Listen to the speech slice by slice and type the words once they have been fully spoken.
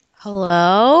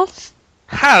Hello?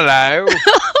 Hello.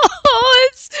 Oh,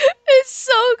 it's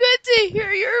so good to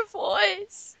hear your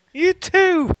voice. You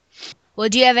too. Well,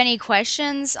 do you have any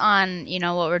questions on,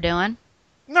 what we're doing?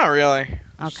 Not really.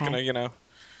 Just Okay. gonna,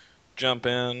 jump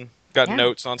in. Got Yeah,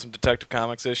 notes on some Detective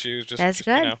Comics issues, that's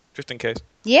good. just in case.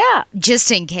 Yeah,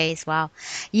 just in case. Wow.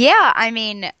 Yeah,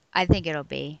 I think it'll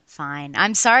be fine.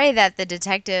 I'm sorry that the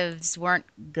detectives weren't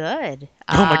good.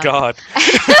 Oh my God.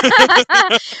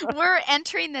 We're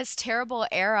entering this terrible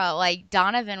era. Like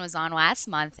Donovan was on last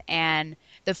month, and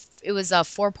it was a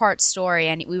four-part story,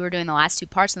 and we were doing the last two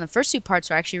parts, and the first two parts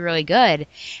were actually really good,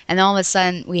 and then all of a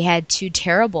sudden we had two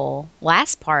terrible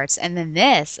last parts, and then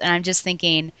this, and I'm just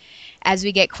thinking, as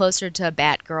we get closer to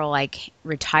Batgirl like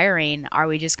retiring, are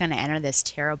we just going to enter this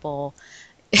terrible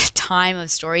time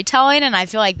of storytelling? And I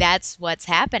feel like that's what's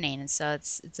happening, and so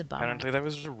it's a bummer. Apparently there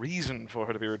was a reason for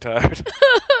her to be retired.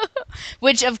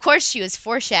 Which, of course, she was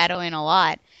foreshadowing a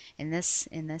lot in this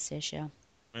issue.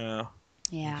 Yeah.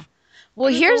 Yeah.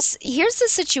 Well, here's the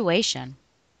situation.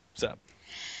 What's up?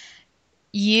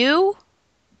 You,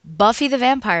 Buffy the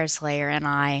Vampire Slayer, and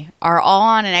I are all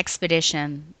on an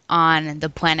expedition on the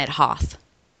planet Hoth.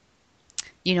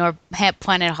 You know where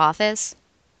planet Hoth is?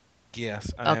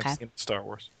 Yes, I Okay. have seen Star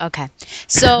Wars. Okay.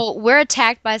 So we're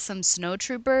attacked by some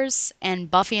snowtroopers, and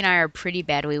Buffy and I are pretty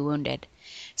badly wounded.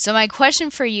 So my question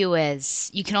for you is,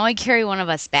 you can only carry one of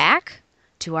us back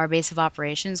to our base of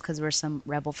operations because we're some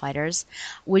rebel fighters.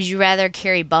 Would you rather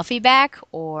carry Buffy back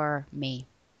or me?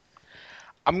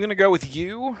 I'm gonna go with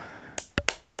you,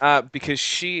 because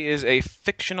she is a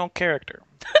fictional character.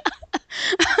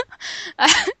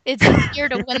 It's easier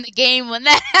to win the game when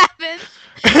that happens.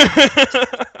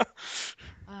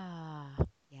 Ah,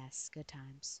 yes, good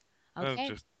times.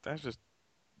 Okay. That's just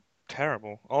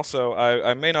terrible. Also,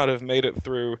 I may not have made it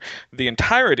through the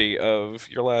entirety of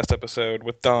your last episode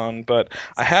with Dawn, but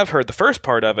I have heard the first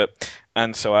part of it,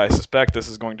 and so I suspect this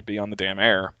is going to be on the damn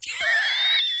air.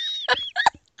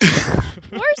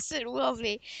 Of course it will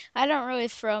be. I don't really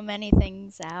throw many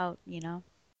things out,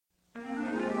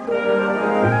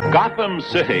 Gotham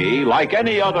City, like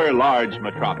any other large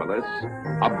metropolis,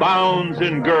 abounds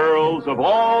in girls of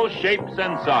all shapes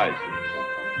and sizes.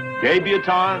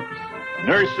 Debutantes,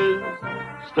 nurses,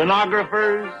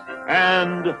 stenographers,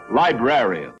 and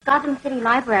librarians. Gotham City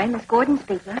Library, Miss Gordon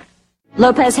speaking.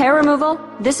 Lopez hair removal.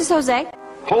 This is Jose.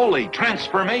 Holy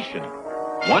transformation.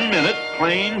 1 minute,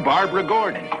 plain Barbara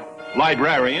Gordon,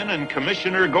 librarian and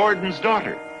Commissioner Gordon's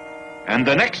daughter. And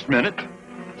the next minute,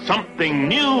 something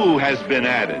new has been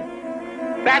added.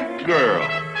 Batgirl,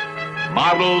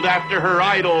 modeled after her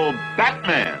idol,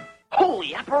 Batman.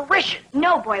 Holy apparition!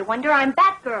 No, Boy Wonder, I'm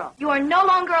Batgirl. You are no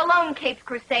longer alone, Caped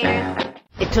Crusaders.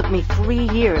 It took me 3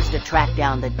 years to track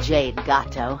down the Jade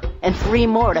Gato, and 3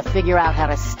 more to figure out how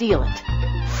to steal it.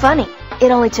 Funny, it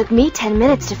only took me 10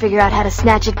 minutes to figure out how to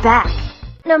snatch it back.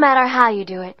 No matter how you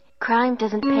do it, crime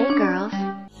doesn't pay, girls.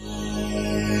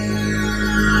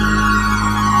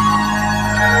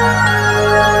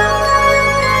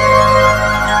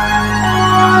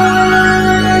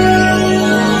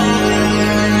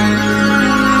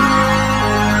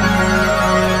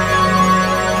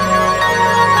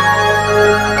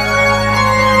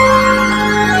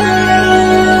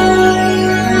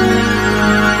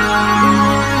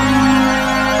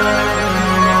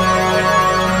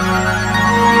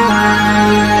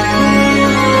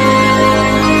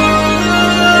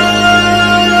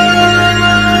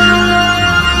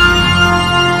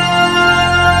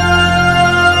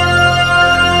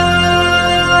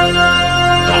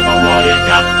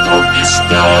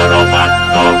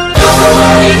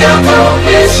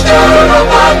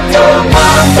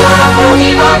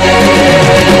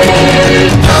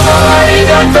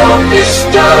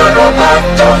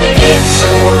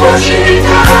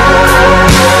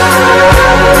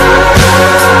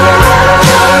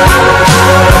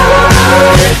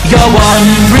 You're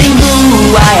wondering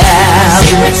who I am.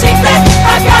 Secret, secret,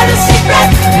 I got a secret.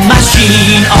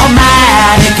 Machine or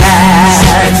mannequin.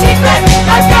 Secret, secret,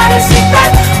 I got a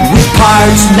secret. With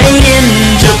parts made in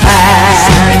Japan.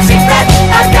 Secret, secret,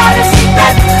 I got a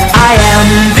secret. I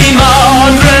am the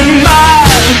modern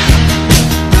man.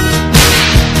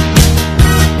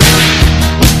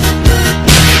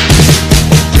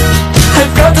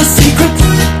 I've got a secret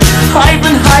I've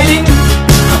been hiding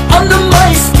under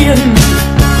my skin.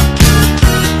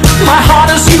 My heart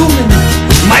is human,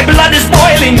 my blood is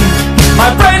boiling,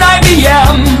 my brain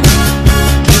IBM.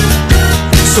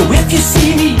 So if you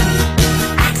see me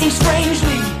acting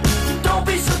strangely, don't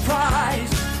be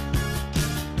surprised.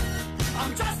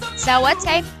 I'm just a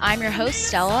Salwate, I'm your host,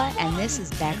 Stella, and this is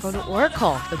Backroad to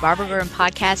Oracle, the Barbara Gordon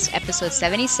Podcast, episode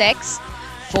 76,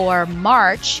 for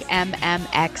March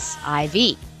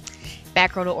MMXIV.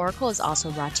 Back Row to Oracle is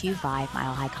also brought to you by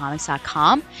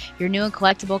MileHighComics.com, your new and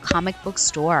collectible comic book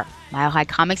store. Mile High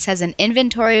Comics has an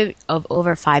inventory of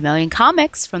over 5 million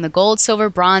comics from the gold, silver,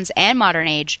 bronze, and modern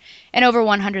age, and over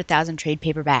 100,000 trade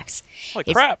paperbacks.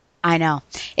 Holy crap. I know.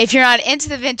 If you're not into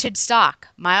the vintage stock,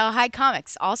 Mile High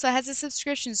Comics also has a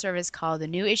subscription service called the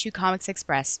New Issue Comics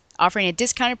Express, offering a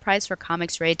discounted price for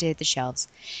comics ready to hit the shelves.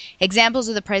 Examples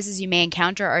of the prices you may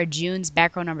encounter are June's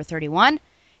Back Row number 31,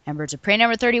 and Birds of Prey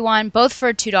number 31, both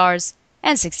for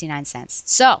 $2.69.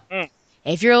 So,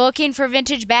 if you're looking for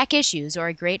vintage back issues or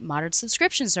a great modern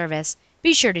subscription service,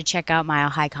 be sure to check out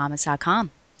MileHighComics.com.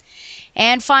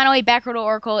 And finally, Back Row to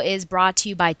Oracle is brought to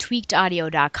you by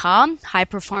TweakedAudio.com,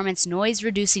 high-performance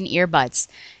noise-reducing earbuds.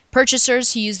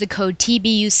 Purchasers who use the code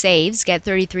TBUSAVES get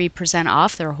 33%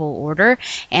 off their whole order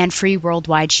and free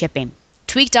worldwide shipping.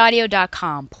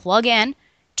 TweakedAudio.com. Plug in,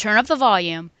 turn up the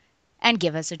volume, and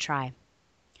give us a try.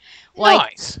 Well,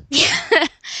 Nice.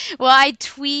 I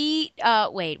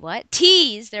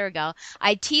teased, there we go.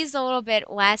 I teased a little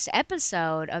bit last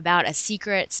episode about a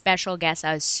secret special guest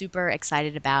I was super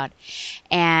excited about.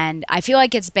 And I feel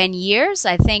like it's been years.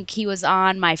 I think he was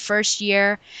on my first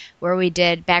year where we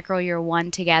did Back Row Year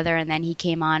 1 together, and then he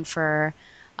came on for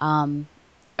a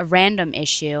random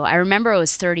issue. I remember it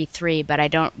was 33, but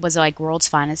was it like World's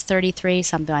Finest 33,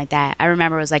 something like that. I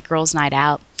remember it was like Girls' Night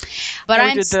Out.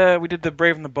 But we did the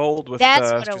Brave and the Bold with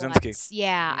that's what Straczynski. it was.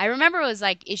 Yeah, I remember it was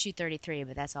like issue 33,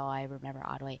 but that's all I remember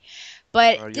oddly.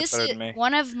 But this is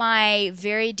one of my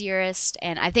very dearest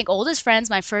and I think oldest friends,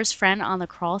 my first friend on the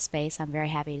crawl space, I'm very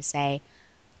happy to say,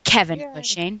 Kevin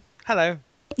Cushing. Hello.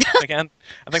 Again,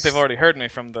 I think they've already heard me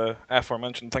from the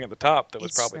aforementioned thing at the top that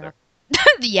was probably there.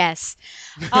 Yes.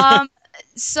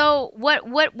 So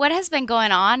what has been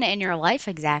going on in your life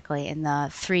exactly in the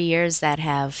 3 years that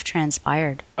have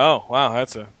transpired? Oh, wow,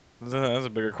 that's a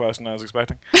bigger question than I was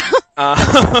expecting.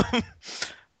 I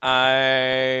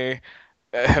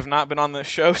have not been on this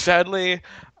show, sadly.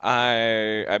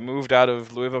 I moved out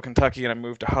of Louisville, Kentucky, and I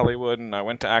moved to Hollywood, and I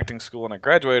went to acting school, and I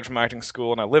graduated from acting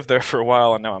school, and I lived there for a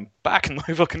while, and now I'm back in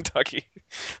Louisville, Kentucky.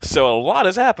 So a lot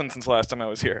has happened since last time I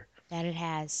was here. That it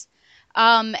has.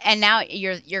 And now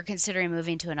you're considering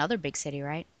moving to another big city,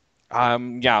 right?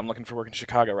 Yeah, I'm looking for work in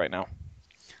Chicago right now.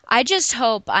 I just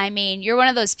hope, you're one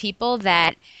of those people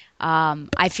that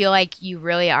I feel like you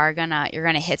really are you're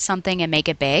gonna hit something and make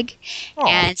it big. Aww.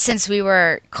 And since we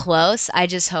were close, I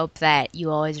just hope that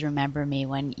you always remember me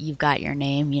when you've got your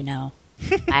name,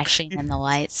 flashing in the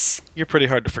lights. You're pretty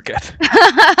hard to forget.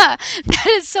 That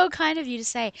is so kind of you to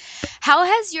say. How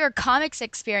has your comics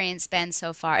experience been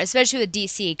so far, especially with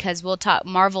DC? Because we'll talk.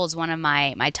 Marvel is one of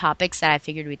my topics that I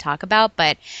figured we'd talk about.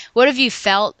 But what have you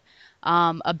felt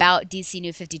about DC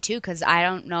New 52? Because I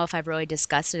don't know if I've really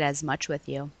discussed it as much with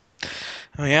you.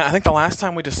 Oh yeah, I think the last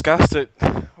time we discussed it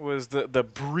was the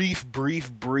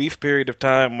brief period of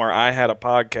time where I had a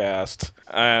podcast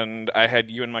and I had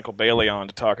you and Michael Bailey on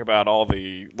to talk about all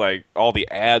the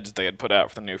ads they had put out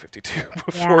for the New 52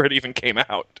 before it even came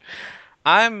out.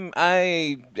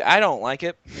 I don't like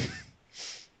it.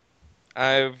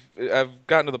 I've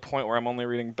gotten to the point where I'm only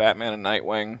reading Batman and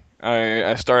Nightwing.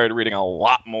 I started reading a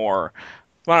lot more.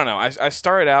 Well, I don't know. I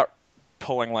started out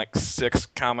pulling like 6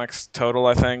 comics total,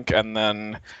 I think, and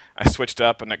then I switched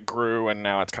up and it grew, and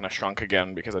now it's kind of shrunk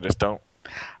again because I don't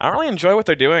really enjoy what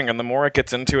they're doing, and the more it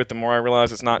gets into it, the more I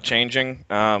realize it's not changing.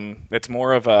 It's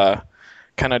more of a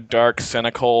kind of dark,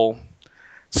 cynical,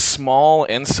 small,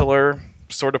 insular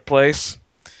sort of place.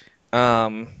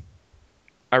 I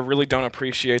really don't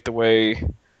appreciate the way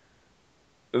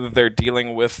they're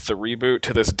dealing with the reboot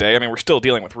to this day. I mean, we're still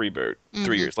dealing with reboot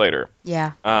 3 years later.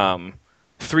 Yeah.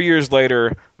 3 years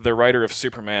later, the writer of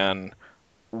Superman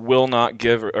will not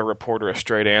give a reporter a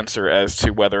straight answer as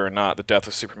to whether or not the death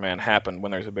of Superman happened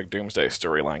when there's a big Doomsday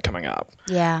storyline coming up.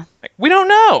 Yeah. We don't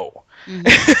know.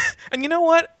 Mm-hmm. And you know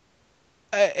what?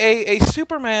 A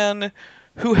Superman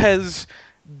who has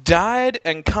died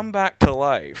and come back to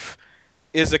life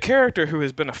is a character who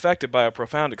has been affected by a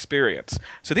profound experience.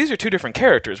 So these are two different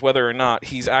characters, whether or not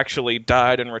he's actually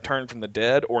died and returned from the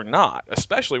dead or not,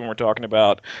 especially when we're talking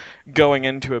about going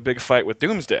into a big fight with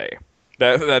Doomsday.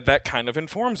 That kind of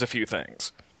informs a few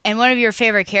things. And one of your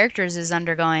favorite characters is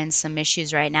undergoing some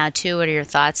issues right now, too. What are your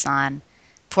thoughts on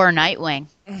poor Nightwing?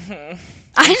 Mm-hmm.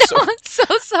 I know, I'm so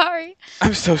sorry.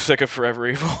 I'm so sick of Forever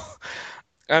Evil.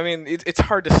 I mean, it's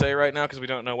hard to say right now because we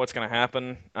don't know what's going to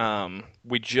happen.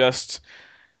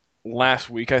 last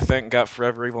week, I think, got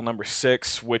Forever Evil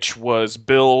 #6, which was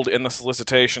billed in the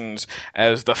solicitations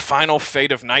as the final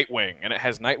fate of Nightwing, and it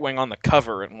has Nightwing on the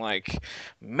cover, and like,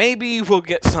 maybe we'll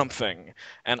get something,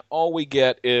 and all we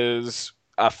get is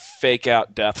a fake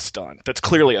out death stunt. That's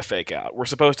clearly a fake out. We're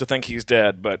supposed to think he's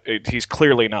dead, but he's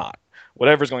clearly not.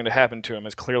 Whatever's going to happen to him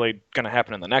is clearly going to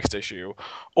happen in the next issue.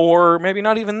 Or maybe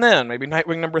not even then. Maybe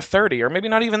Nightwing #30. Or maybe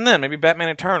not even then. Maybe Batman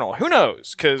Eternal. Who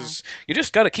knows? Because you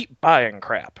just got to keep buying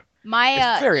crap. My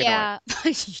It's very yeah,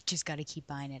 you just got to keep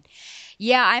buying it.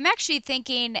 Yeah, I'm actually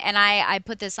thinking, and I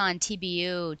put this on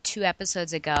TBU 2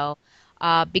 episodes ago,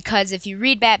 because if you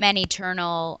read Batman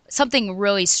Eternal, something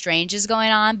really strange is going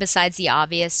on besides the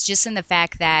obvious, just in the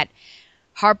fact that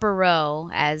Harper Row,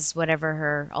 as whatever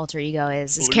her alter ego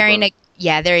is carrying a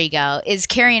yeah, there you go, is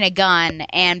carrying a gun,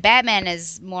 and Batman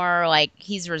is more like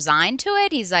he's resigned to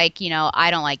it. He's like,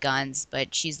 I don't like guns,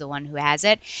 but she's the one who has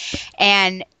it,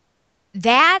 and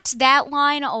that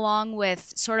line, along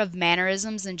with sort of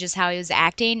mannerisms and just how he was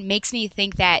acting, makes me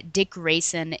think that Dick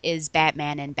Grayson is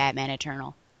Batman in Batman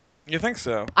Eternal. You think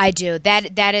so? I do.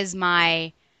 That is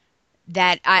my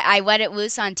that I let it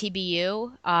loose on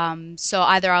TBU. So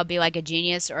either I'll be like a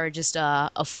genius or just a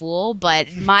fool.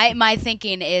 But my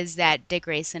thinking is that Dick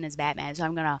Grayson is Batman. So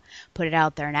I'm gonna put it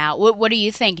out there now. What do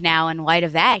you think now in light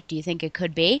of that? Do you think it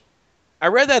could be? I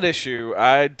read that issue.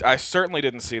 I certainly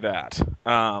didn't see that.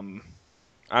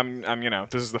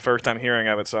 This is the first time hearing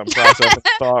of it, so I'm processing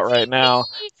the thought right now.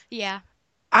 Yeah.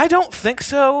 I don't think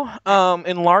so.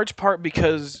 In large part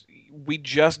because we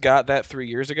just got that 3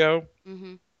 years ago.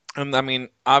 Mm-hmm. And I mean,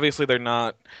 obviously they're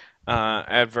not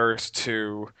adverse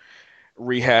to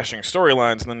rehashing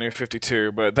storylines in the New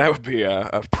 52, but that would be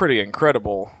a pretty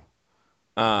incredible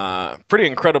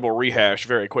rehash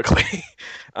very quickly.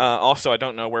 Also, I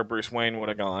don't know where Bruce Wayne would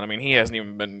have gone. I mean, he hasn't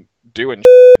even been doing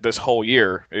this whole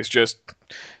year. It's just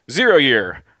 0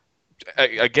 year.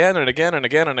 Again and again and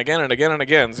again and again and again and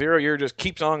again. 0 year just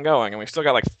keeps on going, and we still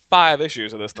got like 5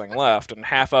 issues of this thing left, and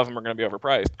half of them are going to be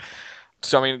overpriced.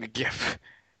 So, I mean,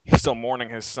 he's still mourning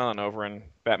his son over in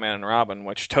Batman and Robin,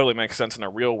 which totally makes sense in a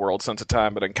real world sense of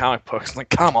time, but in comic books, like,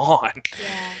 come on.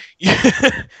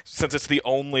 Yeah. Since it's the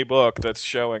only book that's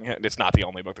showing him, it's not the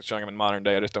only book that's showing him in modern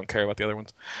day. I just don't care about the other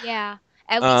ones. Yeah.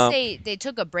 At least they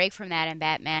took a break from that in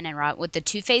Batman and Robin with the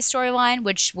Two-Face storyline,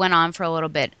 which went on for a little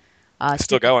bit.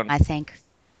 Still going, I think.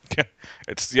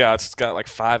 It's got like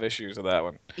 5 issues of that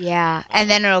one. Yeah, and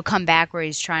then it'll come back where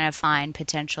he's trying to find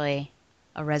potentially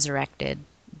a resurrected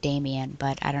Damian,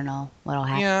 but I don't know what'll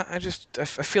happen. Yeah, I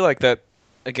feel like that,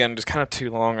 again, just kind of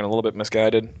too long and a little bit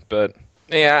misguided. But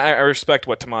yeah, I respect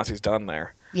what Tomasi's done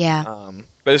there. Yeah.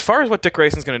 But as far as what Dick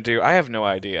Grayson's going to do, I have no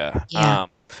idea. Yeah.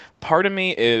 Part of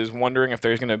me is wondering if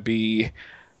there's going to be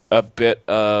a bit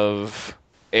of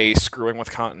a screwing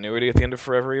with continuity at the end of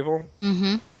Forever Evil.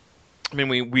 Mm-hmm. I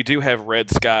mean, we do have Red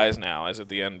Skies now as at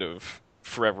the end of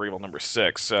Forever Evil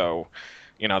 #6, so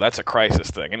that's a crisis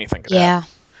thing. Anything could happen.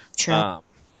 Yeah. True.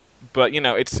 But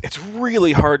it's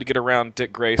really hard to get around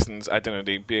Dick Grayson's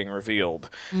identity being revealed,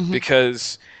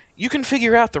 because you can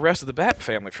figure out the rest of the Bat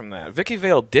family from that. Vicky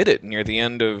Vale did it near the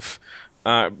end of,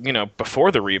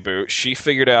 before the reboot. She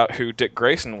figured out who Dick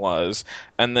Grayson was,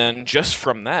 and then just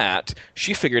from that,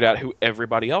 she figured out who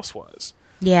everybody else was.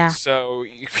 Yeah. So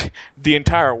the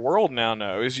entire world now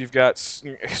knows you've got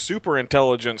super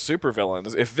intelligent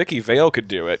supervillains. If Vicky Vale could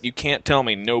do it, you can't tell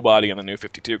me nobody in the New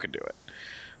 52 could do it.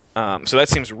 So that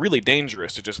seems really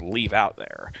dangerous to just leave out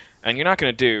there. And you're not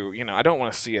going to do, I don't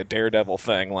want to see a Daredevil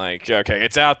thing like, okay,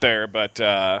 it's out there, but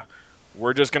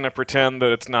we're just going to pretend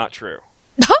that it's not true.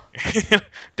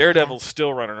 Daredevil's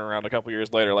still running around a couple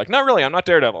years later like, no, really, I'm not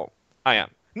Daredevil. I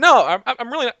am. No,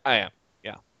 I'm really not. I am.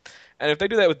 Yeah. And if they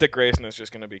do that with Dick Grayson, it's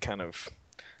just going to be kind of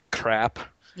crap.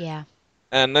 Yeah.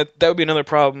 And that would be another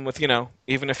problem with,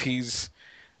 even if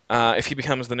if he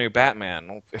becomes the new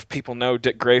Batman, if people know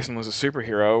Dick Grayson was a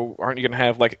superhero, aren't you going to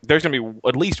have, there's going to be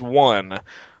at least one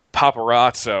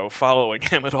paparazzo following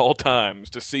him at all times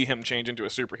to see him change into a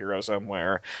superhero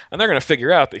somewhere, and they're going to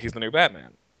figure out that he's the new Batman.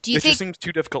 It just seems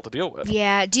too difficult to deal with.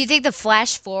 Yeah. Do you think the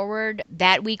Flash Forward,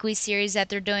 that weekly series that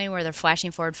they're doing where they're flashing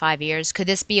forward 5 years, could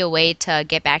this be a way to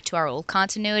get back to our old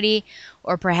continuity,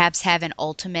 or perhaps have an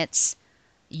Ultimates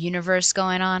universe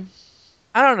going on?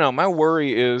 I don't know. My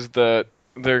worry is that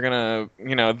they're going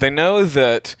to, they know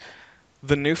that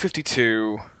the New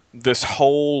 52, this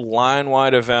whole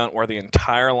line-wide event where the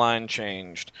entire line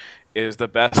changed, is the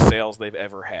best sales they've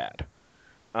ever had.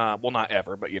 Well, not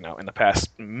ever, but, in the past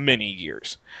many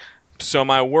years. So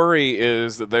my worry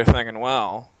is that they're thinking,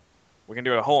 well, We can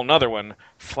do a whole another one.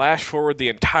 Flash forward the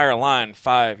entire line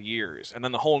 5 years, and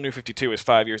then the whole New 52 is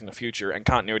 5 years in the future, and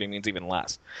continuity means even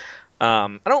less.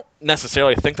 I don't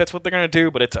necessarily think that's what they're going to do,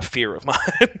 but it's a fear of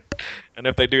mine. And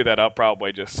if they do that, I'll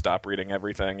probably just stop reading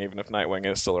everything, even if Nightwing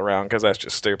is still around, because that's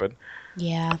just stupid.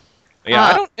 Yeah. Yeah,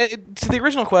 I don't. To the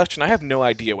original question, I have no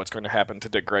idea what's going to happen to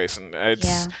Dick Grayson.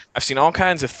 I've seen all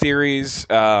kinds of theories.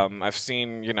 I've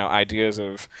seen ideas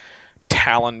of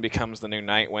Talon becomes the new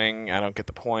Nightwing. I don't get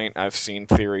the point. I've seen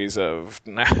theories of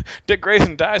Dick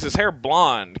Grayson dyes his hair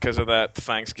blonde because of that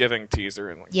Thanksgiving teaser,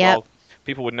 and well,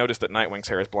 people would notice that Nightwing's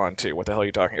hair is blonde too. What the hell are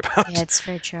you talking about? Yeah, it's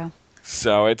very true.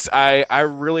 So I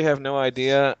really have no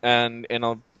idea, and in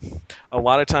a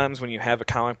lot of times when you have a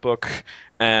comic book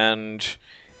and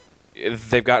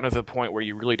they've gotten to the point where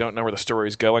you really don't know where the story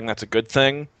is going, that's a good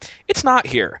thing. It's not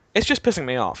here. It's just pissing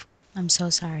me off. I'm so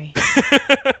sorry.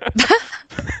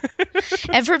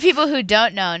 And for people who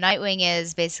don't know, Nightwing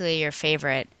is basically your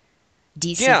favorite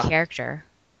DC character.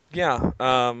 Yeah.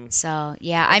 So,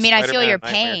 yeah, I mean, I feel your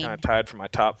pain. Kind of tied for my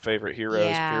top favorite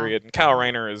heroes, period. And Kyle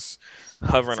Rayner is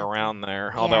hovering around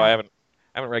there, although I haven't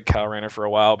read Kyle Rayner for a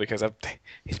while because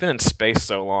he's been in space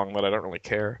so long that I don't really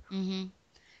care. Mm-hmm.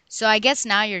 So I guess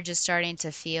now you're just starting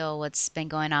to feel what's been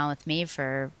going on with me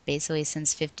for basically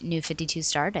since New 52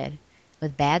 started,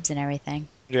 with Babs and everything.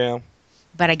 Yeah.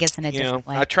 But I guess in a different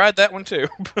way. I tried that one too.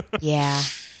 Yeah.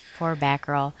 Poor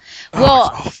Batgirl.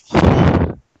 Well,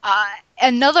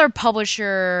 another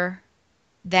publisher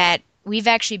that we've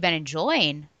actually been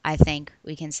enjoying, I think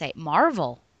we can say,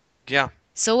 Marvel. Yeah.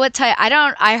 So what type?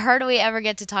 I hardly ever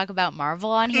get to talk about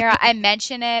Marvel on here. I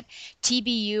mention it,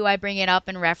 TBU. I bring it up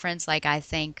in reference. Like I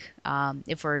think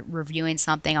if we're reviewing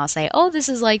something, I'll say, "Oh, this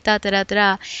is like da da da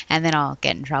da," and then I'll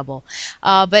get in trouble.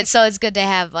 But so it's good to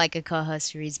have like a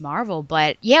co-host who reads Marvel.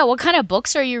 But yeah, what kind of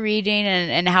books are you reading,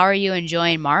 and how are you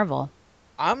enjoying Marvel?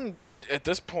 I'm at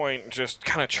this point just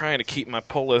kind of trying to keep my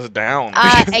pull list down.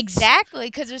 Exactly,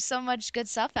 because there's so much good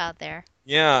stuff out there.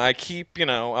 Yeah, I keep,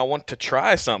 I want to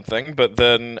try something, but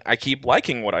then I keep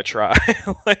liking what I try.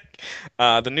 Like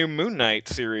the new Moon Knight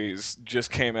series just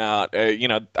came out. I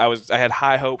had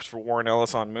high hopes for Warren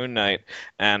Ellis on Moon Knight,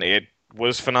 and it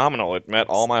was phenomenal. It met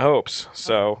all my hopes.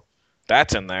 So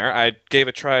that's in there. I gave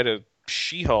a try to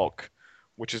She-Hulk,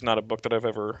 which is not a book that I've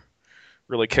ever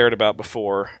really cared about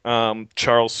before.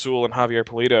 Charles Soule and Javier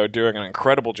Pulido are doing an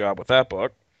incredible job with that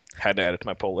book. Had to add it to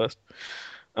my pull list.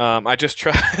 I just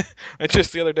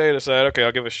the other day decided, okay,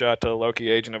 I'll give a shot to Loki,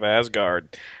 Agent of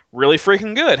Asgard. Really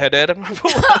freaking good. Had to add it to my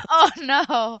pull list. Oh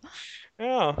no.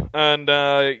 Yeah, and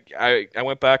I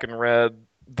went back and read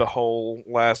the whole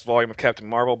last volume of Captain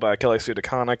Marvel by Kelly Sue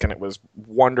DeConnick, and it was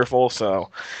wonderful. So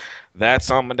that's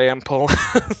on my damn pull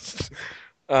list.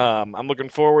 I'm looking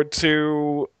forward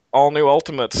to all new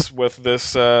Ultimates with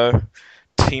this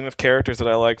team of characters that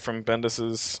I like from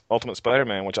Bendis's Ultimate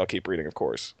Spider-Man, which I'll keep reading, of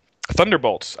course.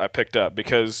 Thunderbolts I picked up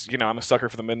because I'm a sucker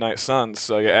for the Midnight Suns,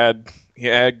 so you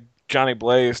add Johnny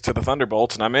Blaze to the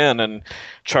Thunderbolts and I'm in. And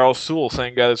Charles Soule,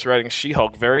 same guy that's writing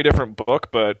She-Hulk, very different book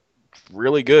but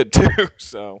really good too.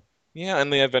 So yeah,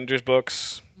 and the Avengers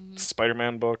books,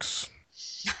 Spider-Man books.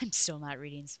 I'm still not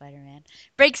reading Spider-Man.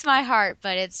 Breaks my heart,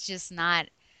 but it's just not.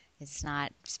 It's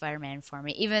not Spider-Man for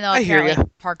me, even though apparently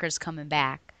Parker's coming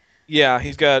back. Yeah,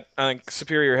 he's got. I think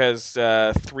Superior has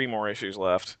 3 more issues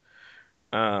left.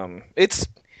 It's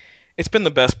been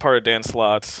the best part of Dan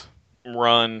Slott's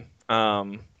run.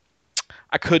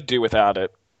 I could do without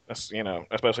it, especially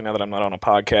now that I'm not on a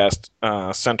podcast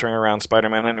centering around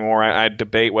Spider-Man anymore. I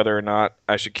debate whether or not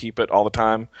I should keep it all the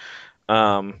time.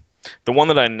 The one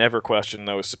that I never question,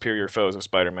 though, is Superior Foes of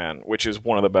Spider-Man, which is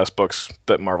one of the best books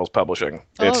that Marvel's publishing.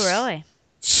 Oh, really?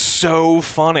 So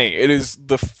funny. It is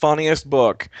the funniest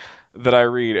book that I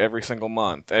read every single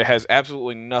month. It has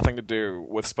absolutely nothing to do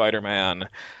with Spider-Man,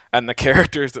 and the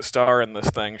characters that star in this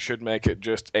thing should make it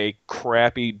just a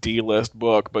crappy D-list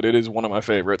book, but it is one of my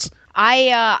favorites.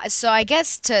 So I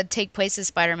guess to take place of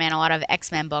Spider-Man, a lot of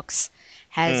X-Men books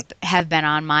have been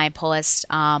on my pull list.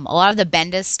 A lot of the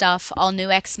Bendis stuff, all new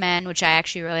X-Men, which I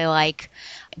actually really like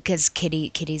because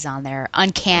Kitty's on there.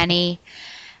 Uncanny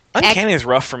is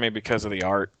rough for me because of the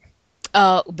art.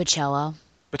 Oh, Bichello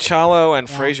and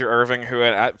Fraser Irving,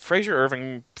 Fraser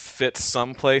Irving fits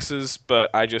some places, but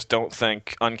I just don't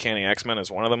think Uncanny X-Men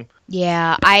is one of them.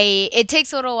 Yeah, it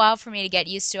takes a little while for me to get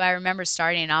used to. I remember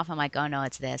starting off, I'm like, oh no,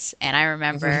 it's this. And I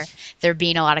remember there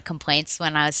being a lot of complaints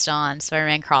when I was still on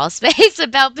Spider-Man Crawl Space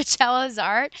about Bichello's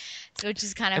art, which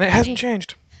is kind of And it hasn't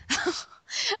changed.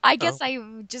 I guess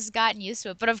I've just gotten used to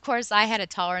it. But of course, I had a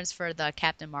tolerance for the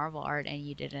Captain Marvel art, and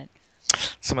you didn't.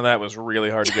 some of that was really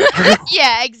hard to get through.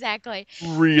 Yeah, exactly.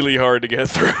 Really hard to get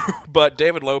through. But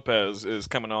David Lopez is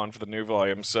coming on for the new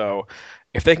volume, so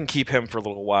if they can keep him for a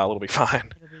little while, it'll be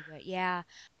fine. It'll be good. Yeah.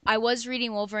 I was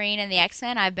reading Wolverine and the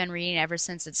X-Men. I've been reading ever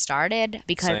since it started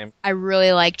because Same. I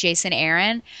really like Jason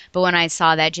Aaron. But when I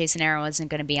saw that Jason Aaron wasn't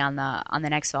going to be on the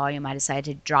next volume, I decided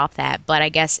to drop that. But I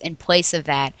guess in place of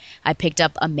that, I picked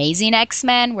up Amazing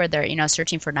X-Men, where they're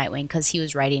searching for Nightwing because he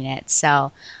was writing it.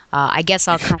 So I guess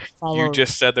I'll kind of follow. You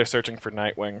just said they're searching for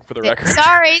Nightwing, for the record.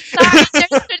 Sorry.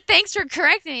 Thanks for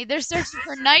correcting me. They're searching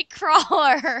for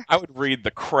Nightcrawler. I would read the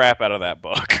crap out of that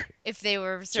book. If they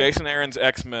were Jason Aaron's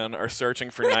X-Men are searching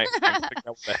for Nightwing to figure out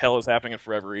what the hell is happening in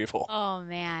Forever Evil. Oh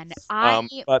man,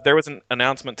 But there was an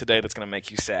announcement today that's going to make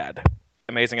you sad.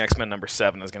 Amazing X-Men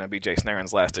 #7 is going to be Jason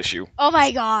Aaron's last issue. Oh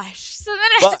my gosh! So then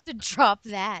I have to drop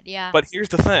that. Yeah. But here's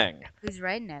the thing. Who's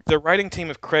writing it? The writing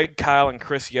team of Craig Kyle and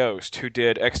Chris Yost, who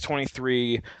did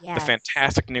X-23, Yes. the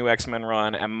fantastic new X-Men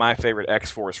run, and my favorite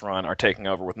X-Force run, are taking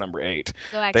over with #8.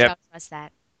 So actually, I'll trust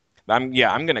that. I'm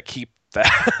going to keep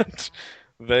that.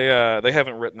 They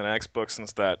haven't written an X book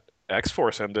since that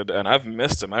X-Force ended, and I've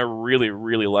missed them. I really,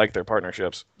 really like their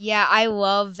partnerships. Yeah, I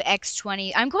love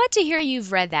X-20. I'm glad to hear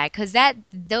you've read that because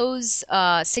those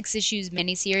 6 issues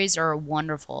miniseries are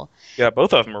wonderful. Yeah,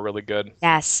 both of them are really good.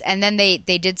 Yes, and then they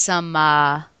did some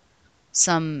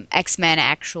X-Men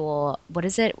actual. What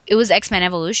is it? It was X-Men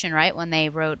Evolution, right? When they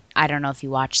wrote. I don't know if you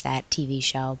watched that TV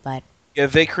show, but Yeah,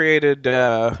 they created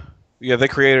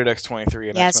X-23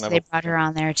 and yes, X-Men they brought her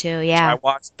on there too. Yeah. I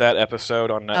watched that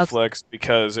episode on Netflix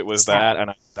because it was that,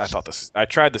 and I thought this. I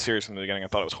tried the series from the beginning. I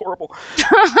thought it was horrible.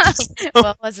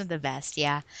 Well, it wasn't the best,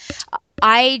 yeah.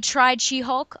 I tried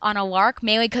She-Hulk on a lark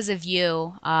mainly because of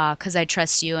you, because I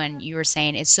trust you, and you were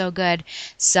saying it's so good.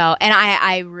 So, and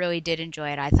I really did enjoy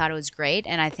it. I thought it was great,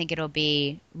 and I think it'll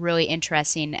be really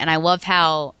interesting. And I love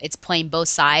how it's playing both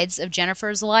sides of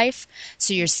Jennifer's life.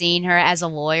 So you're seeing her as a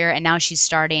lawyer, and now she's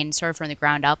starting sort of from the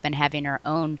ground up and having her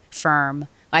own firm.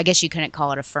 I guess you couldn't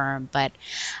call it a firm, but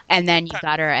and then you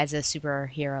got her as a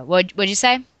superhero. What'd you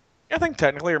say? I think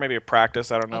technically, or maybe a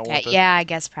practice. I don't know. Okay, yeah, I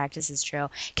guess practice is true.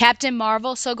 Captain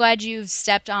Marvel, so glad you've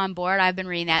stepped on board. I've been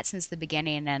reading that since the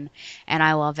beginning, and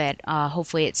I love it.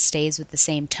 Hopefully it stays with the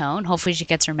same tone. Hopefully she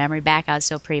gets her memory back. I was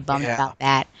so pretty bummed about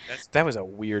that. That was a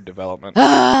weird development.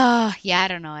 Yeah, I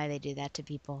don't know why they do that to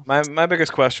people. My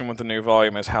biggest question with the new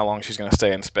volume is how long she's going to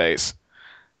stay in space.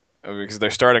 Because they're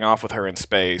starting off with her in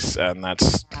space, and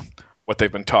that's what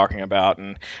they've been talking about.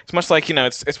 And it's much like,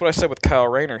 it's what I said with Kyle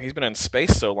Rayner. He's been in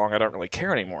space so long I don't really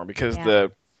care anymore, because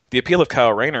the appeal of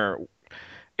Kyle Rayner,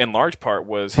 in large part,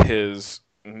 was his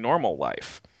normal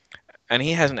life. And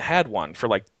he hasn't had one for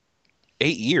like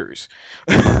 8 years.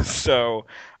 So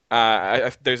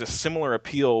there's a similar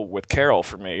appeal with Carol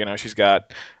for me. She's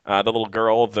got the little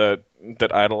girl that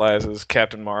idolizes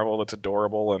Captain Marvel, that's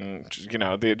adorable, and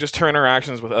just her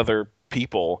interactions with other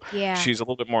people. Yeah. She's a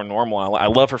little bit more normal. I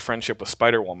love her friendship with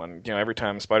Spider-Woman. Every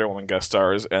time Spider-Woman guest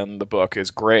stars, and the book is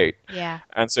great. Yeah.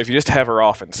 And so if you just have her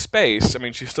off in space, I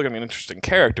mean, she's still gonna be an interesting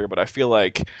character, but I feel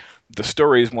like the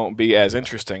stories won't be as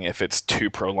interesting if it's too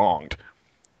prolonged.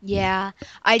 Yeah,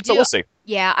 I do. So we'll see.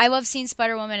 Yeah, I love seeing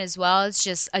Spider-Woman as well. It's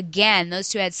just, again, those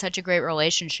two had such a great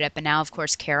relationship, and now, of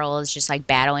course, Carol is just like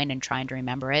battling and trying to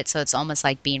remember it. So it's almost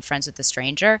like being friends with a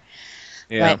stranger.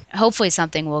 Yeah. But hopefully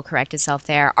something will correct itself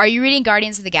there. Are you reading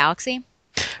Guardians of the Galaxy?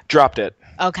 Dropped it.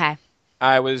 Okay.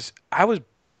 I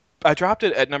dropped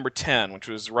it at number 10, which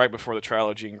was right before the trial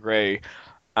of Jean Grey.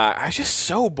 I was just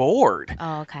so bored.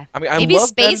 Oh, okay. I mean, maybe I love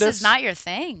space Bendis. is not your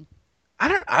thing.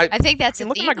 I think that's a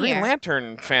look at theme my Green here.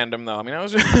 Lantern fandom, though. I mean,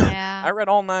 Yeah. I read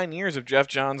all 9 years of Jeff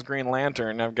Johns' Green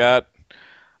Lantern. I've got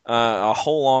a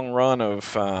whole long run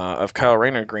of Kyle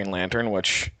Rayner Green Lantern,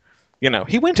 which,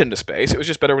 he went into space. It was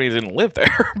just better when he didn't live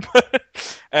there.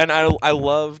 And I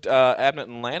loved Abnett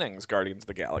and Lanning's Guardians of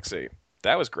the Galaxy.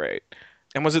 That was great.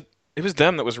 And it was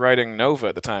them that was writing Nova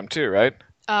at the time too, right?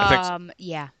 I think so.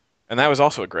 Yeah. And that was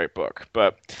also a great book.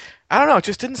 But I don't know, it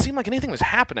just didn't seem like anything was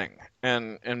happening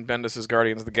in Bendis'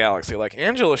 Guardians of the Galaxy. Like,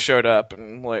 Angela showed up,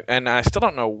 and I still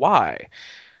don't know why.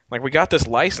 Like, we got this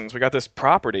license, we got this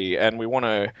property, and we want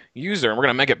to use her, and we're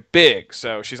going to make it big.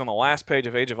 So she's on the last page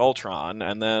of Age of Ultron,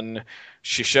 and then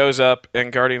she shows up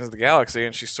in Guardians of the Galaxy,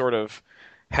 and she sort of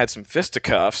had some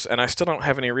fisticuffs, and I still don't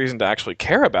have any reason to actually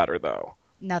care about her, though.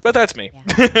 Nothing. But that's me.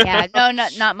 Yeah. No,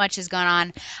 not much has gone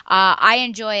on. I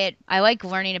enjoy it. I like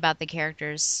learning about the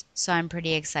characters, so I'm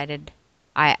pretty excited.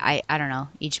 I don't know.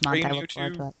 Each month I look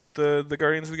forward to it. The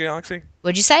Guardians of the Galaxy?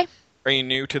 What'd you say? Are you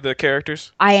new to the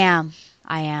characters? I am.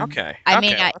 Okay. I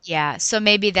mean, Okay. yeah. So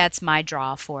maybe that's my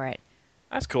draw for it.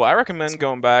 That's cool. I recommend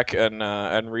going back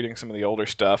and reading some of the older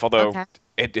stuff. Although Okay.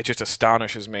 it just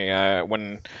astonishes me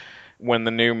when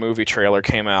the new movie trailer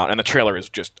came out, and the trailer is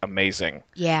just amazing.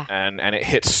 Yeah. And it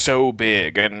hit so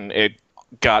big, and it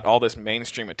got all this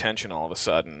mainstream attention all of a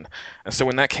sudden. And so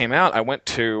when that came out, I went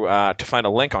to find a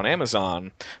link on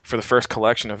Amazon for the first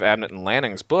collection of Abnett and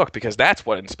Lanning's book, because that's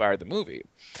what inspired the movie.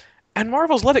 And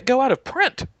Marvel's let it go out of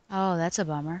print. Oh, that's a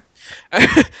bummer.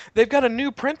 They've got a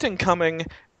new printing coming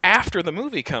after the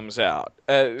movie comes out.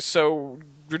 So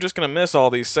you're just going to miss all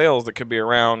these sales that could be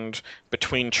around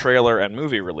between trailer and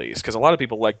movie release, because a lot of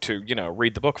people like to,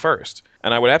 read the book first.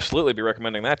 And I would absolutely be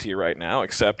recommending that to you right now,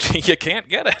 except you can't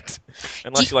get it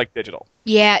unless you like digital.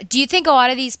 Yeah. Do you think a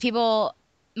lot of these people,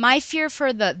 my fear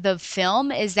for the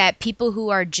film is that people who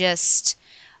are just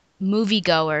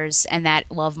moviegoers and that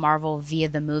love Marvel via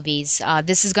the movies,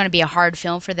 this is going to be a hard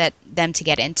film for them to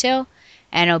get into,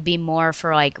 and it'll be more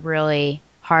for like really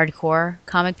hardcore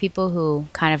comic people who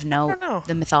kind of know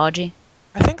the mythology?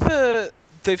 I think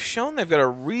they've shown they've got a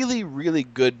really, really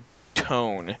good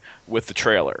tone with the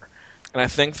trailer. And I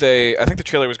think the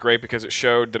trailer was great because it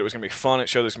showed that it was going to be fun. It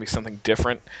showed there's going to be something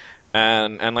different.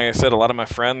 And like I said, a lot of my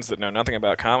friends that know nothing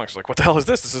about comics are like, what the hell is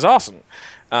this? This is awesome.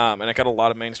 And it got a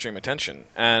lot of mainstream attention.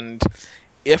 And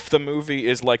if the movie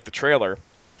is like the trailer,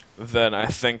 then I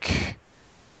think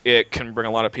it can bring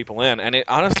a lot of people in. And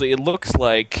honestly, it looks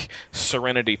like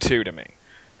Serenity 2 to me.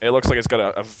 It looks like it's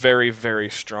got a very, very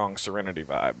strong Serenity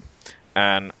vibe.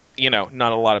 And,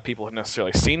 not a lot of people have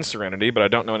necessarily seen Serenity, but I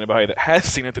don't know anybody that has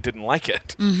seen it that didn't like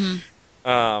it.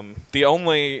 Mm-hmm. The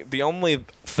only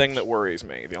thing that worries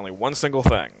me, the only one single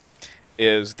thing,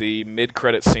 is the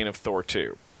mid-credit scene of Thor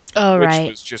 2. Oh, which right.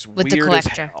 was just with weird the as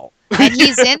collector. hell. And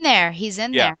he's in there. He's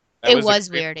in Yeah, there. It a was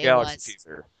great weird. It Galaxy was.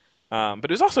 teaser. But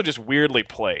it was also just weirdly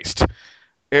placed.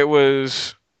 It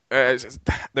was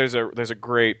there's a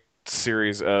great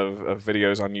series of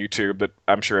videos on YouTube that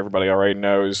I'm sure everybody already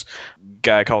knows.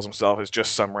 Guy calls himself as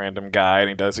just some random guy, and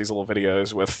he does these little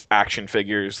videos with action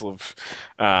figures of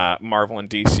Marvel and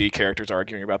DC characters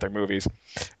arguing about their movies.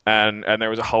 And there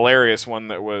was a hilarious one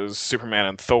that was Superman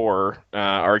and Thor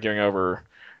arguing over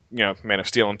Man of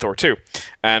Steel and Thor 2.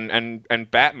 And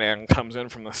Batman comes in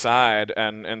from the side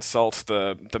and insults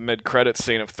the mid-credit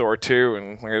scene of Thor 2,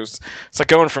 and it's like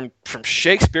going from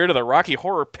Shakespeare to the Rocky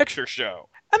Horror Picture Show.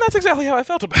 And that's exactly how I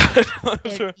felt about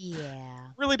it.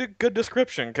 Really good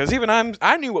description, because even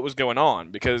I knew what was going on,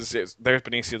 because there's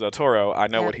Benicio del Toro. I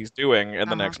know what he's doing in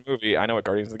the next movie. I know what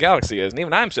Guardians of the Galaxy is, and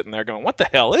even I'm sitting there going, what the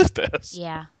hell is this?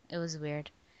 Yeah, it was weird.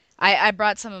 I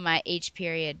brought some of my H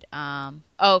period,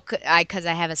 because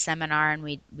I have a seminar and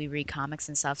we read comics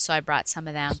and stuff, so I brought some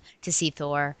of them to see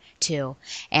Thor 2,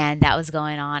 and that was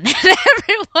going on. And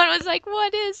everyone was like,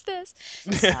 what is this?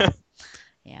 So,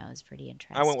 yeah, it was pretty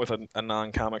interesting. I went with a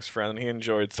non-comics friend, and he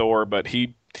enjoyed Thor, but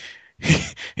he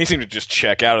seemed to just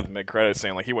check out of the mid-credits,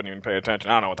 saying like he wouldn't even pay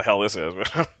attention. I don't know what the hell this is.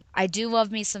 I do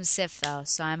love me some Sif, though,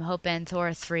 so I'm hoping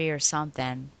Thor 3 or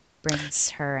something brings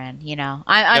her in,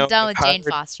 I'm done with Jane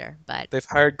Foster, but they've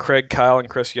hired Craig Kyle and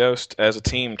Chris Yost as a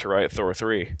team to write Thor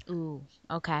 3. Ooh,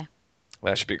 okay.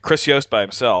 That should be Chris Yost by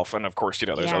himself, and of course,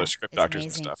 there's other script doctors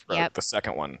amazing. and stuff wrote the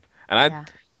second one. And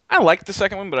I liked the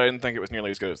second one, but I didn't think it was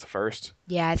nearly as good as the first.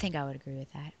 Yeah, I think I would agree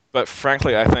with that. But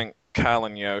frankly, I think Kyle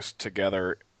and Yost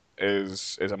together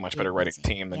is a much better writing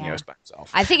team than Yost by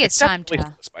himself. I think it's time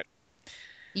to.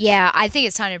 Yeah, I think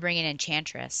it's time to bring in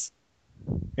Enchantress.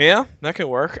 Yeah, that could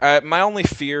work. My only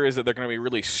fear is that they're going to be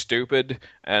really stupid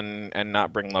and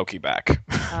not bring Loki back.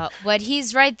 But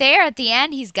he's right there at the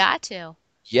end. He's got to.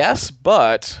 Yes,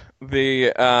 but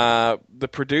the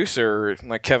producer,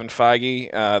 like Kevin Feige,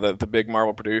 the big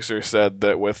Marvel producer, said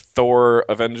that with Thor,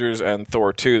 Avengers, and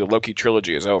Thor 2, the Loki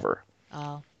trilogy is over.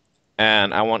 Oh.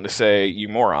 And I want to say, you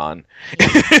moron.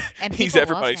 And he's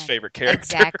everybody's favorite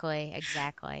character.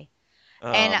 Exactly.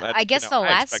 And I guess the I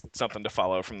last expected something to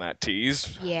follow from that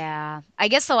tease. Yeah, I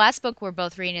guess the last book we're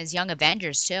both reading is Young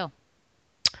Avengers too,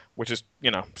 which is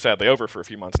sadly over for a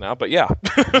few months now. But yeah,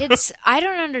 I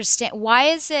don't understand, why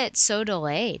is it so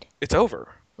delayed? It's over.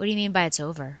 What do you mean by it's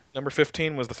over? Number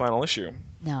 15 was the final issue.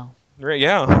 No.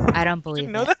 Yeah. I don't believe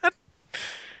you didn't know that.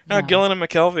 No. Gillen and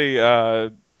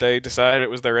McKelvey, they decided it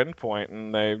was their end point,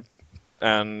 and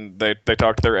they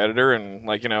talked to their editor, and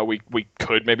we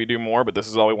could maybe do more, but this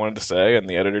is all we wanted to say. And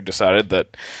the editor decided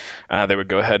that they would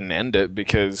go ahead and end it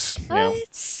because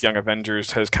Young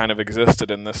Avengers has kind of existed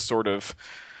in this sort of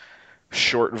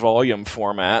short volume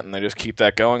format, and they just keep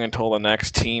that going until the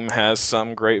next team has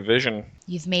some great vision.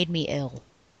 You've made me ill.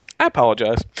 I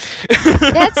apologize.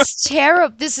 That's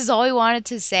terrible. This is all we wanted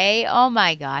to say. Oh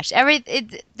my gosh!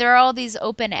 There are all these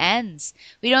open ends.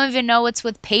 We don't even know what's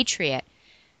with Patriot,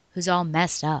 who's all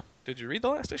messed up. Did you read the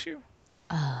last issue?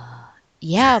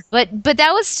 Yeah, but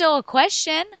that was still a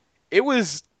question. It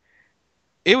was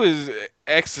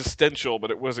existential,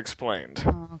 but it was explained.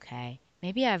 Oh, okay.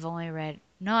 Maybe I've only read.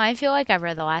 No, I feel like I've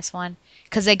read the last one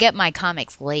because I get my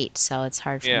comics late, so it's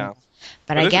hard for me. Yeah.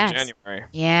 But This I is guess. January.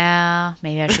 Yeah,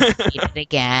 maybe I should read it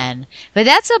again. But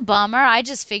that's a bummer. I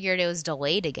just figured it was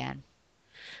delayed again.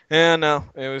 Yeah, no,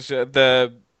 it was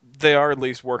they are at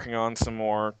least working on some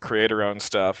more creator-owned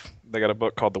stuff. They got a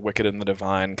book called The Wicked and the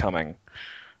Divine coming,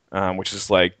 which is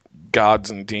like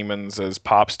gods and demons as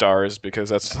pop stars because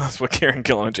that's what Kieran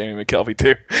Gillen and Jamie McKelvey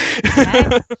do.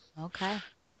 Okay. Okay.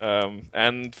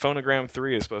 And Phonogram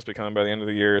 3 is supposed to be coming by the end of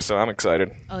the year, so I'm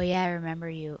excited. Oh yeah, I remember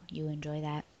you enjoy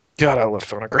that. God, I love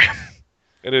Phonogram.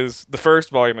 It is the first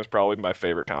volume is probably my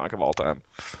favorite comic of all time,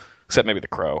 except maybe The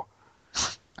Crow.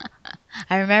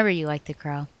 I remember you like The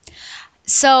Crow.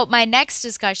 So my next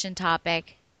discussion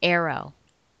topic, Arrow,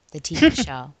 the TV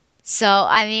show. So,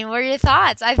 I mean, what are your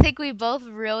thoughts? I think we both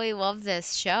really love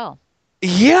this show.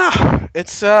 Yeah,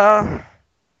 it's a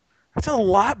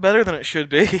lot better than it should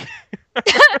be. What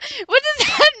does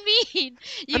that mean?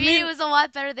 You I mean mean- it was a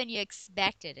lot better than you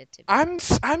expected it to be?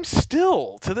 I'm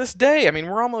still to this day. I mean,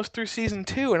 we're almost through season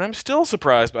 2, and I'm still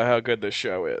surprised by how good this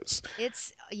show is.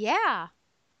 Yeah.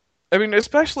 I mean,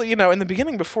 especially in the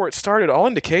beginning before it started, all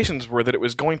indications were that it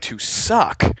was going to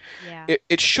suck. Yeah.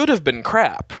 It should have been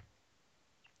crap.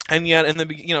 And yet,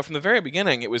 from the very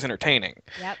beginning, it was entertaining.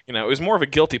 Yep. It was more of a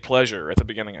guilty pleasure at the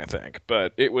beginning, I think,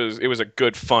 but it was a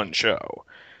good, fun show.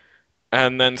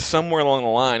 And then somewhere along the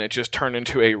line, it just turned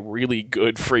into a really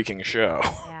good freaking show.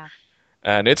 Yeah.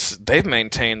 And they've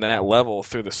maintained that level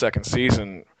through the second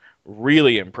season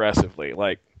really impressively.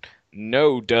 Like,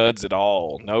 no duds at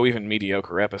all. No even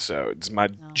mediocre episodes. My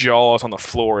jaw is on the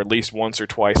floor at least once or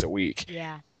twice a week.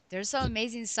 Yeah. There's some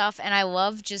amazing stuff, and I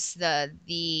love just all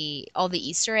the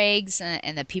Easter eggs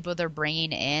and the people they're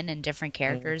bringing in and different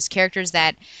characters, characters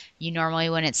that you normally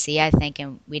wouldn't see, I think,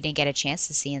 and we didn't get a chance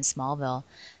to see in Smallville.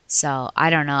 So I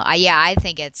don't know. I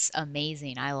think it's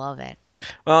amazing. I love it.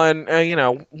 Well,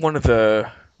 and one of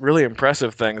the really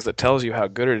impressive things that tells you how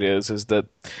good it is that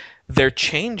they're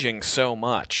changing so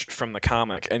much from the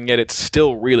comic, and yet it's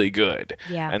still really good.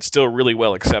 Yeah. And still really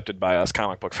well accepted by us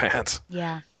comic book fans.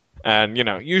 Yeah. And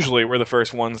usually we're the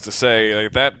first ones to say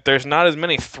that there's not as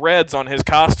many threads on his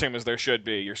costume as there should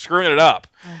be. You're screwing it up.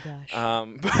 Oh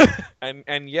gosh.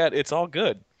 And yet it's all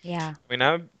good. Yeah. I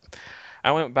mean,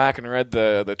 I went back and read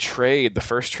the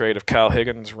first trade of Kyle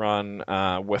Higgins' run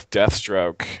with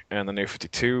Deathstroke and the New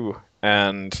 52,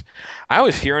 and I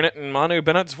was hearing it in Manu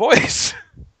Bennett's voice.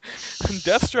 And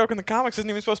Deathstroke in the comics isn't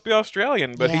even supposed to be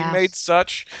Australian, but he made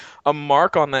such a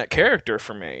mark on that character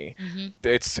for me. Mm-hmm.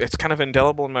 It's kind of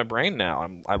indelible in my brain now.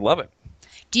 I love it.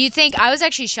 Do you think I was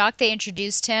actually shocked they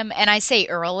introduced him, and I say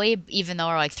early, even though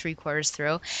we're like 3/4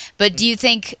 through, but do you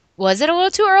think was it a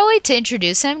little too early to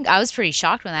introduce him? I was pretty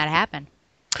shocked when that happened.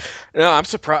 No, I'm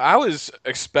surprised. I was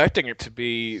expecting it to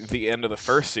be the end of the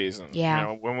first season.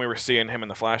 Yeah. When we were seeing him in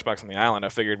the flashbacks on the island, I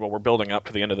figured, well, we're building up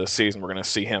to the end of the season. We're going to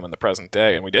see him in the present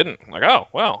day, and we didn't. I'm like, oh,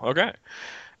 well, okay.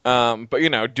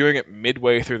 But doing it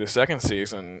midway through the second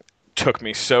season took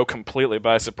me so completely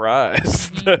by surprise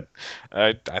that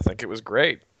I think it was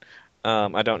great.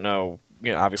 I don't know,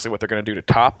 obviously what they're going to do to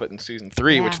top it in season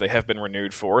 3, which they have been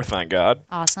renewed for, thank God.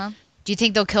 Awesome. Do you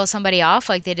think they'll kill somebody off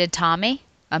like they did Tommy?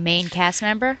 A main cast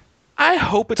member? I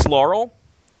hope it's Laurel.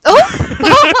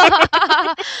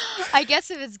 Oh! I guess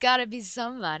if it's got to be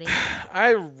somebody.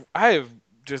 I've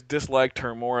just disliked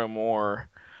her more and more.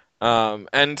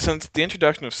 And since the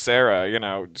introduction of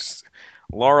Sarah,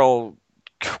 Laurel,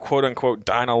 quote-unquote,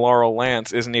 Dinah Laurel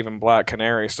Lance isn't even Black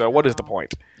Canary, so what is the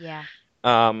point? Yeah.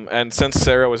 And since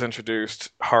Sarah was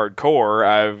introduced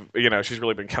hardcore, she's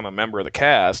really become a member of the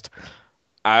cast.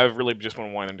 I've really just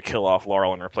been wanting to kill off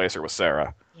Laurel and replace her with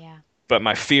Sarah. Yeah. But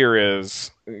my fear is,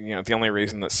 the only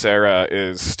reason that Sarah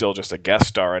is still just a guest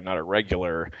star and not a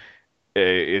regular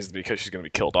is because she's going to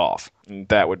be killed off. And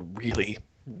that would really,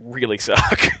 really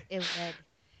suck. It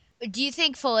would. Do you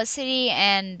think Felicity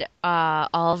and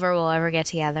Oliver will ever get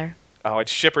together? Oh,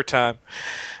 it's shipper time.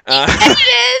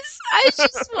 It is. I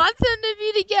just want them to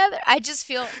be together. I just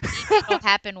feel it'll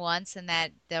happen once and that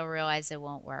they'll realize it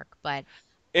won't work. But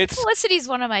Felicity's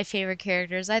one of my favorite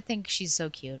characters. I think she's so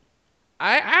cute.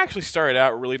 I actually started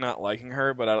out really not liking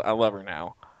her, but I love her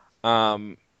now.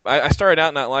 I started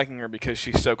out not liking her because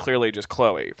she's so clearly just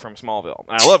Chloe from Smallville.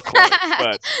 And I love Chloe,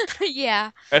 but yeah.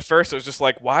 At first it was just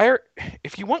like,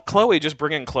 if you want Chloe, just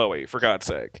bring in Chloe, for God's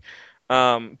sake.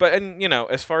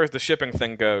 As far as the shipping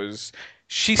thing goes,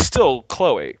 she's still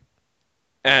Chloe.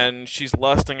 And she's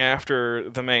lusting after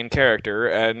the main character,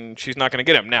 and she's not going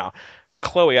to get him. Now,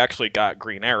 Chloe actually got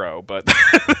Green Arrow, but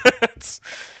that's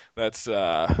it's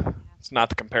not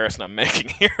the comparison I'm making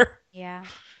here. Yeah.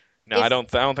 No, I don't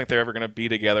think they're ever going to be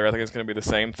together. I think it's going to be the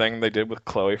same thing they did with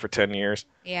Chloe for 10 years.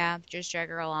 Yeah, just drag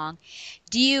her along.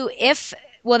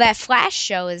 Well, that Flash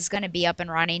show is going to be up and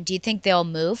running. Do you think they'll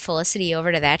move Felicity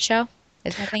over to that show?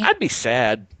 I'd be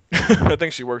sad. I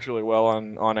think she works really well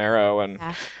on Arrow,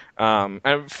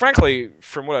 and frankly,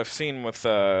 from what I've seen with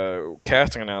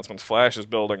casting announcements, Flash is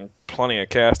building plenty of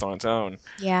cast on its own.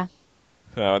 Yeah.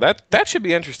 So that should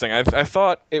be interesting. I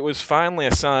thought it was finally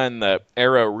a sign that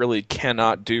Arrow really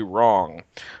cannot do wrong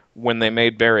when they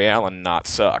made Barry Allen not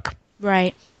suck.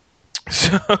 Right.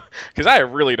 So, because I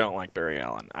really don't like Barry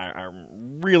Allen.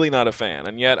 I'm really not a fan,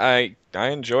 and yet I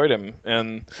enjoyed him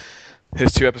in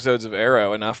his 2 episodes of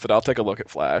Arrow enough that I'll take a look at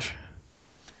Flash.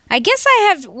 I guess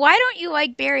why don't you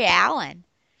like Barry Allen?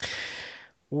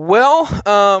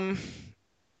 Well,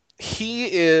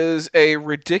 he is a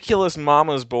ridiculous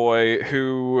mama's boy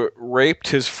who raped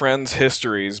his friends'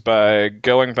 histories by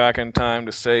going back in time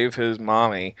to save his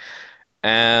mommy.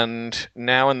 And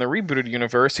now in the rebooted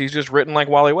universe, he's just written like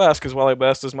Wally West, because Wally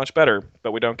West is much better.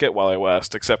 But we don't get Wally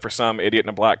West, except for some idiot in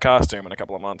a black costume in a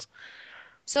couple of months.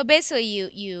 So basically,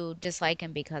 you dislike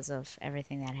him because of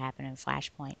everything that happened in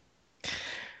Flashpoint.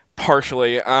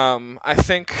 Partially. I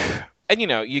think, and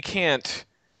you can't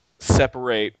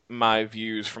separate my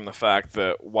views from the fact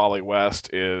that Wally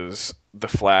West is the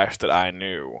Flash that I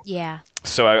knew. Yeah.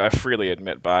 So I freely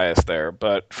admit bias there.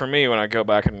 But for me, when I go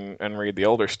back and read the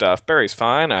older stuff, Barry's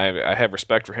fine. I have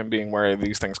respect for him being where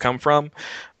these things come from.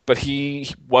 But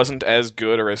he wasn't as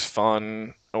good or as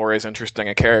fun or as interesting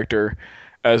a character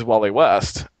as Wally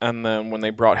West. And then when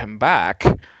they brought him back,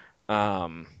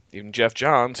 even Jeff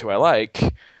Johns, who I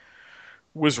like,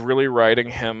 was really writing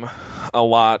him a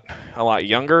lot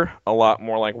younger, a lot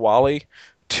more like Wally,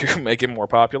 to make him more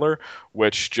popular,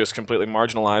 which just completely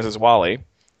marginalizes Wally.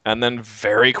 And then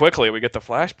very quickly we get the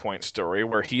Flashpoint story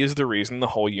where he is the reason the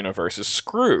whole universe is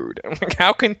screwed. I'm like,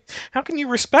 how can you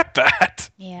respect that?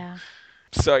 Yeah.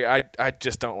 So I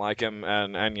just don't like him,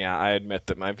 and yeah, I admit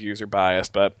that my views are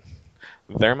biased, but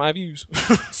they're my views.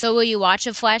 So will you watch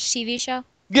a Flash TV show?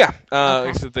 Yeah.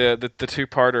 Okay. So the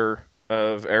 2-parter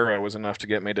of Arrow was enough to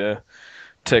get me to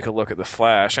take a look at the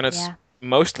Flash, and it's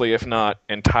mostly, if not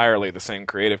entirely, the same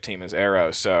creative team as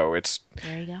Arrow, so it's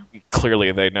there you go.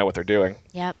 Clearly they know what they're doing.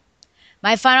 Yep.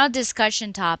 My final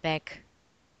discussion topic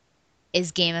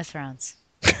is Game of Thrones.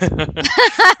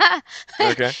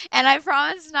 Okay. And I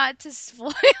promise not to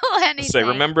spoil anything. Say,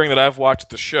 remembering that I've watched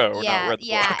the show, not read the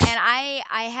books. And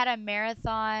I had a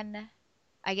marathon,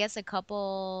 I guess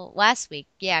last week,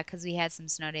 because we had some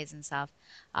snow days and stuff.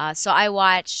 So I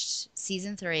watched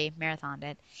season 3, marathoned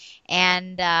it,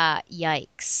 and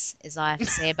yikes is all I have to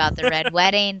say about the Red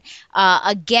Wedding.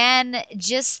 Again,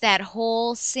 just that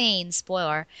whole scene,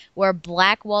 spoiler, where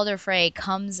Black Walder Frey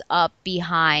comes up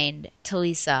behind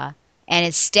Talisa and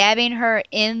is stabbing her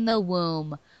in the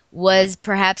womb was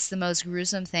perhaps the most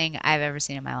gruesome thing I've ever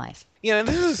seen in my life. Yeah,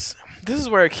 this is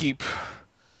where I keep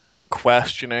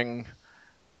questioning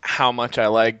how much I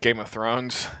like Game of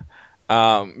Thrones.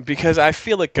 Because I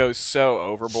feel it goes so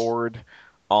overboard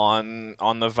on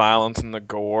the violence and the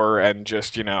gore and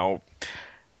just,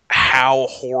 how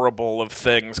horrible of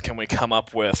things can we come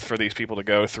up with for these people to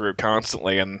go through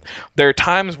constantly. And there are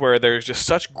times where there's just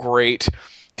such great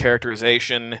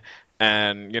characterization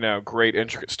and, great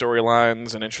intricate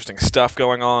storylines and interesting stuff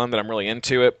going on that I'm really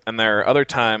into it. And there are other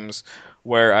times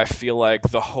where I feel like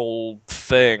the whole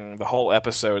thing, the whole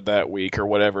episode that week or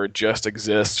whatever, just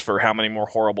exists for how many more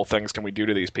horrible things can we do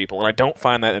to these people, and I don't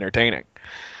find that entertaining.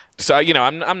 So,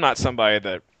 I'm not somebody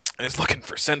that is looking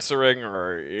for censoring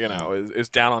or, is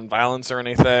down on violence or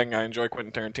anything. I enjoy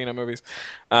Quentin Tarantino movies.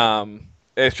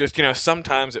 It's just,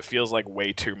 sometimes it feels like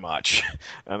way too much,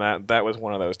 and that was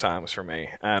one of those times for me.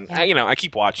 And, I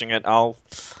keep watching it.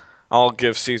 I'll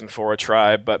give season 4 a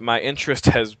try, but my interest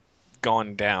has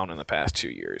gone down in the past 2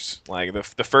 years. Like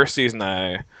the first season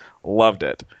I loved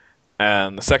it,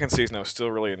 and the second season I was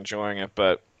still really enjoying it,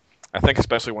 but I think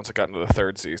especially once it got into the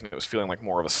third season it was feeling like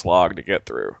more of a slog to get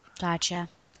through. Gotcha.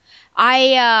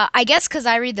 I guess because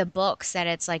I read the books that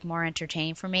it's like more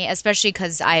entertaining for me, especially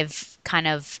because I've kind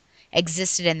of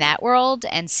existed in that world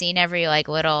and seen every like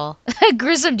little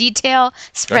gruesome detail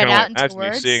spread out into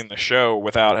words. You seeing the show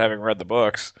without having read the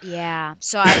books. Yeah,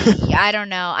 so I don't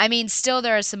know. I mean, still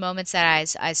there are some moments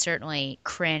that I certainly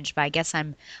cringe, but I guess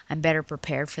I'm better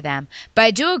prepared for them. But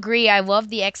I do agree. I love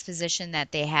the exposition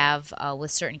that they have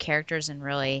with certain characters and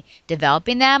really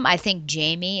developing them. I think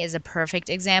Jamie is a perfect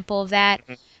example of that.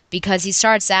 because he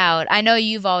starts out. I know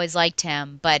you've always liked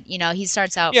him, but he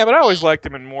starts out. Yeah, but I always liked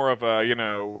him in more of a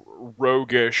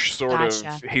roguish sort Gotcha.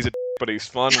 of he's a but he's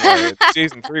fun way.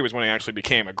 Season 3 was when he actually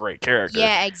became a great character.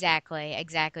 Yeah, exactly.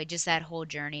 Just that whole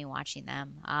journey watching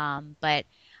them. But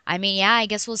I mean, yeah, I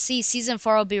guess we'll see. Season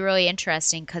 4 will be really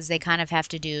interesting because they kind of have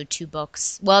to do 2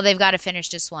 books. Well, they've got to finish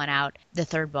this one out, the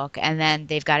 3rd book, and then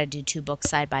they've got to do 2 books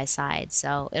side by side.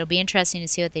 So it'll be interesting to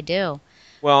see what they do.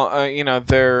 Well,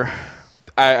 they're.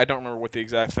 I don't remember what the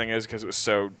exact thing is because it was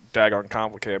so daggone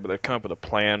complicated, but they've come up with a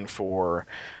plan for,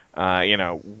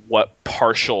 what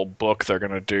partial book they're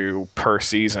going to do per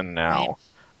season now.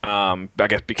 Right. I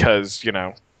guess because,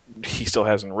 he still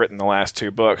hasn't written the last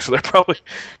 2 books, so they're probably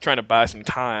trying to buy some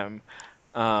time.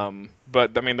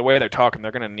 But, I mean, the way they're talking,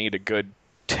 they're going to need a good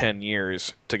 10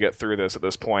 years to get through this at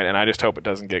this point, and I just hope it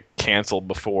doesn't get canceled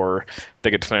before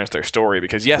they get to finish their story,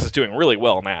 because yes, it's doing really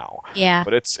well now. Yeah.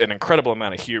 But it's an incredible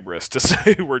amount of hubris to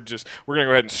say we're going to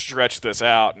go ahead and stretch this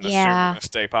out and assume we're going to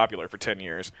stay popular for 10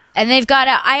 years. And they've got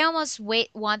to, I almost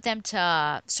want them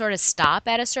to sort of stop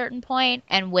at a certain point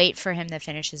and wait for him to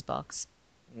finish his books.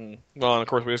 Well, and of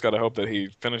course we just got to hope that he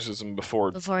finishes them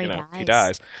before he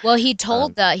dies. Well, he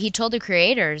told the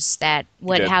creators that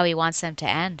how he wants them to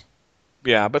end.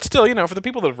 Yeah, but still, for the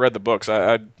people that have read the books,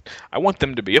 I want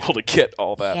them to be able to get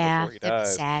all that before he dies. Yeah,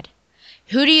 sad.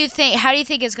 How do you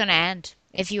think it's going to end,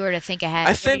 if you were to think ahead?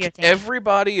 I think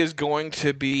everybody is going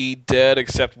to be dead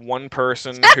except one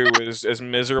person who is as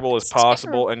miserable as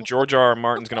possible, and George R. R.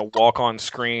 Martin's going to walk on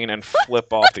screen and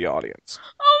flip off the audience.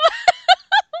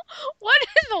 What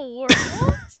in the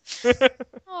world?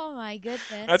 Oh, my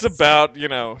goodness. That's about,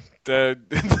 the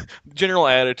general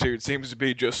attitude seems to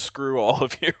be just screw all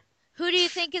of you. Who do you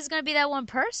think is going to be that one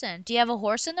person? Do you have a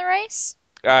horse in the race?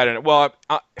 I don't know. Well,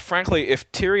 frankly,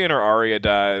 if Tyrion or Arya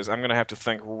dies, I'm going to have to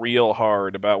think real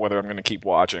hard about whether I'm going to keep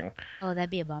watching. Oh,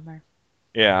 that'd be a bummer.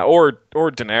 Yeah, or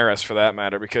Daenerys for that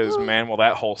matter, because man, will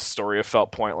that whole story have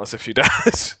felt pointless if she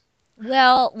dies.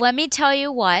 Well, let me tell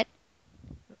you what.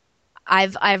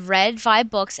 I've read 5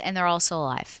 books and they're all still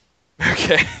alive.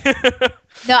 Okay.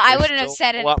 No, I wouldn't have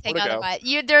said anything otherwise.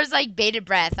 There's like bated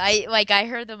breath. I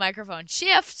heard the microphone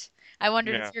shift. I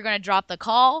wondered if you're going to drop the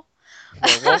call.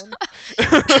 Because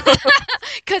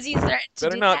he's threatened to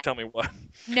better not tell me what.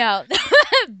 No,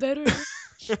 better.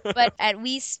 But at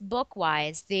least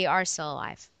book-wise, they are still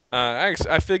alive.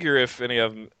 I figure if any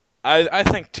of them, I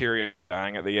think Tyrion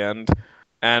dying at the end,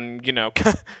 and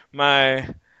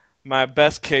my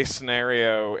best case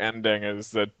scenario ending is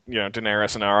that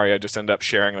Daenerys and Arya just end up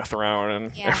sharing the throne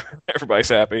and everybody's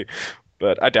happy.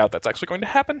 But I doubt that's actually going to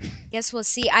happen. Guess we'll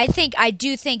see. I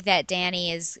do think that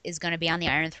Dany is going to be on the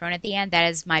Iron Throne at the end. That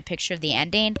is my picture of the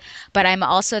ending. But I'm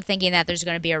also thinking that there's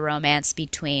going to be a romance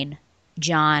between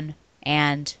Jon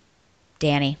and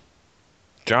Dany.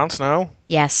 Jon Snow?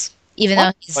 Yes. Even though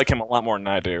I like him a lot more than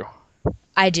I do.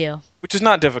 I do. Which is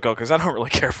not difficult because I don't really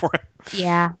care for him.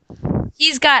 Yeah.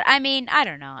 He's got, I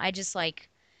don't know. I just like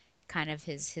kind of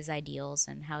his ideals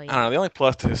and how he... I don't know. The only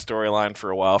plus to his storyline for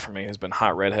a while for me has been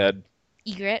Hot Redhead.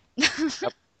 Egret.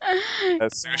 Yep.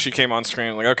 As soon as she came on screen,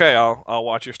 I'm like, okay, I'll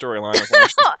watch your storyline.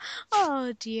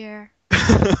 Oh, dear.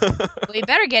 Well, you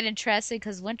better get interested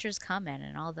because winter's coming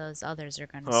and all those others are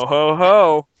going to... Ho, ho,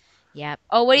 ho. Yep.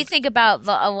 Oh, what do you think about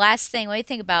the last thing? What do you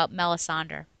think about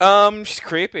Melisandre? She's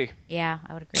creepy. Yeah,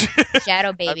 I would agree.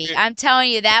 Shadow baby. I'm telling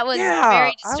you, that was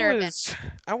very disturbing.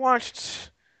 I watched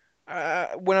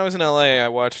when I was in LA. I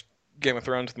watched Game of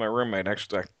Thrones with my roommate.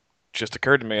 Actually, it just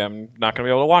occurred to me I'm not going to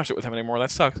be able to watch it with him anymore.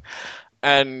 That sucks.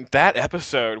 And that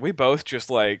episode, we both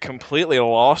just completely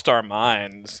lost our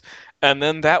minds. And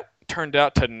then that turned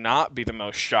out to not be the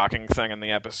most shocking thing in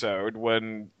the episode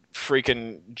when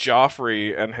freaking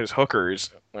Joffrey and his hookers,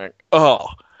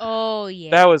 oh yeah,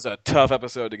 that was a tough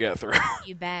episode to get through.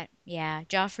 You bet. Yeah,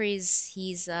 Joffrey's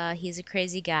he's a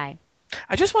crazy guy.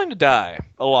 I just want him to die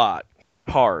a lot,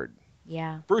 hard.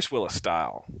 Yeah, Bruce Willis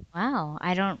style. Wow,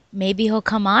 maybe he'll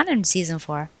come on in season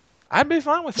 4. I'd be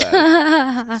fine with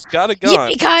that. He's got a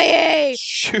gun. Yippee-ki-yay!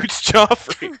 Shoots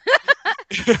Joffrey.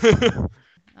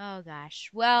 Oh,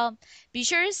 gosh. Well, be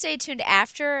sure to stay tuned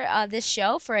after this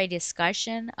show for a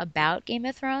discussion about Game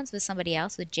of Thrones with somebody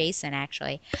else, with Jason,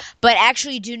 actually. But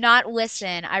actually, do not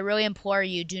listen. I really implore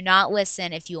you, do not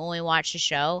listen if you only watch the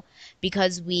show,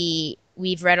 because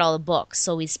we've read all the books,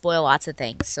 so we spoil lots of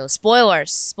things. So,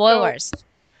 spoilers.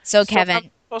 So Kevin...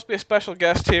 I'm supposed to be a special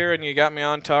guest here, and you got me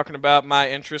on talking about my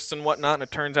interests and whatnot, and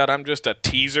it turns out I'm just a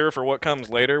teaser for what comes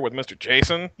later with Mr.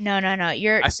 Jason. No.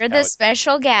 You're the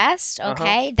special guest,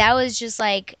 okay? Uh-huh. That was just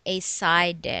like a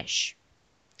side dish.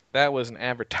 That was an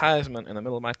advertisement in the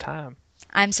middle of my time.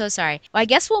 I'm so sorry. Well, I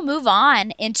guess we'll move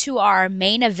on into our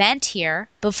main event here.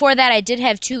 Before that, I did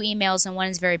have 2 emails, and one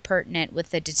is very pertinent with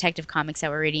the Detective Comics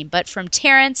that we're reading. But from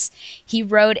Terrence, he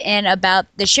wrote in about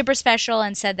the Shipper Special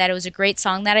and said that it was a great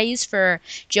song that I used for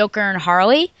Joker and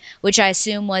Harley, which I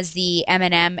assume was the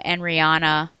Eminem and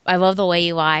Rihanna I Love the Way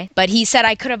You Lie. But he said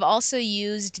I could have also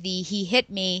used the He Hit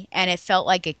Me and It Felt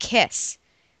Like a Kiss.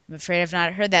 I'm afraid I've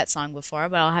not heard that song before,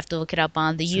 but I'll have to look it up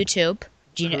on the YouTube.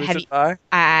 Do you know? Who's Have it you? by?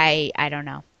 I don't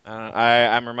know.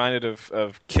 I'm reminded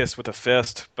of Kiss with a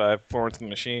Fist by Florence and the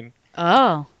Machine.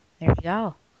 Oh, there you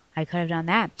go. I could have done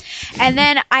that. And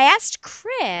then I asked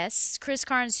Chris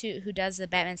Carnes, who does the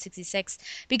Batman 66,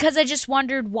 because I just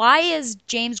wondered, why is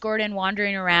James Gordon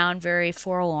wandering around very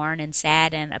forlorn and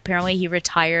sad? And apparently he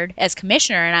retired as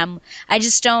commissioner. And I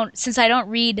just don't, since I don't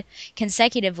read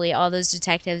consecutively all those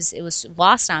detectives, it was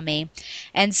lost on me.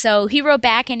 And so he wrote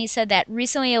back and he said that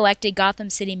recently elected Gotham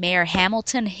City Mayor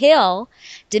Hamilton Hill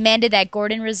demanded that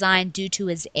Gordon resign due to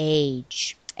his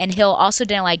age. And Hill also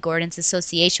didn't like Gordon's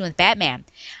association with Batman.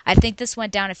 I think this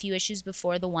went down a few issues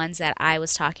before the ones that I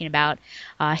was talking about.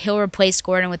 Hill replaced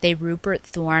Gordon with a Rupert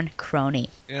Thorne crony.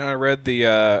 Yeah, I read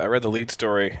the lead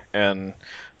story in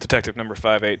Detective Number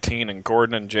 518, and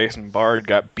Gordon and Jason Bard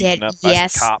got beaten up by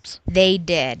some cops. They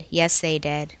did. Yes, they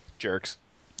did. Jerks.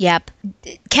 Yep.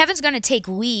 Kevin's going to take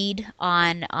lead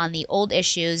on the old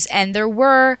issues, and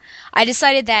I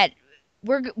decided that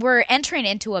we're entering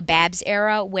into a Babs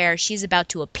era where she's about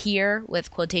to appear with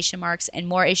quotation marks and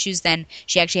more issues than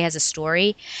she actually has a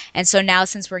story. And so now,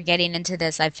 since we're getting into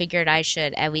this, I figured I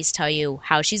should at least tell you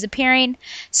how she's appearing.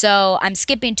 So I'm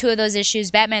skipping 2 of those issues.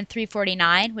 Batman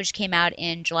 349, which came out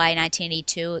in July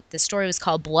 1982. The story was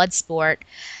called Bloodsport.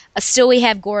 Still, we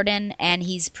have Gordon, and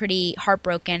he's pretty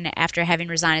heartbroken after having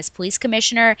resigned as police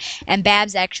commissioner. And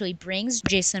Babs actually brings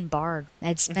Jason Bard.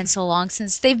 It's been so long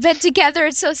since they've been together.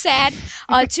 It's so sad.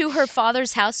 To her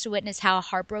father's house to witness how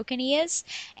heartbroken he is.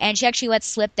 And she actually lets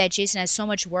slip that Jason has so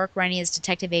much work running his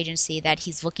detective agency that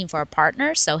he's looking for a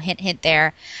partner. So hint, hint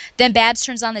there. Then Babs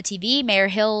turns on the TV. Mayor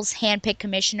Hill's handpicked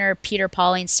commissioner, Peter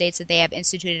Pauling, states that they have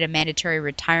instituted a mandatory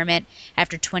retirement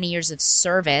after 20 years of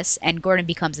service. And Gordon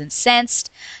becomes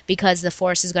incensed because the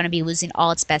force is going to be losing all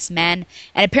its best men.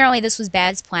 And apparently this was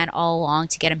Babs' plan all along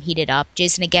to get him heated up.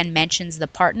 Jason again mentions the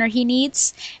partner he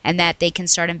needs and that they can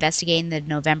start investigating the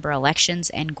November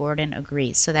elections, and Gordon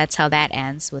agrees. So that's how that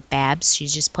ends with Babs.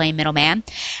 She's just playing middleman.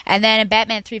 And then in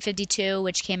Batman 352,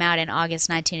 which came out in August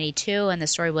 1982, and the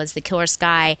story was The Killer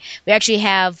Sky, we actually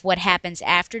have what happens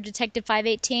after Detective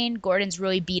 518. Gordon's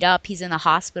really beat up. He's in the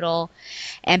hospital.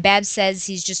 And Babs says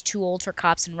he's just too old for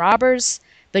cops and robbers.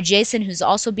 But Jason, who's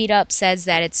also beat up, says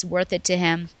that it's worth it to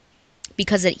him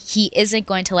because he isn't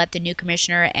going to let the new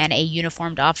commissioner and a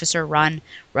uniformed officer run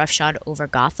roughshod over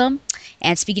Gotham.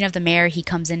 And speaking of the mayor, he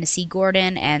comes in to see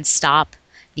Gordon and stop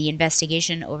the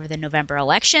investigation over the November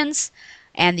elections.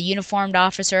 And the uniformed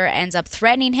officer ends up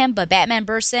threatening him, but Batman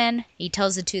bursts in. He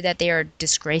tells the two that they are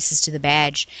disgraces to the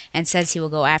badge and says he will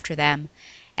go after them.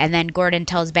 And then Gordon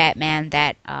tells Batman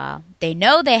that they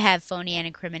know they have phony and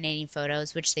incriminating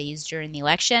photos, which they used during the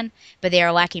election, but they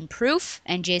are lacking proof,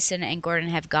 and Jason and Gordon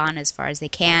have gone as far as they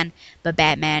can, but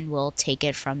Batman will take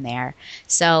it from there.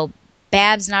 So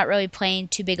Babs not really playing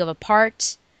too big of a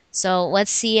part. So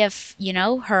let's see if,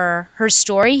 her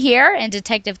story here in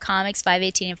Detective Comics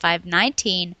 518 and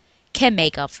 519 can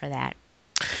make up for that.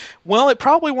 Well, it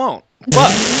probably won't, but...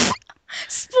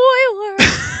 Spoiler!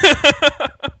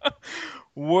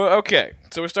 Well, okay,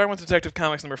 so we're starting with Detective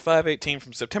Comics number 518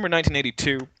 from September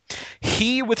 1982.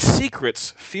 He with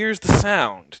secrets fears the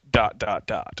sound, ...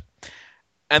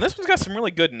 And this one's got some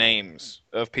really good names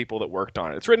of people that worked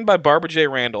on it. It's written by Barbara J.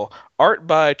 Randall, art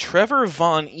by Trevor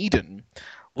Von Eden,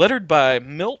 lettered by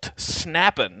Milt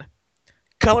Snappen,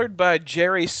 colored by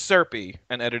Jerry Serpe,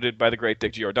 and edited by the great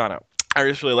Dick Giordano. I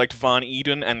just really liked Von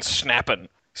Eden and Snappen.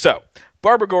 So,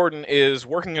 Barbara Gordon is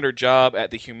working at her job at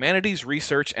the Humanities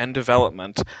Research and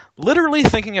Development, literally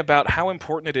thinking about how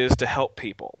important it is to help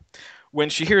people, when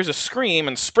she hears a scream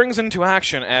and springs into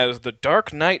action as the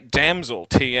Dark Knight Damsel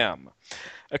TM.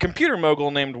 A computer mogul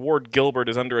named Ward Gilbert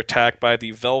is under attack by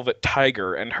the Velvet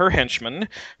Tiger and her henchmen,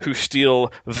 who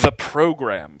steal the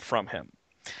program from him.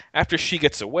 After she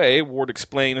gets away, Ward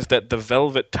explains that the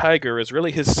Velvet Tiger is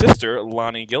really his sister,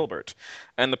 Lonnie Gilbert,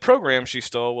 and the program she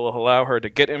stole will allow her to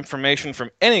get information from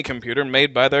any computer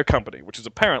made by their company, which is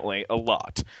apparently a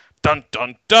lot. Dun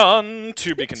dun dun!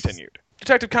 To be continued.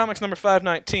 Detective Comics number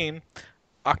 519,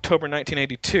 October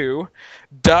 1982, ...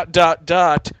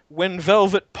 When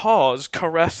Velvet Paws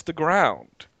Caress the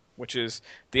Ground, which is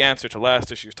the answer to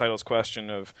last issue's title's question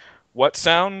of What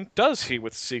sound does he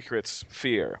with secrets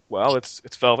fear? Well, it's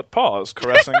velvet paws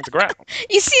caressing the ground.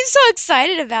 You seem so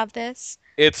excited about this.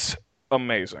 It's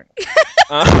amazing.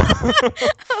 Uh,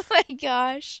 Oh my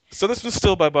gosh. So this was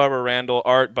still by Barbara Randall,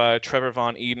 art by Trevor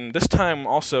Von Eden, this time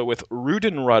also with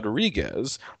Rudin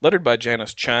Rodriguez, lettered by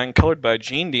Janice Chang, colored by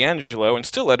Gene D'Angelo, and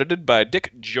still edited by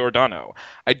Dick Giordano.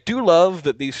 I do love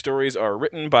that these stories are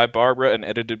written by Barbara and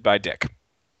edited by Dick.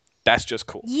 That's just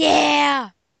cool. Yeah.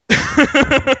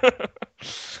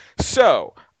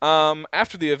 So,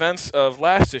 after the events of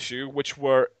last issue, which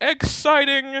were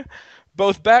exciting,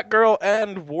 both Batgirl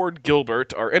and Ward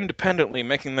Gilbert are independently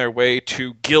making their way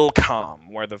to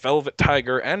Gilcom, where the Velvet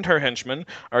Tiger and her henchmen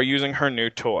are using her new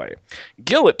toy.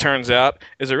 Gil, it turns out,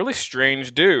 is a really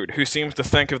strange dude who seems to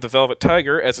think of the Velvet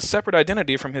Tiger as a separate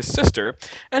identity from his sister,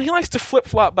 and he likes to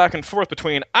flip-flop back and forth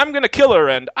between, I'm gonna kill her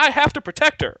and I have to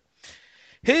protect her.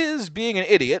 His being an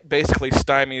idiot basically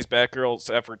stymies Batgirl's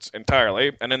efforts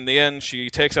entirely, and in the end she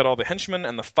takes out all the henchmen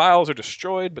and the files are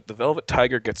destroyed, but the Velvet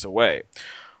Tiger gets away.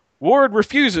 Ward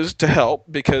refuses to help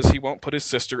because he won't put his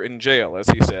sister in jail, as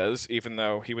he says, even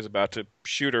though he was about to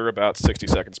shoot her about 60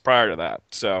 seconds prior to that.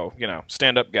 So,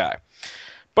 stand-up guy.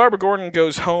 Barbara Gordon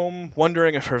goes home,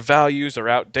 wondering if her values are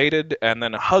outdated, and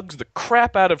then hugs the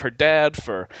crap out of her dad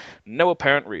for no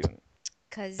apparent reason.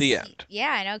 The end.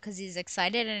 Yeah, I know, because he's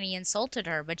excited and he insulted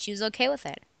her, but she was okay with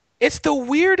it. It's the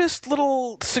weirdest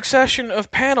little succession of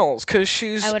panels, because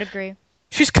I would agree.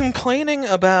 she's complaining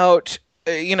about,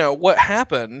 what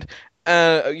happened,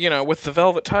 with the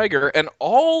Velvet Tiger, and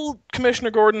all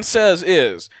Commissioner Gordon says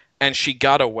is, and she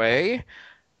got away?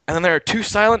 And then there are two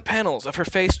silent panels of her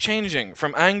face changing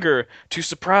from anger to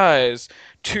surprise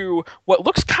to what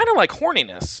looks kind of like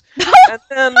horniness. And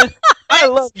then, I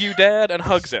love you, Dad, and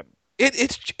hugs him.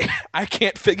 It's I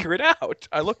can't figure it out.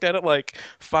 I looked at it like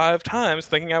 5 times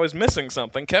thinking I was missing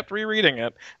something, kept rereading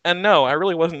it, and no, I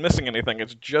really wasn't missing anything.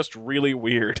 It's just really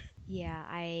weird. Yeah,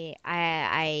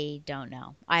 I don't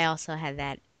know. I also had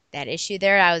that issue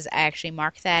there. I actually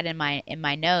marked that in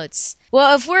my notes.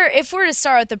 Well, if we're to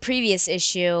start with the previous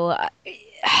issue,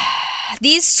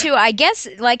 these two, I guess,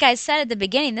 like I said at the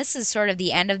beginning, this is sort of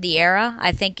the end of the era.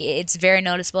 I think it's very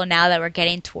noticeable now that we're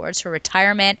getting towards her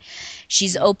retirement.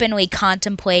 She's openly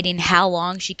contemplating how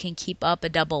long she can keep up a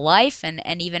double life,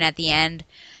 and even at the end,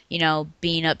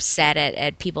 being upset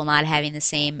at people not having the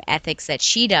same ethics that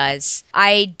she does.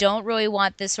 I don't really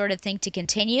want this sort of thing to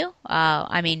continue.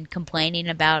 Complaining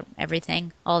about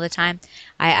everything all the time.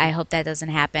 I hope that doesn't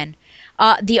happen.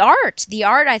 The art,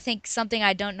 I think, something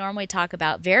I don't normally talk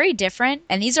about. Very different.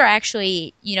 And these are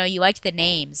actually, you liked the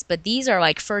names, but these are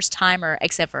like first timer,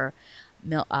 except for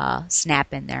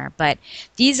Snap in there. But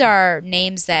these are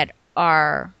names that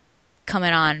are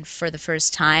coming on for the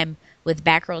first time with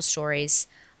Batgirl stories.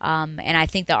 And I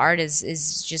think the art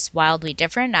is just wildly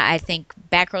different. I think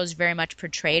Batgirl is very much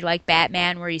portrayed like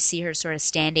Batman, where you see her sort of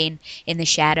standing in the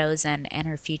shadows and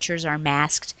her features are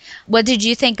masked. What did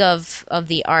you think of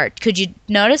the art? Could you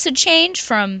notice a change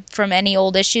from any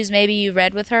old issues maybe you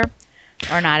read with her,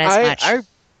 or not as much?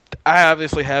 I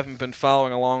obviously haven't been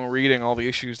following along reading all the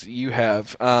issues that you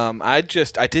have. I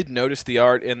did notice the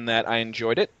art in that I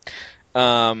enjoyed it.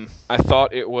 I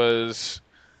thought it was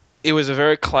a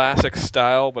very classic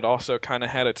style, but also kind of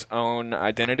had its own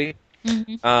identity,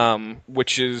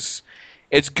 which is,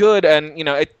 it's good, and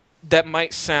that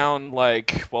might sound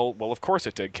like, well, of course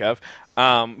it did, Kev.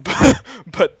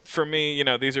 But for me,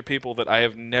 these are people that I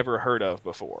have never heard of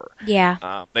before.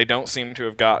 Yeah. They don't seem to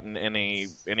have gotten any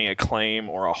acclaim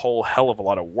or a whole hell of a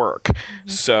lot of work.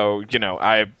 So,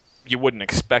 you wouldn't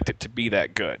expect it to be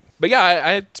that good. But yeah,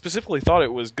 I specifically thought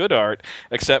it was good art,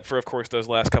 except for, of course, those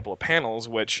last couple of panels,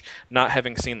 which, not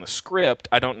having seen the script,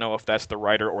 I don't know if that's the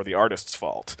writer or the artist's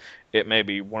fault. It may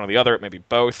be one or the other, it may be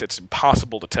both. It's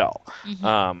impossible to tell.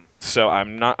 So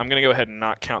I'm going to go ahead and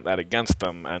not count that against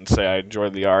them and say I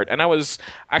enjoyed the art. And I was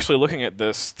actually looking at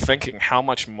this thinking how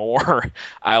much more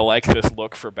I like this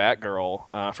look for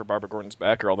Batgirl, for Barbara Gordon's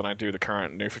Batgirl, than I do the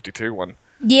current New 52 one.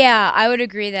 Yeah, I would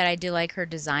agree that I do like her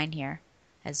design here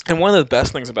as well. And one of the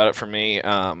best things about it for me, there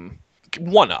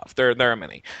are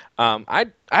many. I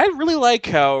really like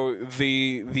how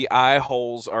the eye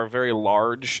holes are very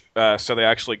large, so they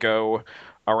actually go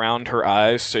around her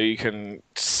eyes, so you can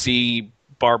see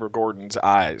Barbara Gordon's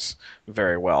eyes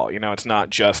very well. It's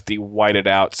not just the whited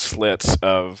out slits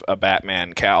of a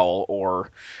Batman cowl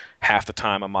or half the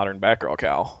time a modern Batgirl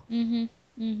cowl.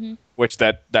 Which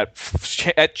that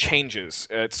changes,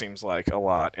 it seems like, a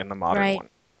lot in the modern one.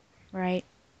 Right.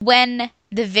 When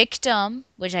the victim,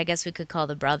 which I guess we could call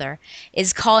the brother,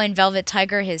 is calling Velvet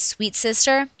Tiger his sweet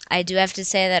sister, I do have to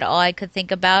say that all I could think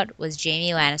about was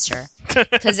Jaime Lannister.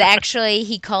 because actually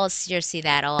he calls Cersei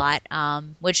that a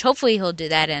lot, which hopefully he'll do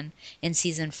that in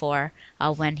season 4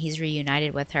 when he's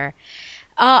reunited with her.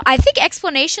 I think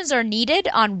explanations are needed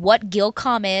on what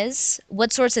Gilcom is,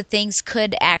 what sorts of things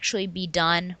could actually be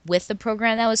done with the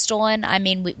program that was stolen. I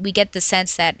mean, we get the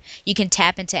sense that you can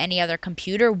tap into any other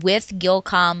computer with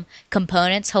Gilcom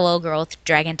components. Hello, girl with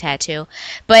dragon tattoo.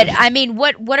 But, I mean,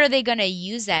 what are they going to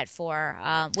use that for?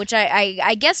 Which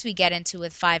I guess we get into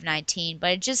with 519,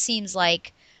 but it just seems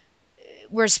like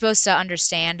we're supposed to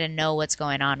understand and know what's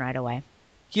going on right away.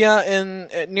 Yeah,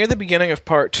 and near the beginning of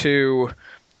part 2...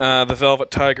 the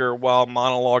Velvet Tiger, while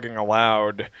monologuing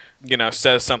aloud,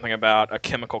 says something about a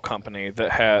chemical company that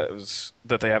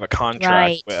they have a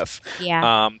contract with.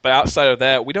 Yeah. But outside of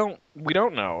that, we don't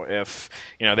know if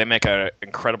they make an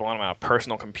incredible amount of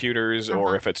personal computers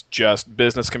or if it's just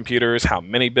business computers. How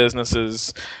many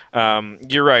businesses?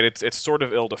 You're right. It's sort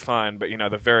of ill-defined, but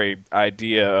the very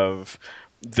idea of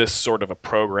this sort of a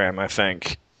program, I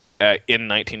think, in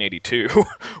 1982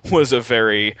 was a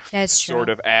very sort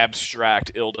of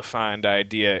abstract, ill-defined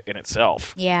idea in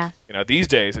itself. Yeah. These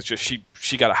days it's just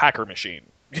she got a hacker machine.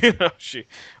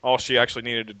 All she actually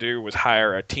needed to do was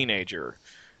hire a teenager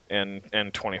in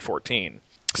 2014.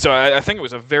 So I think it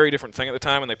was a very different thing at the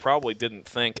time, and they probably didn't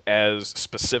think as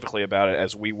specifically about it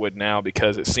as we would now,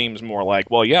 because it seems more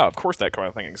like, well, yeah, of course that kind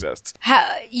of thing exists.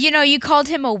 You called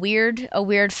him a weird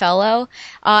fellow,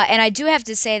 and I do have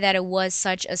to say that it was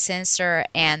such a sinister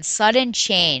and sudden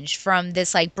change from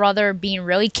this brother being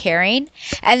really caring,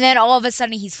 and then all of a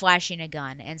sudden he's flashing a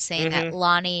gun and saying that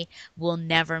Lonnie will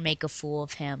never make a fool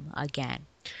of him again.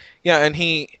 Yeah, and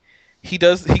he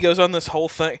goes on this whole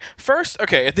thing. First,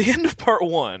 okay, at the end of part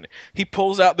 1, he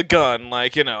pulls out the gun,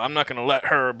 I'm not going to let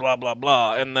her, blah, blah,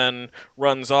 blah, and then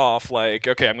runs off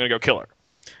okay, I'm going to go kill her.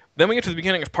 Then we get to the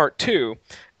beginning of part 2,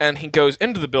 and he goes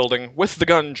into the building with the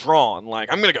gun drawn,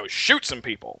 I'm going to go shoot some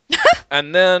people.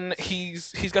 And then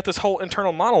he's got this whole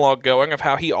internal monologue going of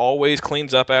how he always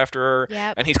cleans up after her,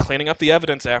 and he's cleaning up the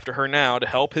evidence after her now to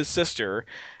help his sister.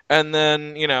 And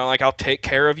then, I'll take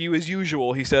care of you as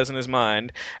usual, he says in his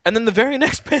mind. And then the very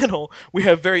next panel, we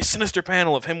have a very sinister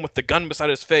panel of him with the gun beside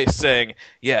his face saying,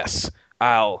 yes,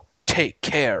 I'll take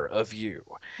care of you.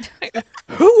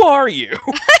 Who are you?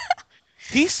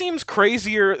 He seems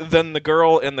crazier than the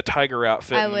girl in the tiger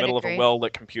outfit in the middle of a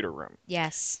well-lit computer room.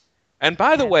 Yes. And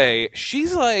by the way,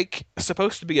 she's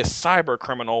supposed to be a cyber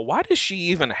criminal. Why does she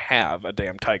even have a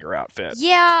damn tiger outfit?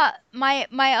 Yeah, my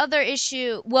other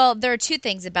issue, well, there are two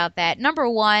things about that. Number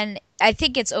one, I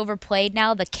think it's overplayed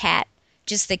now, the cat,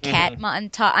 just the cat.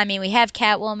 I mean, we have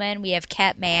Catwoman, we have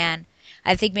Catman.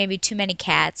 I think maybe too many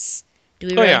cats. Do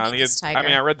we really need this tiger? I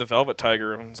mean, I read the Velvet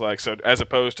Tiger, and it's so as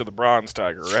opposed to the Bronze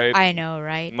Tiger, right? I know,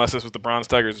 right? Unless this was the Bronze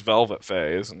Tiger's Velvet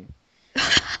phase, and...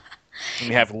 And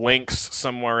you have Lynx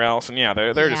somewhere else, and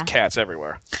they're just cats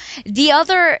everywhere. The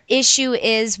other issue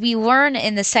is we learn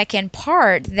in the second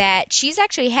part that she's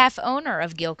actually half owner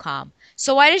of Gilcom.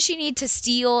 So why does she need to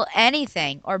steal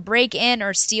anything or break in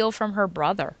or steal from her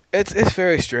brother? It's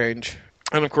very strange.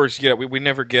 And of course, we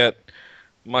never get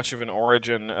much of an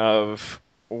origin of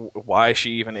why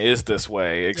she even is this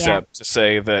way, except to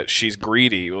say that she's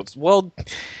greedy. Well,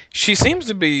 she seems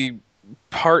to be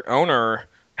part owner,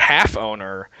 half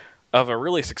owner of a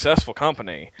really successful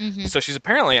company. So she's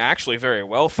apparently actually very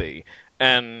wealthy,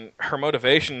 and her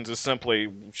motivations is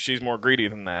simply she's more greedy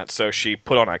than that. So she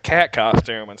put on a cat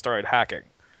costume and started hacking.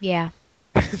 Yeah.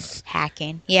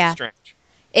 Hacking. Yeah. Strange.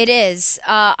 It is.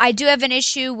 I do have an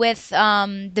issue with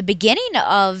the beginning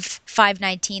of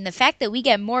 519, the fact that we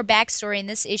get more backstory in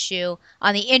this issue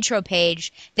on the intro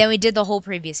page than we did the whole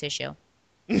previous issue.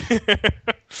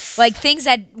 Things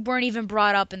that weren't even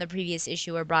brought up in the previous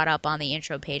issue were brought up on the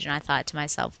intro page, and I thought to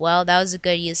myself, well, that was a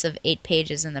good use of 8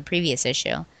 pages in the previous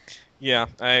issue. Yeah,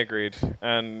 I agreed.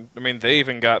 And, I mean, they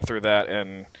even got through that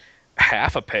in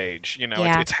half a page.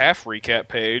 It's half recap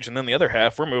page, and then the other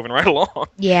half, we're moving right along.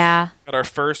 Yeah. Got our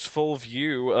first full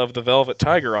view of the Velvet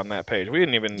Tiger on that page. We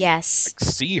didn't even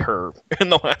see her in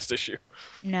the last issue.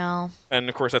 No. And,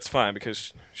 of course, that's fine,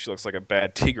 because she looks like a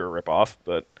bad Tigra ripoff,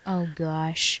 but... Oh,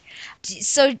 gosh.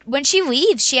 So, when she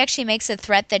leaves, she actually makes a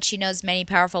threat that she knows many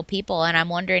powerful people, and I'm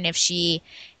wondering if she...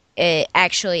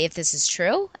 if this is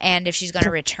true, and if she's going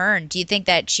to return. Do you think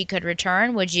that she could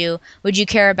return? Would you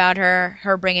care about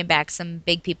her bringing back some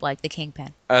big people like the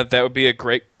Kingpin? That would be a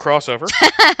great crossover.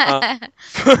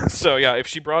 So yeah, if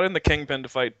she brought in the Kingpin to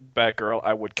fight Batgirl,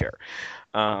 I would care.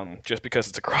 Just because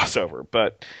it's a crossover.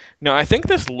 But no, I think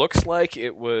this looks like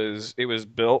it was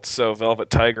built so Velvet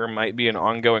Tiger might be an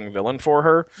ongoing villain for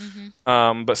her.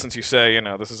 But since you say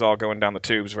this is all going down the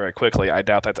tubes very quickly, I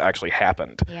doubt that's actually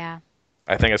happened. Yeah.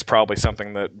 I think it's probably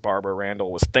something that Barbara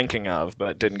Randall was thinking of,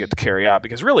 but didn't get to carry out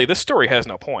because really, this story has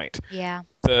no point. Yeah.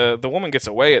 The woman gets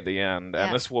away at the end, and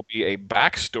Yeah. this will be a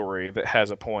backstory that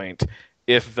has a point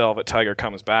if Velvet Tiger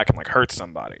comes back and like hurts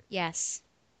somebody. Yes.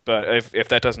 But if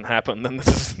that doesn't happen, then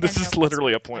this is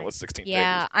literally a pointless 16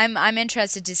 Yeah, pages. I'm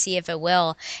interested to see if it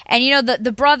will. And you know,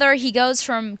 the brother, he goes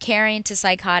from caring to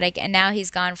psychotic, and now he's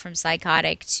gone from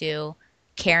psychotic to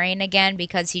caring again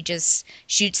because he just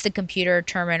shoots the computer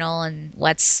terminal and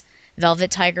lets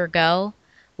Velvet Tiger go,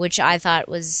 which I thought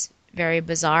was very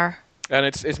bizarre. And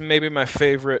it's maybe my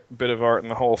favorite bit of art in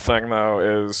the whole thing,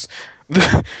 though, is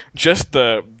just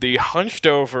the hunched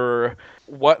over,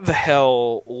 what the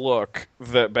hell look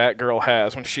that Batgirl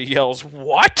has when she yells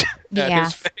 "what" at Yeah.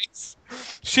 his face.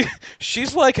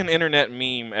 She's like an internet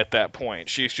meme at that point.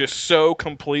 She's just so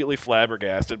completely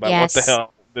flabbergasted by what the Yes.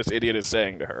 hell this idiot is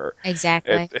saying to her.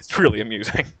 Exactly. It's really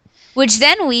amusing. Which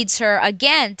then leads her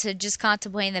again to just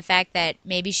contemplating the fact that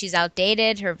maybe she's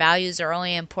outdated, her values are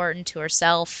only important to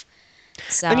herself.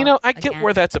 So, And I get again.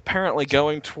 where that's apparently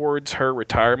going towards her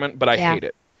retirement, but I Yeah. hate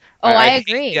it. Oh, I hate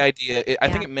agree. the idea. I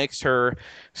think Yeah. it makes her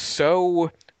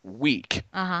so weak.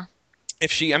 Uh-huh.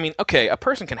 If she, I mean, okay, a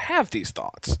person can have these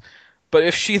thoughts, but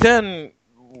if she then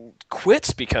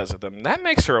quits because of them, that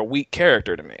makes her a weak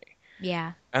character to me.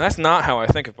 Yeah. And that's not how I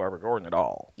think of Barbara Gordon at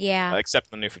all. Yeah. Except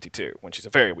in the New 52, when she's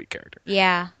a very weak character.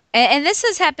 Yeah. And this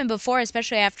has happened before,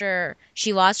 especially after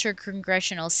she lost her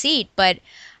congressional seat, but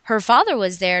her father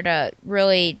was there to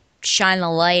really shine the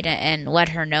light and let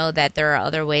her know that there are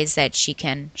other ways that she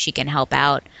can help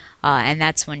out. And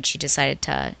that's when she decided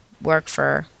to work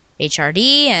for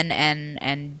HRD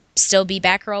and still be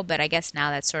Batgirl, but I guess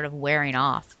now that's sort of wearing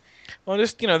off. Well,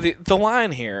 just, the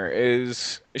line here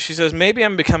is, she says, maybe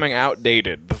I'm becoming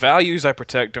outdated. The values I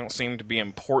protect don't seem to be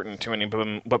important to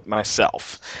anyone but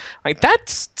myself. Like, that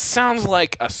sounds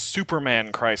like a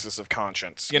Superman crisis of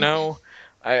conscience,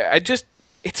 I just,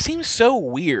 it seems so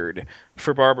weird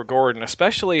for Barbara Gordon,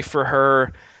 especially for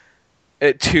her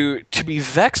to be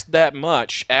vexed that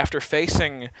much after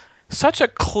facing such a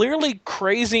clearly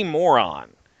crazy moron.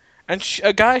 And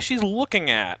a guy she's looking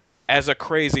at as a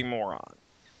crazy moron.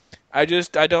 I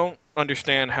don't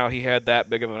understand how he had that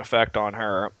big of an effect on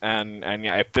her, and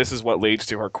yeah, if this is what leads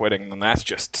to her quitting, then that's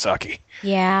just sucky.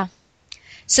 Yeah.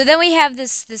 So then we have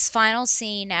this final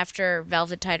scene after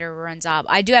Velvet Tiger runs off.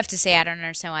 I do have to say I don't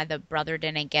understand why the brother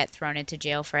didn't get thrown into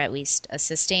jail for at least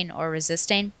assisting or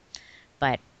resisting,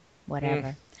 but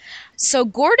whatever. So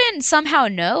Gordon somehow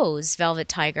knows Velvet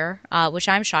Tiger, which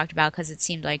I'm shocked about because it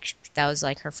seemed like that was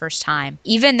like her first time.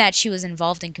 Even that she was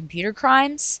involved in computer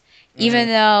crimes. Even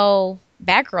though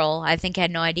Batgirl, I think,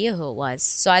 had no idea who it was.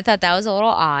 So I thought that was a little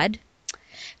odd.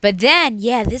 But then,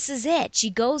 yeah, this is it. She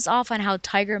goes off on how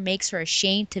Tiger makes her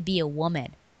ashamed to be a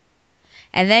woman.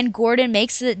 And then Gordon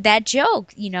makes that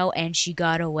joke, and she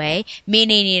got away.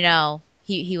 Meaning,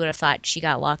 he would have thought she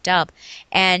got locked up.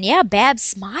 And yeah, Babs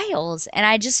smiles. And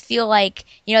I just feel like,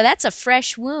 that's a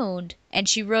fresh wound. And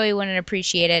she really wouldn't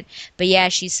appreciate it. But yeah,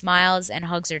 she smiles and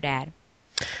hugs her dad.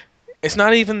 It's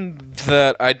not even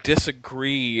that I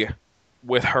disagree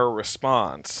with her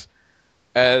response,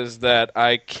 as that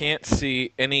I can't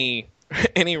see any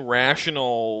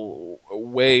rational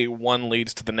way one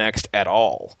leads to the next at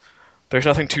all. There's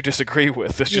nothing to disagree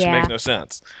with. This just makes no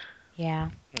sense.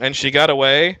 Yeah. And she got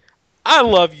away. I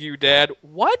love you, Dad.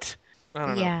 What? I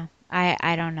don't know. Yeah.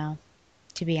 I don't know,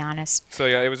 to be honest. So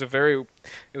yeah, it was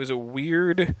a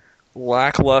weird,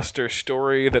 lackluster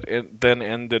story that then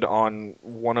ended on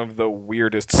one of the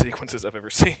weirdest sequences I've ever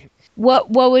seen.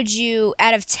 What would you,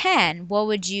 out of 10, what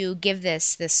would you give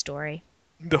this story?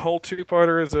 The whole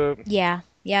two-parter is a Yeah.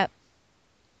 Yep.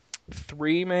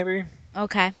 3, maybe.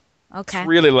 Okay. It's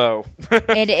really low.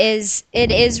 It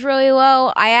is really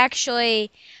low. I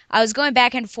was going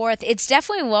back and forth. It's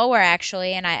definitely lower,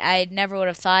 actually, and I never would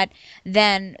have thought,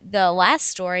 than the last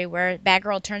story where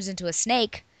Batgirl turns into a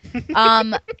snake.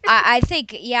 I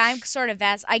think, yeah, I'm sort of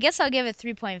vast. I guess I'll give it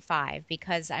 3.5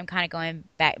 because I'm kind of going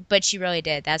back. But she really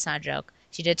did. That's not a joke.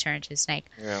 She did turn into a snake.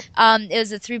 Yeah. It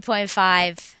was a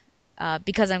 3.5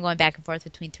 because I'm going back and forth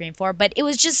between 3 and 4. But it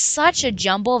was just such a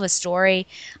jumble of a story.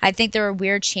 I think there were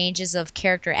weird changes of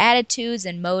character attitudes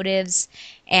and motives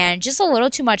and just a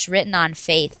little too much written on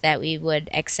faith that we would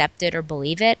accept it or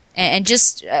believe it. And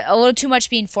just a little too much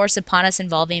being forced upon us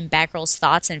involving Batgirl's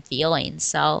thoughts and feelings.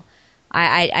 So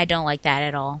I don't like that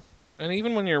at all. And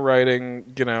even when you're writing,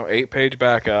 8-page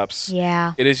backups,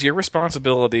 Yeah. it is your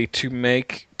responsibility to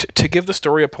to give the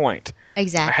story a point.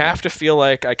 Exactly. I have to feel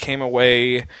like I came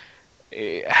away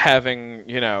having,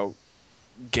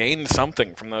 gained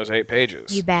something from those 8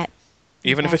 pages. You bet.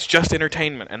 Even if it's just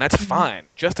entertainment, and that's fine.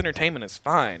 Just entertainment is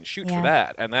fine. Shoot for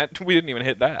that, and that we didn't even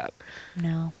hit that.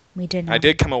 No, we did not. I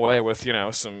did come away with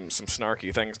some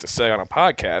snarky things to say on a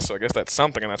podcast, so I guess that's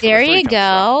something, and that's there where the 3 you comes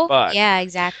go. from. But, yeah,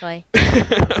 exactly.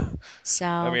 So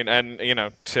I mean, and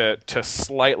to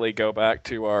slightly go back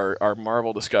to our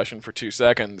Marvel discussion for 2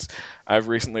 seconds, I've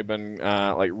recently been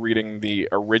reading the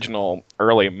original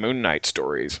early Moon Knight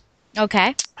stories.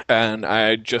 Okay. And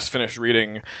I just finished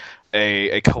reading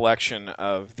a collection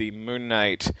of the Moon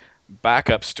Knight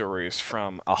backup stories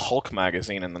from a Hulk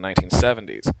magazine in the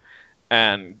 1970s.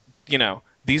 And,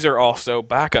 these are also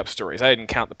backup stories. I didn't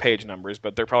count the page numbers,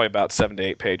 but they're probably about 7 to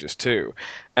 8 pages too.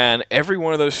 And every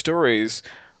one of those stories,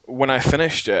 when I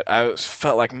finished it, I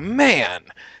felt like, man,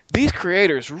 these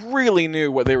creators really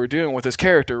knew what they were doing with this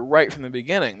character right from the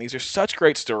beginning. These are such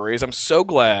great stories. I'm so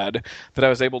glad that I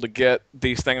was able to get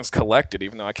these things collected,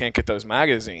 even though I can't get those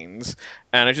magazines.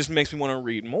 And it just makes me want to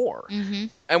read more. Mm-hmm.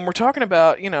 And we're talking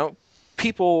about,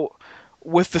 people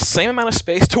with the same amount of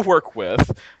space to work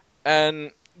with,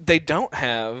 and they don't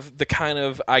have the kind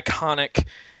of iconic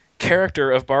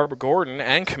character of Barbara Gordon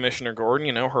and Commissioner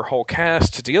Gordon, her whole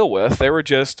cast to deal with. They were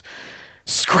just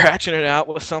scratching it out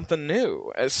with something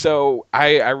new. So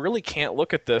I really can't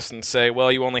look at this and say,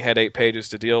 well, you only had 8 pages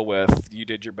to deal with. You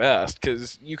did your best,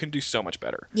 because you can do so much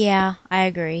better. Yeah, I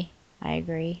agree.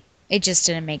 It just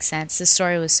didn't make sense. The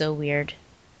story was so weird.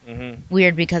 Mm-hmm.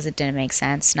 Weird because it didn't make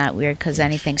sense, not weird because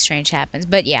anything strange happens.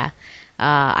 But yeah,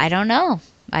 I don't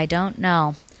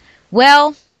know.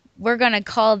 Well, we're going to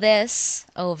call this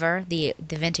over, the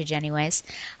vintage anyways.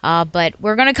 But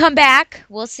we're going to come back.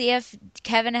 We'll see if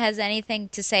Kevin has anything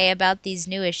to say about these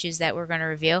new issues that we're going to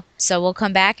review. So we'll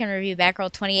come back and review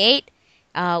Batgirl 28,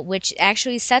 which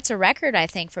actually sets a record, I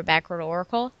think, for Batgirl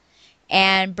Oracle,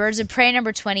 and Birds of Prey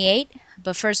number 28.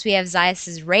 But first we have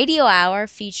Zayas' Radio Hour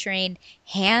featuring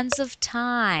Hands of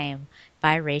Time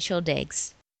by Rachel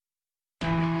Diggs.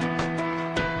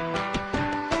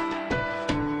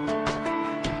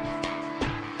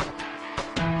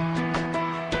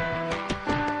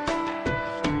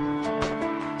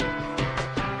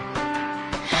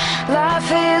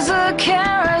 Life is a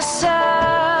carousel,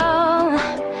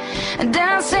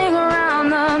 dancing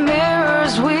around the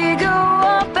mirrors. We go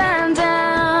up and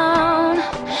down.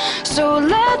 So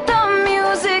let the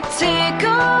music take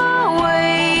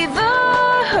away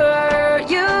the hurt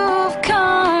you've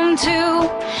come to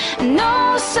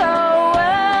know so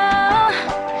well.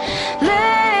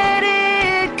 Let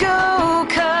it go,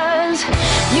 'cause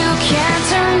you can't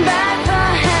turn back the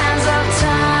hands of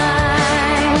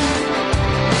time.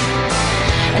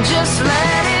 Just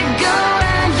let it go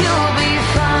and you'll be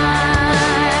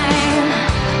fine.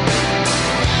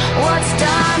 What's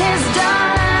done is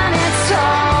done and it's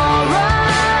alright.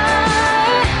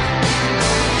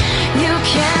 You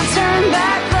can't turn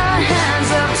back the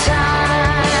hands of time.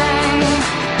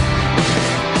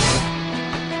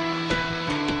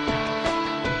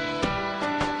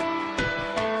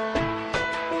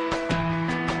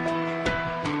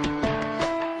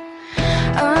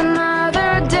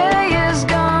 Another day is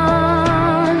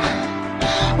gone.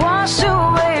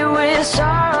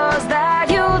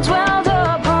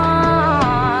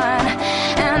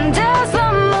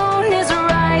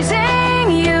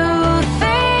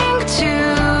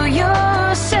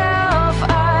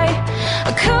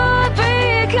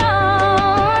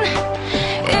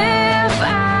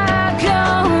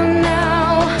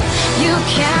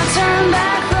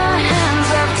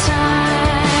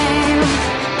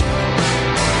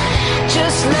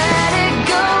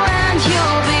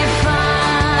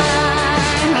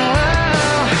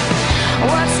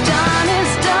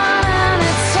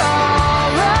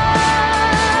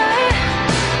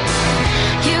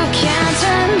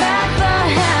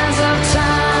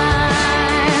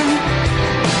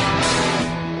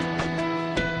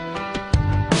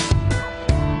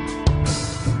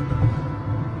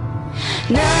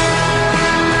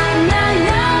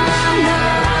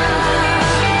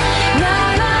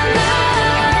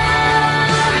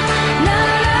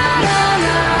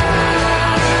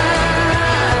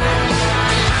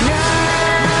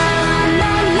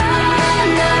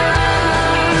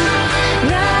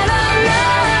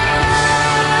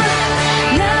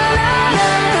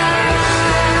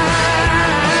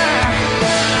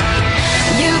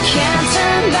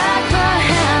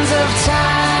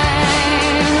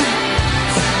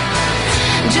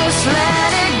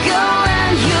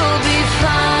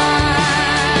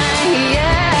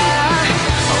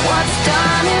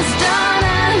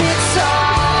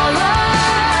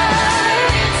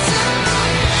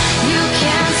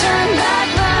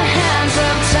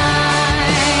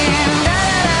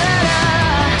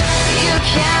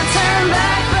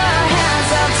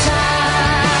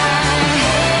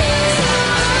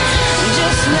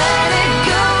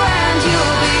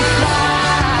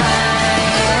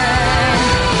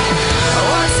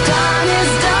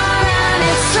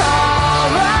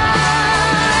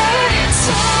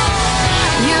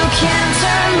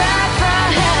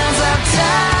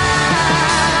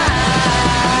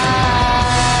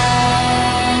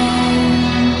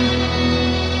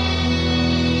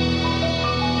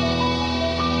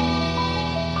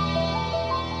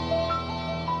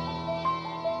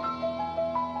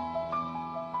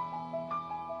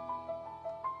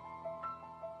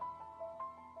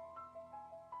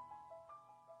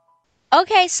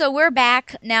 Okay, so we're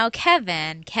back now.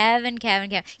 Kevin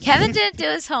didn't do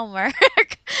his homework.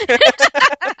 No,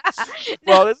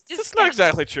 Well, it's just not kidding.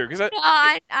 exactly true because No,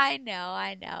 I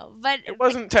know, it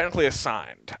wasn't technically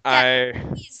assigned. yeah,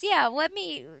 please, yeah. Let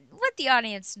the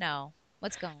audience know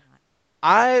what's going on.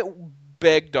 I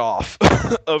begged off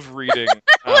of reading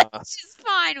Which is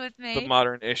fine with the me.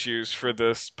 modern issues for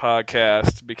this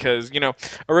podcast because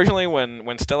originally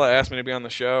when Stella asked me to be on the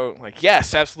show, like,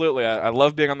 yes, absolutely, I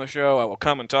love being on the show, I will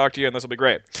come and talk to you and this will be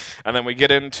great. And then we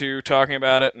get into talking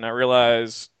about it and I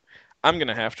realize I'm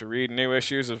gonna have to read new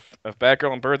issues of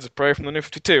Batgirl and Birds of Prey from the New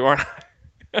 52, aren't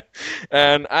I?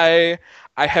 And I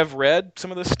have read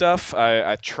some of this stuff.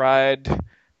 I tried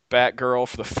Batgirl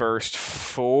for the first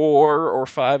 4 or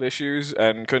 5 issues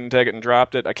and couldn't take it and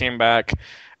dropped it. I came back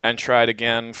and tried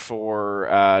again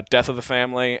for Death of the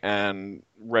Family and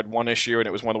read 1 issue, and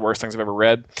it was one of the worst things I've ever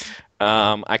read.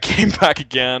 I came back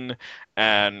again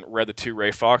and read the 2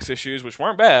 Ray Fox issues, which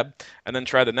weren't bad, and then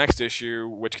tried the next issue,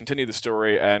 which continued the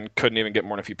story, and couldn't even get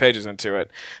more than a few pages into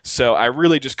it. So I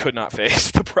really just could not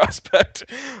face the prospect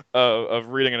of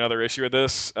reading another issue of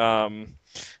this.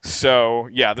 So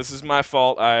yeah, this is my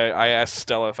fault. I asked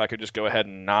Stella if I could just go ahead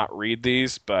and not read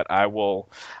these, but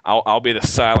I'll be the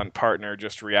silent partner,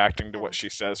 just reacting to what she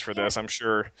says for this. I'm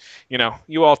sure,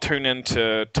 you all tune in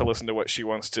to listen to what she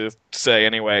wants to say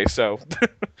anyway, so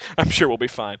I'm sure we'll be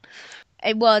fine.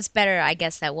 Well, it's better, I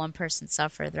guess, that one person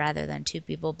suffered rather than 2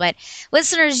 people. But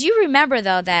listeners, you remember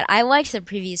though that I liked the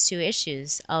previous 2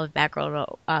 issues of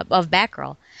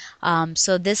Batgirl.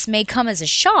 So this may come as a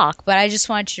shock, but I just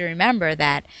want you to remember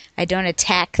that I don't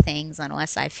attack things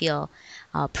unless I feel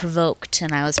provoked,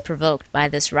 and I was provoked by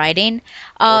this writing.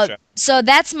 So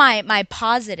that's my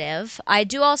positive. I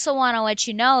do also want to let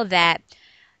you know that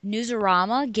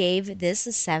Newsarama gave this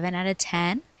a 7 out of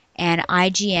 10. And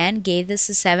IGN gave this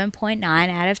a 7.9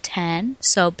 out of 10.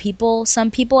 So some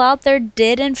people out there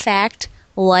did, in fact,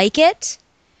 like it.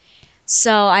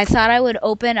 So I thought I would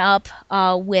open up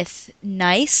with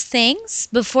nice things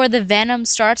before the venom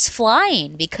starts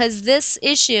flying, because this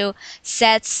issue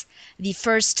sets the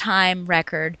first-time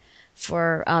record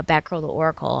for Batgirl the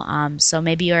Oracle. So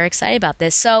maybe you're excited about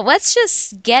this. So let's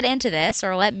just get into this,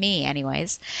 or let me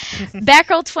anyways.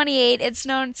 Batgirl 28, it's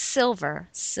known Silver.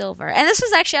 And this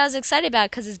was actually, I was excited about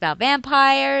because it's about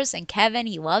vampires, and Kevin,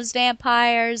 he loves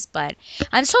vampires, but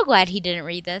I'm so glad he didn't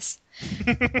read this.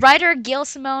 Writer Gail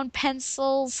Simone,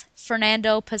 pencils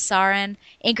Fernando Pasarin,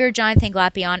 inker Jonathan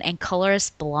Glapion, and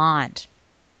colorist Blonde.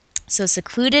 So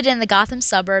secluded in the Gotham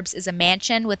suburbs is a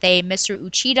mansion with a Mr.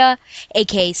 Uchida,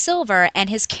 a.k.a. Silver, and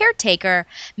his caretaker,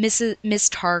 Miss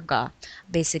Targa.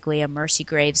 Basically a Mercy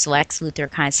Graves, Lex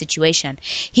Luthor kind of situation.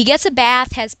 He gets a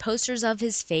bath, has posters of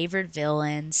his favorite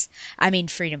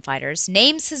freedom fighters,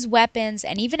 names his weapons,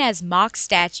 and even has mock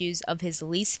statues of his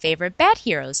least favorite bat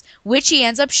heroes, which he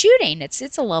ends up shooting.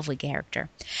 It's a lovely character.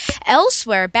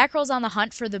 Elsewhere, Batgirl's on the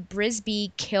hunt for the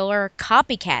Brisby killer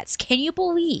copycats. Can you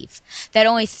believe that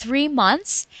only 3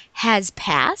 months has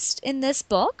passed in this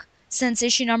book since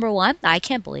issue number 1? I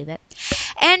can't believe it.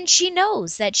 And she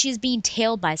knows that she's being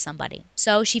tailed by somebody.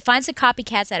 So she finds the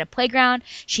copycats at a playground.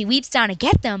 She leaps down to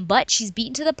get them, but she's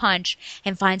beaten to the punch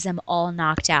and finds them all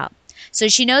knocked out. So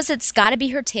she knows it's got to be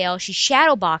her tail. She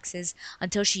shadow boxes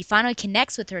until she finally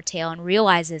connects with her tail and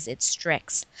realizes it's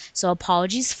Strix. So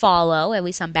apologies follow, at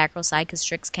least on Batgirl's side, because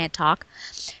Strix can't talk.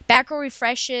 Batgirl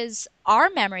refreshes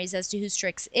our memories as to who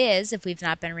Strix is, if we've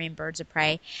not been reading Birds of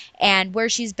Prey, and where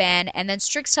she's been. And then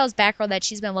Strix tells Batgirl that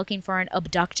she's been looking for an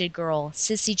abducted girl,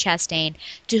 Sissy Chastain,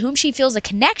 to whom she feels a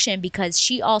connection because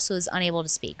she also is unable to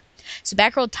speak. So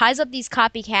Batgirl ties up these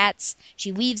copycats,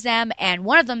 she leaves them, and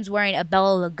one of them's wearing a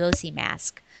Bela Lugosi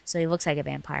mask, so he looks like a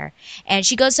vampire. And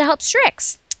she goes to help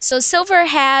Strix. So Silver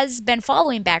has been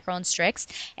following Batgirl and Strix,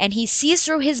 and he sees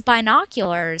through his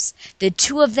binoculars the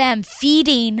 2 of them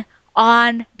feeding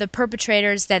on the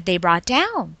perpetrators that they brought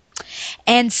down.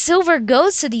 And Silver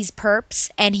goes to these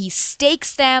perps, and he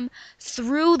stakes them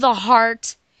through the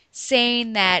heart,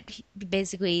 saying that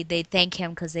basically they thank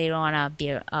him because they don't want to be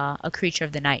a creature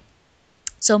of the night.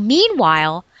 So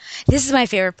meanwhile, this is my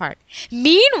favorite part.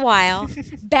 Meanwhile,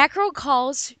 Batgirl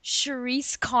calls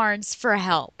Charisse Carnes for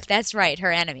help. That's right,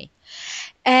 her enemy.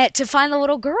 To find the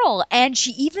little girl. And she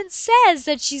even says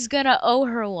that she's going to owe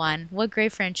her one. What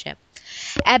great friendship.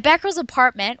 At Batgirl's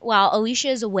apartment, while Alicia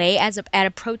is away at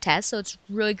a protest, so it's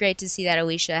really great to see that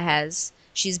Alicia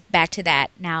she's back to that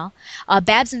now.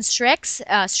 Babs and Strix.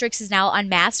 Strix is now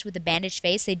unmasked with a bandaged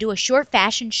face. They do a short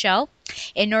fashion show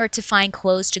in order to find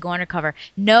clothes to go undercover.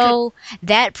 No,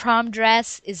 that prom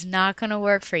dress is not going to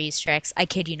work for you, Strix. I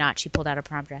kid you not. She pulled out a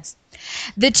prom dress.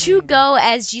 The two go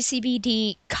as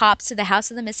GCPD cops to the house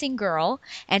of the missing girl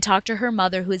and talk to her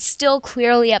mother, who is still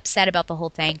clearly upset about the whole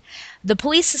thing. The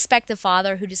police suspect the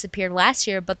father, who disappeared last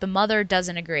year, but the mother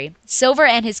doesn't agree. Silver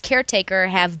and his caretaker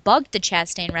have bugged the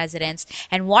Chastain residence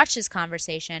and watched this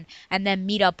conversation and then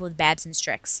meet up with Babs and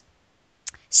Strix.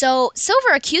 So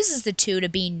Silver accuses the two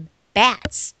of being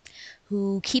bats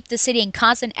who keep the city in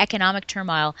constant economic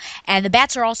turmoil, and the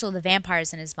bats are also the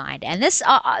vampires in his mind. And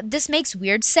this makes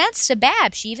weird sense to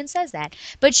Babs. She even says that.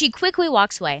 But she quickly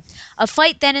walks away. A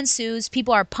fight then ensues.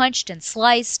 People are punched and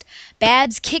sliced.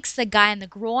 Babs kicks the guy in the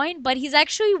groin, but he's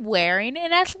actually wearing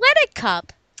an athletic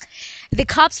cup. The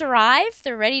cops arrive.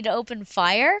 They're ready to open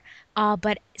fire.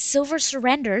 But Silver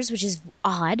surrenders, which is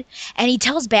odd, and he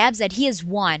tells Babs that he has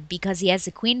won because he has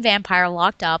the queen vampire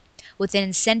locked up with an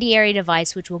incendiary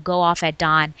device which will go off at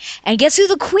dawn. And guess who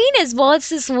the queen is? Well, it's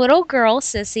this little girl,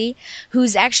 Sissy,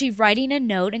 who's actually writing a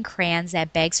note in crayons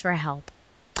that begs for help.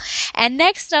 And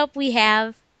next up we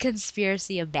have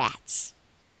Conspiracy of Bats.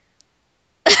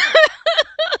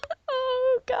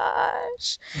 Oh,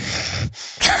 gosh.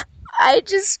 I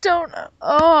just don't know.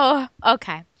 Oh,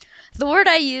 okay. The word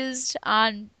I used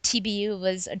on TBU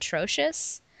was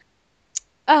atrocious.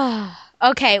 Oh,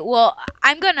 okay. Well,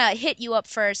 I'm going to hit you up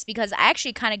first because I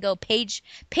actually kind of go page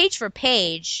for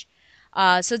page.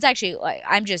 So it's actually like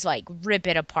I'm just like rip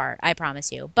it apart, I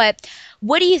promise you. But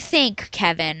what do you think,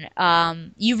 Kevin?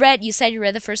 You said you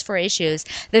read the first 4 issues.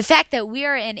 The fact that we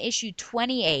are in issue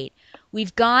 28,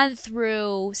 we've gone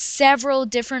through several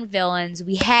different villains.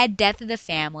 We had Death of the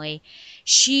Family.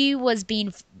 She was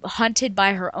being hunted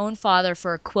by her own father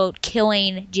for, quote,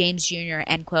 killing James Jr.,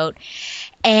 end quote.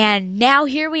 And now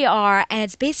here we are, and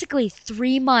it's basically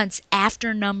 3 months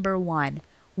after number 1.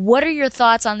 What are your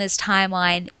thoughts on this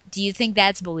timeline? Do you think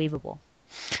that's believable?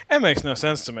 It makes no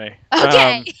sense to me.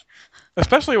 Okay.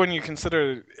 Especially when you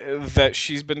consider that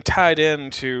she's been tied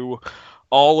into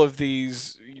all of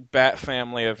these Bat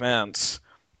Family events.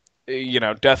 You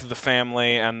know, Death of the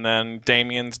Family, and then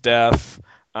Damian's death.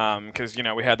 Because,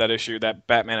 we had that issue, that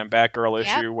Batman and Batgirl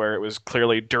issue, where it was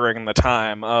clearly during the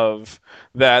time of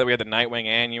that. We had the Nightwing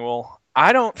annual.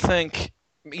 I don't think,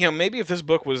 maybe if this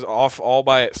book was off all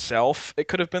by itself, it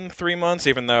could have been 3 months,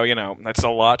 even though, that's a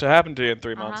lot to happen to you in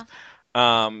 3 months.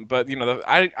 But,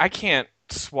 I can't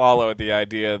swallow the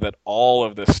idea that all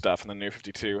of this stuff in the New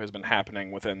 52 has been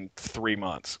happening within 3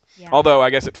 months. Yeah. Although I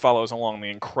guess it follows along the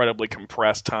incredibly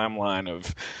compressed timeline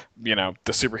of,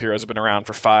 the superheroes have been around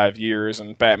for 5 years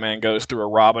and Batman goes through a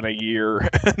Robin a year.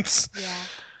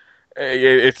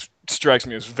 It strikes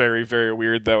me as very, very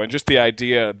weird, though. And just the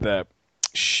idea that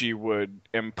she would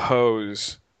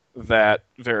impose that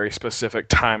very specific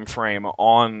time frame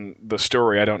on the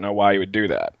story, I don't know why you would do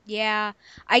that. Yeah.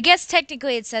 I guess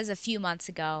technically it says a few months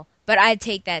ago, but I'd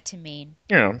take that to mean.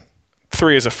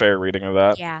 3 is a fair reading of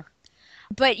that. Yeah.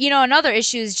 But, another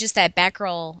issue is just that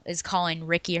Batgirl is calling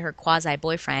Ricky her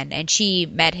quasi-boyfriend, and she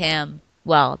met him,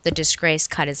 well, the disgrace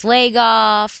cut his leg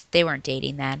off. They weren't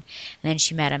dating then. And then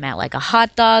she met him at like a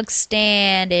hot dog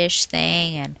stand-ish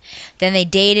thing. And then they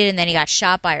dated, and then he got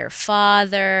shot by her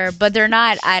father. But they're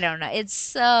not, I don't know. It's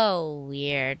so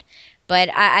weird. But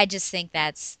I just think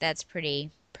that's pretty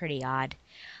odd.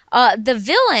 The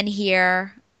villain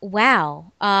here,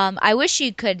 wow. I wish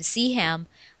you could see him.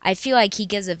 I feel like he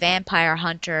gives a vampire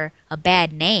hunter a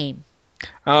bad name.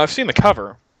 I've seen the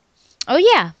cover. Oh,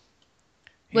 yeah.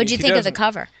 What'd you think of the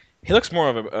cover? He looks more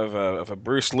of a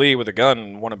Bruce Lee with a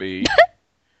gun wannabe.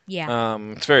 Yeah.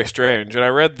 It's very strange. And I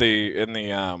read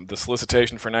the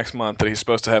solicitation for next month that he's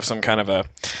supposed to have some kind of a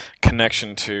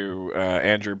connection to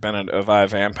Andrew Bennett of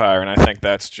iVampire, and I think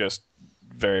that's just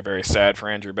very, very sad for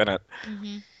Andrew Bennett.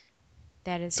 Mm-hmm.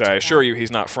 That is. So I assure you,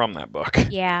 he's not from that book.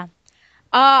 Yeah.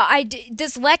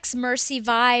 This Lex Mercy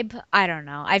vibe, I don't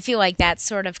know. I feel like that's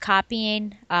sort of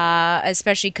copying,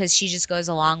 especially because she just goes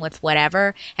along with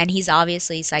whatever, and he's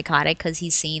obviously psychotic because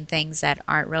he's seeing things that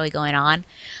aren't really going on,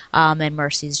 and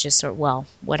Mercy's just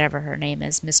whatever her name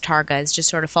is, Miss Targa, is just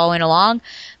sort of following along,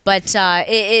 but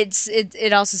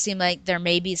it also seemed like there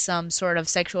may be some sort of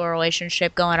sexual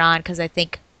relationship going on because I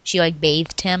think she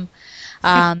bathed him.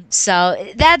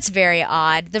 So that's very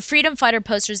odd. The Freedom Fighter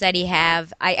posters that he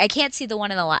have, I can't see the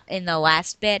one in the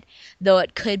last bit, though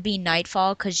it could be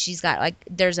Nightfall because she's got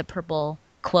there's a purple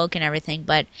cloak and everything,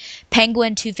 but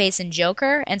Penguin, Two-Face, and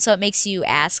Joker, and so it makes you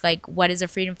ask what is a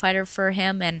Freedom Fighter for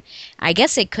him, and I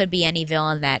guess it could be any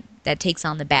villain that takes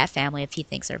on the Bat Family if he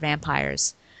thinks they're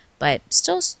vampires, but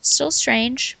still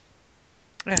strange.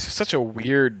 Yeah, it's such a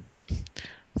weird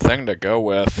thing to go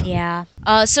with. Yeah.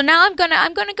 So now I'm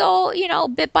gonna go,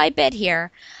 bit by bit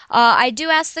here. I do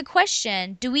ask the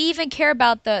question, do we even care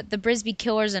about the Brisby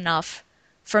killers enough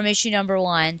from issue number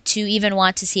 1 to even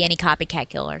want to see any copycat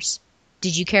killers?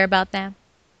 Did you care about them?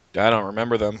 I don't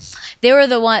remember them. They were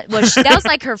the one. Well, that was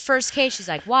like her first case. She's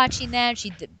like watching them.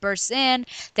 She bursts in.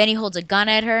 Then he holds a gun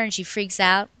at her, and she freaks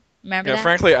out. Remember Yeah, that?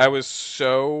 frankly, I was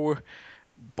so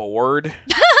bored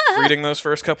reading those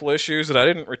first couple issues that I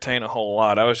didn't retain a whole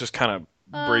lot. I was just kind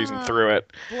of breezing through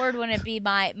it. Bored wouldn't be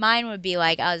mine. Would be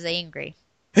like I was angry.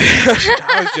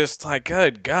 I was just like,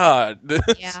 good God,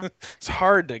 Yeah. it's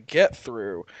hard to get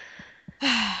through.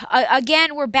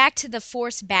 Again, we're back to the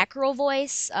forced Batgirl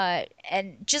voice,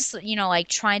 and just like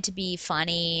trying to be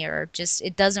funny, or just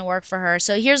it doesn't work for her.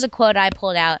 So here's a quote I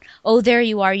pulled out. "Oh, there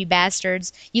you are, you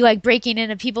bastards! You like breaking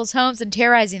into people's homes and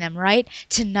terrorizing them, right?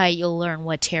 Tonight you'll learn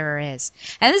what terror is."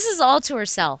 And this is all to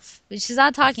herself. She's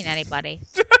not talking to anybody.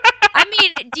 I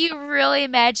mean, do you really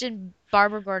imagine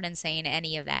Barbara Gordon saying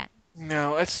any of that?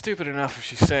 No, it's stupid enough if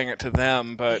she's saying it to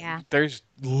them, but Yeah. there's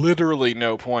literally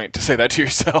no point to say that to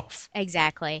yourself.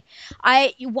 Exactly.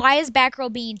 Why is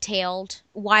Batgirl being tailed?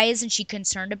 Why isn't she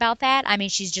concerned about that? I mean,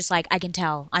 she's just like, I can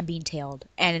tell I'm being tailed,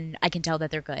 and I can tell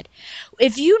that they're good.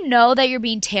 If you know that you're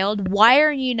being tailed, why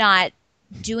are you not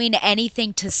doing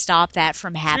anything to stop that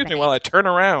from Excuse happening? me while I turn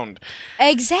around.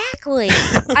 Exactly.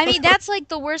 I mean, that's like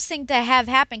the worst thing to have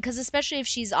happen, because especially if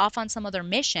she's off on some other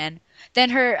mission, then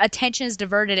her attention is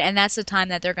diverted, and that's the time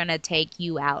that they're going to take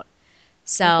you out.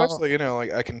 So Especially,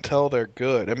 like I can tell they're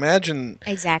good. Imagine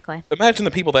exactly.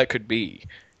 the people that could be.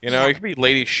 Yeah. It could be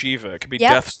Lady Shiva. It could be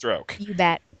Yep. Deathstroke. You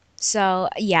bet. So,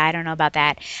 yeah, I don't know about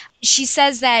that. She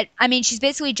says that, I mean, she's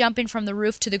basically jumping from the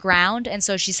roof to the ground, and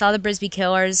so she saw the Brisby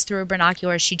killers through her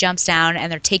binoculars. She jumps down,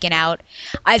 and they're taken out.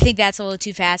 I think that's a little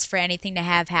too fast for anything to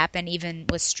have happen, even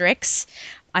with Strix.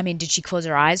 I mean, did she close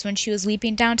her eyes when she was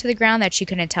leaping down to the ground that she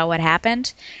couldn't tell what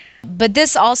happened? But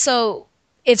this also,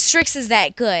 if Strix is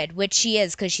that good, which she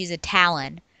is because she's a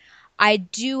Talon, I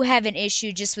do have an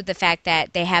issue just with the fact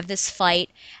that they have this fight,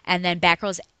 and then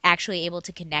Batgirl's actually able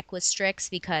to connect with Strix,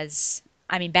 because,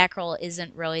 I mean, Batgirl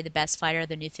isn't really the best fighter of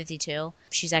the New 52.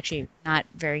 She's actually not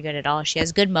very good at all. She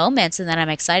has good moments, and then I'm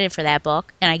excited for that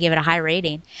book, and I give it a high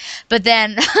rating. But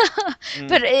then,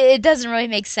 but it doesn't really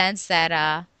make sense that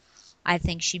I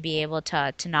think she'd be able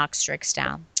to knock Strix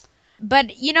down. But,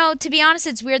 to be honest,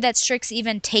 it's weird that Strix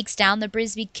even takes down the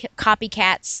Brisby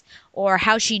copycats, or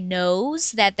how she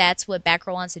knows that that's what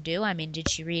Batgirl wants to do. I mean, did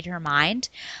she read her mind?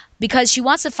 Because she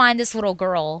wants to find this little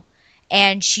girl,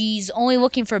 and she's only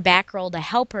looking for Batgirl to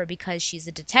help her because she's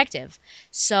a detective.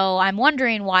 So I'm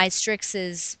wondering why Strix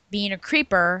is being a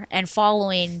creeper and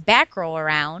following Batgirl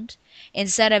around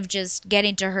instead of just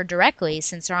getting to her directly,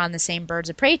 since they're on the same Birds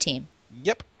of Prey team.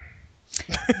 Yep.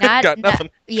 Got nothing.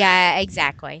 Yeah,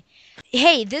 exactly.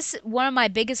 Hey, this one of my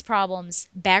biggest problems,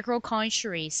 Batgirl calling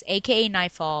Charisse, aka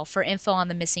Nightfall, for info on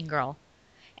the missing girl.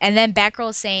 And then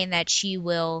Batgirl saying that she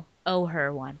will owe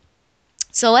her one.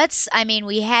 So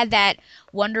we had that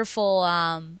wonderful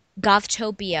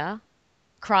Gothtopia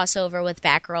crossover with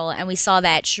Batgirl, and we saw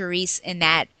that Charisse in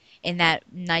that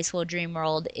nice little dream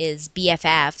world is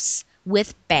BFFs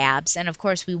with Babs, and of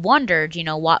course we wondered,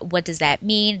 what does that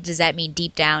mean? Does that mean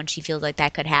deep down she feels like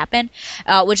that could happen?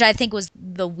 Which I think was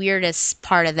the weirdest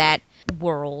part of that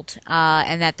world,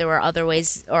 and that there were other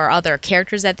ways or other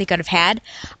characters that they could have had.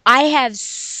 I have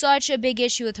such a big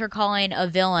issue with her calling a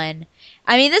villain.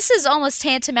 I mean, this is almost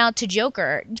tantamount to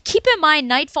Joker. Keep in mind,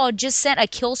 Nightfall just sent a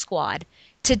kill squad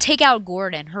to take out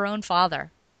Gordon, her own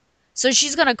father. So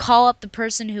she's going to call up the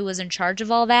person who was in charge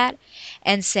of all that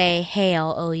and say, hey,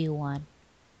 I'll owe you one.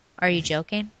 Are you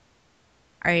joking?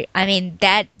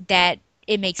 That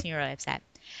it makes me really upset.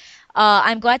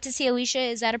 I'm glad to see Alicia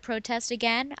is at a protest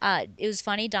again. It was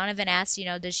funny. Donovan asked,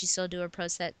 does she still do her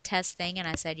protest thing? And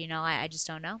I said, I just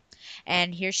don't know.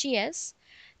 And here she is.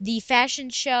 The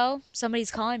fashion show. Somebody's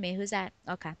calling me. Who's that?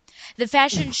 Okay. The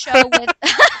fashion show with.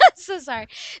 So sorry.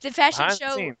 The fashion Behind show.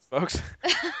 the scenes, folks.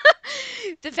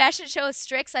 The fashion show with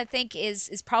Strix, I think,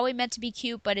 is probably meant to be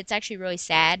cute, but it's actually really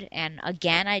sad. And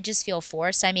again, I just feel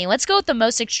forced. I mean, let's go with the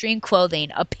most extreme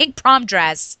clothing: a pink prom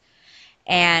dress.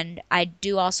 And I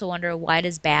do also wonder, why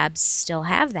does Babs still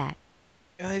have that?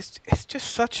 It's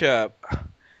just such a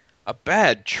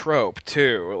bad trope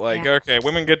too. Like, Yeah. okay,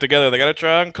 women get together, they gotta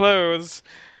try on clothes.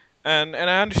 And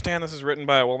I understand this is written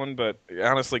by a woman, but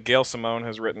honestly, Gail Simone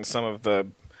has written some of the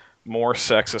more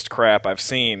sexist crap I've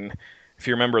seen. If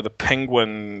you remember the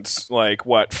Penguins,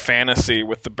 fantasy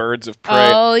with the Birds of Prey.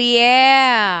 Oh,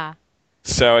 yeah.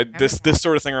 So this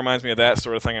sort of thing reminds me of that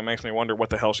sort of thing. It makes me wonder what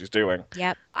the hell she's doing.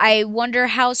 Yep. I wonder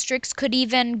how Strix could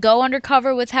even go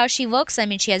undercover with how she looks. I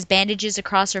mean, she has bandages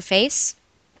across her face.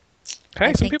 Hey,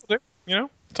 I some think- people do,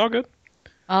 It's all good.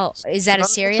 Oh, is that a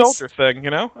It's serious? soldier thing,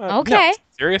 No, Okay. it's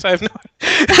serious. I have I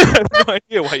have no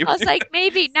idea why you I would was do like,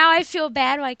 maybe now I feel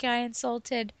bad like I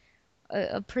insulted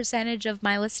a percentage of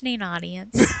my listening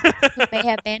audience who may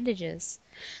have bandages.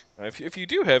 that. If you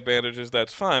do have bandages,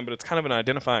 that's fine, but it's kind of an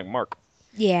identifying mark.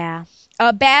 Yeah.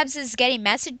 Babs is getting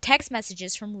text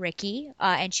messages from Ricky,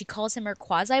 and she calls him her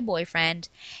quasi-boyfriend.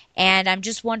 And I'm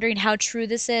just wondering how true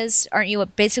this is. Aren't you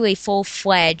basically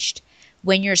full-fledged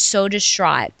when you're so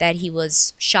distraught that he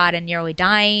was shot and nearly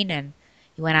dying, and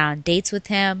you went out on dates with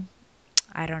him?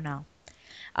 I don't know.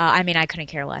 I mean, I couldn't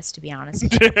care less, to be honest.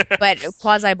 But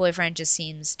quasi-boyfriend just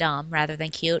seems dumb rather than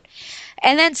cute.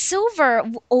 And then Silver,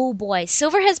 oh boy,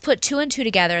 Silver has put two and two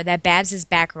together that Babs is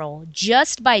Batgirl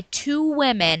just by two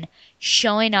women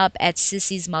showing up at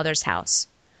Sissy's mother's house.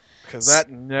 Because that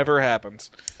never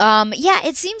happens. Yeah,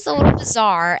 it seems a little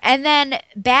bizarre. And then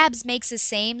Babs makes the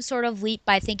same sort of leap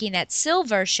by thinking that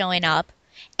Silver showing up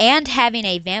and having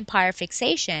a vampire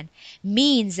fixation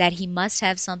means that he must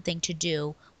have something to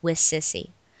do with Sissy.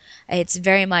 It's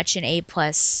very much an A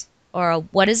plus, or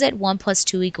what is it? 1 +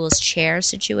 2 = chair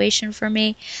situation for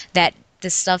me. That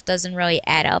this stuff doesn't really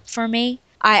add up for me.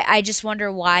 I just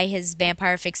wonder why his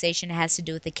vampire fixation has to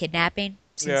do with the kidnapping.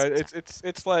 Yeah,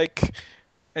 it's like,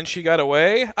 and she got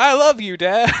away. I love you,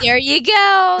 Dad. There you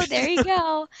go. There you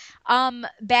go.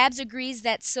 Babs agrees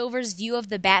that Silver's view of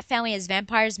the Bat family as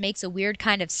vampires makes a weird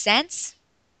kind of sense.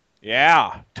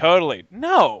 Yeah, totally.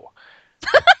 No.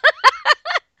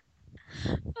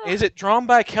 Is it drawn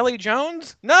by Kelly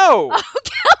Jones? No. Oh,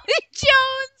 Kelly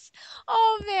Jones.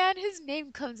 Oh man, his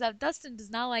name comes up. Dustin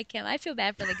does not like him. I feel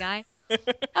bad for the guy.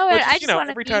 Oh, Which, I just want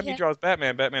to every meet time he him. draws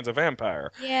Batman, Batman's a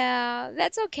vampire. Yeah,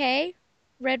 that's okay.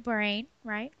 Red brain,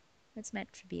 right? It's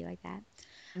meant to be like that.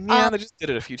 Yeah, they just did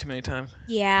it a few too many times.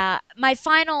 Yeah, my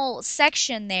final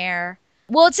section there.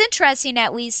 Well, it's interesting.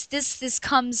 At least this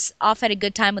comes off at a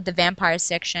good time with the vampire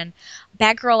section.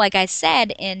 Batgirl, like I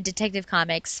said in Detective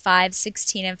Comics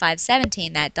 516 and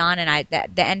 517, that Dawn and I,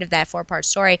 that the end of that 4-part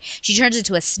story, she turns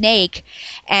into a snake,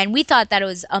 and we thought that it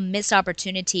was a missed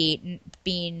opportunity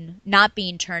not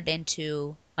being turned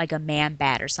into like a man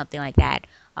bat or something like that.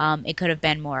 It could have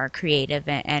been more creative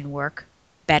and work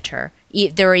better.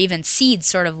 There were even seeds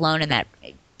sort of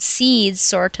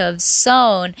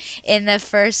sown in the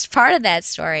first part of that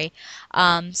story.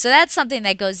 So that's something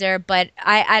that goes there, but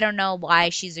I don't know why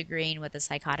she's agreeing with a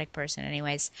psychotic person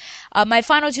anyways. My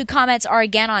final two comments are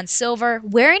again on Silver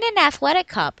wearing an athletic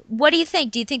cup. What do you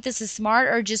think? Do you think this is smart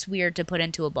or just weird to put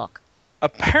into a book?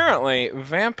 Apparently,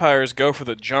 vampires go for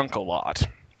the junk a lot,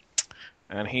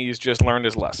 and he's just learned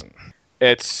his lesson.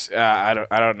 It's I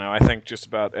don't know. I think just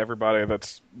about everybody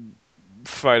that's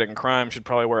fighting crime should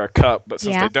probably wear a cup, but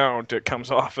since they don't, it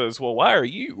comes off as, well, why are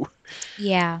you?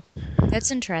 Yeah, that's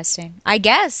interesting. I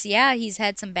guess, yeah, he's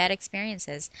had some bad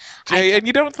experiences. And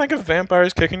you don't think of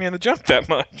vampires kicking you in the junk that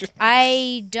much.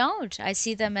 I don't. I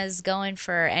see them as going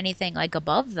for anything like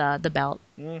above the belt.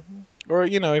 Mm-hmm. Or,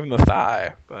 even the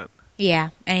thigh, but... Yeah,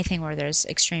 anything where there's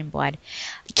extreme blood.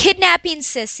 Kidnapping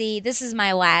Sissy. This is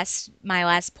my last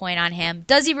point on him.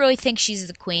 Does he really think she's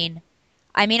the queen?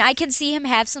 I mean, I can see him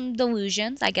have some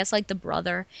delusions, I guess like the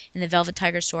brother in the Velvet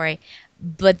Tiger story.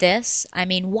 But this, I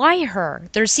mean, why her?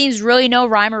 There seems really no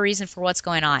rhyme or reason for what's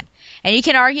going on. And you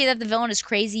can argue that the villain is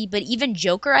crazy, but even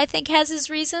Joker, I think, has his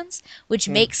reasons, which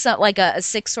makes like a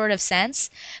sick sort of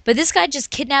sense. But this guy just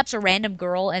kidnaps a random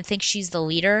girl and thinks she's the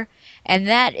leader. And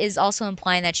that is also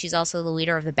implying that she's also the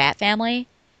leader of the Bat family.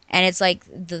 And it's like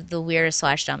the weirdest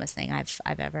 / dumbest thing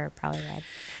I've ever probably read.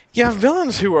 Yeah,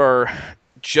 villains who are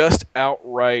just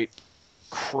outright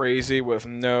crazy with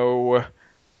no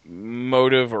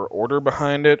motive or order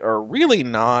behind it are really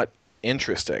not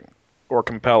interesting or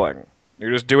compelling.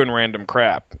 You're just doing random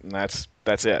crap, and that's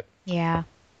it. Yeah.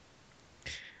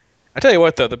 I tell you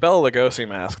what, though, the Bela Lugosi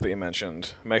mask that you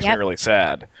mentioned makes me really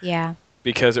sad. Yeah.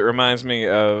 Because it reminds me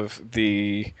of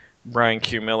the Brian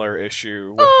Q. Miller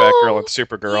issue with Batgirl and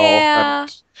Supergirl. Yeah.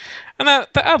 And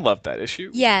I love that issue.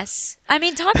 Yes. I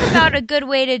mean, talk about a good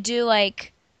way to do,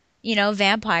 like,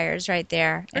 vampires right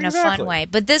there in a fun way.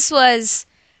 But this was,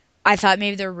 I thought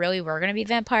maybe there really were going to be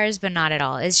vampires, but not at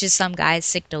all. It's just some guy's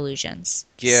sick delusions.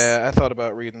 Yeah, I thought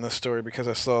about reading this story because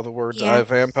I saw the words I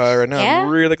vampire, and now I'm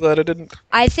really glad I didn't.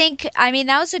 I mean,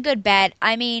 that was a good bet.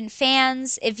 I mean,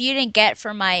 fans, if you didn't get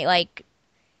from my, like,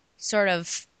 sort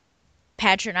of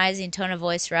patronizing tone of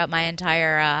voice throughout my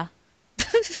entire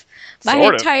my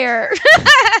entire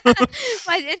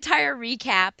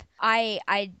recap,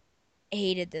 I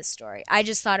hated this story. I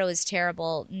just thought it was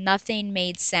terrible. Nothing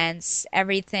made sense.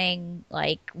 Everything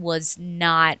was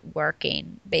not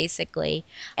working basically.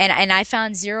 And I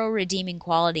found zero redeeming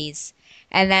qualities.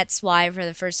 And that's why, for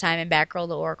the first time in Batgirl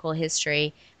the Oracle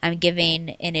history, I'm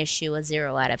giving an issue a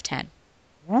 0 out of 10.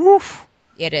 Woof.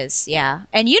 It is, yeah.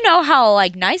 And you know how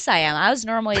like nice I am. I was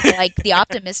normally like the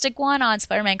optimistic one on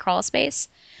Spider-Man Crawl Space.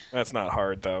 That's not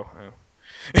hard, though.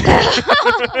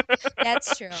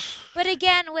 That's true. But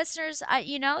again, listeners,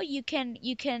 you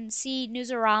can see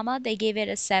Newsarama. They gave it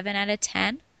a 7 out of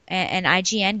 10, and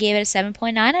IGN gave it a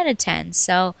 7.9 out of 10.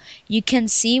 So you can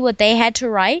see what they had to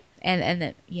write,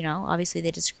 and obviously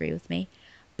they disagree with me.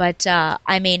 But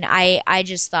I mean, I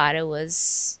just thought it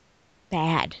was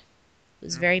bad. It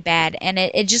was very bad, and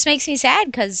it just makes me sad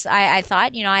because I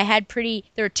thought, there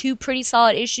were 2 pretty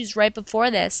solid issues right before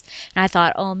this, and I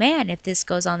thought, oh man, if this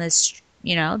goes on this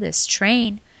this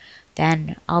train,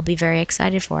 then I'll be very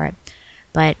excited for it.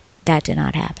 But that did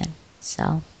not happen.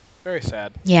 So very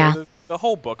sad. Yeah. The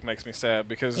whole book makes me sad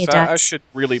because It I does. should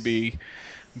really be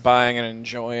buying and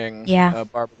enjoying Yeah. a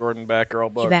Barbara Gordon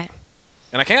Batgirl book. You bet.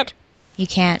 And I can't. You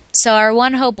can't. So our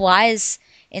one hope lies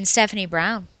in Stephanie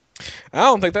Brown. I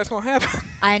don't think that's going to happen.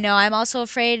 I know. I'm also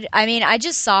afraid. I mean, I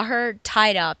just saw her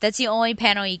tied up. That's the only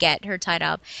panel you get, her tied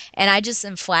up. And I just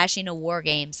am flashing to War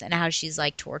Games and how she's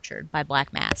like tortured by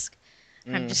Black Mask.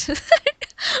 I'm just.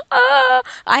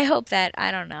 I hope that. I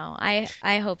don't know.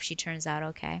 I hope she turns out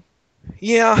okay.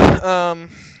 Yeah.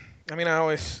 I mean,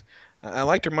 I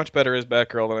liked her much better as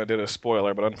Batgirl than I did as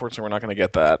Spoiler, but unfortunately, we're not going to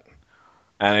get that.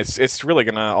 And it's really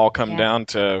going to all come down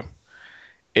to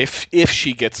if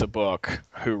she gets a book,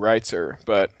 who writes her.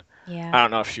 But Yeah. I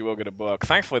don't know if she will get a book.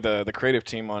 Thankfully, the creative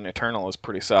team on Eternal is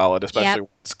pretty solid, especially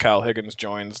once Kyle Higgins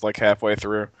joins like halfway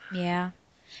through. Yeah.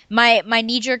 My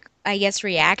knee-jerk, I guess,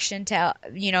 reaction to,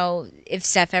 if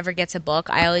Steph ever gets a book,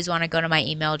 I always want to go to my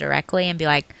email directly and be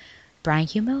like, Brian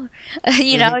Q. Miller,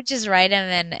 just write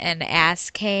him and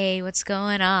ask, hey, what's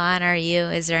going on?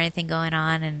 Is there anything going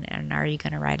on? And are you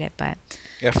going to write it? But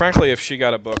Yeah, frankly, if she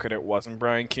got a book and it wasn't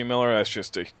Brian Q. Miller, that's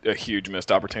just a huge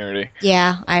missed opportunity.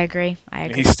 yeah, I agree.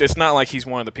 It's not like he's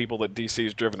one of the people that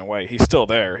DC's driven away. He's still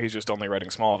there. He's just only writing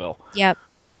Smallville. Yep.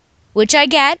 Which I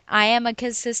get. I am a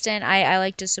consistent, I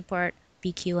like to support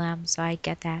BQM, so I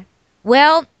get that.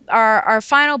 Well, our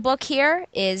final book here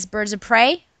is Birds of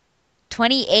Prey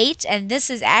 28, and this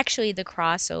is actually the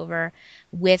crossover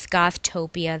with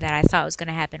Gothtopia that I thought was going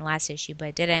to happen last issue, but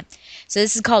it didn't. So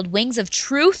this is called Wings of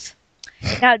Truth.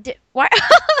 Now, why?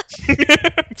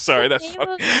 Sorry, that's Name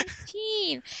of the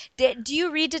team. Do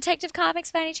you read Detective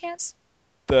Comics by any chance?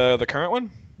 the current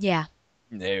one. Yeah.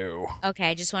 No. Okay,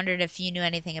 I just wondered if you knew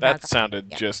anything about That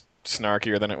sounded just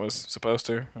snarkier than it was supposed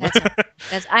to.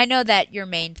 I know that your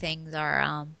main things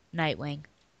are Nightwing.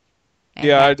 And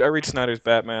Yeah, I read Snyder's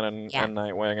Batman and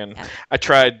Nightwing, and I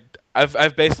tried.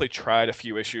 I've basically tried a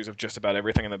few issues of just about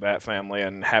everything in the Bat family,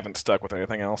 and haven't stuck with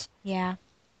anything else. Yeah.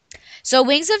 So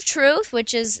Wings of Truth,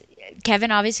 which is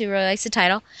Kevin obviously really likes the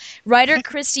title. Writer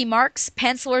Christy Marks,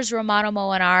 pencilers Romano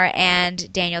Molinar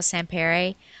and Daniel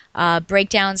Sampere.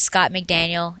 Breakdown Scott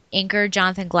McDaniel, inker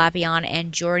Jonathan Glapion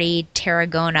and Jordi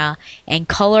Tarragona, and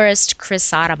colorist Chris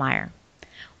Sotomayor.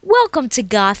 Welcome to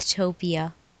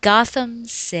Gothtopia, Gotham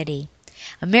City,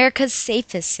 America's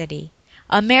safest city,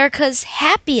 America's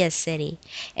happiest city,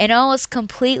 an almost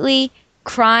completely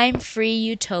crime-free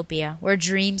utopia where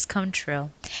dreams come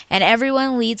true, and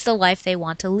everyone leads the life they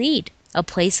want to lead. A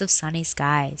place of sunny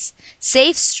skies,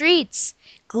 safe streets,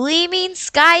 gleaming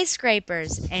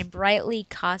skyscrapers, and brightly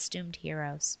costumed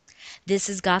heroes. This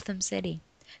is Gotham City.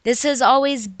 This has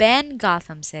always been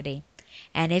Gotham City.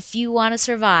 And if you want to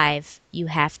survive, you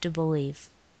have to believe.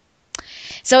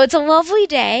 So it's a lovely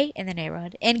day in the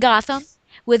neighborhood in Gotham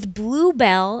with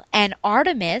Bluebell and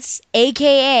Artemis,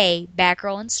 a.k.a.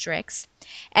 Batgirl and Strix,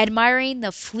 admiring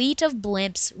the fleet of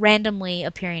blimps randomly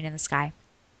appearing in the sky.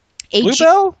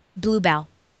 Bluebell? Bluebell.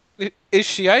 Is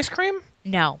she ice cream?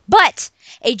 No. But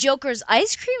a Joker's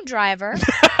ice cream driver.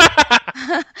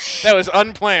 That was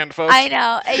unplanned, folks. I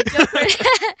know.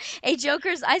 A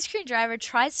Joker's ice cream driver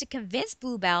tries to convince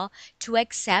Bluebell to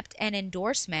accept an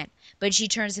endorsement, but she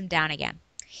turns him down again.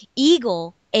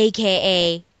 Eagle,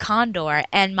 a.k.a. Condor,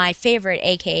 and my favorite,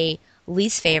 a.k.a.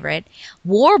 least favorite,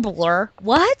 Warbler.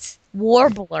 What?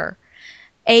 Warbler,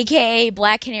 a.k.a.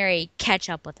 Black Canary, catch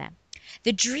up with them.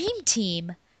 The Dream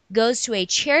Team goes to a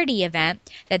charity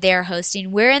event that they are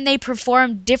hosting wherein they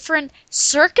perform different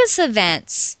circus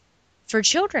events for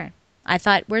children. I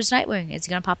thought, where's Nightwing? Is he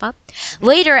going to pop up?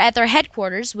 Later, at their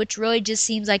headquarters, which really just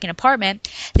seems like an apartment,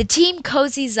 the team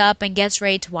cozies up and gets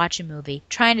ready to watch a movie,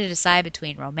 trying to decide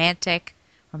between romantic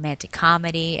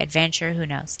comedy, adventure, who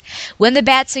knows. When the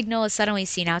bat signal is suddenly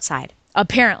seen outside,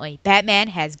 apparently Batman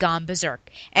has gone berserk,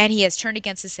 and he has turned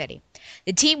against the city.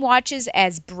 The team watches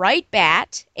as Bright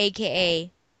Bat,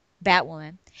 a.k.a.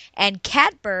 Batwoman, and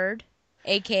Catbird,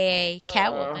 aka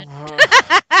Catwoman,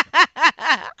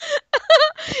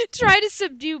 try to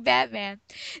subdue Batman.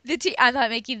 I'm not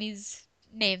making these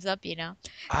names up, you know.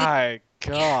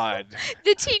 God.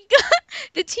 The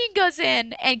the teen goes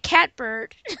in, and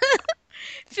Catbird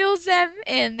fills them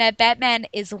in that Batman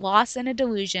is lost in a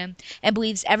delusion and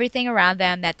believes everything around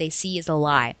them that they see is a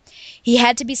lie. He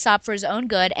had to be stopped for his own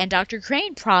good, and Dr.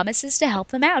 Crane promises to help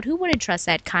them out. Who wouldn't trust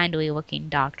that kindly-looking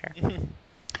doctor?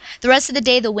 The rest of the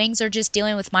day, the Wings are just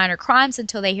dealing with minor crimes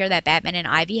until they hear that Batman and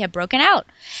Ivy have broken out.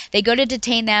 They go to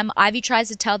detain them. Ivy tries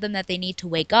to tell them that they need to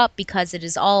wake up because it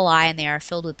is all a lie and they are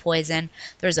filled with poison.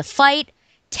 There's a fight.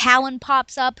 Talon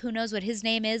pops up. Who knows what his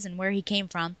name is and where he came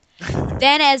from.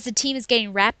 Then, as the team is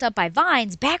getting wrapped up by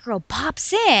vines, Batgirl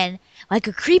pops in like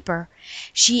a creeper.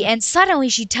 And suddenly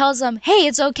she tells them, "Hey,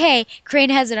 it's okay. Crane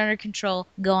has it under control.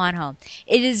 Go on home."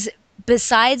 It is,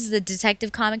 besides the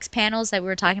Detective Comics panels that we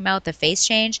were talking about, the face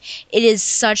change, it is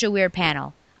such a weird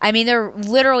panel. I mean, they're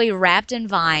literally wrapped in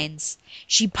vines.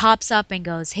 She pops up and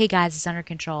goes, "Hey guys, it's under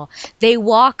control." They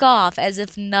walk off as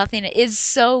if nothing. It's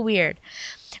so weird.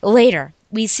 Later,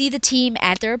 we see the team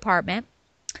at their apartment,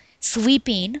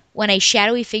 sleeping, when a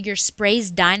shadowy figure sprays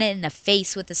Dinah in the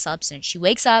face with the substance. She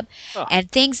wakes up and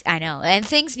things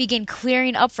begin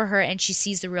clearing up for her, and she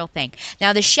sees the real thing.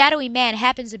 Now, the shadowy man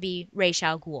happens to be Ra's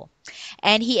al Ghul,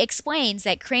 and he explains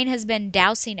that Crane has been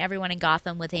dousing everyone in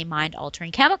Gotham with a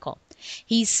mind-altering chemical.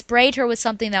 He sprayed her with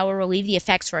something that will relieve the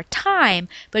effects for a time,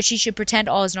 but she should pretend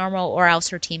all is normal or else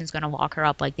her team is going to lock her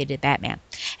up like they did Batman.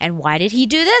 And why did he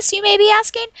do this, you may be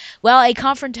asking? Well, a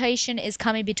confrontation is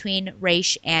coming between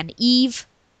Ra's and Eve,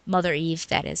 Mother Eve,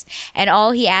 that is. And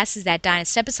all he asks is that Dinah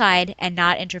step aside and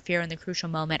not interfere when the crucial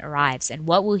moment arrives. And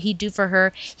what will he do for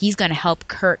her? He's going to help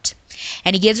Kurt.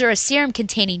 And he gives her a serum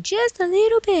containing just a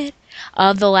little bit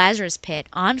of the Lazarus Pit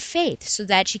on faith so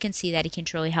that she can see that he can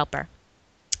truly help her.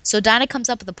 So Dinah comes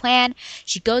up with a plan.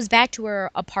 She goes back to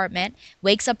her apartment,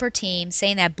 wakes up her team,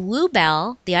 saying that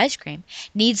Bluebell, the ice cream,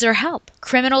 needs their help.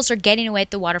 Criminals are getting away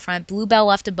at the waterfront. Bluebell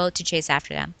left a boat to chase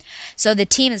after them. So the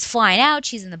team is flying out.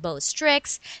 She's in the boat with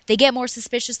Strix. They get more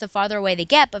suspicious the farther away they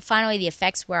get, but finally the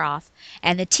effects wear off.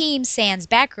 And the team, sans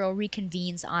Batgirl,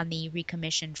 reconvenes on the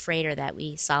recommissioned freighter that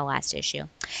we saw last issue.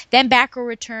 Then Batgirl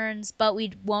returns, but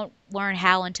we won't learn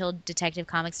how until Detective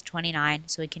Comics 29,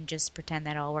 so we can just pretend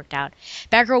that it all worked out.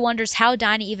 Batgirl wonders how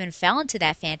Dinah even fell into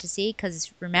that fantasy, because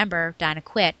remember, Dinah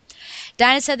quit.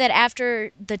 Dinah said that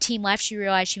after the team left, she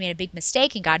realized she made a big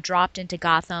mistake and got dropped into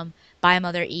Gotham by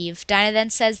Mother Eve. Dinah then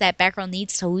says that Batgirl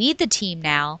needs to lead the team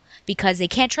now because they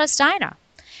can't trust Dinah.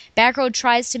 Batgirl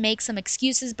tries to make some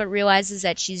excuses but realizes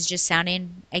that she's just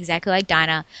sounding exactly like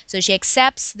Dinah, so she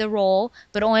accepts the role,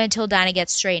 but only until Dinah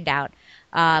gets straightened out.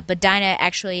 But Dinah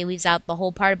actually leaves out the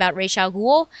whole part about Ra's al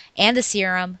Ghul and the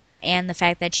serum and the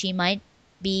fact that she might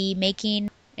be making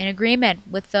an agreement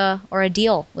with or a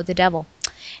deal with the devil.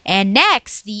 And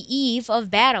next, the eve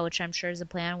of battle, which I'm sure is a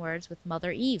play on words with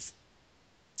Mother Eve.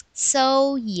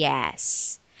 So,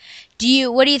 yes.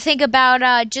 What do you think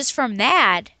about just from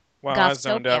that? Wow, I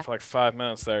zoned out for like 5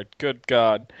 minutes there. Good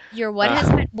God. Your what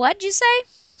husband? What'd you say?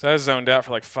 So I zoned out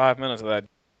for like 5 minutes of that.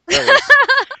 That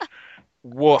was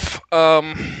woof.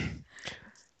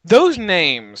 Those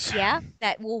names. Yeah,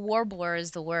 Warbler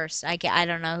is the worst. I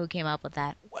don't know who came up with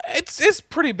that. It's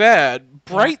pretty bad.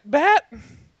 Bright Bat?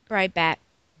 Bright Bat.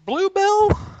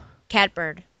 Bluebell?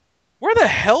 Catbird. Where the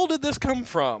hell did this come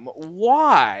from?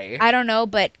 Why? I don't know,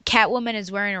 but Catwoman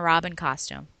is wearing a Robin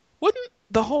costume. Wouldn't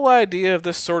the whole idea of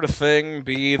this sort of thing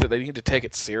be that they need to take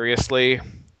it seriously?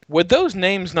 Would those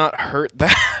names not hurt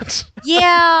that?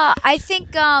 Yeah, I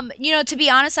think, to be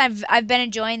honest, I've been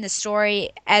enjoying the story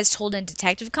as told in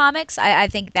Detective Comics. I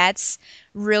think that's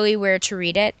really where to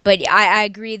read it. But I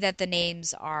agree that the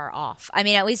names are off. I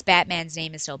mean, at least Batman's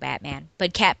name is still Batman.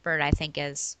 But Catbird, I think,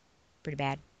 is pretty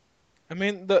bad. I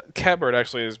mean, the Catbird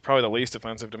actually is probably the least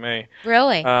offensive to me.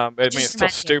 Really? I mean, it's still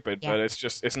stupid, but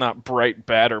it's not Bright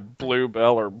Bat or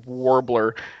Bluebell or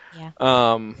Warbler. Yeah.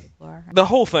 The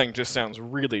whole thing just sounds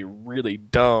really, really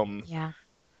dumb. Yeah.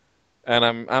 And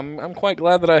I'm quite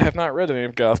glad that I have not read any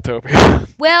of Gothtopia.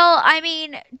 Well, I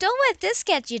mean, don't let this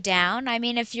get you down. I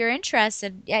mean, if you're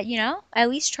interested, at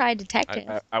least try Detective.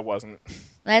 I wasn't.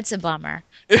 That's a bummer.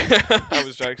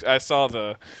 I saw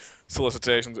the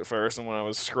solicitations at first, and when I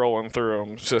was scrolling through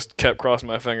them, just kept crossing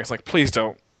my fingers, like, please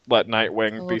don't let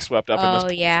Nightwing be swept up in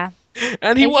this. Oh, yeah.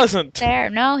 And he wasn't. There.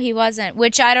 No, he wasn't.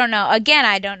 Which I don't know. Again,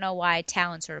 I don't know why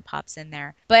Talon sort of pops in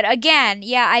there. But again,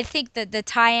 yeah, I think that the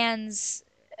tie-ins,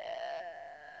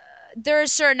 there are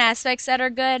certain aspects that are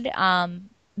good.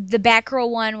 The Batgirl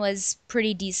one was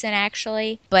pretty decent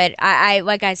actually, but I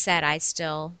like I said, I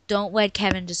still don't let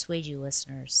Kevin dissuade you,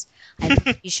 listeners. I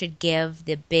think you should give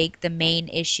the main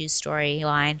issue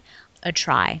storyline a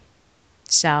try.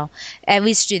 So at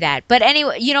least do that. But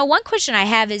anyway, one question I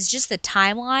have is just the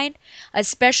timeline,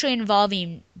 especially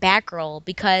involving Batgirl,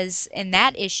 because in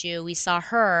that issue we saw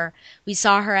her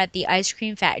at the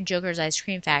Joker's ice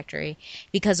cream factory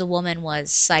because a woman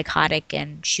was psychotic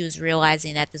and she was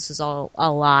realizing that this was all a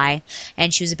lie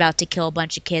and she was about to kill a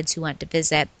bunch of kids who went to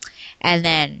visit, and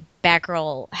then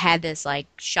Batgirl had this like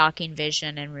shocking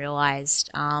vision and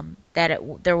realized that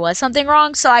there was something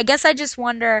wrong. So I guess I just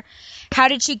wonder, how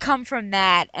did she come from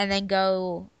that and then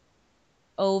go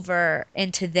over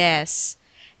into this,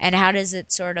 and how does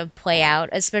it sort of play out?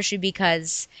 Especially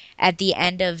because at the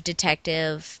end of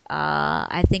Detective,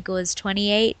 I think it was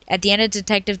 28. At the end of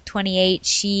Detective 28,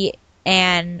 she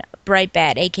and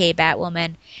Brightbat, aka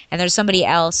Batwoman, and there's somebody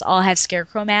else, all have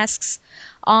Scarecrow masks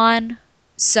on.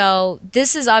 So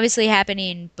this is obviously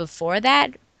happening before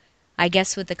that, I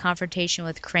guess, with the confrontation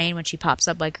with Crane when she pops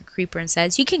up like a creeper and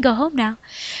says, "You can go home now."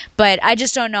 But I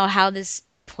just don't know how this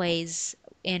plays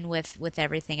in with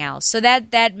everything else. So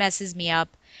that messes me up.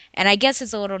 And I guess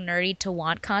it's a little nerdy to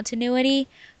want continuity,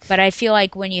 but I feel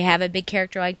like when you have a big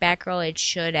character like Batgirl, it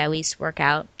should at least work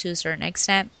out to a certain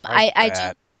extent.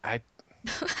 I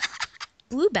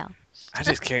Bluebell.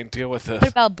 just can't deal with this. What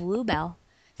about Bluebell?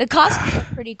 The costumes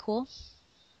are pretty cool.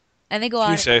 And they go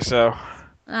You out. say so.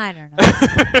 I don't know.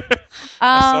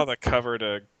 I saw the cover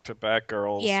to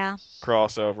Batgirl's Yeah.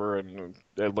 crossover, and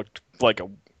it looked like a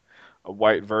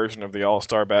white version of the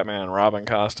All-Star Batman and Robin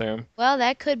costume. Well,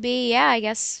 that could be, yeah, I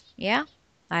guess. Yeah.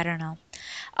 I don't know.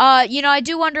 I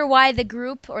do wonder why the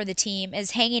group or the team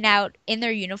is hanging out in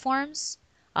their uniforms,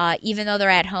 even though they're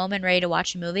at home and ready to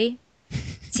watch a movie.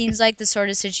 Seems like the sort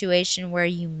of situation where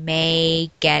you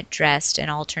may get dressed in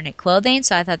alternate clothing,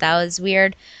 so I thought that was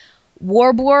weird.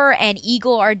 Warbler and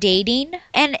Eagle are dating,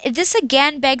 and this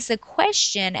again begs the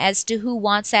question as to who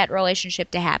wants that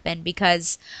relationship to happen,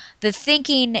 because the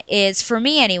thinking is, for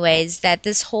me anyways, that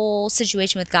this whole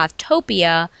situation with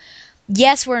Gothtopia,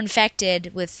 yes, we're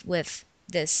infected with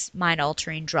this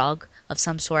mind-altering drug of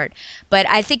some sort, but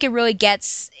I think it really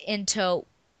gets into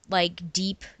like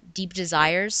deep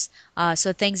desires,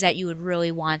 so things that you would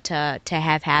really want to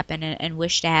have happen and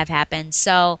wish to have happen.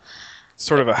 So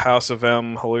Sort of a House of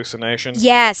M hallucination.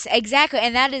 yes, exactly.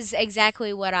 And that is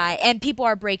exactly what and people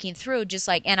are breaking through, just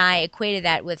like, and I equated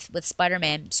that with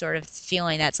Spider-Man sort of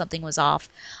feeling that something was off.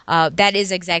 That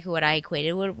is exactly what I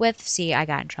equated with. See, I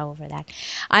got in trouble for that.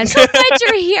 I'm so glad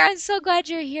you're here. I'm so glad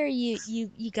you're here.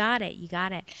 You got it. You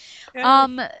got it.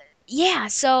 Yeah,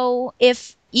 so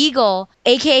if Eagle,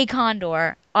 aka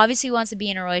Condor, obviously wants to be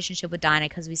in a relationship with Dinah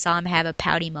because we saw him have a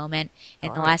pouty moment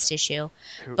in the last issue.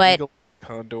 Who But Eagle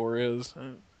Condor is.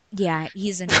 yeah,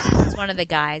 he's one of the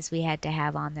guys we had to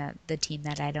have on the team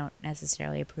that I don't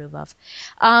necessarily approve of.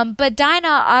 But Dinah,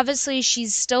 obviously,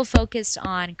 she's still focused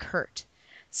on Kurt.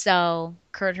 So,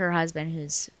 Kurt, her husband,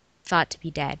 who's thought to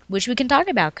be dead, which we can talk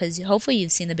about because hopefully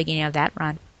you've seen the beginning of that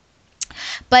run.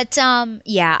 But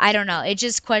yeah, I don't know. It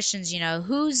just questions,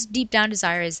 whose deep down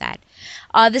desire is that?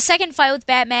 The second fight with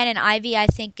Batman and Ivy, I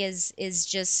think, is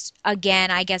just,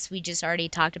 again, I guess we just already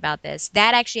talked about this.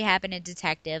 That actually happened in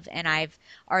Detective, and I've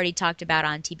already talked about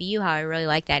on TBU how I really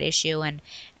like that issue,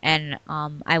 and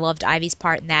I loved Ivy's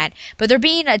part in that. But they're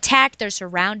being attacked, they're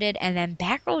surrounded, and then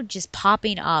Batgirl just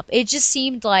popping up. It just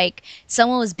seemed like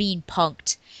someone was being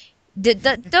punked. Aren't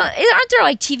there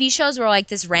like TV shows where like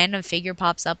this random figure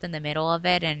pops up in the middle of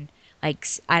it, and like,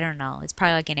 I don't know, it's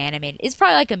probably like an animated, it's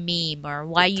probably like a meme, or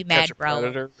why you mad,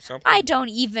 bro? I don't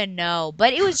even know,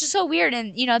 but it was just so weird.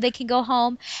 And they can go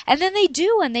home, and then they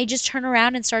do, and they just turn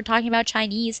around and start talking about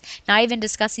Chinese, not even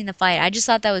discussing the fight. I just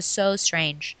thought that was so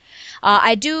strange.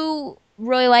 I do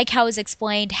really like how it was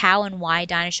explained how and why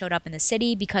Dinah showed up in the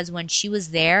city, because when she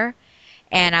was there,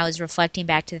 and I was reflecting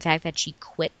back to the fact that she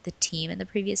quit the team in the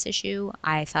previous issue,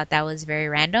 I thought that was very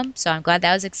random. So I'm glad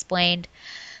that was explained.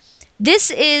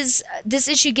 This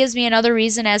issue gives me another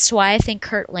reason as to why I think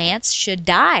Kurt Lance should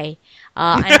die.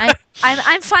 And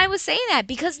I'm fine with saying that,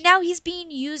 because now he's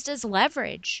being used as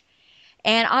leverage.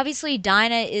 And obviously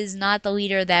Dinah is not the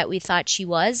leader that we thought she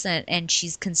was, and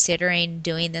she's considering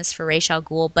doing this for Ra's al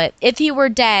Ghul. But if he were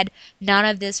dead, none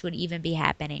of this would even be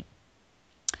happening.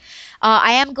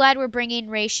 I am glad we're bringing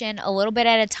Ra's in a little bit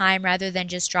at a time rather than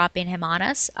just dropping him on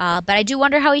us. But I do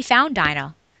wonder how he found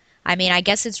Dinah. I mean, I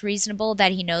guess it's reasonable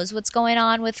that he knows what's going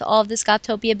on with all of this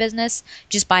Gothtopia business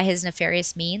just by his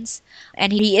nefarious means.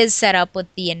 And he is set up with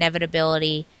the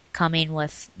inevitability coming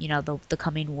with, the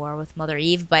coming war with Mother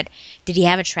Eve. But did he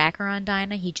have a tracker on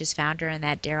Dinah? He just found her in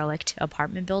that derelict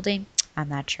apartment building? I'm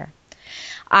not sure.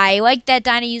 I like that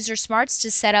Dinah used her smarts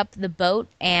to set up the boat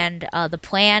and the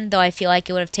plan, though I feel like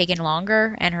it would have taken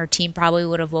longer, and her team probably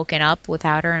would have woken up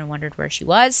without her and wondered where she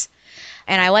was.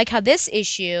 And I like how this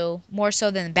issue, more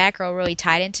so than Batgirl, really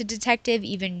tied into Detective,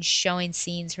 even showing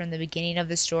scenes from the beginning of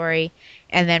the story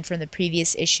and then from the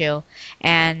previous issue.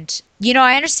 And,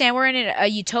 I understand we're in a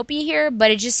utopia here,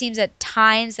 but it just seems at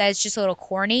times that it's just a little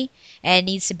corny and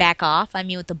needs to back off. I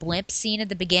mean, with the blimp scene at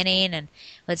the beginning, and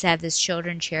let's have this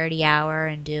children charity hour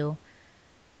and do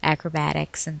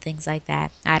acrobatics and things like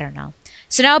that. I don't know.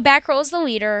 So now Batgirl is the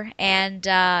leader, and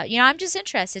I'm just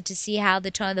interested to see how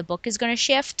the tone of the book is going to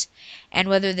shift, and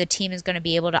whether the team is going to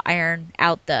be able to iron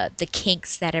out the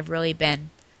kinks that have really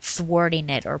been thwarting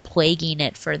it or plaguing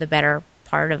it for the better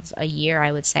part of a year,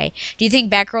 I would say. Do you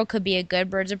think Batgirl could be a good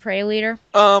Birds of Prey leader?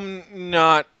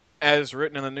 Not as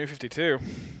written in the New 52.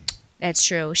 That's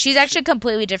true. She's actually a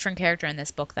completely different character in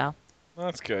this book, though. Well,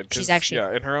 that's good. She's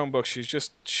actually in her own book, she's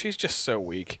just so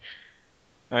weak.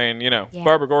 I mean,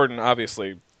 Barbara Gordon,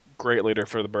 obviously, great leader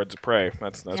for the Birds of Prey.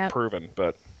 That's proven,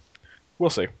 but we'll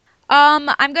see.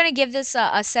 I'm gonna give this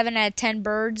a 7 out of 10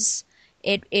 birds.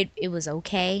 It was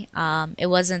okay. It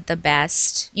wasn't the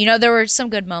best. There were some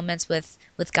good moments with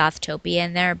Gothtopia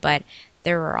in there, but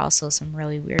there were also some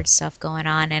really weird stuff going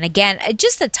on. And again,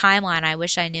 just the timeline, I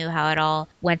wish I knew how it all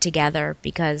went together,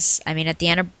 because, I mean, at the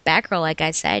end of Batgirl, like I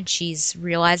said, she's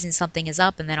realizing something is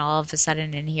up, and then all of a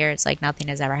sudden in here, it's like nothing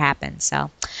has ever happened.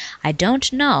 So, I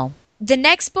don't know. The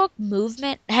next book,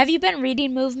 Movement. Have you been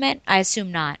reading Movement? I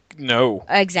assume not. No.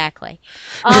 Exactly.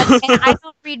 And I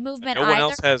don't read Movement either. No one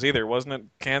else has either. Wasn't it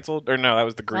canceled? Or no, that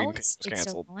was the Green Well, Team it's was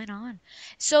canceled. still going on.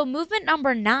 So, Movement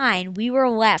number 9, we were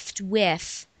left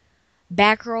with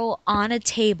Batgirl on a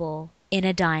table in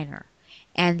a diner,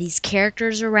 and these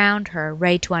characters around her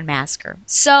ready to unmask her.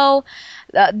 So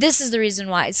this is the reason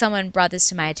why someone brought this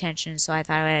to my attention, so I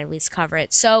thought I would at least cover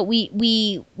it. So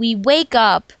we wake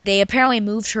up. They apparently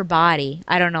moved her body.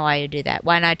 I don't know why you do that.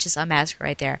 Why not just unmask her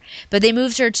right there? But they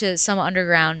moved her to some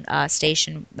underground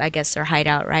station, I guess their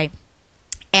hideout, right?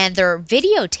 And they're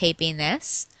videotaping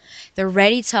this. They're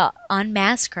ready to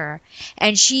unmask her,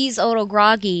 and she's a little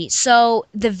groggy. So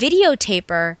the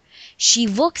videotaper, she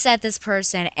looks at this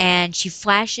person, and she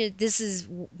flashes. This is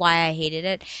why I hated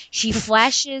it. She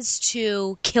flashes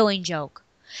to Killing Joke.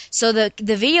 So the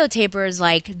videotaper is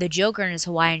like the Joker in his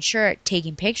Hawaiian shirt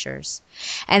taking pictures.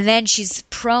 And then she's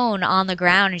prone on the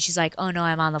ground, and she's like, oh no,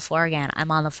 I'm on the floor again.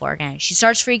 I'm on the floor again. She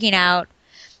starts freaking out.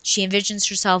 She envisions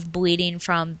herself bleeding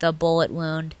from the bullet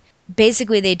wound.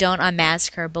 Basically, they don't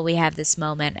unmask her, but we have this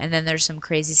moment, and then there's some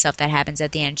crazy stuff that happens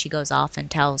at the end. She goes off and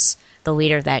tells the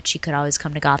leader that she could always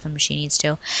come to Gotham if she needs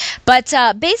to. But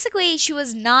basically, she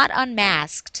was not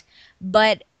unmasked,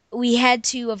 but we had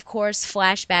to, of course,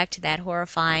 flash back to that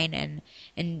horrifying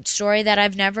and story that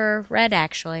I've never read,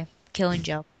 actually, Killing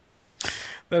Joke.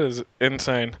 That is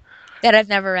insane. That I've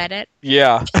never read it?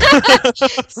 Yeah.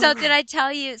 So did I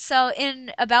tell you? So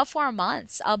in about 4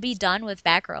 months, I'll be done with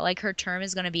Batgirl. Like, her term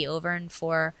is going to be over in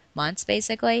 4 months,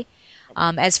 basically,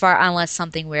 unless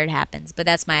something weird happens. But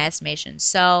that's my estimation.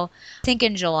 So I think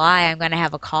in July, I'm going to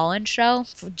have a call-in show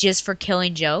just for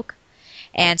Killing Joke.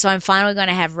 And so I'm finally going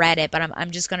to have read it, but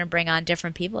I'm just going to bring on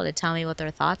different people to tell me what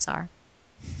their thoughts are.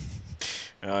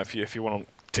 If you want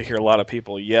to hear a lot of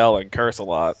people yell and curse a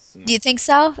lot. Do you think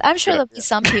so? I'm sure there'll be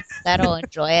some people that'll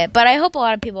enjoy it, but I hope a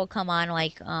lot of people come on,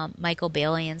 like Michael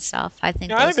Bailey and stuff. I think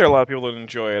there are a lot of people that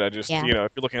enjoy it. I just, if you're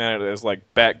looking at it as like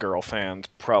Batgirl fans,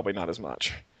 probably not as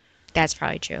much. That's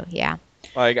probably true. Yeah.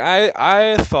 Like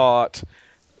I thought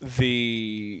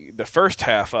the first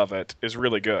half of it is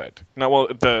really good. Now, well,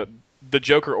 the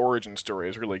Joker origin story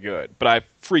is really good, but I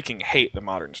freaking hate the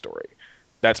modern story.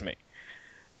 That's me,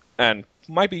 and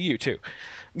might be you too.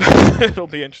 It'll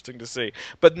be interesting to see.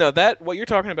 But no, what you're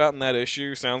talking about in that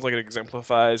issue sounds like it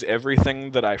exemplifies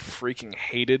everything that I freaking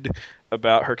hated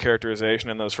about her characterization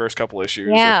in those first couple issues.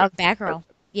 Yeah, of Batgirl.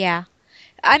 Yeah.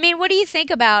 I mean, what do you think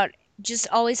about just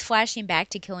always flashing back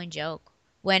to Killing Joke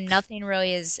when nothing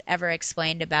really is ever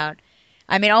explained about?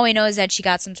 I mean, all we know is that she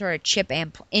got some sort of chip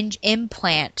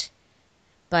implant,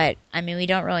 but I mean, we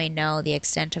don't really know the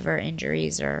extent of her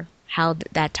injuries or how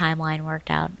that timeline worked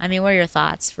out. I mean, what are your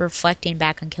thoughts reflecting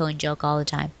back on Killing Joke all the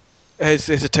time? It's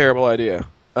a terrible idea.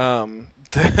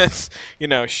 That's,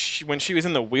 when she was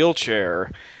in the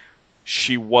wheelchair,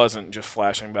 she wasn't just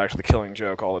flashing back to the Killing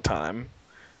Joke all the time.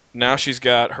 Now she's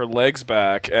got her legs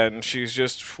back, and she's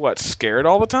just, scared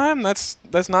all the time? That's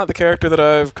not the character that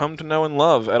I've come to know and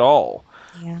love at all.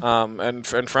 Yeah. And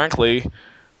frankly,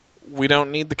 we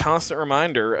don't need the constant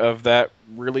reminder of that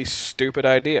really stupid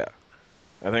idea.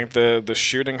 I think the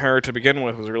shooting her to begin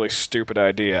with was a really stupid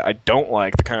idea. I don't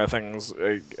like the kind of things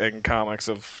in comics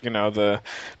of, the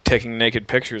taking naked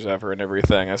pictures of her and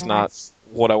everything. That's not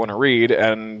what I want to read,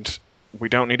 and we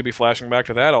don't need to be flashing back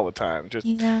to that all the time. Just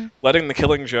letting the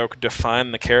Killing Joke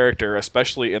define the character,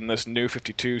 especially in this New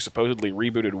 52 supposedly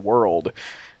rebooted world,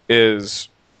 is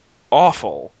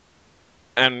awful.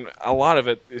 And a lot of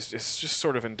it is just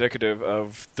sort of indicative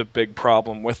of the big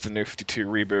problem with the New 52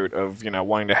 reboot of,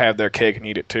 wanting to have their cake and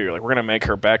eat it too. Like, we're going to make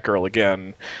her Batgirl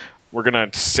again. We're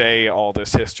going to say all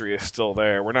this history is still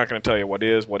there. We're not going to tell you what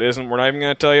is, what isn't. We're not even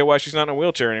going to tell you why she's not in a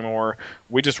wheelchair anymore.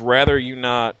 We just rather you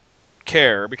not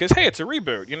care because, hey, it's a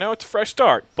reboot. It's a fresh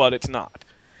start, but it's not.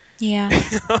 Yeah.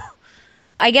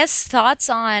 I guess thoughts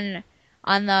on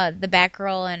the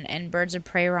Batgirl and Birds of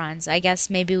Prey runs. I guess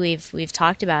maybe we've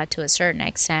talked about it to a certain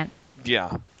extent.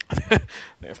 Yeah.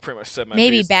 I've pretty much said my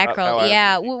maybe piece Batgirl.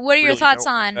 Yeah. What are your really thoughts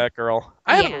on Batgirl?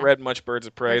 I haven't read much Birds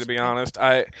of Prey, to be honest.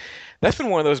 That's been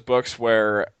one of those books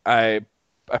where I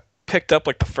picked up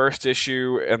like the first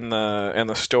issue in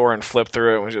the store and flipped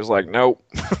through it and was just like, nope,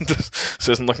 this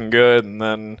isn't looking good. And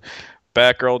then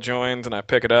Batgirl joins and I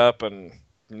pick it up and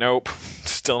nope,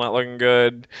 still not looking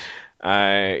good.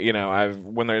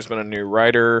 When there's been a new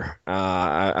writer,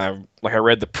 I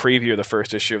read the preview of the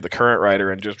first issue of the current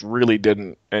writer and just really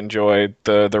didn't enjoy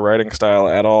the writing style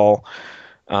at all.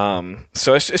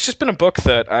 So it's just been a book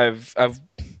that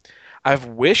I've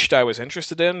wished I was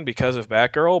interested in because of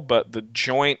Batgirl, but the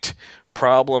joint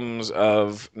problems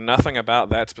of nothing about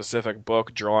that specific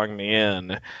book drawing me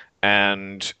in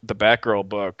and the Batgirl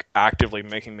book actively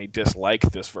making me dislike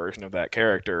this version of that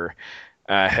character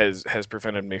has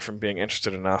prevented me from being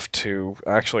interested enough to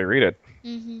actually read it,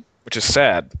 which is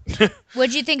sad. What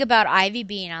did you think about Ivy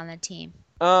being on the team?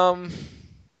 I don't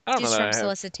know Just that from I have,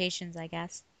 solicitations, I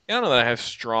guess. I don't know that I have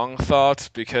strong thoughts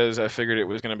because I figured it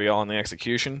was going to be all in the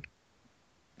execution,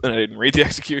 and I didn't read the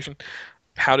execution.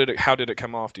 How did it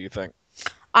come off, do you think?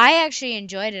 I actually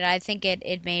enjoyed it. I think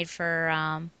it made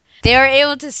for they were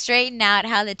able to straighten out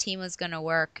how the team was going to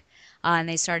work. And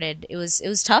they started. It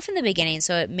was tough in the beginning,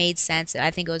 so it made sense. I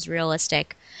think it was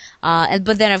realistic.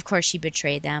 But then, of course, she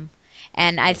betrayed them,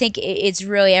 and I think it's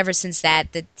really ever since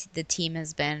that the team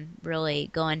has been really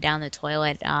going down the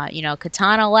toilet.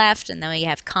 Katana left, and then we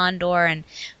have Condor, and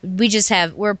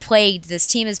we're plagued. This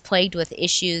team is plagued with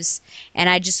issues, and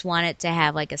I just want it to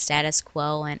have like a status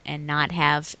quo and not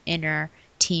have inner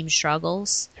team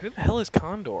struggles. Who the hell is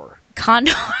Condor?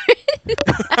 Condor.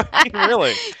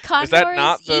 Really? Condor is that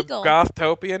not is the Eagle.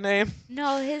 Gothtopia name?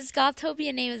 No, his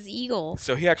Gothtopia name is Eagle.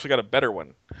 So he actually got a better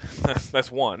one.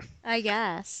 That's one. I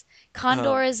guess.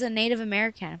 Condor is a Native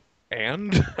American.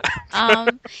 And?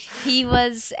 He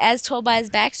was, as told by his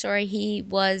backstory, he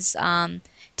was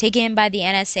taken in by the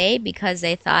NSA because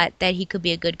they thought that he could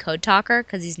be a good code talker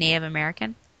because he's Native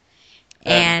American.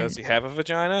 And does he have a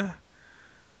vagina?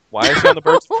 Why is he on the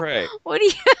Birds of Prey? What do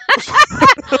you...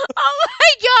 Oh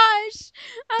my gosh!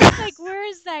 I was like, where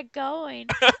is that going?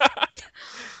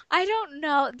 I don't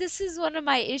know. This is one of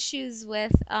my issues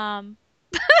with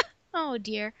oh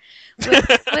dear.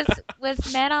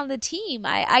 With men on the team.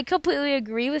 I completely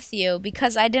agree with you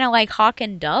because I didn't like Hawk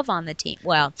and Dove on the team.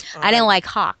 Well, I didn't like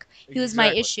Hawk. He was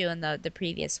my issue in the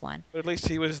previous one. But at least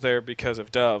he was there because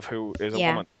of Dove, who is a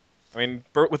woman. I mean,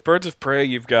 with Birds of Prey,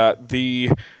 you've got the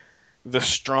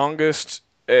strongest,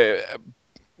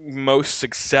 most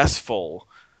successful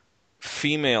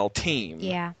female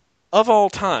team of all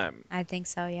time. I think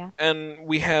so, yeah. And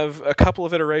we have a couple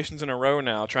of iterations in a row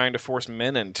now trying to force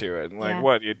men into it. Like,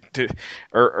 what?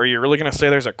 Are you really going to say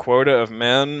there's a quota of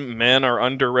men? Men are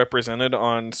underrepresented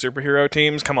on superhero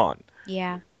teams? Come on.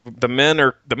 Yeah. The men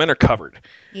are covered.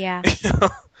 Yeah.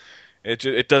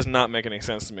 It does not make any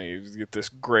sense to me. You get this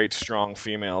great, strong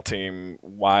female team.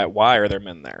 Why are there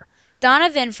men there?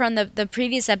 Donovan from the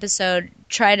previous episode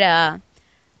tried to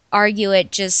argue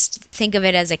it, just think of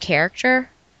it as a character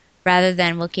rather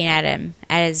than looking at him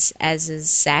as his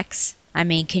sex. I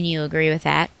mean, can you agree with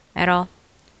that at all?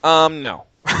 No.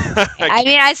 I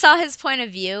mean, I saw his point of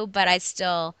view, but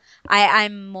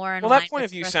I'm more in line. Well, that point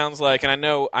of view sounds like, and I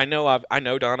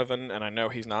know Donovan, and I know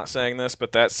he's not saying this,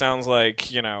 but that sounds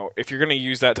like, if you're going to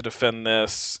use that to defend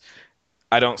this,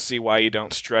 I don't see why you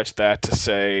don't stretch that to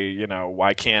say,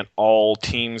 why can't all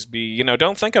teams be,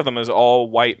 don't think of them as all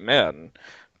white men.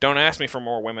 Don't ask me for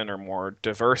more women or more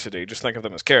diversity. Just think of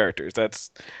them as characters.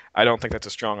 I don't think that's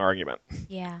a strong argument.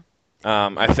 Yeah.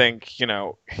 I think,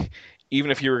 even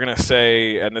if you were going to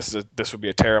say, and this would be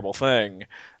a terrible thing,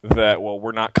 that, well,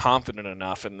 we're not confident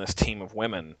enough in this team of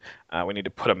women, we need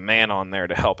to put a man on there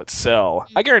to help it sell.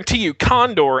 I guarantee you,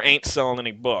 Condor ain't selling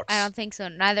any books. I don't think so.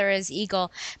 Neither is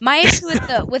Eagle. My issue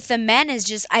with the men is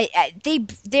just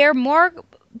they're more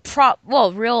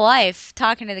real life,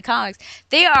 talking to the comics,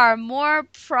 they are more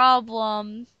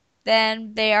problem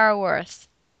than they are worth.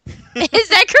 Is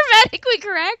that grammatically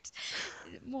correct?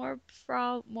 More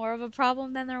of a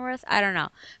problem than they're worth? I don't know.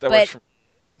 But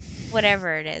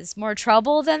whatever it is. More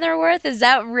trouble than they're worth? Is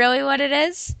that really what it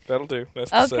is? That'll do.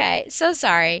 That's okay, so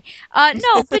sorry.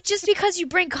 No, but just because you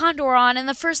bring Condor on and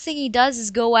the first thing he does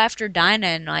is go after Dinah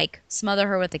and, like, smother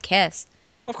her with a kiss.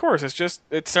 Of course,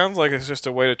 it sounds like it's just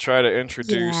a way to try to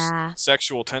introduce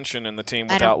sexual tension in the team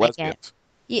without lesbians.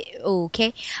 Yeah,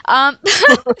 okay. My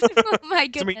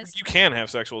goodness. I mean, you can have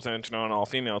sexual tension on an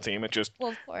all-female team. It just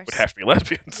of course. would have to be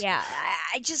lesbians. Yeah,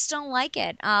 I just don't like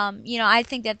it. I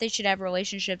think that they should have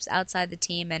relationships outside the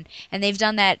team, and they've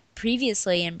done that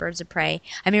previously in Birds of Prey.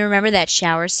 I mean, remember that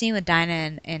shower scene with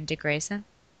Dinah and Dick Grayson?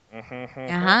 But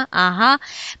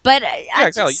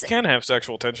exactly. You can have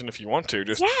sexual tension if you want to.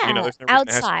 Just there's no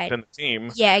outside in the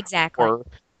team. Yeah, exactly. Or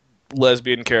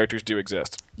lesbian characters do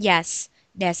exist. Yes,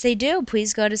 they do.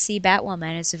 Please go to see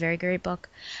Batwoman. It's a very great book.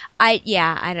 I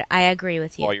agree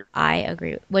with you. Lawyered. I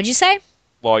agree. What'd you say?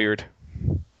 Lawyered.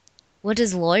 What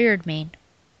does lawyered mean?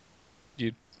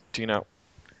 Do you know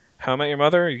How I Met Your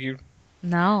Mother?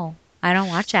 No, I don't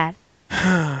watch that.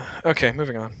 Okay,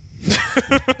 moving on.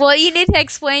 Well, you need to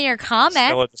explain your comment.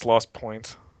 Stella just lost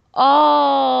points.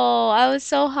 Oh, I was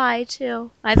so high too.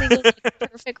 I think it was like a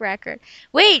perfect record.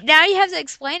 Wait, now you have to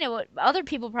explain it. What other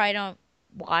people probably don't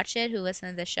watch it who listen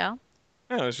to the show.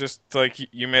 No, it's just like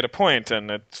you made a point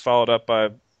and it's followed up by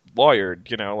lawyered.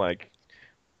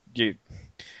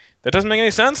 That doesn't make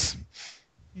any sense.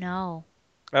 No.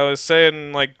 I was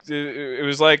saying, like, it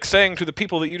was like saying to the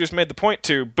people that you just made the point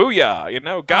to,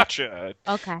 booyah, gotcha.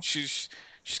 Okay.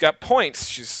 She's got points.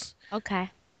 She's...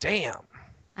 Okay. Damn.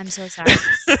 I'm so sorry.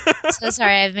 So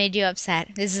sorry I've made you upset.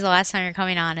 This is the last time you're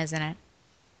coming on, isn't it?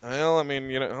 Well, I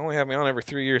mean, only have me on every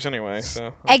 3 years anyway,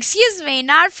 so... Excuse me,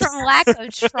 not from lack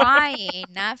of trying.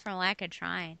 Not from lack of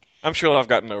trying. I'm sure I've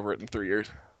gotten over it in 3 years.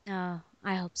 Oh,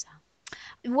 I hope so.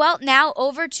 Well, now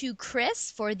over to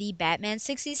Chris for the Batman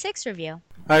 66 review.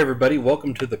 Hi, everybody.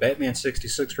 Welcome to the Batman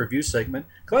 66 review segment.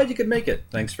 Glad you could make it.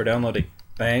 Thanks for downloading.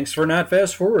 Thanks for not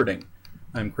fast-forwarding.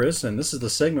 I'm Chris, and this is the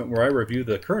segment where I review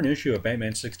the current issue of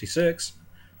Batman 66.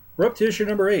 We're up to issue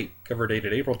number 8, cover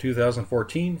dated April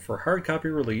 2014, for hard copy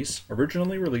release,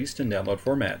 originally released in download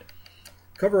format.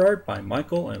 Cover art by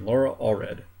Michael and Laura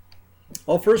Allred.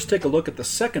 I'll first take a look at the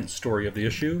second story of the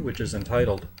issue, which is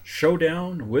entitled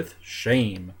Showdown with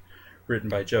Shame, written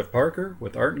by Jeff Parker,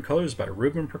 with art and colors by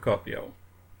Ruben Procopio.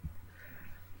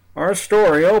 Our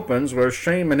story opens with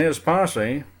Shame and his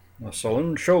posse, a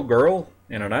saloon showgirl,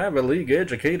 and an Ivy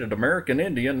League-educated American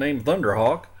Indian named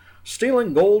Thunderhawk,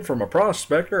 stealing gold from a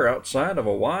prospector outside of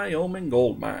a Wyoming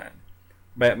gold mine.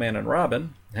 Batman and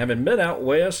Robin, having been out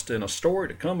west in a story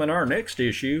to come in our next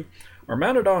issue, are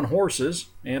mounted on horses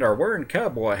and are wearing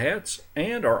cowboy hats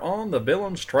and are on the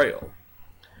villain's trail.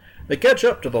 They catch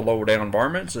up to the low-down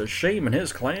varmints as Shame and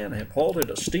his clan have halted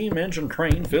a steam engine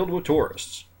train filled with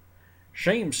tourists.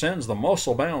 Shame sends the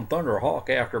muscle-bound Thunderhawk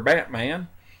after Batman,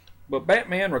 but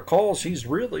Batman recalls he's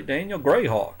really Daniel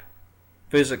Greyhawk,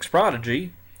 physics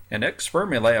prodigy, an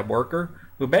ex-Fermilab worker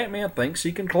who Batman thinks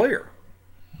he can clear.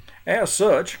 As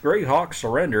such, Greyhawk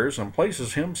surrenders and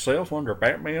places himself under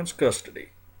Batman's custody.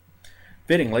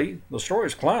 Fittingly, the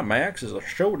story's climax is a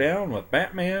showdown with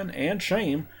Batman and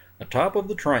Shame atop of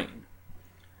the train.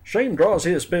 Shame draws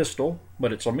his pistol,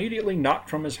 but it's immediately knocked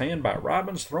from his hand by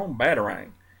Robin's thrown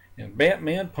batarang, and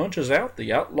Batman punches out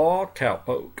the outlaw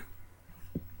cowpoke.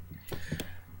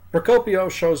 Procopio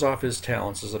shows off his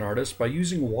talents as an artist by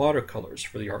using watercolors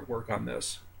for the artwork on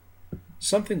this.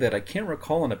 Something that I can't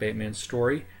recall in a Batman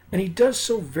story, and he does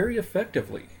so very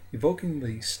effectively, evoking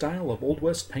the style of Old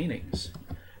West paintings.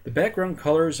 The background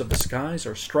colors of the skies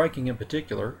are striking in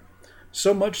particular,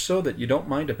 so much so that you don't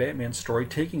mind a Batman story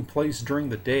taking place during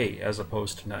the day as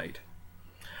opposed to night.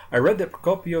 I read that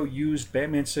Procopio used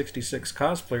Batman 66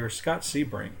 cosplayer Scott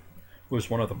Sebring, who was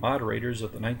one of the moderators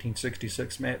of the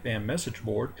 1966 Batman message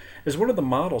board, as one of the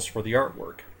models for the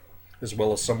artwork, as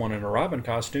well as someone in a Robin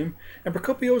costume, and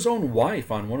Procopio's own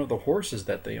wife on one of the horses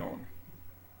that they own.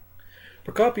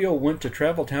 Procopio went to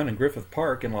Traveltown and Griffith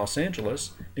Park in Los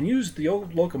Angeles and used the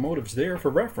old locomotives there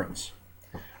for reference.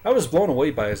 I was blown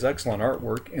away by his excellent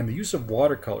artwork and the use of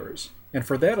watercolors, and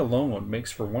for that alone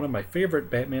makes for one of my favorite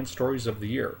Batman stories of the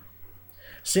year.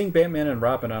 Seeing Batman and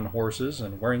Robin on horses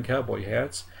and wearing cowboy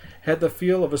hats had the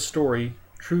feel of a story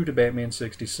true to Batman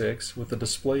 66, with a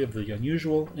display of the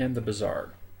unusual and the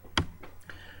bizarre.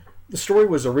 The story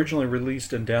was originally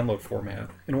released in download format,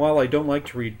 and while I don't like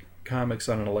to read comics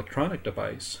on an electronic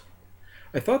device,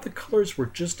 I thought the colors were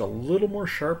just a little more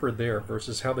sharper there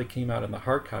versus how they came out in the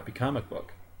hard copy comic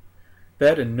book.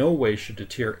 That in no way should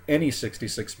deter any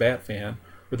 66 Bat fan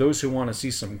or those who want to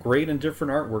see some great and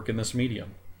different artwork in this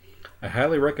medium. I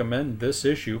highly recommend this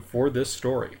issue for this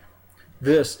story.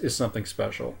 This is something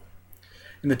special.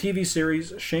 In the TV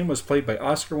series, Shane was played by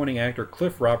Oscar-winning actor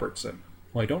Cliff Robertson,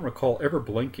 who I don't recall ever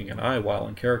blinking an eye while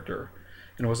in character,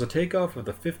 and was a takeoff of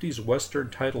the 50s Western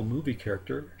title movie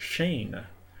character, Shane.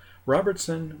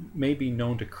 Robertson may be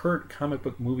known to current comic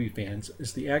book movie fans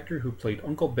as the actor who played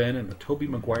Uncle Ben in the Tobey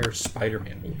Maguire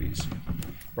Spider-Man movies.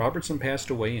 Robertson passed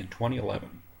away in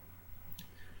 2011.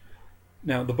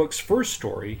 Now, the book's first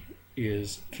story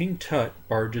is King Tut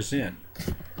Barges In,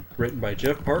 written by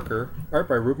Jeff Parker, art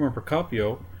by Ruben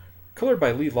Procopio, colored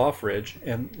by Lee Loffridge,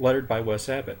 and lettered by Wes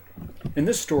Abbott. In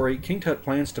this story, King Tut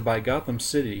plans to buy Gotham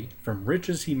City from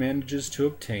riches he manages to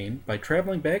obtain by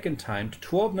traveling back in time to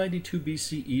 1292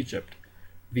 BC Egypt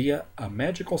via a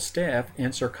magical staff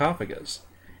and sarcophagus,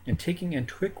 and taking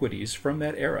antiquities from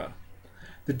that era.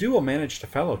 The duo manage to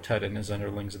follow Tut and his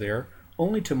underlings there,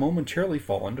 only to momentarily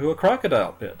fall into a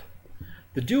crocodile pit.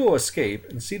 The duo escape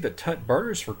and see that Tut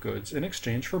barters for goods in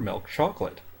exchange for milk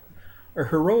chocolate. A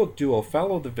heroic duo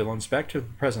follow the villains back to the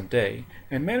present day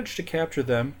and manage to capture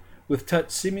them, with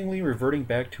Tut seemingly reverting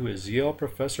back to his Yale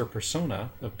professor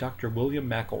persona of Dr. William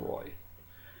McElroy.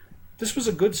 This was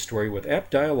a good story with apt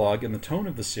dialogue in the tone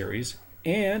of the series,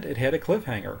 and it had a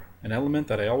cliffhanger, an element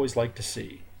that I always like to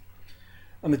see.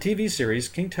 On the TV series,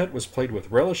 King Tut was played with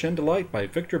relish and delight by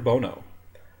Victor Bono.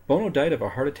 Bono died of a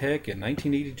heart attack in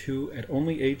 1982 at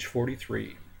only age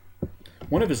 43.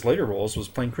 One of his later roles was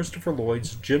playing Christopher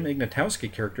Lloyd's Jim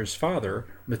Ignatowski character's father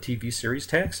in the TV series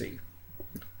Taxi.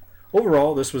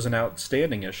 Overall, this was an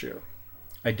outstanding issue.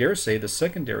 I dare say the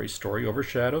secondary story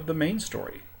overshadowed the main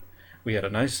story. We had a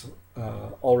nice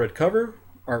all-red cover,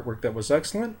 artwork that was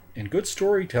excellent, and good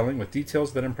storytelling with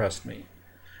details that impressed me.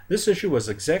 This issue was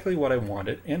exactly what I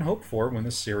wanted and hoped for when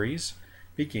the series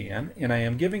began, and I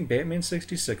am giving Batman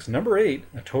 66 number 8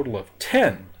 a total of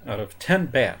 10 out of 10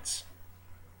 bats.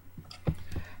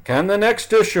 Can the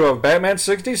next issue of Batman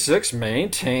 66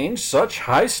 maintain such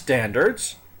high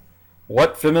standards?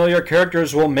 What familiar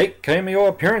characters will make cameo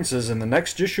appearances in the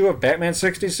next issue of Batman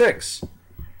 66?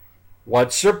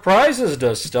 What surprises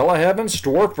does Stella have in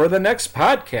store for the next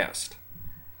podcast?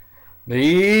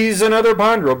 These and other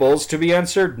ponderables to be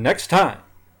answered next time.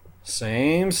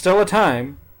 Same Stella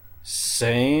time,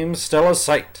 same Stella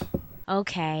site.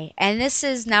 Okay, and this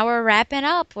is, now we're wrapping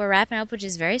up. We're wrapping up, which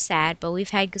is very sad, but we've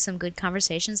had some good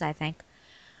conversations, I think.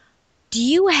 Do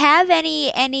you have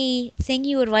anything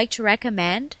you would like to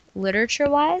recommend,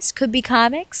 literature-wise? Could be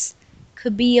comics,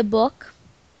 could be a book.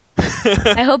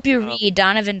 I hope you read.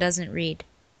 Donovan doesn't read.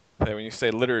 Hey, when you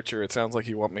say literature, it sounds like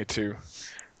you want me to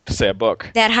say a book.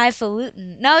 That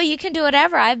highfalutin. No, you can do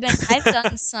whatever. I've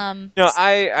done some. No,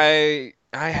 I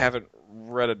haven't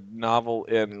read a novel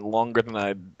in longer than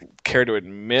I'd care to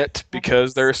admit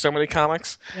because there are so many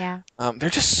comics. Yeah. There are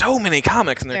just so many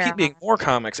comics, and there keep being more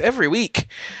comics every week.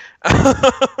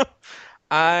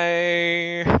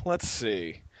 Let's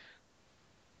see.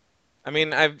 I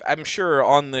mean, I'm sure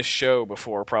on this show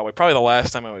before, probably the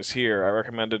last time I was here, I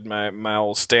recommended my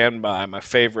old standby, my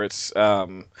favorites,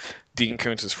 Dean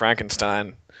Koontz's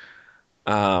Frankenstein,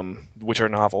 which are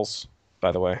novels,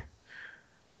 by the way.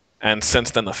 And since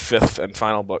then, the fifth and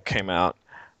final book came out.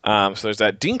 So there's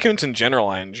that. Dean Koontz in general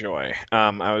I enjoy.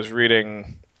 I was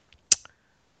reading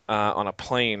on a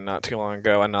plane not too long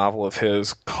ago a novel of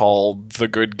his called The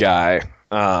Good Guy,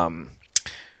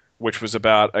 which was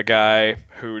about a guy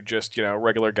who just,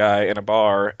 regular guy in a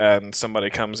bar, and somebody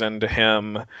comes into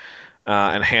him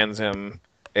and hands him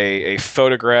a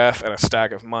photograph and a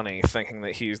stack of money, thinking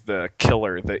that he's the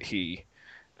killer that he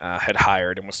had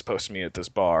hired and was supposed to meet at this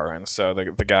bar. And so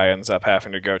the guy ends up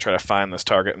having to go try to find this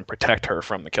target and protect her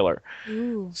from the killer.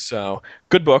 Ooh. So,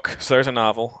 good book. So there's a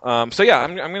novel. So yeah,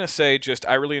 I'm going to say just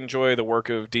I really enjoy the work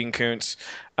of Dean Koontz.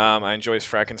 I enjoy his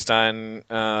Frankenstein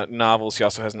novels. He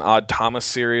also has an Odd Thomas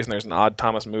series, and there's an Odd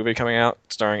Thomas movie coming out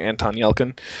starring Anton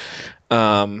Yelchin.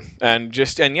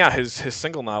 His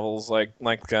single novels like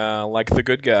The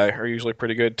Good Guy are usually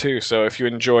pretty good too. So if you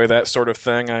enjoy that sort of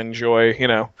thing, I enjoy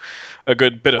a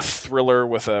good bit of thriller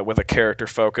with a character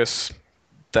focus.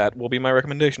 That will be my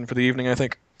recommendation for the evening, I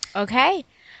think. Okay.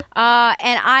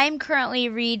 And I'm currently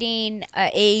reading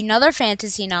another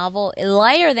fantasy novel,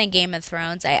 lighter than Game of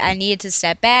Thrones. I needed to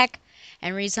step back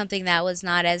and read something that was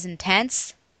not as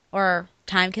intense or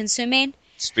time consuming.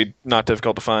 Speed not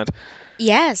difficult to find.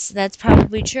 Yes, that's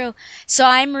probably true. So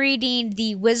I'm reading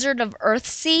The Wizard of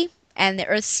Earthsea, and the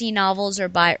Earthsea novels are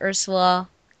by Ursula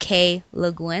K.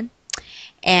 Le Guin.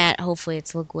 And hopefully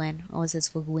it's Le Guin. Or is it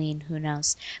Le Guin? Who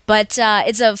knows? But there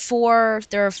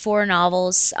are four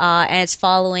novels, and it's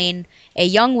following a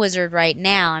young wizard right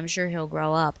now. I'm sure he'll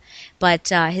grow up. But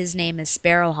his name is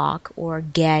Sparrowhawk, or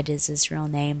Ged is his real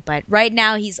name. But right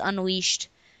now he's unleashed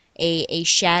a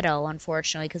shadow,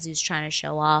 unfortunately, because he was trying to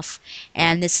show off,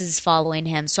 and this is following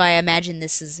him. So I imagine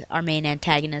this is our main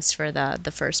antagonist for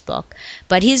the first book.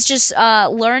 But he's just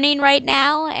learning right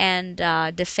now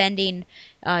and defending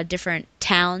different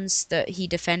towns. He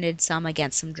defended some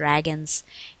against some dragons,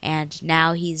 and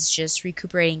now he's just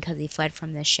recuperating because he fled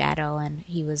from the shadow and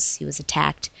he was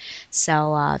attacked.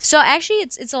 So actually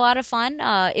it's a lot of fun.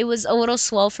 It was a little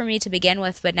slow for me to begin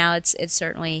with, but now it's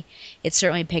certainly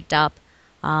picked up.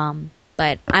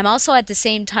 But I'm also at the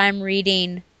same time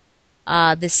reading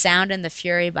The Sound and the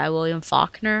Fury by William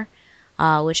Faulkner,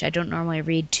 which I don't normally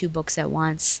read two books at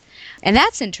once. And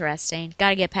that's interesting. Got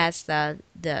to get past the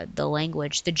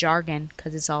language, the jargon,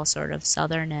 because it's all sort of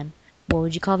southern and, what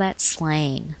would you call that?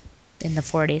 Slang in the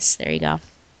 40s. There you go.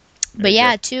 But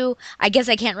yeah, I guess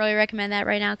I can't really recommend that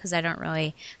right now because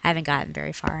I haven't gotten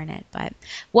very far in it. But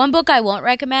one book I won't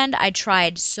recommend, I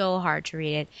tried so hard to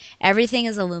read it. Everything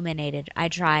is Illuminated. I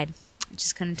tried. I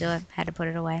just couldn't do it. Had to put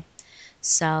it away.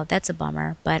 So that's a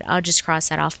bummer. But I'll just cross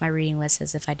that off my reading list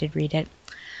as if I did read it.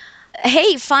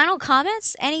 Hey, final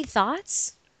comments? Any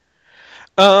thoughts?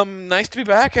 Nice to be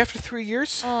back after 3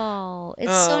 years. Oh,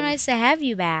 it's so nice to have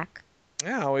you back.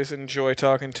 Yeah, I always enjoy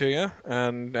talking to you,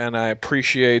 and I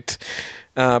appreciate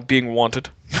being wanted.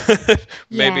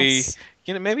 Maybe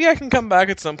maybe I can come back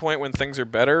at some point when things are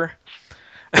better.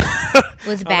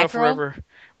 With Batgirl?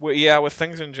 With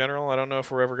things in general. I don't know if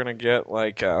we're ever gonna get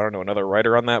another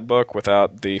writer on that book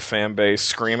without the fan base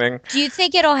screaming. Do you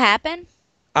think it'll happen?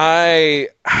 I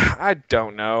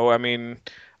don't know. I mean,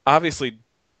 obviously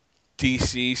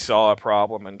DC saw a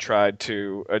problem and tried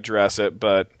to address it,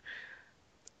 but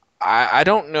I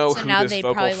don't know who this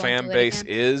vocal fan base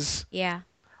is. Yeah.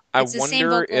 It's the same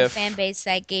vocal fan base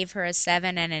that gave her a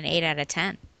 7 and an 8 out of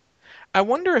 10. I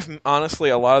wonder if,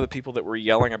 honestly, a lot of the people that were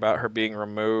yelling about her being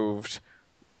removed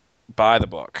by the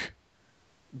book,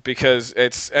 because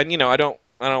I don't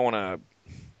want to.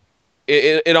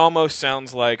 It almost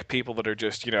sounds like people that are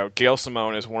just, Gail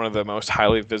Simone is one of the most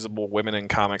highly visible women in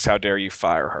comics. How dare you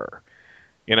fire her?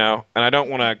 And I don't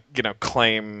want to,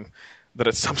 claim that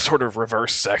it's some sort of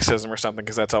reverse sexism or something,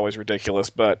 because that's always ridiculous.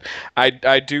 But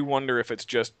I do wonder if it's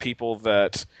just people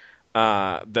that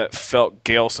felt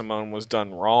Gail Simone was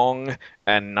done wrong,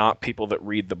 and not people that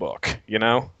read the book.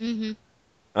 Mm-hmm.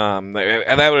 And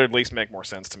that would at least make more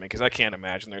sense to me, because I can't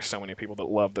imagine there's so many people that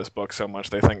love this book so much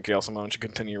they think Gail Simone should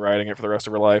continue writing it for the rest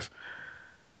of her life.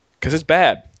 Because it's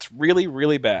bad. It's really,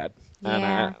 really bad.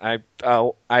 Yeah. And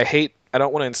I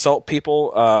don't want to insult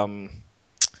people.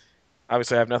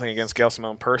 Obviously, I have nothing against Gail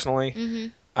Simone personally. Mm-hmm.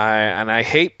 I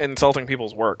hate insulting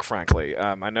people's work, frankly.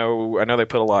 I know they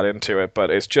put a lot into it, but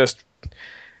it's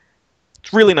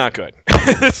really not good.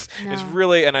 It's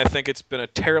really, and I think it's been a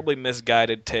terribly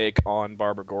misguided take on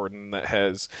Barbara Gordon that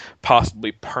has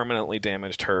possibly permanently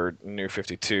damaged her New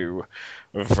 52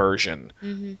 version.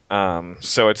 Mm-hmm.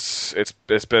 So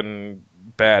it's been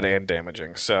bad and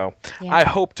damaging. So yeah. I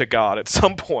hope to God at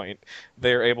some point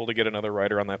they're able to get another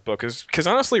writer on that book. Because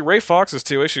honestly, Ray Fox's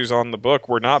 2 issues on the book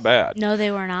were not bad. No,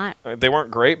 they were not. They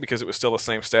weren't great because it was still the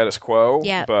same status quo.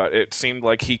 Yeah. But it seemed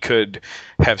like he could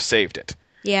have saved it.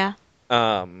 Yeah.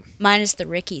 Minus the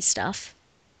Ricky stuff.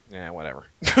 Yeah, whatever.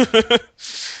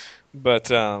 But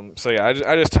so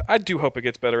yeah, I do hope it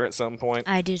gets better at some point.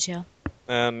 I do too.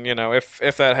 And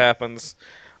if that happens,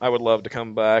 I would love to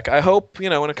come back. I hope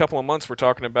in a couple of months we're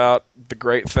talking about the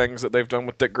great things that they've done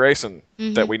with Dick Grayson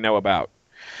that we know about.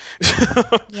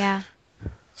 Yeah.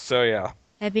 So yeah.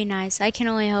 That'd be nice. I can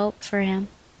only hope for him.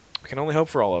 We can only hope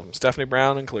for all of them, Stephanie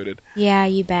Brown included. Yeah,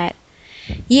 you bet.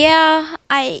 Yeah,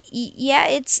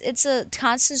 it's a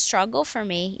constant struggle for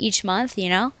me each month,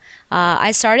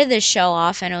 I started this show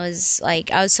off and it was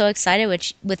like I was so excited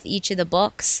with each of the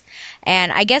books.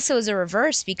 And I guess it was a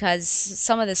reverse because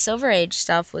some of the Silver Age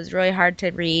stuff was really hard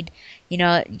to read.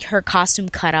 Her costume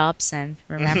cut-ups and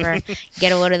remember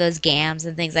get a load of those gams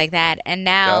and things like that. And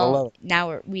now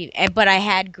but I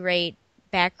had great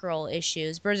Batgirl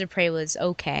issues. Birds of Prey was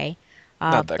okay.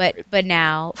 Not that great. But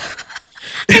now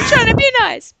I'm trying to be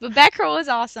nice, but Batgirl was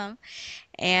awesome.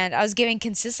 and I was giving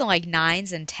consistent like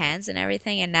 9s and 10s and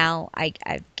everything, and now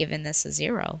I've given this a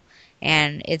 0.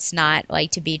 And it's not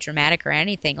like to be dramatic or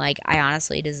anything. Like I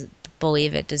honestly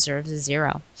believe it deserves a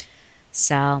 0.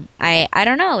 So I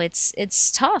don't know.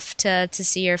 It's tough to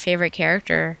see your favorite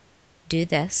character do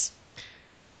this.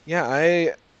 Yeah,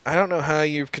 I don't know how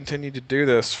you've continued to do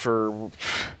this for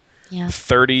Yeah.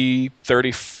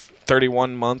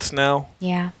 31 months now.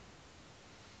 Yeah.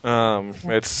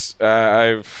 It's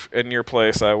I've in your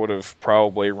place I would have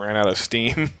probably ran out of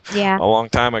steam Yeah. a long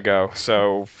time ago.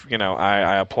 So,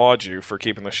 I applaud you for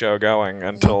keeping the show going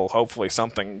until hopefully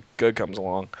something good comes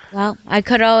along. Well, I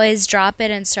could always drop it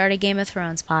and start a Game of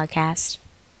Thrones podcast.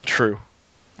 True.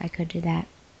 I could do that.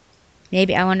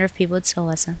 Maybe. I wonder if people would still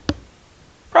listen.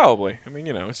 Probably. I mean,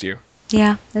 it's you.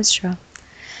 Yeah, that's true.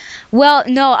 Well,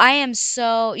 no, I am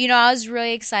so, I was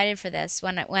really excited for this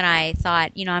when I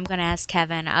thought, I'm going to ask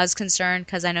Kevin. I was concerned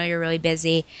because I know you're really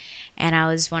busy, and I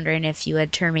was wondering if you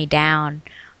would turn me down.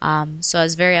 So I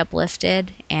was very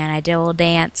uplifted, and I did a little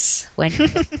dance when you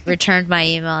returned my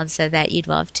email and said that you'd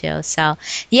love to. So,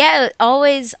 yeah,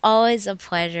 always a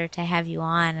pleasure to have you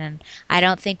on, and I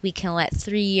don't think we can let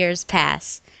 3 years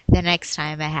pass the next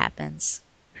time it happens.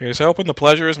 Here's hoping. The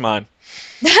pleasure is mine.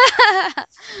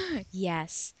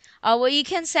 Yes. Well, you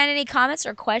can send any comments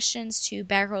or questions to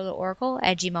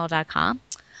backrowtoracle@gmail.com.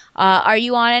 Are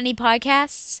you on any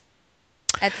podcasts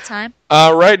at the time?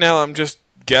 Right now I'm just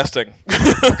guesting.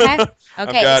 Okay.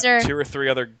 I've got 2 or 3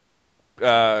 other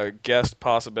guest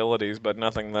possibilities, but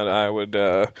nothing that I would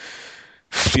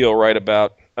feel right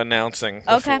about announcing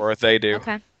before they do.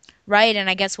 Okay. Right, and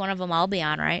I guess one of them I'll be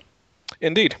on, right?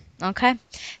 Indeed. Okay,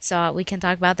 so we can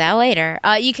talk about that later.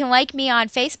 You can like me on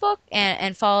Facebook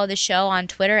and follow the show on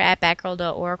Twitter at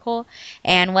Batgirl.Oracle,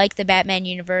 and like the Batman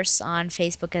Universe on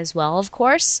Facebook as well, of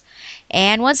course.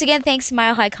 And once again, thanks to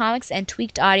Mile High Comics and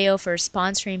Tweaked Audio for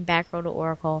sponsoring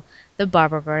Batgirl.Oracle, the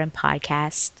Barbara Gordon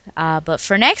podcast. But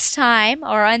for next time,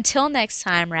 or until next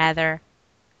time, rather,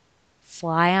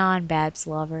 fly on, Babs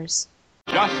lovers.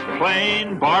 Just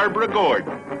plain Barbara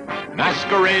Gordon,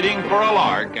 masquerading for a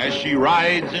lark as she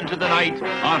rides into the night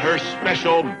on her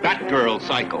special Batgirl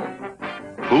cycle.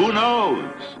 Who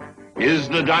knows? Is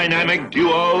the dynamic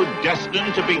duo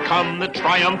destined to become the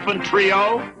triumphant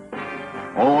trio?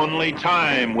 Only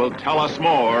time will tell us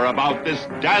more about this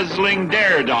dazzling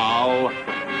daredoll.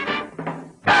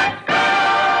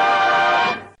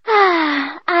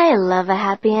 I love a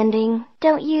happy ending,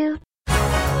 don't you?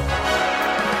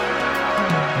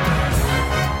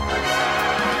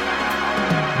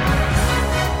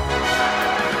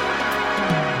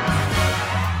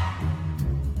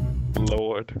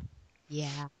 Lord.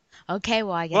 Yeah. Okay,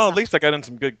 well, I guess. Well, at least I got in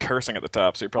some good cursing at the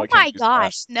top, so you probably Oh my can't use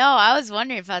gosh, no! I was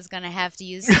wondering if I was gonna have to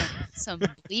use some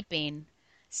bleeping.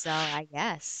 So I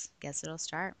guess it'll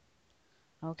start.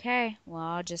 Okay, well,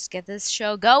 I'll just get this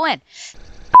show going.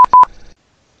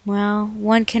 Well,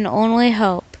 one can only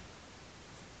hope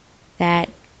that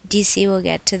DC will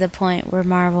get to the point where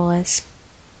Marvel is,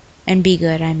 and be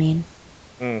good. I mean.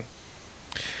 I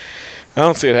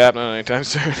don't see it happening anytime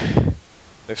soon.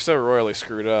 They've so royally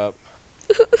screwed up.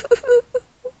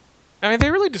 I mean,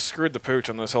 they really just screwed the pooch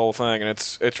on this whole thing, and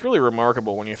it's really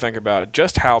remarkable when you think about it,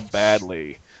 just how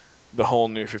badly the whole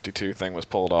New 52 thing was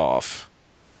pulled off.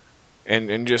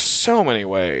 And in just so many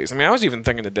ways. I mean, I was even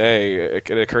thinking today, it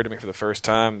occurred to me for the first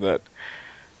time that,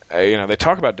 they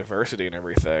talk about diversity and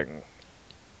everything.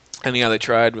 And they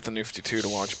tried with the New 52 to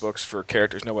launch books for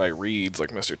characters nobody reads, like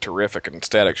Mr. Terrific and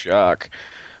Static Shock.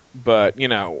 But,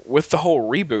 with the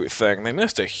whole reboot thing, they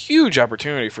missed a huge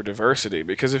opportunity for diversity,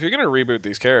 because if you're going to reboot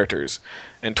these characters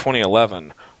in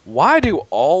 2011, why do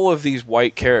all of these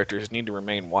white characters need to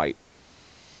remain white?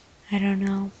 I don't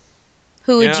know.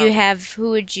 Who would you have?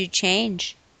 Who would you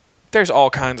change? There's all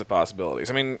kinds of possibilities.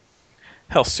 I mean,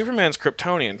 hell, Superman's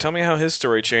Kryptonian. Tell me how his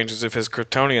story changes if his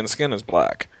Kryptonian skin is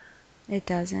black. It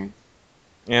doesn't.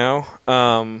 Aquaman.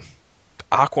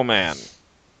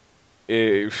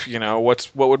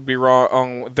 What would be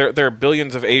wrong? There are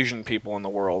billions of Asian people in the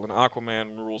world, and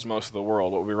Aquaman rules most of the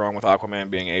world. What would be wrong with Aquaman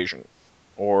being Asian?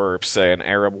 Or, say, an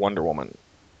Arab Wonder Woman?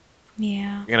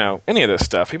 Yeah. Any of this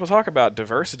stuff. People talk about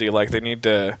diversity like they need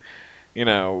to,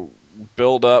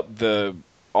 build up the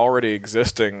already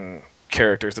existing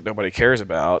characters that nobody cares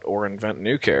about or invent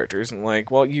new characters. And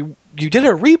you did a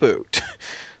reboot.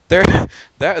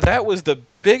 That was the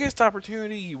biggest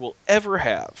opportunity you will ever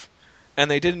have. And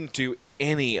they didn't do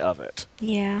any of it.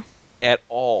 Yeah. At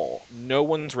all. No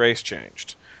one's race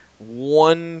changed.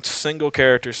 One single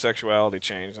character's sexuality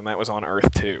changed, and that was on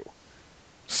Earth 2.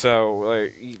 So,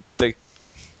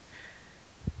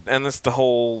 and that's the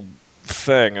whole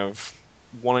thing of,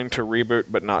 wanting to reboot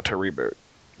but not to reboot,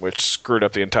 which screwed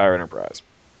up the entire enterprise.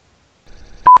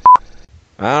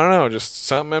 I don't know, just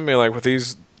something in me, like with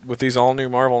these all new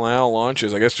Marvel Now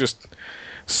launches, I guess just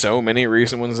so many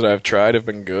recent ones that I've tried have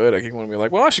been good. I keep wanting to be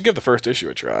like, well, I should give the first issue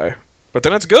a try, but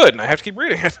then it's good, and I have to keep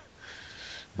reading it.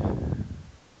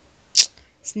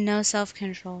 It's no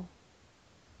self-control.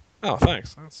 Oh,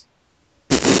 thanks. That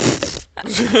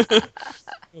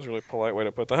was a really polite way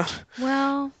to put that.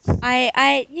 Well,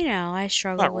 I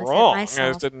struggle Not with wrong. it I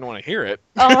myself. just didn't want to hear it.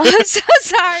 Oh, I'm so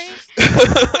sorry.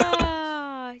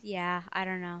 Yeah, I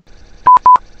don't know.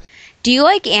 Do you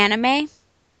like anime?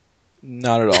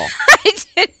 Not at all. I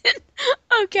didn't.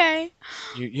 Okay.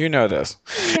 You know this.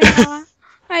 Yeah.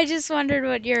 I just wondered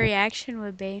what your reaction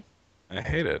would be. I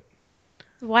hate it.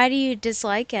 Why do you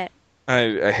dislike it?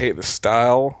 I hate the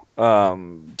style.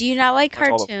 Do you not like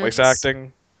all cartoons? the voice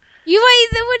acting.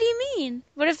 What do you mean?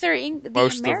 What if they're the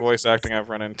Most of the American? voice acting I've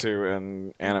run into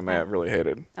in anime I've really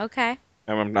hated. Okay.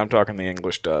 I'm talking the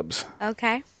English dubs.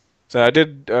 Okay. So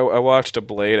I watched a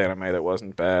Blade anime that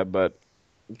wasn't bad, but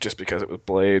just because it was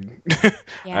Blade,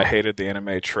 Yeah. I hated the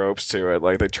anime tropes to it.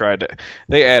 Like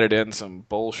they added in some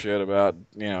bullshit about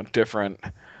different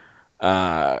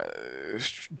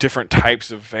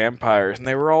types of vampires, and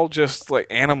they were all just like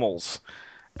animals,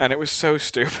 and it was so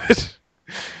stupid.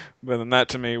 But then that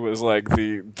to me was like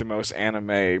the most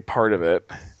anime part of it.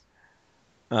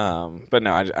 But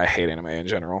no, I hate anime in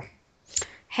general.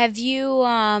 Have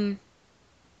you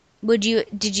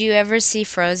did you ever see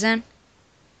Frozen?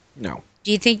 No.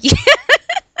 Do you think you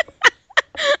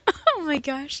Oh my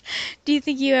gosh. Do you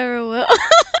think you ever will?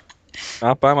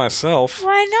 Not by myself.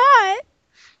 Why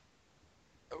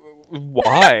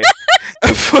Why?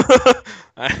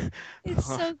 not? It's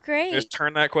so great. Just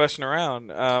turn that question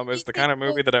around. It's the kind of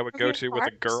movie that I would go to with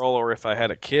a girl or if I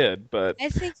had a kid, but I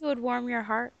think it would warm your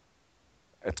heart.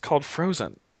 it's called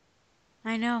Frozen.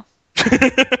 I know.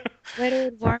 But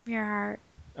it would warm your heart.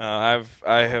 I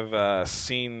have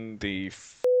seen the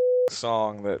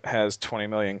song that has 20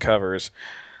 million covers.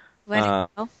 When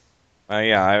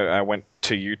Yeah, I went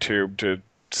to YouTube to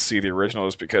see the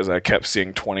originals because I kept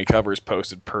seeing 20 covers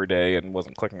posted per day and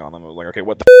wasn't clicking on them. I was like, okay,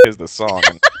 what the is this song?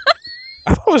 And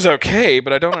I thought it was okay,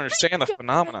 but I don't understand the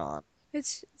phenomenon.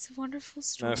 It's a wonderful And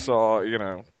story. I saw,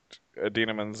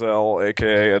 Adina Menzel,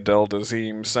 aka Adele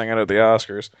Dazeem, singing at the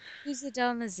Oscars. Who's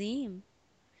Adele Nazim?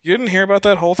 You didn't hear about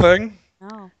that whole thing?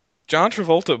 No, John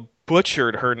Travolta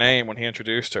butchered her name when he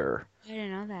introduced her. I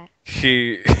didn't know that.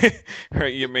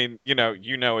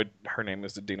 Her name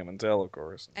is Adina Menzel, of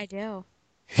course. I do.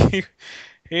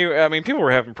 People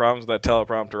were having problems with that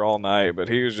teleprompter all night, but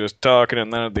he was just talking,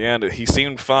 and then at the end, he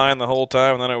seemed fine the whole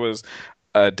time, and then it was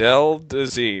Adele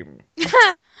Dazeem.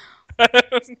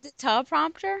 The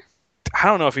teleprompter? I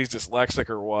don't know if he's dyslexic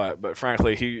or what, but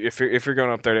frankly, if you're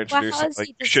going up there to introduce how is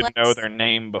somebody, he you should know dyslexic? their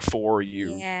name before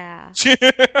you. Yeah.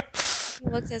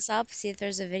 Look this up, see if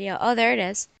there's a video. Oh, there it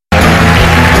is.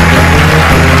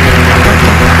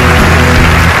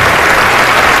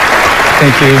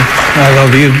 Thank you. I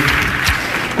love you.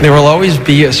 There will always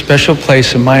be a special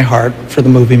place in my heart for the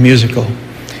movie musical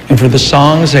and for the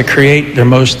songs that create their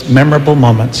most memorable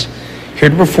moments. Here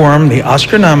to perform the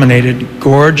Oscar-nominated,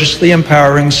 gorgeously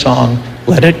empowering song,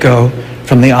 Let It Go,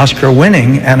 from the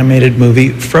Oscar-winning animated movie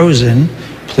Frozen,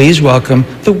 please welcome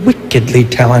the wickedly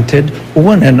talented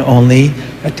one and only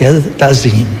Adele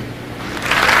Dazeem.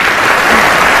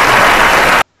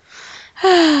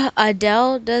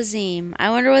 Adele Dazeem.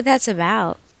 I wonder what that's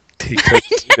about. He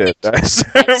couldn't eat it. I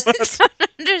just don't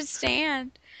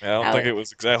understand. I don't think it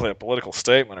was exactly a political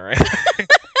statement or anything.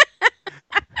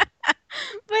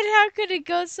 But how could it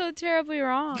go so terribly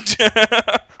wrong?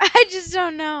 I just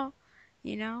don't know.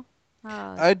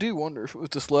 I do wonder if it was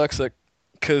dyslexic,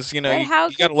 because you But how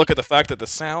got to look at the fact that the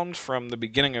sounds from the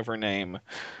beginning of her name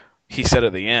he said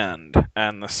at the end,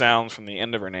 and the sounds from the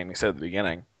end of her name he said at the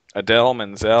beginning. Adele,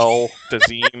 Menzel,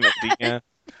 Dazeem, Adina.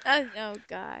 Oh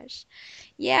gosh.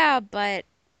 Yeah, but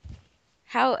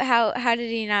how did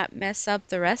he not mess up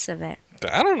the rest of it?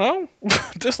 I don't know.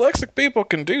 Dyslexic people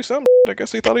can do some. I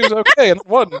guess he thought he was okay, and it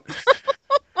wasn't.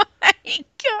 Oh my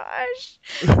gosh.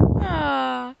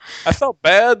 Oh. I felt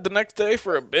bad the next day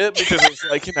for a bit because it's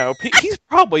like, he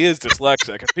probably is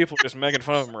dyslexic and people are just making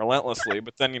fun of him relentlessly.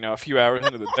 But then, a few hours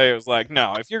into the day, it was like,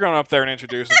 no, if you're going up there and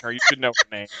introducing her, you should know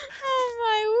her name. Oh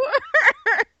my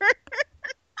word.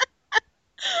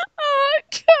 Oh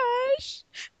gosh.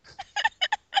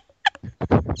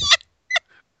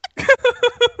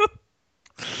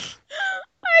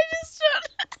 I just don't.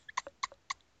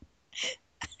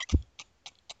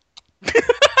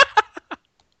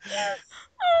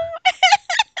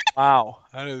 Wow,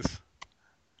 that is.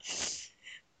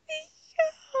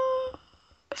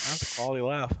 That's a quality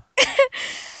laugh.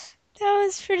 That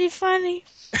was pretty funny.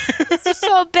 I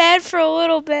felt bad for a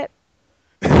little bit.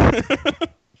 But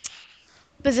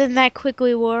then that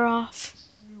quickly wore off.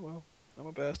 Well, I'm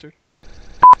a bastard.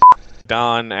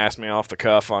 Don asked me off the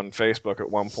cuff on Facebook at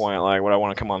one point, like, would I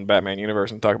want to come on Batman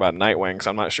Universe and talk about Nightwing? So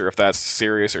I'm not sure if that's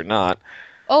serious or not.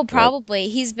 Oh, probably.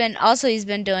 He's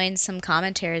been doing some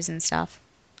commentaries and stuff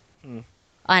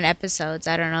on episodes.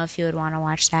 I don't know if you would want to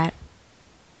watch that.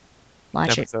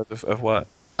 Watch Episodes of what?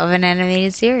 Of an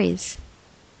animated series.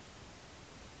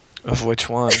 Of which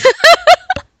one?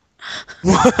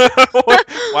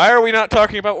 Why are we not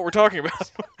talking about what we're talking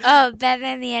about? Oh,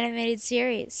 Batman the Animated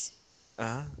Series.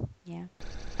 Uh-huh. Yeah.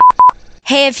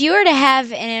 Hey, if you were to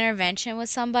have an intervention with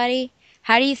somebody,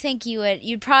 how do you think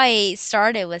you'd probably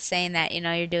start it with saying that,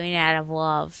 you're doing it out of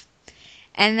love.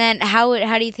 And then how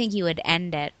do you think you would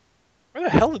end it? Where the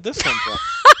hell did this come from?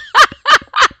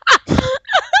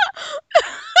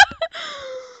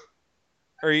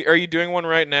 Are you doing one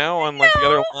right now on like the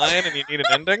other line and you need an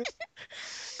ending?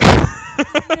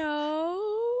 No.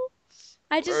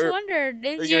 I just wondered.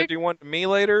 Are you going to do one to me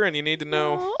later and you need to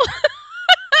know? No.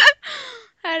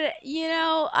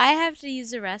 I have to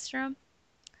use the restroom.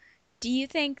 Do you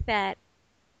think that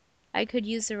I could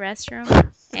use the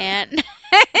restroom? and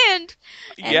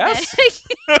Yes.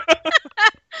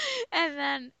 And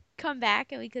then come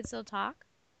back and we could still talk?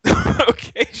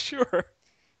 Okay, sure.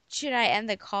 Should I end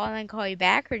the call and then call you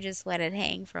back or just let it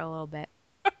hang for a little bit?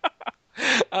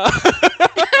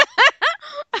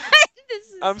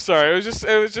 I'm sorry. It was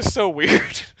just so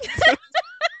weird.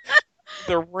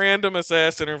 The randomest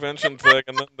ass intervention thing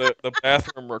and then the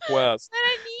bathroom request. But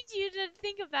I need you to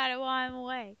think about it while I'm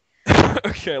away.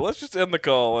 Okay, let's just end the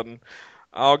call and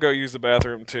I'll go use the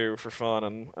bathroom too for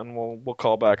fun and we'll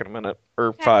call back in a minute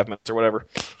or 5 minutes or whatever.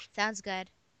 Sounds good.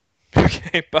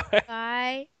 Okay, bye.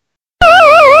 Bye.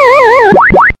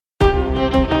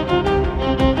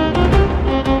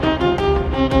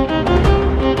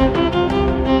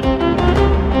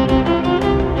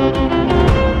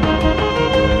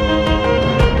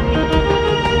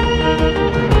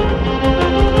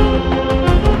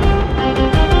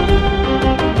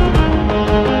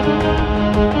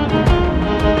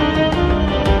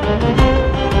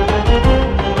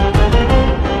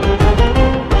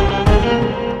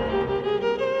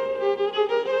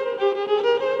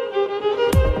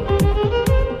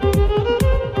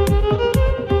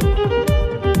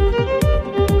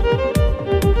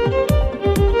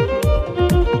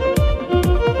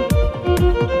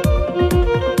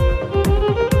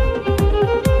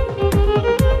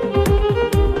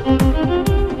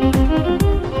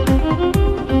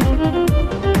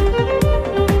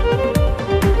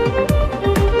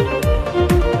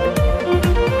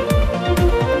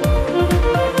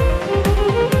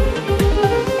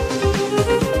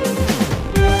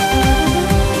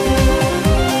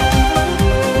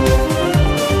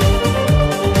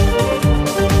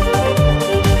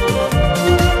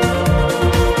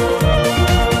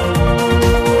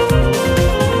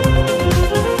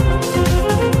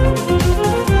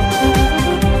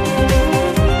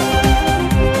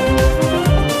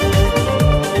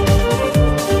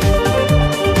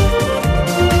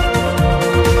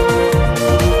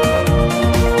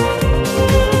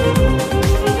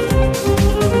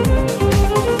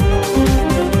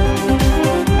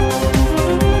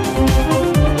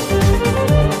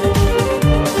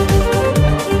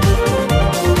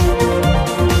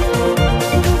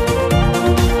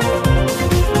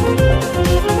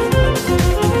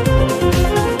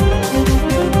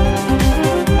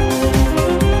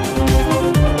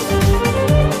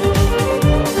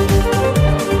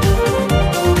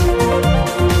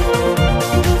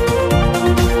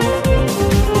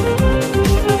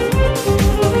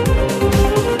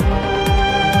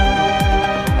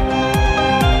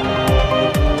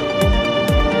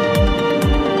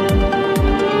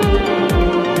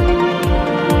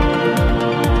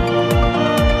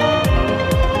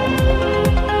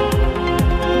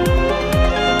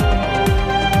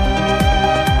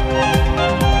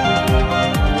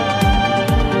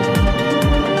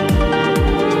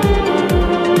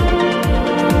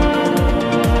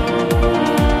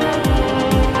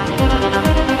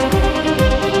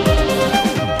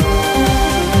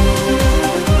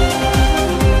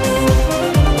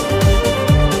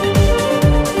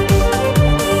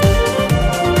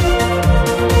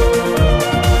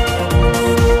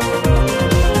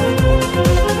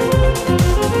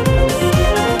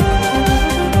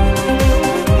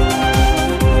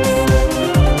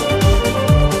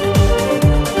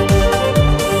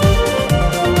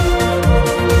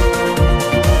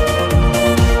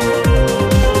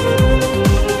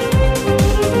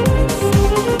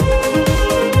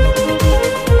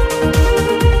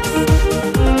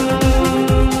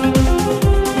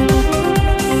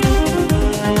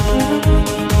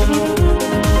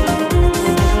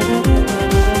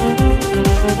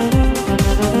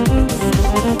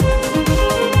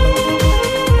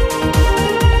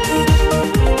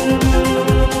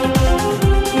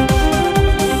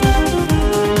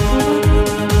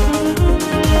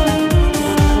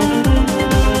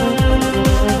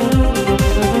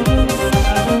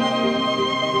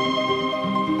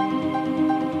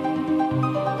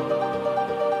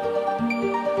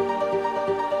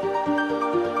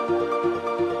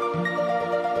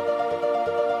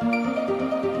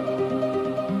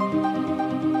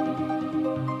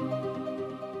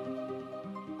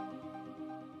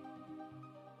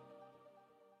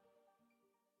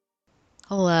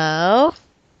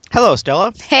 Hello,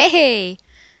 Stella. Hey,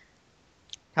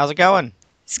 How's it going?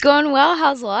 it's going well.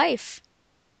 How's life?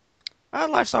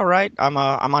 Life's all right. I'm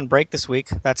on break this week.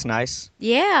 That's nice.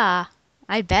 Yeah,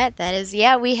 I bet that is.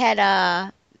 Yeah, we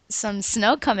had some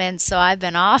snow come in, so I've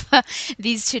been off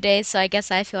these 2 days. So I guess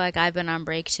I feel like I've been on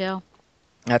break too.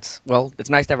 It's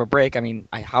nice to have a break. I mean,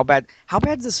 how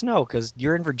bad's the snow? Because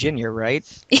you're in Virginia, right?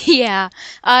 Yeah,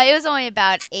 it was only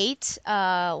about 8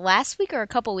 last week or a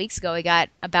couple weeks ago. We got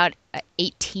about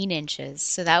 18 inches,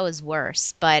 so that was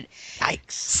worse. But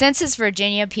Yikes. since it's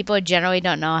Virginia, people generally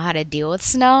don't know how to deal with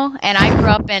snow. And I grew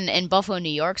up in Buffalo, New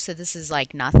York, so this is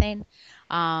like nothing.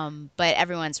 But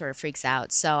everyone sort of freaks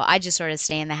out. So I just sort of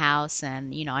stay in the house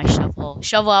and, I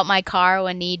shovel out my car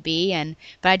when need be,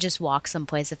 but I just walk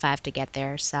someplace if I have to get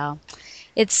there. So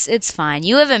it's fine.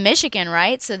 You live in Michigan,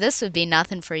 right? So this would be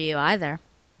nothing for you either.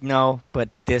 No, but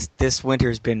this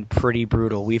winter's been pretty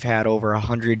brutal. We've had over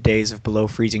 100 days of below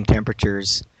freezing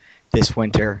temperatures this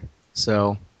winter.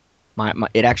 So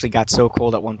it actually got so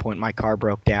cold at one point my car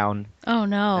broke down Oh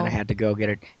no. and I had to go get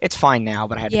it. It's fine now,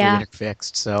 but I had to go Yeah. get it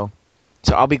fixed. So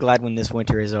I'll be glad when this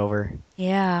winter is over.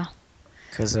 Yeah.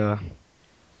 Because,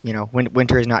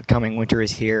 winter is not coming. Winter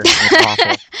is here. And it's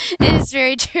awful. It is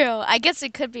very true. I guess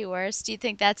it could be worse. Do you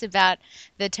think that's about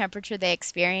the temperature they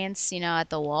experience,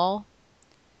 at the wall?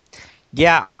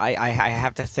 Yeah, I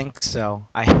have to think so.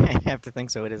 I have to think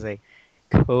so. It is a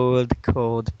cold,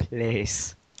 cold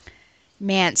place.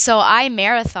 Man, so I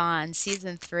marathon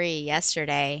season 3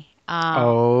 yesterday.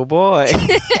 Oh, boy.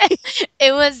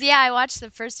 It was, yeah, I watched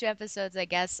the first 2 episodes, I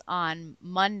guess, on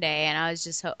Monday, and I was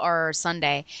just, or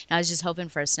Sunday, and I was just hoping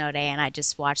for a snow day, and I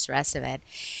just watched the rest of it.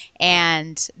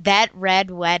 And that red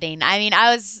wedding, I mean,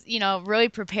 I was, really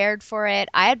prepared for it.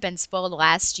 I had been spoiled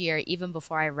last year, even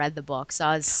before I read the book, so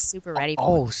I was super ready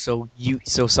for it.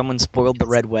 So someone spoiled the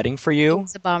red wedding for you?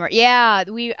 It's a bummer. Yeah,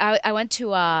 I went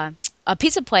to a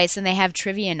pizza place and they have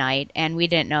trivia night, and we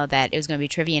didn't know that it was going to be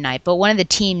trivia night. But one of the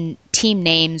team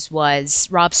names was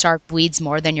Rob Stark bleeds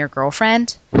more than your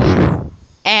girlfriend,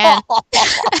 and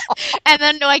and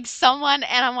then like someone,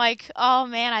 and I'm like, oh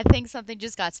man, I think something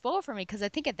just got spoiled for me because I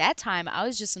think at that time I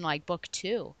was just in like book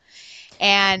 2.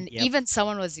 And Yep. even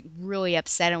someone was really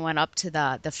upset and went up to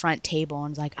the front table and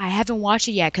was like, I haven't watched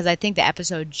it yet because I think the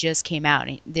episode just came out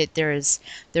and that there's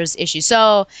issues.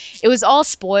 So it was all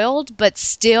spoiled, but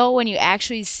still, when you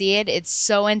actually see it, it's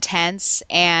so intense.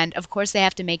 And of course, they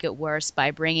have to make it worse by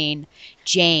bringing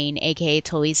Jane, aka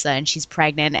Talisa, and she's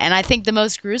pregnant. And I think the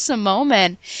most gruesome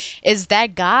moment is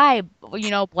that guy,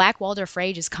 Black Walter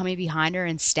Frey, just coming behind her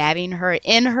and stabbing her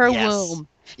in her womb.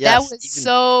 Yes, That was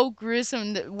so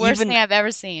gruesome. The worst thing I've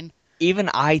ever seen. Even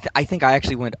I think I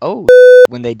actually went, oh,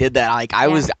 when they did that. Like I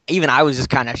was just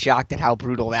kind of shocked at how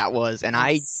brutal that was, and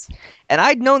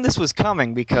I'd known this was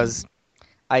coming because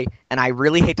I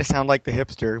really hate to sound like the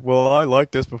hipster. Well, I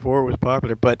liked this before it was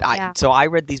popular, but I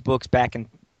read these books back in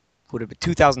would have been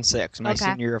 2006, my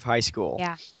senior year of high school.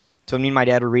 Yeah. So me and my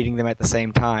dad were reading them at the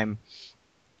same time,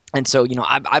 and so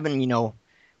I've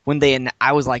been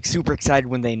I was like super excited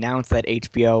when they announced that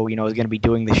HBO, was going to be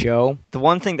doing the show. The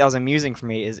one thing that was amusing for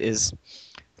me is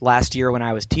last year when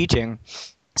I was teaching,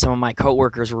 some of my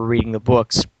coworkers were reading the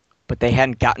books, but they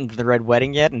hadn't gotten to the Red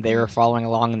Wedding yet, and they were following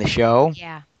along in the show.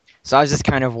 Yeah. So I was just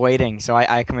kind of waiting. So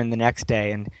I come in the next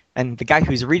day, and the guy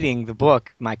who's reading the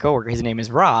book, my coworker, his name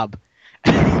is Rob.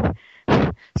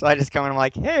 So I just come in and I'm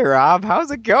like, hey, Rob,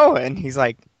 how's it going? He's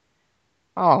like,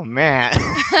 oh, man.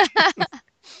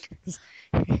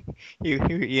 He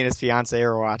and his fiance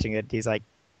were watching it. He's like,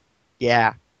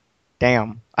 yeah,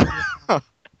 damn. Man,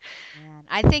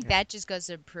 I think that just goes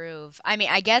to prove. I mean,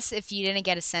 I guess if you didn't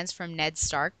get a sense from Ned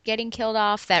Stark getting killed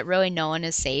off, that really no one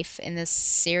is safe in this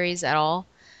series at all.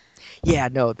 Yeah,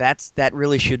 no, that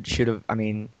really should have. I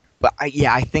mean, but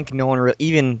I think no one really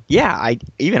even I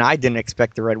didn't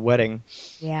expect the Red Wedding.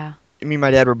 Yeah. Me and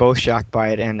my dad were both shocked by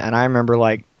it, and I remember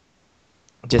like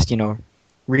just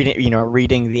reading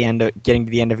getting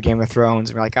to the end of Game of Thrones,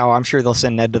 and we're like, oh, I'm sure they'll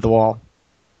send Ned to the wall.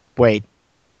 Wait,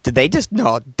 did they just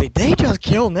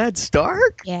kill Ned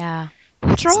Stark? Yeah.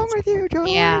 What's wrong with you, George?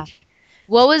 Yeah.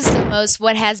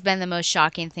 What has been the most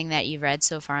shocking thing that you've read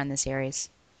so far in the series?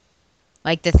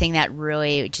 Like the thing that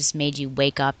really just made you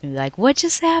wake up and be like, what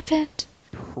just happened?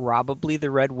 Probably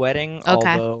the Red Wedding,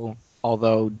 Okay.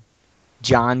 although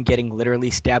John getting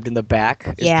literally stabbed in the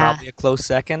back is probably a close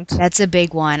second. That's a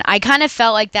big one. I kind of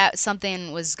felt like that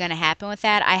something was going to happen with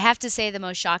that. I have to say the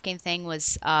most shocking thing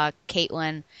was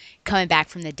Caitlin coming back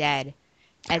from the dead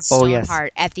as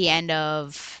Stoneheart at the end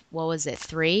of, what was it,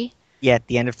 3? Yeah, at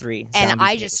the end of 3. And Zombies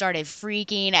I ate just it. started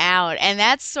freaking out. And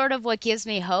that's sort of what gives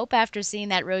me hope after seeing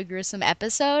that really gruesome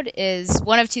episode is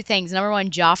one of two things. Number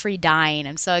one, Joffrey dying.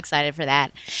 I'm so excited for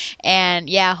that. And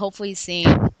yeah, hopefully seeing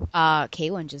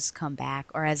Caitlin just come back,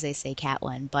 or as they say,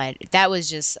 Catelyn. But that was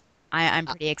just, I'm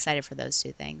pretty excited for those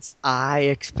two things. I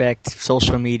expect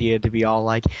social media to be all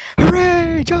like,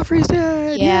 "Hooray, Joffrey's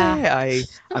dead!" Yeah.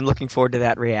 I'm looking forward to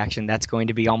that reaction. That's going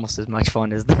to be almost as much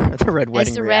fun as the Red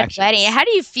Wedding As the reaction. Red Wedding. How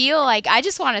do you feel? Like, I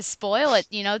just want to spoil it,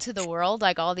 to the world,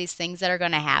 like all these things that are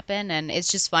going to happen. And it's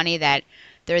just funny that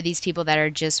there are these people that are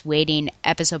just waiting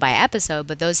episode by episode,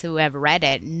 but those who have read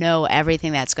it know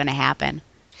everything that's going to happen.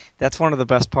 That's one of the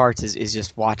best parts is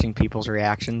just watching people's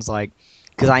reactions. Like,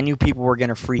 because I knew people were going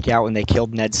to freak out when they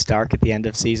killed Ned Stark at the end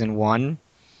of season 1.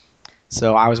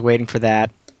 So I was waiting for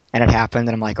that, and it happened,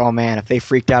 and I'm like, oh man, if they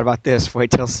freaked out about this, wait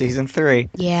till season 3.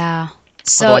 Yeah.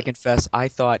 Although I confess, I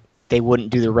thought they wouldn't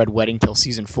do the Red Wedding till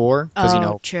season 4,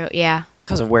 because, true, yeah.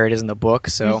 because of where it is in the book,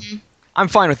 so I'm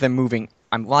fine with them moving.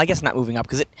 Well, I guess not moving up,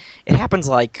 because it happens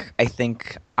like, I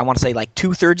think, I want to say like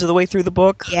 2/3 of the way through the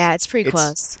book. Yeah, it's pretty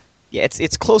close. Yeah,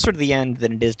 it's closer to the end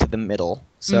than it is to the middle,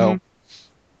 so...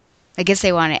 I guess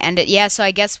they want to end it. Yeah, so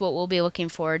I guess what we'll be looking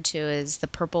forward to is the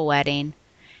Purple Wedding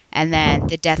and then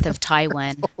the death of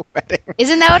Tywin.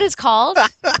 Isn't that what it's called?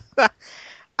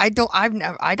 I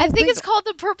think it's called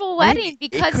the Purple Wedding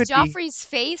because could be. Joffrey's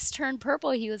face turned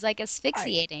purple. He was like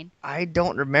asphyxiating. I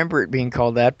don't remember it being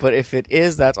called that, but if it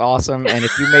is, that's awesome. And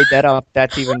if you made that up,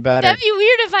 that's even better. That'd be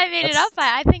weird if I made it up.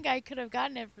 I think I could have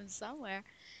gotten it from somewhere.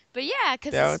 But yeah,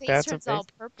 because his face turns all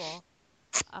purple.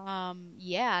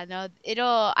 Yeah, no,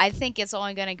 I think it's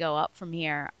only going to go up from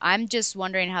here. I'm just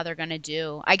wondering how they're going to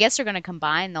do. I guess they're going to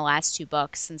combine the last two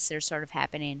books since they're sort of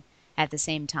happening at the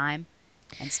same time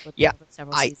and split them over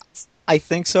several seasons. I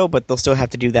think so, but they'll still have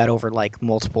to do that over like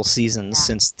multiple seasons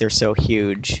since they're so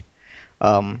huge.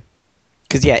 Because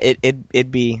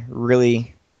it'd be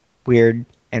really weird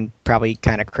and probably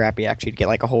kind of crappy actually to get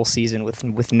like a whole season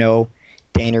with no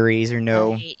Daenerys or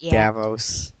no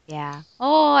Davos. Yeah.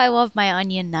 Oh, I love my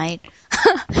Onion Knight.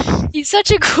 He's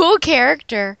such a cool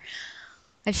character.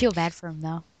 I feel bad for him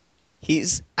though.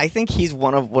 I think he's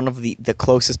one of the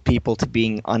closest people to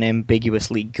being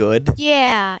unambiguously good.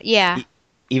 Yeah, yeah.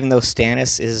 Even though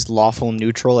Stannis is lawful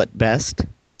neutral at best.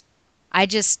 I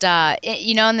just,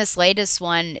 in this latest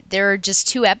one, there were just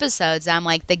 2 episodes. I'm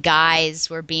like, the guys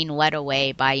were being led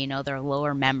away by, their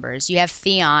lower members. You have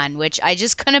Theon, which I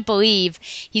just couldn't believe.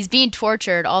 He's being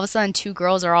tortured. All of a sudden, 2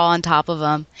 girls are all on top of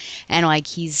him. And, like,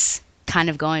 he's kind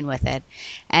of going with it.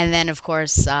 And then, of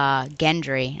course,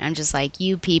 Gendry. I'm just like,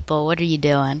 you people, what are you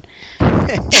doing?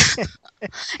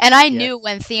 And I knew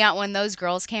when those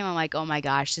girls came, I'm like, oh my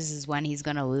gosh, this is when he's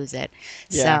gonna lose it.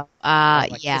 Yeah.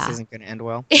 So, this isn't gonna end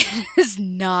well. It is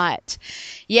not.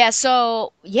 Yeah.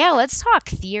 So let's talk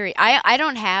theory. I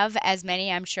don't have as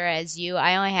many, I'm sure, as you.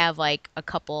 I only have like a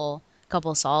couple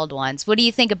solid ones. What do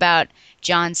you think about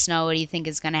Jon Snow? What do you think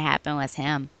is gonna happen with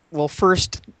him? Well,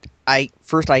 first I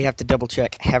have to double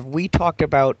check. Have we talked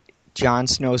about Jon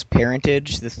Snow's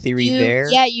parentage, the theory there?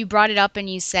 Yeah, you brought it up and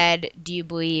you said, do you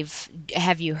believe,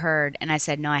 have you heard? And I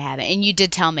said, no, I haven't. And you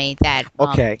did tell me that.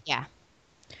 Okay. Yeah.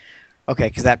 Okay,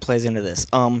 because that plays into this.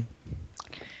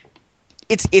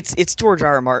 It's George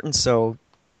R. R. Martin, so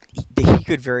he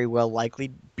could very well likely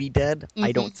be dead. Mm-hmm.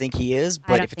 I don't think he is,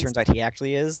 but if it turns out he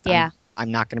actually is,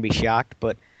 I'm not going to be shocked.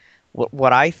 But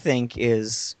what I think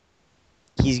is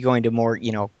he's going to more,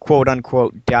 quote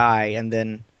unquote, die, and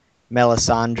then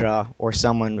Melisandre or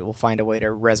someone will find a way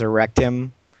to resurrect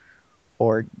him,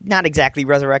 or not exactly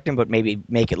resurrect him, but maybe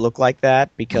make it look like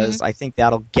that, because I think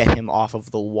that'll get him off of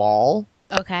the wall.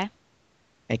 Okay.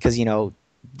 Because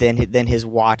then his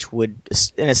watch would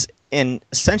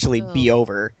essentially be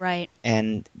over, right?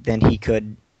 And then he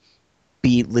could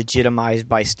be legitimized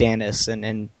by Stannis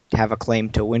and have a claim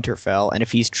to Winterfell. And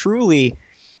if he's truly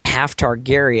half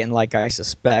Targaryen, like I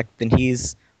suspect, then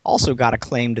he's also got a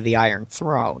claim to the Iron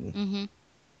Throne,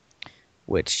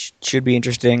 which should be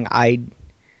interesting. I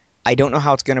don't know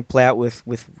how it's going to play out with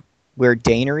where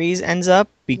Daenerys ends up,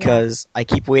 because I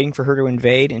keep waiting for her to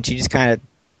invade, and she just kind of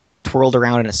twirled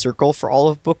around in a circle for all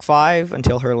of Book 5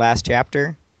 until her last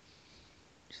chapter.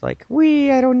 She's like,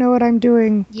 I don't know what I'm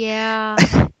doing. Yeah.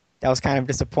 That was kind of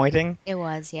disappointing. It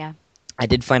was, yeah. I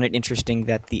did find it interesting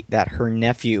that her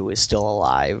nephew is still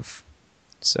alive.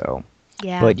 So,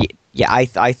 yeah. But yeah,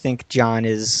 I think Jon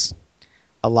is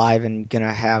alive and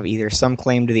gonna have either some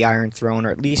claim to the Iron Throne,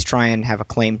 or at least try and have a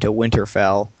claim to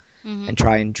Winterfell, and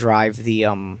try and drive the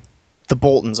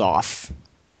Boltons off.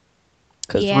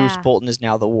 Because Roose Bolton is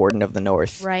now the Warden of the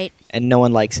North, right? And no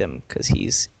one likes him because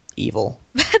he's evil.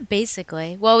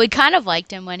 Basically. Well, we kind of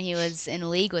liked him when he was in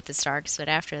league with the Starks, but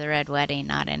after the Red Wedding,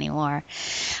 not anymore.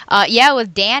 Yeah,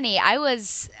 with Dany, I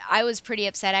was pretty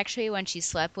upset actually when she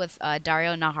slept with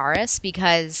Dario Naharis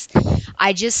because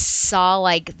I just saw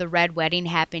like the Red Wedding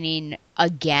happening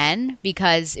again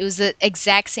because it was the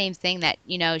exact same thing that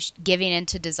giving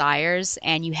into desires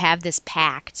and you have this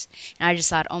pact, and I just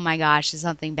thought, oh my gosh, is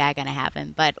something bad going to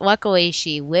happen? But luckily,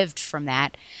 she lived from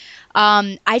that.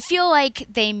 I feel like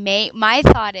they may. My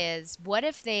thought is, what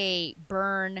if they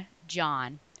burn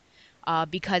Jon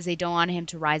because they don't want him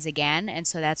to rise again, and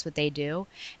so that's what they do.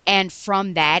 And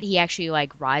from that, he actually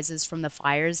like rises from the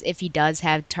fires if he does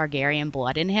have Targaryen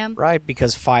blood in him. Right,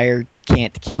 because fire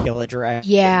can't kill a dragon.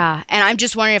 Yeah, and I'm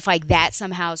just wondering if like that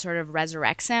somehow sort of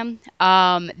resurrects him.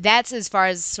 That's as far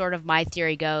as sort of my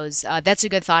theory goes. That's a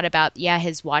good thought about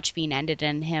his watch being ended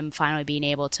and him finally being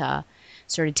able to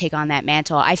sort of take on that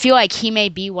mantle. I feel like he may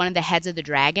be one of the heads of the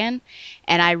dragon,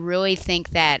 and I really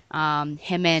think that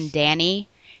him and Dany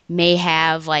may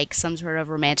have like some sort of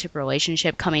romantic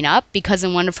relationship coming up because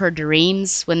in one of her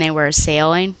dreams when they were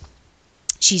sailing,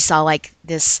 she saw like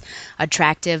this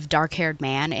attractive dark-haired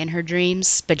man in her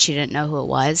dreams, but she didn't know who it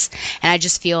was. And I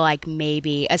just feel like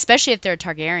maybe, especially if they're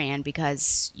Targaryen,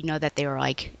 because you know that they were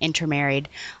like intermarried,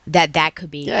 that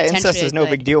could be incest is no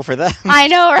big deal for them. I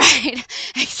know, right?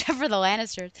 Except for the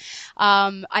Lannisters.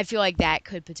 I feel like that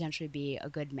could potentially be a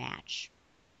good match.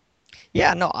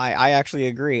 Yeah, no, I actually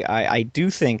agree. I do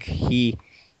think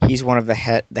he's one of the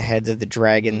heads of the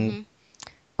dragon.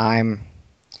 Mm-hmm.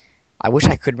 I wish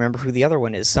I could remember who the other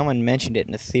one is. Someone mentioned it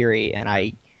in a theory, and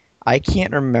I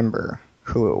can't remember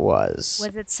who it was.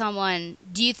 Was it someone?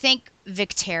 Do you think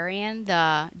Victarion?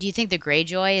 Do you think the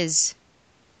Greyjoy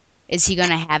is he going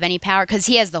to have any power? Because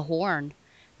he has the horn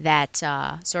that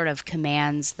sort of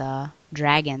commands the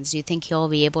dragons. Do you think he'll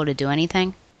be able to do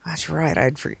anything? That's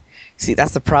right. See,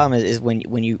 that's the problem is when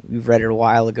you read it a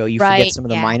while ago, you forget some of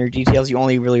the minor details. You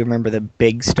only really remember the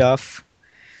big stuff.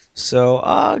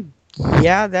 So,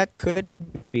 yeah, that could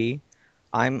be.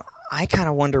 I kind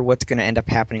of wonder what's going to end up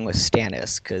happening with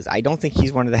Stannis, because I don't think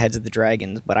he's one of the heads of the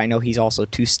dragons, but I know he's also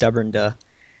too stubborn to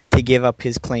give up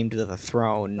his claim to the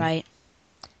throne. Right.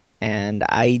 And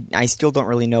I still don't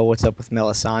really know what's up with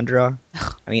Melisandre.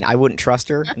 I mean, I wouldn't trust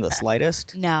her in the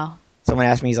slightest. No. Someone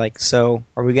asked me, he's like, so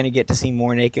are we going to get to see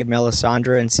more naked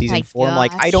Melisandre in Season 4? I'm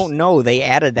like, gosh. I don't know. They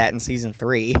added that in Season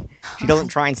 3. She doesn't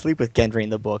try and sleep with Gendry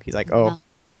in the book. He's like, oh, No.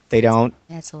 they don't?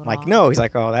 That's a I'm little like, no. He's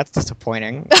like, oh, that's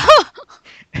disappointing.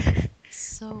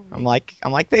 So I'm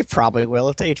like, they probably will.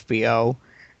 It's HBO.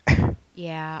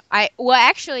 yeah. Well,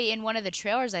 actually, in one of the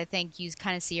trailers, I think you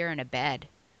kind of see her in a bed,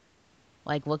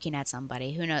 like looking at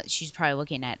somebody. Who knows? She's probably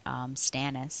looking at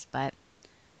Stannis, but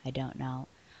I don't know.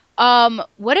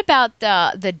 What about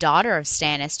the daughter of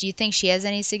Stannis? Do you think she has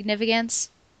any significance?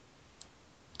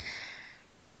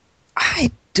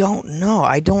 I don't know.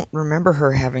 I don't remember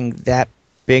her having that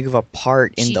big of a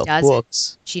part in the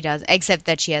books. She does, except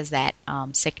that she has that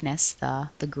sickness, the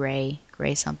gray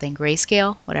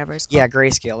grayscale, whatever it's called. Yeah,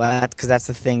 grayscale. Because that's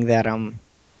the thing that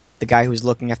the guy who's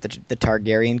looking at the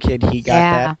Targaryen kid, he got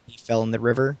that. He fell in the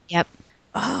river. Yep.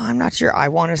 Oh, I'm not sure. I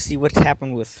want to see what's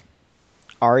happened with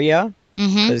Arya.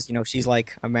 Mm-hmm. Because, she's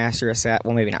like a master assassin.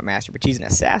 Well, maybe not master, but she's an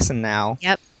assassin now.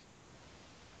 Yep.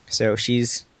 So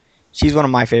she's one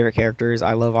of my favorite characters.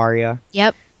 I love Arya.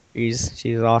 Yep.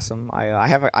 She's awesome. I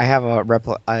have a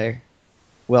replica.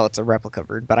 Well, it's a replica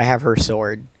bird, but I have her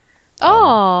sword.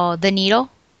 Oh, the needle.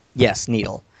 Yes,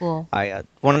 needle. Cool. I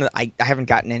haven't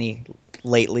gotten any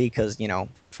lately because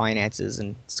finances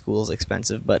and school's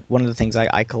expensive. But one of the things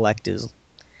I collect is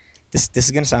this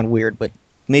is gonna sound weird, but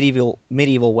medieval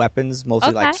weapons,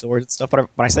 mostly like swords and stuff. But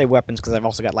I say weapons because I've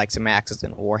also got like some axes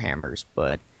and warhammers.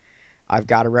 But I've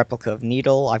got a replica of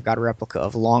Needle, I've got a replica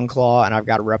of Longclaw, and I've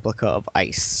got a replica of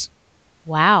Ice.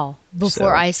 Wow.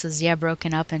 Before Ice was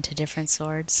broken up into different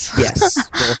swords. Yes.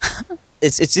 Well,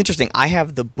 it's interesting. I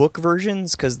have the book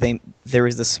versions because there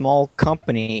was the small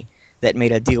company that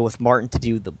made a deal with Martin to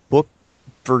do the book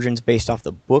versions based off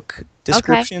the book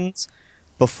descriptions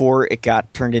before it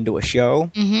got turned into a show.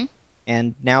 Mm-hmm.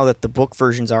 And now that the book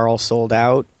versions are all sold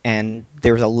out and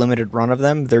there's a limited run of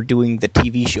them, they're doing the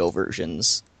TV show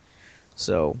versions.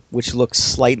 So, which looks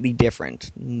slightly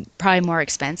different. Probably more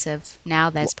expensive now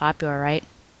that's popular, right?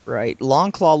 Right.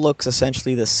 Longclaw looks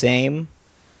essentially the same.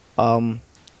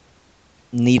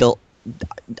 Needle,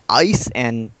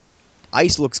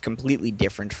 Ice looks completely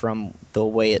different from the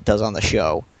way it does on the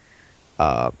show.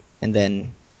 And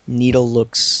then Needle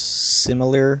looks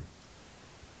similar.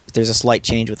 But there's a slight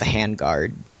change with the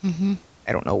handguard. Mm-hmm.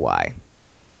 I don't know why.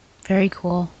 Very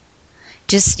cool.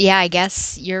 Just, yeah, I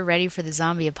guess you're ready for the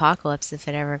zombie apocalypse if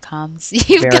it ever comes.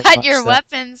 You've Very got much your so.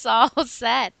 weapons all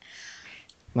set.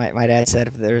 My dad said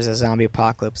if there's a zombie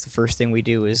apocalypse, the first thing we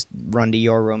do is run to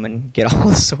your room and get all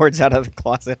the swords out of the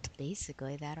closet.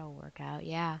 Basically, that'll work out,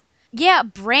 yeah. Yeah,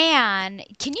 Bran,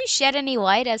 can you shed any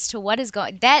light as to what is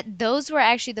going... Those were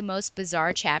actually the most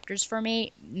bizarre chapters for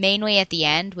me, mainly at the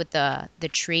end with the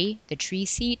tree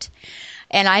seat.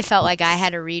 And I felt like I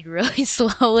had to read really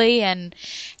slowly and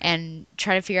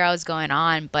try to figure out what's going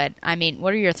on. But, I mean,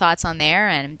 what are your thoughts on there?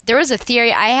 And there was a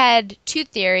theory. I had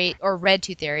read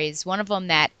two theories. One of them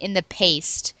that in the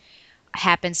paste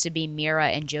happens to be Mira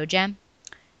and Jojen.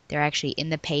 They're actually in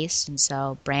the paste, and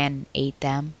so Bran ate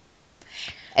them.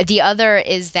 The other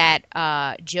is that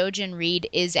Jojen Reed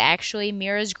is actually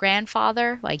Mira's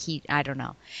grandfather. I don't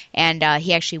know. And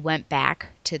he actually went back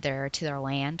to their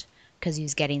land because he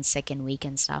was getting sick and weak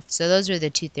and stuff. So those are the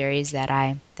two theories that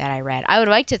I read. I would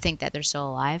like to think that they're still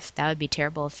alive. That would be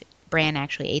terrible if Bran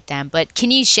actually ate them. But can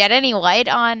you shed any light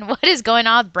on what is going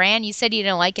on with Bran? You said you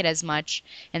didn't like it as much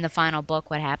in the final book.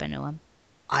 What happened to him?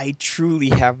 I truly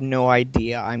have no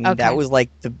idea. I mean, Okay. that was like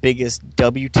the biggest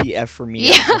WTF for me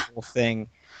of the whole thing.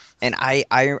 And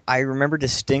I remember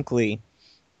distinctly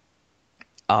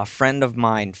a friend of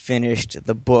mine finished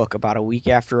the book about a week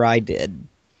after I did.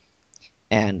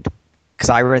 And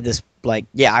because I read this,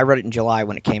 I read it in July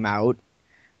when it came out.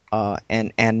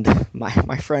 And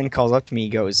my friend calls up to me, he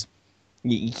goes,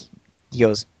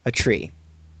 a tree.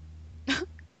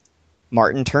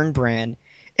 Martin turned Bran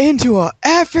into a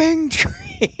effing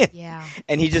tree. Yeah.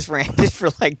 And he just ranted for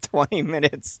like 20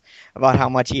 minutes about how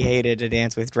much he hated To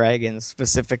Dance with Dragons,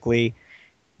 specifically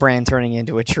Bran turning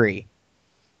into a tree.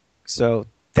 So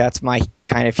that's my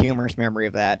kind of humorous memory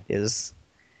of that is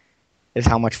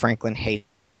how much Franklin hated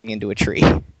into a tree.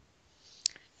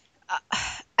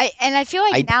 I feel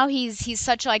like now he's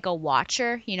such like a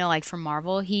watcher, like from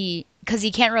Marvel. Because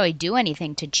he can't really do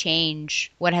anything to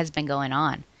change what has been going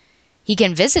on. He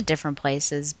can visit different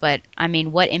places, but I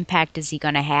mean, what impact is he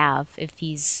going to have if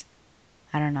he's?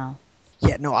 I don't know.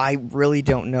 Yeah, no, I really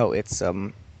don't know. It's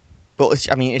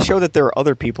it showed that there are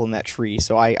other people in that tree,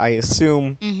 so I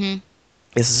assume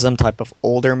this is some type of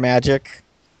older magic,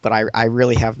 but I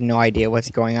really have no idea what's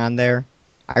going on there.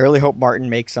 I really hope Martin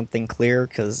makes something clear,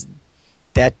 because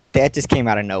that just came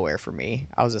out of nowhere for me.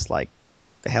 I was just like,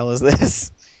 the hell is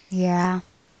this? Yeah.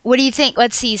 What do you think?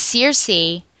 Let's see,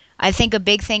 Cersei. I think a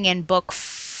big thing in book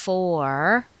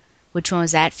 4, which one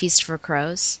was that? Feast for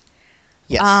Crows.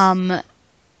 Yes.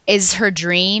 Is her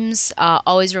dreams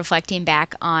always reflecting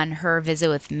back on her visit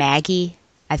with Maggie?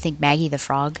 I think Maggie the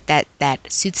Frog, that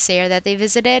soothsayer that they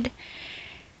visited.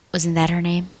 Wasn't that her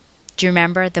name? Do you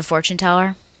remember the fortune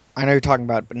teller? I know you're talking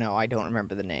about, but no, I don't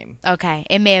remember the name. Okay,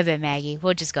 it may have been Maggie.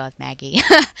 We'll just go with Maggie.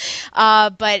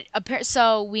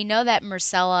 So we know that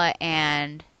Myrcella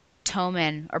and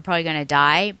Tommen are probably going to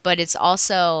die, but it's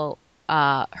also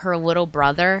her little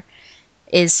brother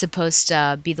is supposed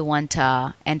to be the one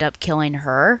to end up killing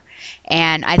her,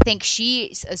 and I think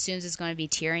she assumes it's going to be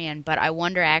Tyrion, but I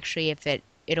wonder actually if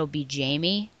it'll be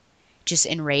Jaime, just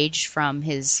enraged from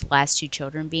his last 2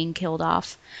 children being killed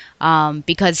off,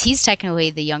 because he's technically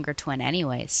the younger twin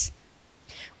anyways.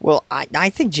 Well,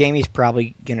 I think Jaime's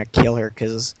probably going to kill her,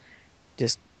 because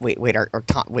just... Wait,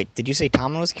 did you say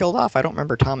Tommen was killed off? I don't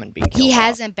remember Tommen being killed off. He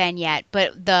hasn't been yet,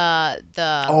 but the...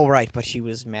 Oh, right, but she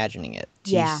was imagining it.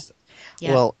 Yeah.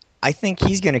 Well, I think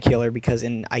he's going to kill her, because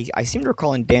I seem to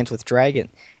recall in Dance with Dragon,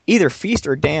 either Feast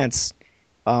or Dance,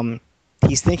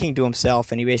 he's thinking to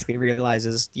himself, and he basically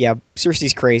realizes, yeah,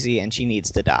 Cersei's crazy, and she needs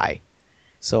to die.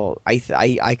 So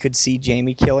I could see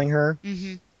Jaime killing her.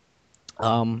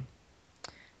 Mm-hmm.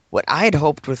 What I had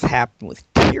hoped would happen with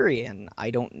Tyrion, I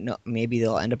don't know, maybe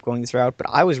they'll end up going this route, but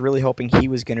I was really hoping he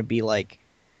was going to be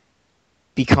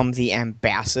become the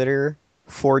ambassador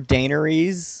for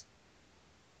Daenerys,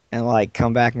 and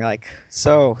come back and be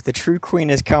so the true queen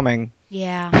is coming.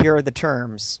 Yeah. Here are the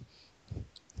terms.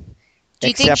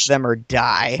 Accept them or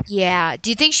die. Yeah.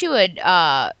 Do you think she would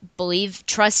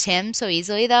trust him so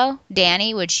easily though?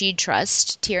 Dany, would she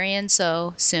trust Tyrion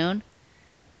so soon?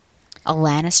 A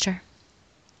Lannister?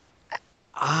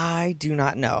 I do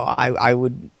not know. I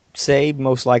would say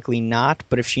most likely not,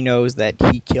 but if she knows that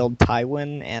he killed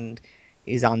Tywin and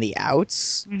is on the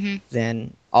outs,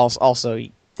 then also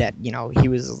that, he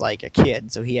was a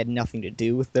kid, so he had nothing to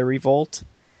do with the revolt.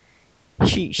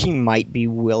 She might be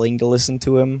willing to listen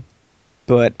to him,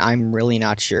 but I'm really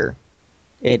not sure.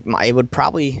 It would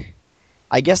probably...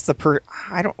 I guess I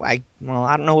don't know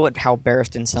how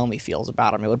Barristan Selmy feels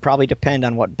about him. It would probably depend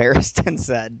on what Barristan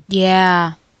said.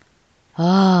 Yeah.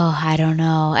 Oh, I don't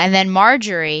know. And then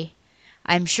Marjorie,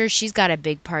 I'm sure she's got a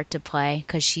big part to play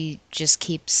because she just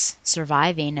keeps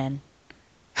surviving and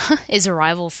is a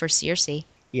rival for Cersei.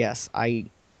 Yes, I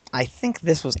think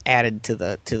this was added to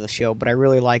the show, but I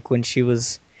really like when she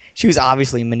was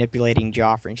obviously manipulating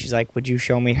Joffrey, and she's like, "Would you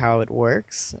show me how it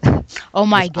works?" Oh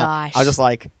my gosh. I was just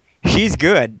like, "She's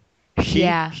good.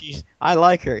 Yeah. I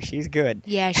like her. She's good."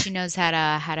 Yeah, she knows how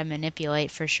to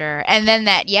manipulate for sure. And then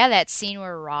that scene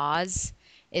where Roz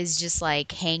is just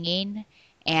like hanging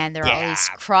and there are all these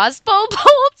crossbow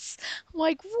bolts. I'm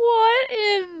like, what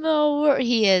in the world?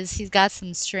 He's got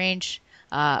some strange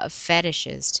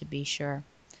fetishes to be sure.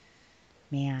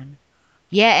 Man.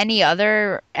 Yeah,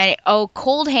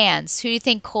 Cold Hands. Who do you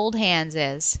think Cold Hands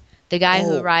is? The guy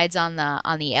who rides on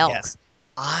the elk. Yes.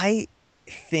 I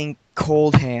think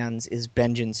Cold Hands is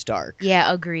Benjen Stark.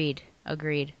 Yeah, agreed.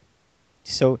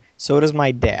 So does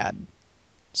my dad.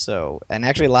 So, and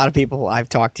actually a lot of people I've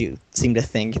talked to seem to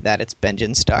think that it's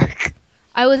Benjen Stark.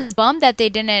 I was bummed that they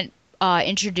didn't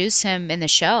introduce him in the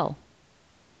show.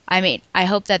 I mean, I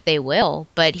hope that they will,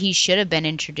 but he should have been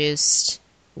introduced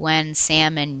when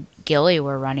Sam and Gilly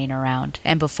were running around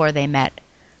and before they met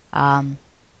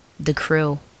the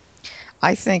crew.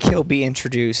 I think he'll be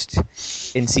introduced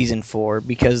in season 4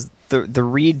 because the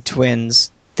Reed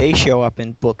twins, they show up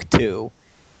in book 2,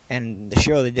 and the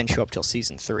show they didn't show up till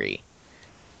season 3.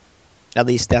 At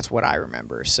least that's what I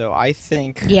remember. So I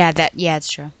think it's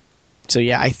true. So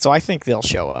yeah, I think they'll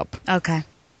show up. Okay.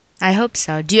 I hope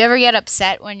so. Do you ever get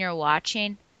upset when you're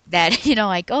watching that,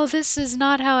 like, oh, this is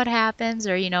not how it happens,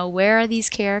 or, where are these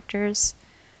characters?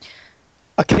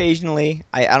 Occasionally,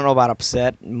 I don't know about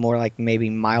upset, more like maybe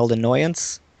mild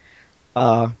annoyance.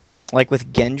 Like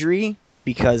with Gendry,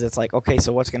 because it's like, okay,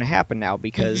 so what's going to happen now?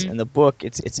 Because in the book,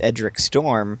 it's Edric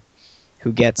Storm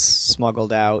who gets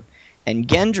smuggled out, and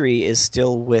Gendry is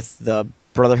still with the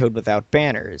Brotherhood Without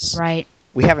Banners. Right.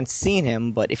 We haven't seen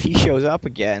him, but if he shows up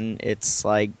again, it's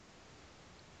like,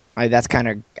 that's kind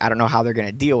of, I don't know how they're going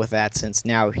to deal with that, since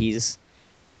now he's,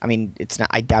 it's not,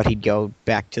 I doubt he'd go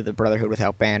back to the Brotherhood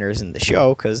Without Banners in the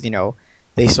show, because,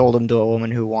 they sold him to a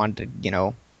woman who wanted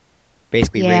to,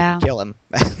 basically rape and kill him.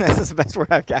 That's the best word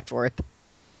I've got for it.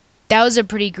 That was a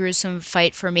pretty gruesome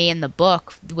fight for me in the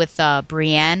book with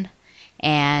Brienne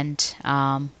and,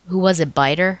 who was it,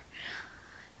 Biter?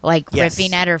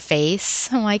 Ripping at her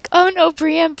face. I'm like, oh no,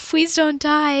 Brienne, please don't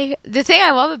die. The thing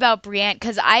I love about Brienne,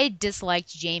 because I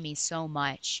disliked Jaime so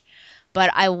much,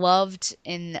 but I loved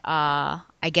in,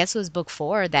 I guess it was book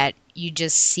 4, that you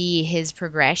just see his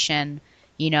progression,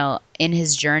 in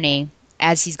his journey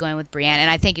as he's going with Brienne. And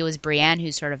I think it was Brienne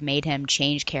who sort of made him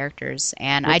change characters.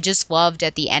 And I just loved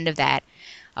at the end of that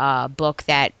book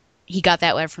that he got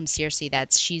that letter from Cersei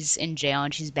that she's in jail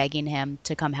and she's begging him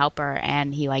to come help her,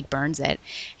 and he burns it,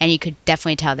 and you could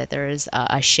definitely tell that there is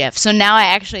a shift. So now I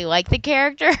actually like the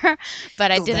character,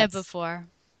 but I didn't before.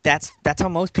 That's how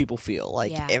most people feel.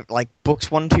 Like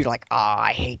books 1 and 2, you're like,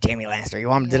 I hate Jaime Lannister. You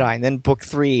want him to die, and then book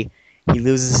 3, he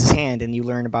loses his hand, and you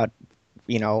learn about,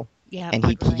 and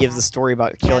he gives the story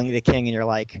about killing the king, and you're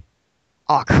like,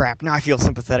 oh crap, now I feel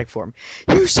sympathetic for him.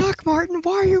 You suck, Martin.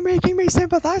 Why are you making me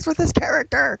sympathize with this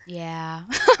character? Yeah.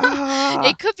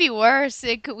 It could be worse.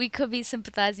 We could be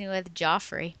sympathizing with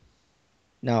Joffrey.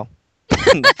 No.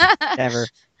 Never.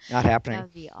 Not happening. That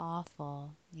would be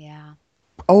awful. Yeah.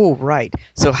 Oh, right.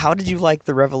 So how did you like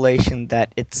the revelation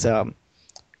that it's that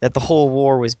the whole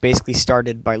war was basically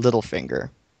started by Littlefinger,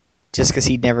 just because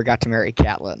he never got to marry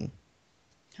Catelyn?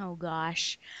 Oh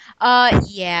gosh.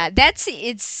 Yeah,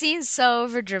 it seems so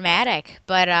over dramatic,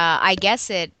 but I guess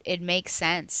it makes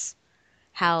sense.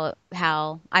 How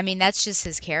that's just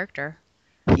his character.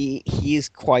 He is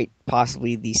quite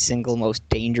possibly the single most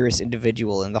dangerous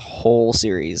individual in the whole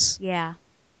series. Yeah.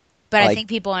 But I think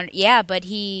people but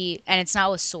and it's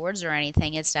not with swords or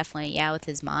anything, it's definitely with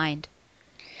his mind.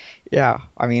 Yeah,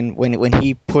 when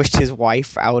he pushed his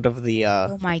wife out of the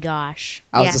oh my gosh.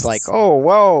 I was just like, "Oh,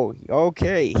 whoa.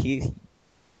 Okay,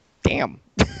 damn."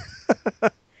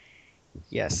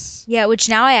 Yes. Yeah, which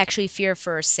now I actually fear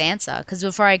for Sansa, because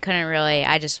before I couldn't really,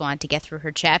 I just wanted to get through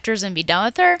her chapters and be done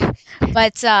with her.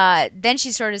 But then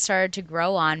she sort of started to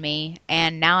grow on me,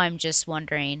 and now I'm just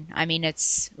wondering. I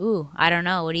don't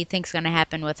know. What do you think's going to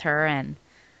happen with her? And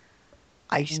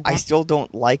I still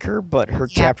don't like her, but her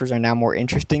chapters are now more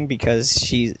interesting because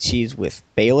she's with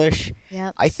Baelish.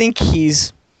 Yep. I think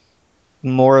he's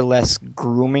more or less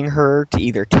grooming her to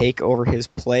either take over his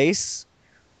place,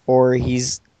 or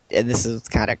he's, and this is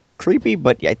kind of creepy,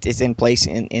 but it's in place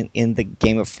in the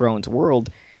Game of Thrones world,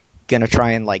 gonna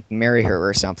try and marry her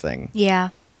or something. Yeah.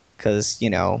 Because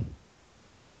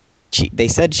they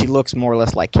said she looks more or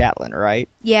less like Catelyn, right?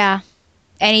 Yeah,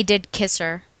 and he did kiss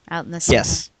her out in the snow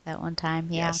Yes. that one time.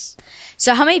 Yeah. Yes.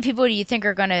 So how many people do you think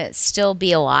are going to still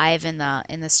be alive in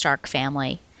the Stark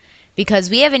family? Because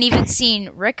we haven't even seen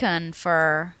Rickon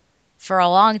for a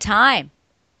long time.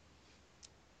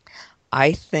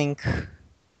 I think.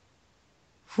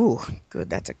 Whew, good.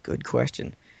 That's a good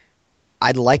question.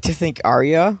 I'd like to think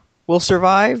Arya will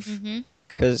survive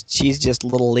because she's just a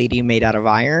little lady made out of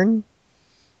iron.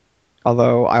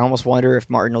 Although I almost wonder if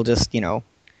Martin will just,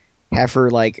 have her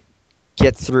like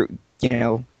get through,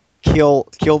 kill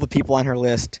the people on her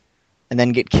list, and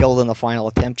then get killed in the final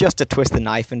attempt just to twist the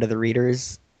knife into the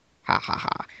readers. Ha ha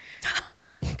ha.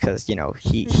 Because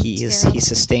he's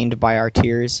sustained by our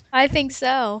tears. I think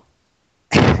so.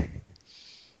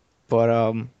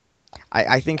 But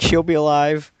I think she'll be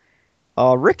alive.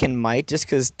 Rickon might, just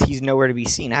because he's nowhere to be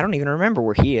seen. I don't even remember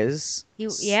where he is.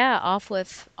 Off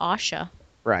with Asha.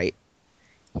 Right.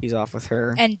 He's off with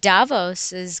her. And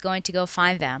Davos is going to go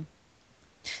find them.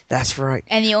 That's right.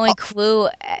 And the only clue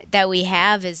that we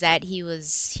have is that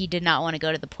he did not want to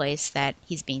go to the place that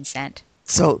he's being sent.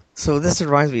 So this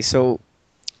reminds me. So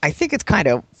I think it's kind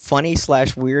of funny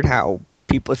 / weird how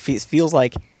it feels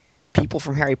like people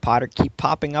from Harry Potter keep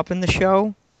popping up in the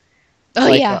show. Oh,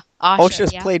 like, yeah.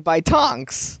 Osha's played by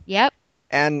Tonks. Yep.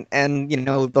 And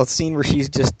the scene where she's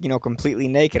just, completely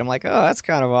naked, I'm like, oh, that's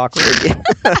kind of awkward.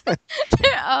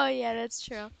 Oh, yeah, that's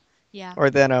true. Yeah. Or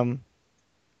then,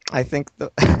 I think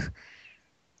the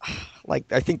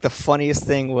funniest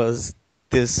thing was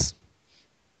this,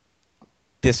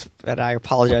 and I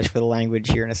apologize for the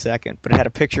language here in a second, but it had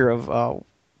a picture of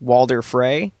Walder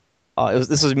Frey.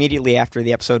 This was immediately after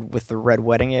the episode with the Red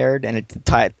Wedding aired, and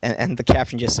and the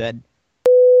caption just said,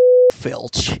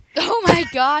 Filch. Oh my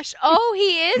gosh! Oh,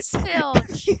 he is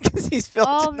Filch. He's Filch.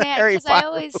 Oh in the man, Harry because I Potter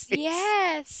always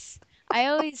movies. I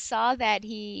always saw that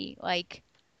he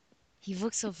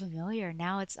looked so familiar.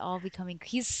 Now it's all becoming.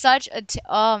 He's such a.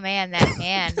 Oh man, that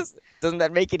man. Doesn't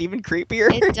that make it even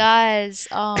creepier? It does.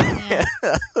 Oh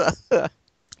man.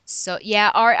 So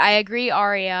yeah, I agree,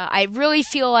 Arya. I really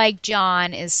feel like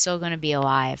Jon is still going to be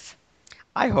alive.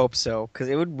 I hope so, because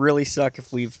it would really suck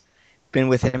if we've been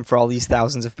with him for all these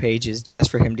thousands of pages just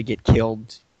for him to get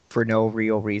killed for no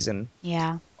real reason.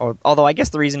 Yeah. Although I guess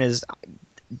the reason is,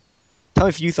 tell me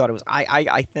if you thought it was.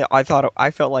 I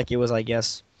felt like it was, I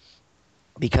guess,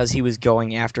 because he was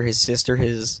going after his sister.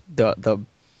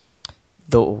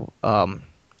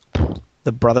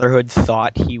 The Brotherhood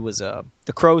thought he was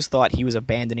the Crows thought he was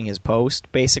abandoning his post,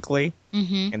 basically,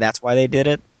 and that's why they did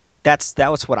it. That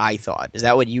was what I thought. Is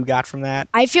that what you got from that?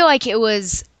 I feel like it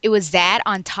was that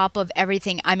on top of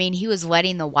everything. I mean, he was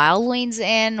letting the wildlings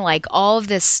in, like all of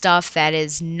this stuff that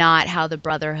is not how the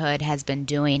Brotherhood has been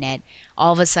doing it.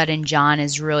 All of a sudden, Jon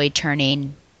is really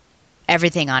turning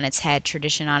everything on its head,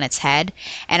 tradition on its head,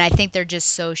 and I think they're just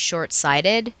so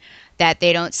short-sighted that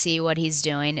they don't see what he's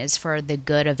doing is for the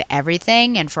good of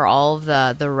everything and for all of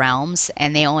the realms,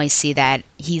 and they only see that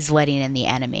he's letting in the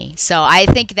enemy. So I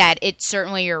think that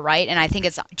certainly you're right, and I think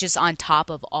it's just on top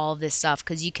of all of this stuff,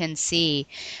 because you can see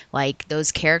like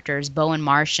those characters, Bowen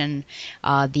Marsh and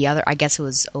the other, I guess it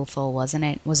was Othel, wasn't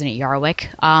it Yarwick,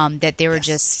 that they were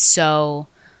just so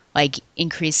like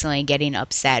increasingly getting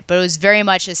upset. But it was very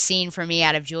much a scene for me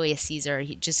out of Julius Caesar,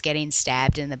 just getting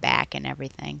stabbed in the back and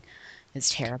everything. It's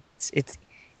terrible.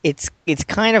 It's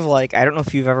kind of like, I don't know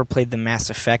if you've ever played the Mass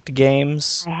Effect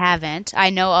games. I haven't. I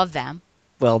know of them.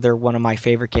 Well, they're one of my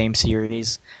favorite game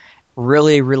series.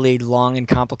 Really, really long and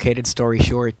complicated story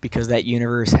short, because that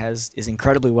universe is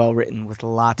incredibly well written with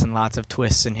lots and lots of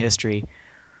twists in history.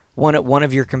 One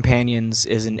of your companions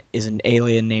is an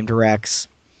alien named Rex,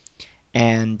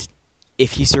 and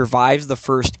if he survives the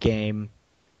first game,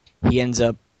 he ends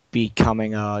up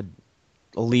becoming a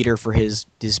leader for his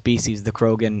species, the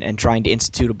Krogan, and trying to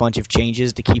institute a bunch of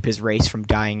changes to keep his race from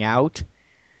dying out.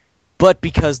 But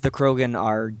because the Krogan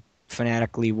are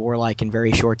fanatically warlike and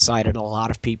very short-sighted, a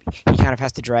lot of people, he kind of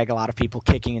has to drag a lot of people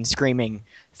kicking and screaming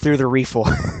through the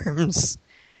reforms.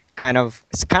 It's kind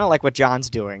of like what Jon's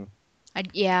doing.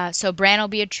 Yeah, so Bran will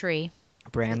be a tree.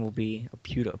 Bran will be a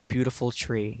beautiful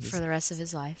tree for the rest of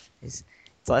his life.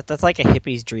 That's like a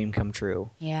hippie's dream come true.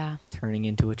 Yeah. Turning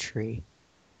into a tree.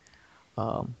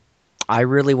 I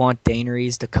really want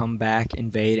Daenerys to come back,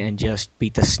 invade, and just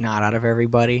beat the snot out of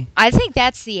everybody. I think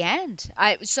that's the end.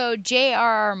 So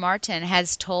J.R.R. Martin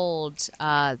has told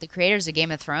the creators of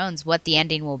Game of Thrones what the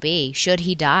ending will be, should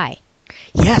he die.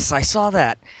 Yes, I saw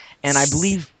that. And I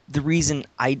believe the reason,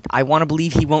 I want to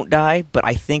believe he won't die, but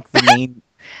I think the main...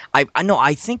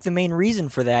 I think the main reason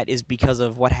for that is because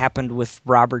of what happened with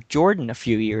Robert Jordan a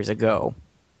few years ago.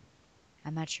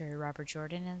 I'm not sure who Robert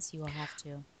Jordan is. You will have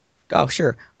to... Oh,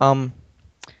 sure.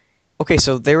 Okay,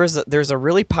 so there's a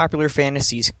really popular sorry,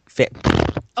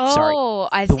 Oh,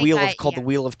 I the think Wheel of called yeah. the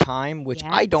Wheel of Time, which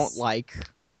I don't Yes. like.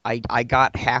 I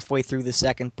got halfway through the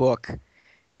second book,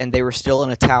 and they were still in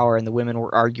a tower, and the women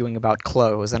were arguing about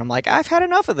clothes, and I'm like, I've had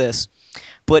enough of this.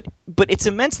 But it's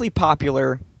immensely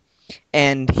popular,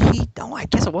 and I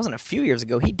guess it wasn't a few years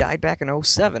ago. He died back in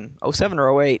 '07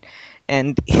 or '08,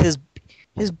 and his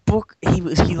book he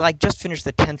like just finished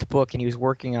the 10th book, and he was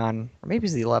working on, or maybe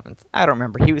it's the 11th. I don't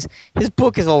remember. His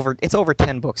book is over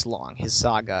 10 books long, his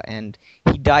saga, and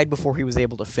he died before he was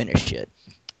able to finish it.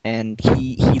 And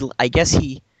I guess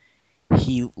he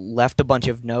left a bunch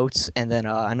of notes, and then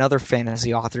another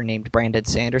fantasy author named Brandon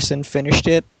Sanderson finished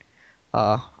it.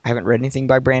 I haven't read anything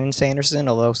by Brandon Sanderson,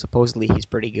 although supposedly he's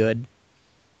pretty good.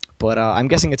 But I'm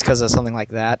guessing it's because of something like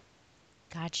that.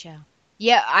 Gotcha.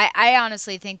 Yeah, I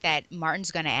honestly think that Martin's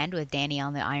going to end with Danny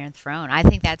on the Iron Throne. I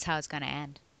think that's how it's going to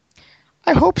end.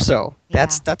 I hope so. Yeah.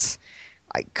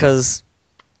 Because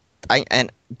the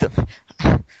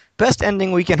best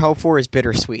ending we can hope for is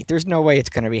bittersweet. There's no way it's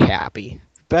going to be happy.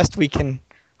 The best we can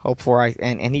hope for,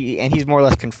 and he's more or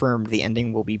less confirmed the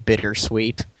ending will be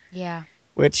bittersweet. Yeah.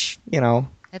 Which,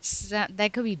 that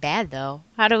could be bad though.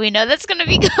 How do we know that's going to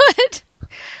be good?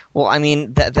 Well, I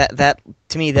mean that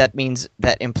to me that means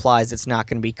that implies it's not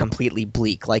going to be completely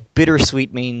bleak. Like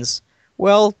bittersweet means,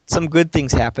 well, some good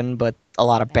things happen, but a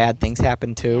lot of bad things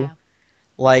happen too. Yeah.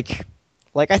 Like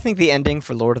I think the ending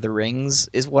for Lord of the Rings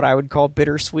is what I would call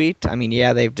bittersweet. I mean,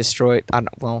 yeah, they've destroyed.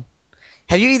 Well,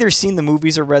 have you either seen the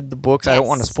movies or read the books? Yes. I don't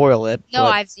want to spoil it. No,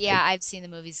 but, I've seen the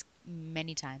movies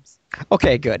many times.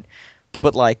 Okay, good.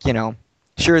 But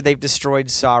sure, they've destroyed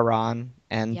Sauron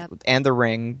and the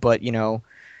ring, but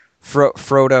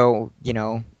Frodo,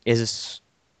 is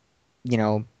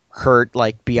hurt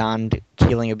beyond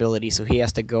healing ability, so he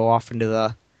has to go off into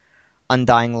the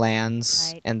Undying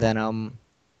Lands, Right. and then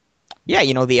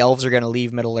the elves are going to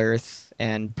leave Middle Earth,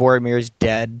 and Boromir's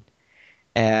dead,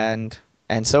 and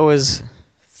so is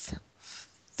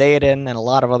Theoden and a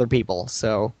lot of other people.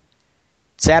 So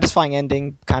satisfying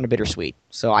ending, kind of bittersweet.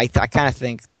 So I kind of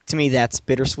think, to me, that's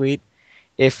bittersweet.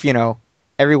 If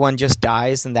everyone just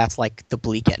dies, then that's like the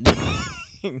bleak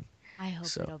ending. I hope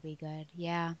it'll be good.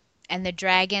 Yeah. And the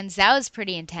dragons, that was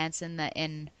pretty intense in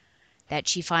that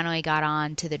she finally got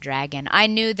on to the dragon. I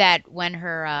knew that when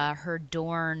her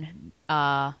Dorn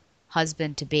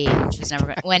husband to be, which was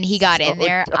never when he got in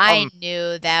there, I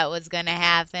knew that was gonna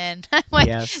happen. I'm like,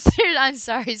 Yes. I'm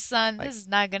sorry, son, this is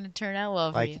not gonna turn out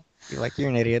well for you. You're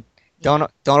an idiot. Don't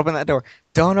open that door.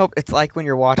 Don't open. It's like when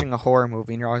you're watching a horror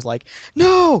movie and you're always like,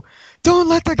 no, don't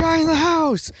let the guy in the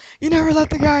house. You never let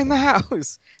the guy in the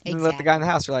house. You let the guy in the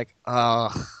house. You're like,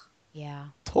 ugh. Yeah.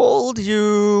 Told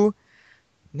you.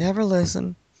 Never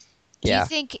listen. Do Yeah. you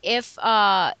think if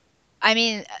a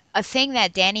thing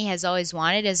that Dany has always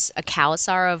wanted is a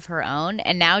Khalasar of her own,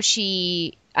 and now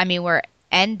we're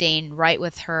ending right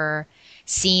with her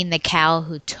seeing the Khal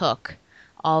who took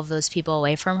all of those people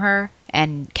away from her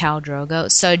and Khal Drogo.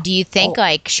 So do you think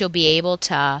she'll be able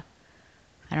to,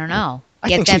 I don't know, I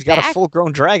get think them she's got back? a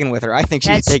full-grown dragon with her. I think she's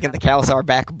That's taking the Khalasar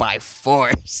back by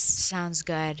force. Sounds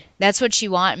good. That's what she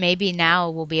want. Maybe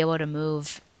now we'll be able to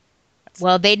move.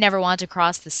 Well, they'd never want to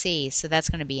cross the sea, so that's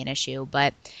going to be an issue.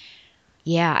 But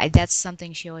yeah, that's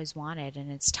something she always wanted,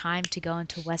 and it's time to go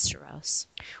into Westeros.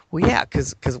 Well, yeah,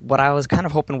 because what I was kind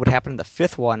of hoping would happen in the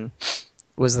fifth one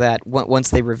was that once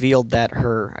they revealed that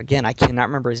again, I cannot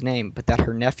remember his name, but that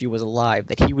her nephew was alive,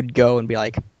 that he would go and be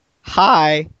like,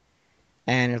 hi.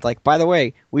 And it's like, by the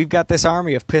way, we've got this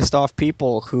army of pissed off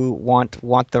people who want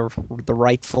the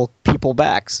rightful people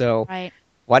back. So Right.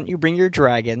 why don't you bring your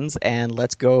dragons and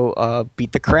let's go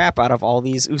beat the crap out of all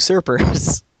these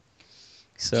usurpers.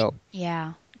 So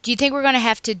Yeah. Do you think we're going to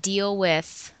have to deal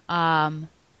with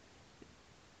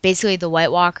basically the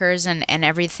White Walkers and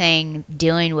everything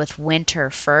dealing with winter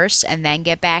first and then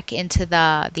get back into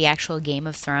the actual Game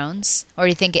of Thrones? Or do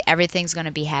you think everything's going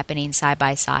to be happening side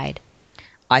by side?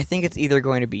 I think it's either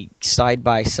going to be side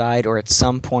by side or at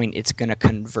some point it's going to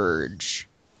converge.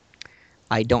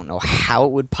 I don't know how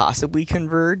it would possibly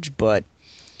converge, but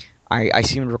I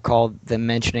seem to recall them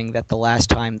mentioning that the last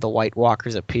time the White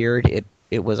Walkers appeared,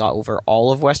 it was over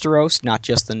all of Westeros, not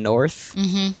just the north.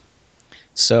 Mm-hmm.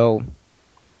 So,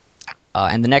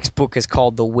 and the next book is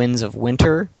called The Winds of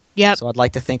Winter. Yep. So I'd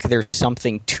like to think there's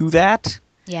something to that.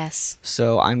 Yes.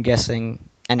 So I'm guessing...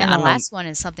 And the last one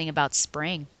is something about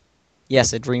spring.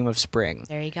 Yes, A Dream of Spring.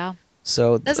 There you go.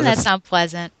 So Doesn't that sound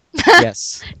pleasant?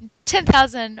 Yes.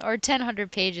 10,000 or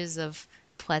 1,000 pages of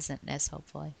pleasantness,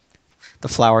 hopefully. The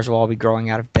flowers will all be growing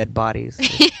out of dead bodies.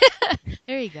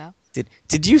 There you go.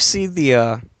 Did you see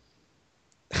the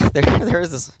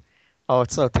there's Oh,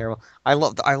 it's so terrible. I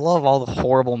love all the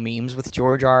horrible memes with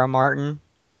George R. R. Martin.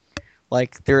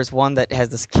 Like there's one that has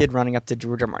this kid running up to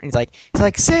George R. R. Martin. He's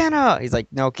like Santa. He's like,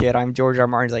 no kid, I'm George R. R.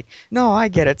 Martin. He's like, no, I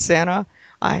get it, Santa.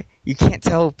 You can't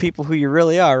tell people who you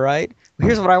really are, right? Well,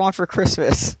 here's what I want for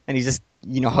Christmas. And he's just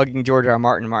hugging George R. R.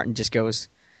 Martin. Martin just goes,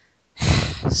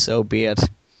 so be it.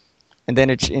 And then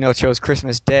it shows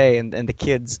Christmas Day, and the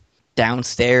kid's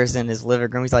downstairs in his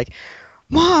living room. He's like,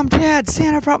 Mom, Dad,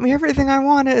 Santa brought me everything I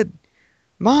wanted.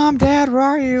 Mom, Dad, where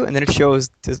are you? And then it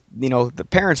shows the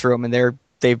parents' room, and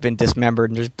they've been dismembered,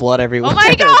 and there's blood everywhere. Oh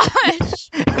my gosh!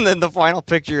 And then the final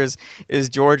picture is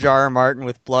George R. R. Martin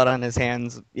with blood on his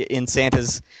hands in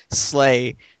Santa's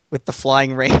sleigh with the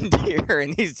flying reindeer,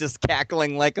 and he's just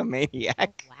cackling like a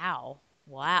maniac. Wow.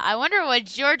 I wonder what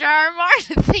George R. R.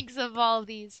 Martin thinks of all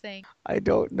these things. I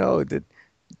don't know.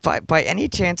 By any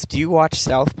chance, do you watch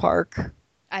South Park?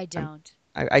 I don't.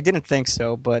 I didn't think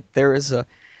so, but there's a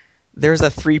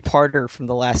 3-parter from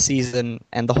the last season,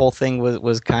 and the whole thing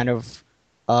was kind of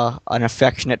an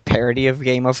affectionate parody of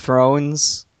Game of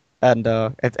Thrones. And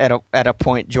at a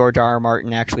point, George R. R.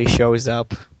 Martin actually shows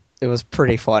up. It was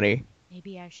pretty funny.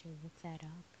 Maybe I should look that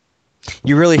up.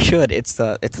 You really should. It's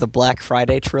the Black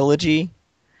Friday trilogy.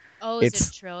 Oh, is it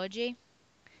a trilogy?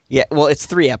 Yeah, well, it's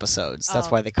 3 episodes. That's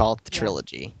Oh, why they call it the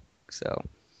trilogy. So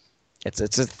it's a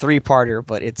 3-parter,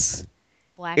 but it's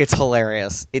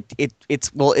hilarious. It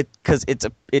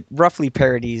roughly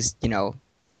parodies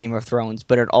Game of Thrones,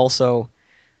 but it also,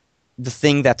 the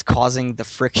thing that's causing the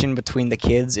friction between the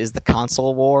kids is the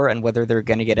console war and whether they're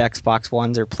going to get Xbox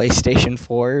Ones or PlayStation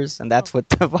 4s, and that's what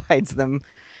divides them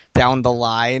down the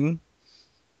line.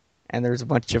 And there's a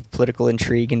bunch of political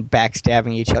intrigue and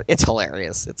backstabbing each other. It's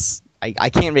hilarious. I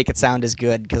can't make it sound as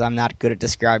good because I'm not good at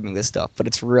describing this stuff, but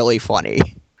it's really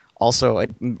funny. Also,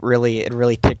 it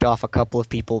really ticked off a couple of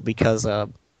people because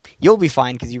you'll be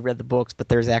fine because you read the books, but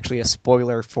there's actually a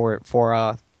spoiler for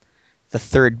the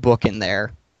 3rd book in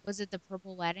there. Was it the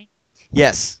Purple Wedding?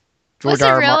 Yes. Was it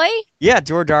really? Yeah,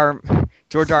 George R.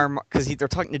 Because they're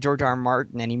talking to George R. R.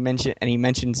 Martin, and he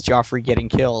mentions Joffrey getting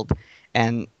killed.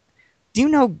 And do you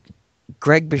know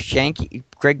Greg Bishanki,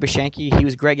 he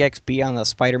was Greg XB on the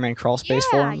Spider-Man Crawlspace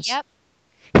forums. Yep.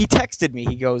 He texted me.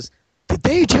 He goes, "Did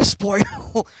they just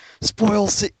spoil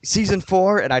season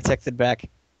 4?" And I texted back,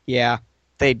 "Yeah,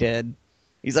 they did."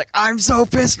 He's like, "I'm so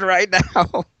pissed right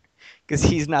now," because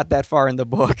he's not that far in the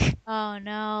book. Oh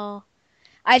no.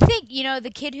 I think,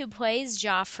 the kid who plays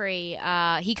Joffrey,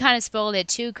 he kind of spoiled it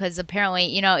too, because apparently,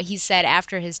 he said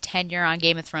after his tenure on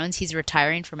Game of Thrones, he's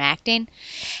retiring from acting.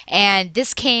 And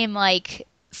this came like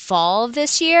fall of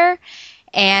this year,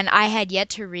 and I had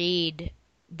yet to read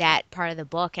that part of the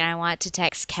book, and I wanted to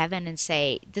text Kevin and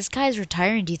say, this guy's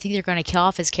retiring, do you think they're going to kill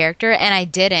off his character? And I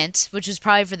didn't, which was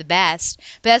probably for the best.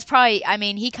 But that's probably,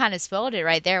 he kind of spoiled it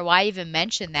right there. Why even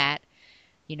mention that,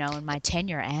 when my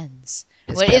tenure ends?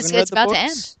 It's about to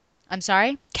end. I'm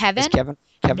sorry? Kevin? Kevin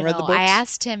read the books? I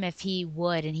asked him if he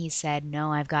would, and he said,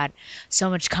 no, I've got so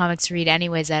much comics to read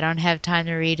anyways. I don't have time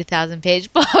to read a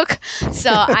 1,000-page book.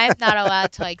 So I'm not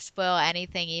allowed to, spoil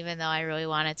anything, even though I really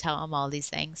want to tell him all these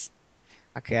things.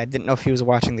 Okay, I didn't know if he was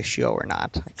watching the show or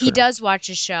not. He does watch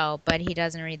the show, but he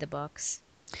doesn't read the books.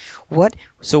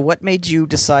 So what made you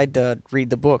decide to read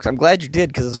the books? I'm glad you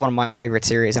did, because it's one of my favorite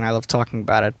series, and I love talking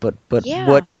about it. But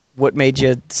yeah. What made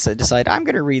you decide, I'm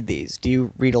going to read these? Do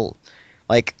you read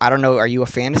I don't know, are you a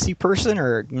fantasy person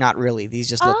or not really? These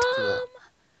just look cool.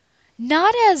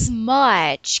 Not as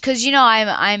much, because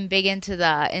I'm big into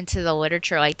the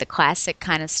literature, like the classic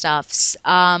kind of stuff.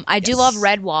 I do love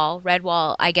Redwall.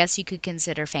 Redwall, I guess you could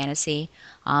consider fantasy.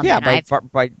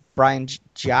 By Brian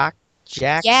Jack.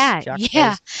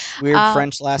 Yeah. Weird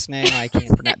French last name I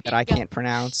can't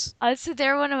pronounce. So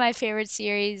they're one of my favorite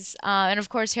series, and of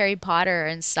course Harry Potter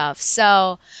and stuff.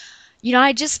 So,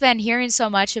 I just been hearing so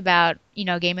much about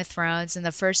Game of Thrones, and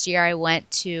the first year I went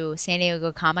to San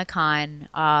Diego Comic-Con,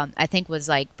 I think was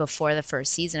before the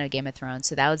first season of Game of Thrones,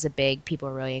 so that was people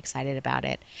were really excited about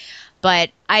it.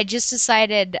 But I just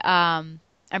decided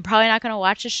I'm probably not going to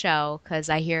watch a show because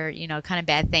I hear, kind of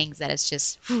bad things, that it's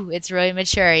just, it's really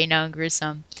mature, and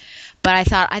gruesome. But I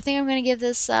thought, I think I'm going to give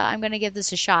this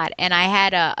a shot. And I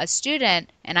had a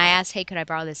student, and I asked, hey, could I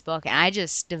borrow this book? And I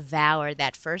just devoured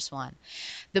that first one.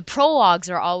 The prologues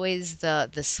are always the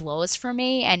slowest for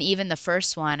me, and even the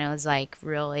first one, it was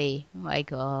really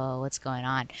oh, what's going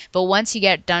on? But once you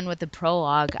get done with the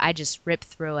prologue, I just ripped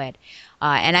through it.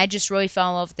 And I just really fell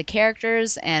in love with the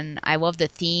characters, and I love the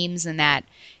themes, and that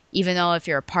even though if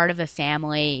you're a part of a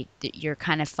family, you're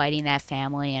kind of fighting that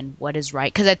family and what is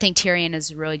right. Because I think Tyrion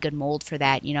is a really good mold for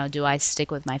that. Do I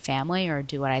stick with my family or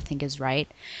do what I think is right?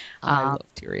 I love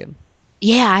Tyrion.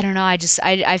 yeah, I don't know.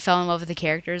 I fell in love with the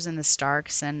characters and the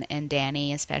Starks and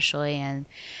Danny especially, and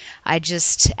I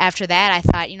just after that I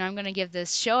thought, I'm gonna give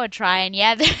this show a try, and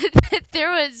yeah,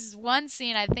 there was one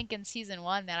scene I think in season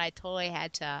one that I totally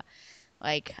had to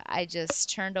like I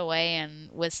just turned away and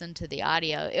listened to the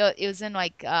audio. It was in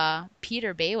like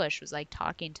Peter Baelish was like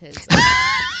talking to his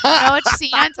you know which scene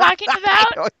I'm talking I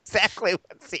about? know exactly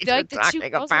what scene Like you're the two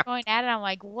talking girls are about. going at it. I'm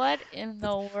like, what in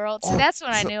the world? So Oh, that's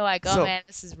when I so- knew like, oh so- man,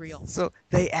 this is real. So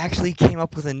they actually came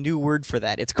up with a new word for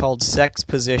that. It's called sex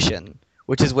position,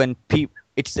 which is when people.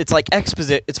 It's like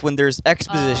exposit. It's when there's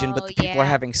exposition, but Oh, the people are yeah.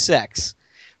 having sex.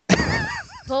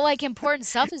 Well, like important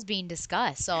stuff is being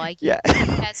discussed, so like Yeah. you can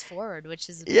fast forward, which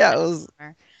is Yeah, it was.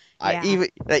 more. I Yeah.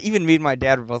 even me and my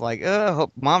dad were both like,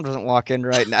 hope mom doesn't walk in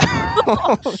right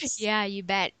now. Yeah, you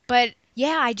bet. But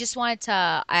yeah, I just wanted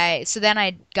to. So then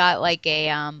I got like a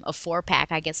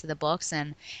 4-pack, I guess, of the books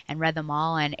and read them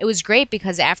all, and it was great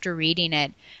because after reading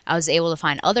it, I was able to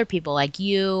find other people like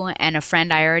you and a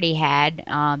friend I already had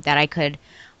that I could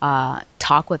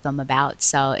talk with them about.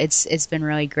 So it's been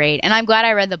really great, and I'm glad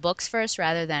I read the books first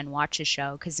rather than watch a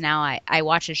show because now I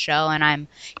watch a show and I'm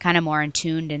kind of more in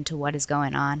tuned into what is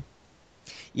going on.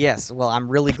 Yes, well, I'm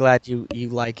really glad you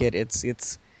like it.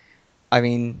 It's. I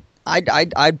mean,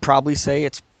 I'd probably say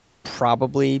it's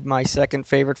probably my second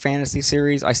favorite fantasy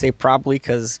series. I say probably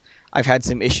because I've had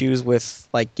some issues with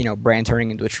Bran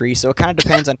turning into a tree. So it kind of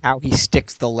depends on how he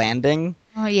sticks the landing,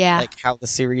 Oh yeah. like how the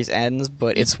series ends.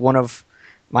 But it's one of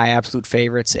my absolute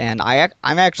favorites, and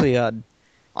I'm actually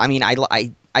I mean,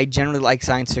 I generally like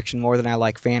science fiction more than I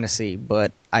like fantasy,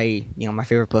 but my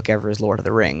favorite book ever is Lord of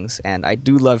the Rings, and I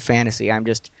do love fantasy. I'm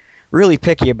just really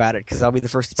picky about it because I'll be the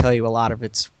first to tell you a lot of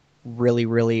it's really,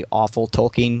 really awful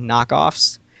Tolkien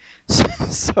knockoffs.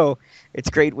 So it's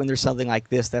great when there's something like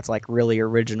this that's like really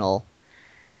original.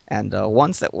 And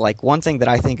one thing that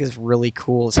I think is really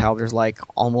cool is how there's like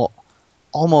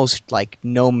almost like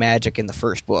no magic in the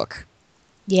first book,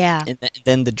 Yeah. and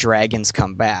then the dragons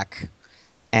come back,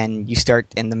 and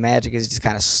the magic is just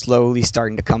kind of slowly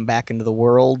starting to come back into the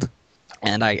world.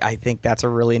 And I think that's a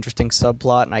really interesting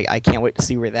subplot, and I can't wait to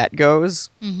see where that goes.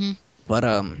 Mhm. But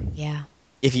Yeah.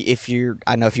 if you're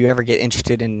I don't know if you ever get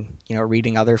interested in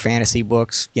reading other fantasy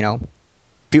books,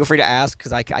 feel free to ask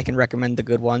because I can recommend the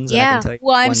good ones. And I Yeah. can tell you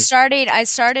Well, I ones-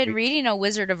 started reading A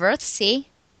Wizard of Earthsea.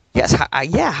 Yes,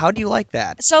 yeah. How do you like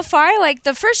that? So far, like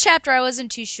the first chapter, I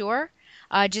wasn't too sure,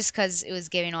 just because it was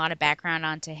giving a lot of background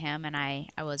onto him, and I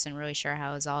wasn't really sure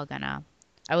how it was all gonna.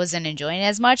 I wasn't enjoying it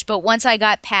as much, but once I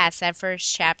got past that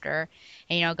first chapter,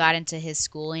 and got into his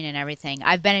schooling and everything,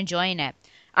 I've been enjoying it.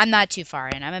 I'm not too far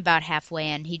in. I'm about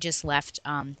halfway in. He just left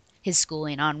his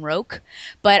schooling on Roke,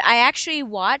 but I actually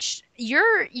watched.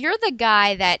 You're the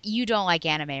guy that you don't like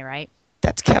anime, right?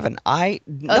 That's Kevin. Oh,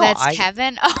 that's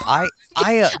Kevin. Oh,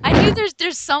 I knew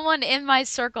there's someone in my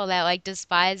circle that like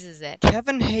despises it.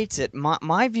 Kevin hates it.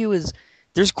 My view is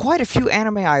there's quite a few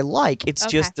anime I like. It's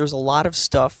Okay. just there's a lot of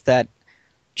stuff that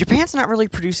Japan's not really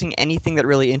producing anything that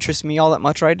really interests me all that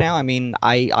much right now. I mean,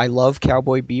 I love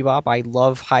Cowboy Bebop. I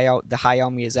love the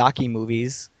Hayao Miyazaki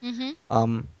movies.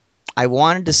 Mhm. I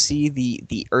wanted to see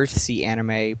the Earthsea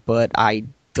anime, but I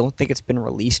don't think it's been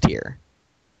released here.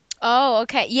 Oh,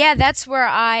 okay. Yeah, that's where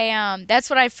that's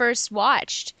what I first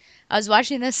watched. I was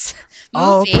watching this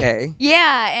Oh, movie. okay.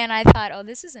 Yeah, and I thought, "Oh,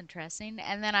 this is interesting."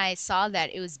 And then I saw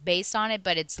that it was based on it,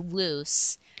 but it's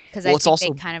loose because Well, I it's think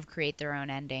also- they kind of create their own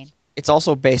ending. It's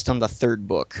also based on the third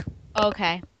book.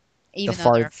 Okay. Even The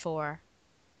though there far- are 4.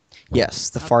 Yes,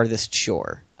 The Farthest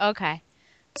Shore. Okay.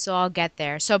 So I'll get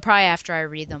there. So probably after I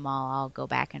read them all, I'll go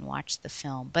back and watch the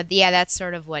film. But yeah, that's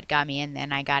sort of what got me in,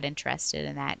 and I got interested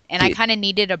in that. And I Dude. kind of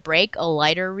needed a break, a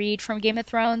lighter read from Game of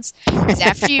Thrones. Because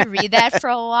after you read that for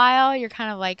a while, you're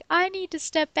kind of like, I need to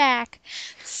step back.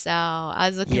 So I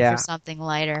was looking Yeah. for something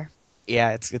lighter.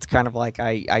 Yeah, it's kind of like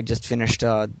I just finished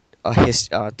the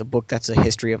book that's a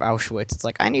history of Auschwitz. It's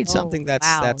like I need something that's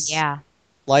wow, that's yeah.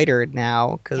 lighter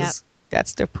now because Yep.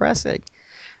 that's depressing.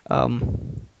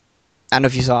 I don't know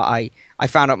if you saw. I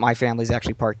found out my family's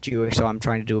actually part Jewish, so I'm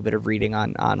trying to do a bit of reading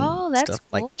on Oh, that's stuff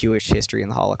cool. like Jewish history and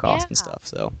the Holocaust and Yeah. stuff.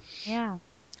 So, Yeah.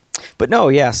 but no,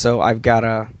 yeah. So I've got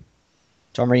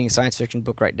So I'm reading a science fiction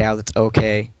book right now that's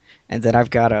okay, and then I've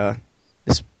got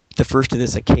the first of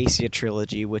this Acacia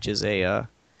trilogy, which is a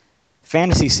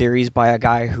fantasy series by a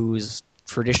guy who's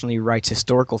traditionally writes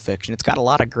historical fiction. It's got a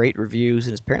lot of great reviews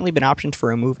and it's apparently been optioned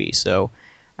for a movie, so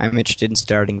I'm interested in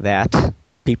starting that.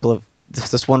 People have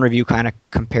this one review kind of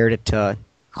compared it to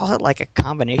call it like a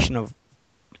combination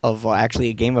of actually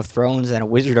a Game of Thrones and a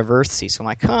Wizard of Earthsea. So I'm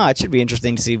like, it should be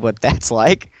interesting to see what that's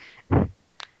like.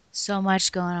 So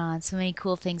much going on. So many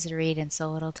cool things to read in so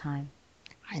little time.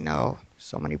 I know.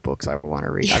 So many books I want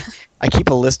to read. I keep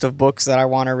a list of books that I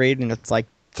want to read, and it's like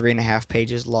 3.5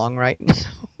 pages long right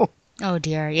now. Oh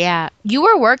dear, yeah. You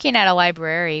were working at a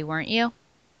library, weren't you?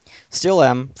 Still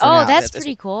am. for Oh, now. that's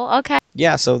pretty cool. Okay.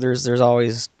 Yeah, so there's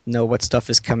always know what stuff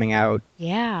is coming out,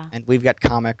 Yeah. and we've got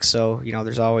comics, so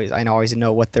there's always always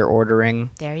know what they're ordering.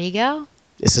 There you go.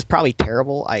 This is probably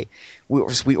terrible.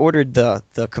 We ordered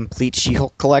the complete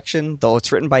She-Hulk collection, though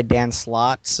it's written by Dan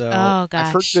Slott, so Oh, I've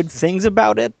heard gosh. good things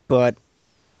about it, but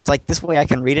it's like this way I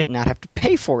can read it and not have to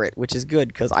pay for it, which is good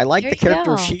because I like There the you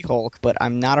character of go. She-Hulk, but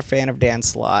I'm not a fan of Dan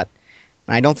Slott,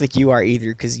 and I don't think you are either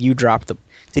because you dropped the.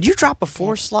 Did you drop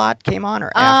before Slott came on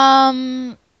or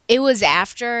after? It was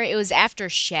after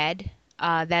Shed.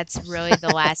 That's really the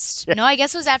last. No, I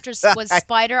guess it was after was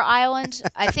Spider Island.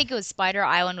 I think it was Spider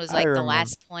Island was I like the remember.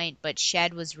 last point, but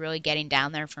Shed was really getting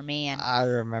down there for me, and I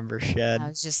remember Shed. I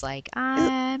was just like,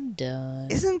 I'm done.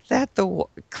 Isn't that the?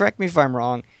 Correct me if I'm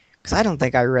wrong, because I don't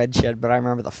think I read Shed, but I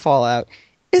remember the Fallout.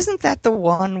 Isn't that the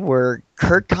one where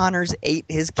Kurt Connors ate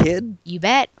his kid? You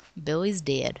bet. Billy's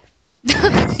dead.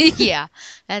 Yeah,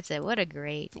 that's it. What a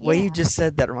great. The way yeah. you just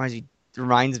said that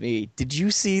reminds me. Did you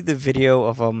see the video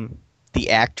of the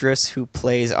actress who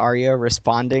plays Arya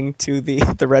responding to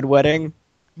the Red Wedding?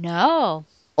 No.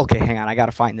 Okay, hang on. I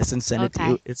gotta find this and send it to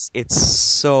Okay. you. It's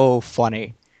so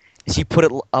funny. She put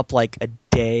it up like a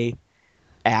day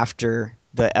after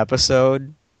the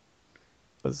episode.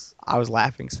 I was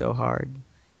laughing so hard.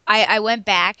 I went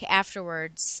back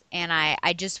afterwards and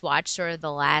I just watched sort of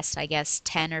the last, I guess,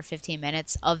 10 or 15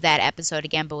 minutes of that episode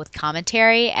again, but with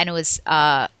commentary. And it was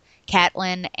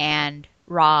Catelyn and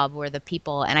Rob were the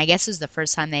people. And I guess it was the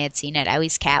first time they had seen it, at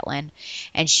least Catelyn.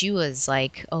 And she was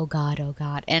like, oh God,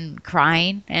 and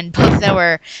crying. And both of them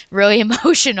were really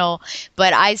emotional.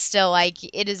 But I still,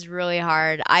 it is really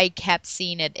hard. I kept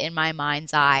seeing it in my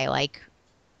mind's eye,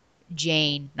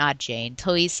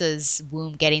 Talisa's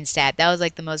womb getting stabbed. That was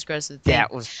like the most gross thing.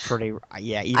 That was pretty.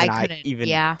 Yeah,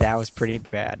 that was pretty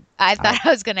bad. I thought I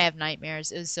was gonna have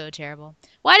nightmares. It was so terrible.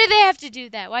 Why did they have to do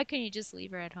that? Why couldn't you just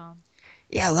leave her at home?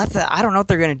 Yeah, I don't know what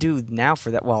they're gonna do now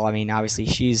for that. Well, I mean, obviously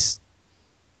she's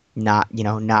not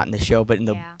in the show, but in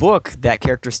the book, that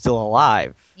character's still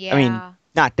alive. Yeah. I mean,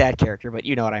 not that character, but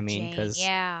you know what I mean. Jane, 'Cause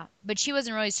yeah, but she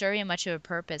wasn't really serving much of a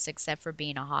purpose except for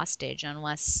being a hostage,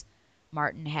 unless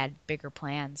Martin had bigger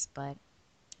plans. But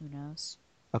who knows?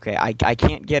 Okay, I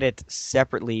can't get it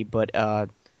separately, but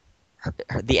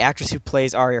the actress who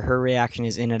plays Arya, her reaction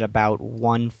is in at about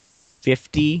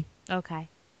 150. Okay,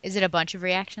 is it a bunch of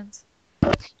reactions?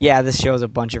 Yeah, this shows a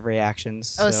bunch of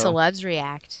reactions. Oh, so. celebs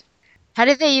react. How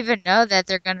did they even know that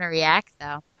they're gonna react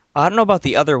though? I don't know about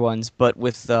the other ones, but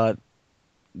with the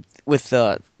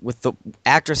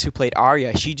actress who played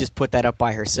Arya, she just put that up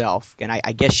by herself, and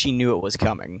I guess she knew it was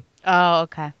coming. Oh,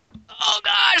 okay. Oh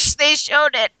gosh, they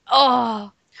showed it.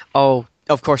 Oh. Oh,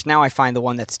 of course. Now I find the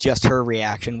one that's just her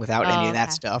reaction without any of that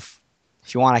okay. stuff.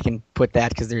 If you want, I can put that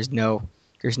because there's no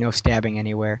stabbing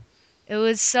anywhere. It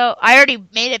was so. I already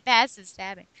made it past the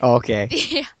stabbing. Oh, okay.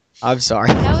 Yeah. I'm sorry.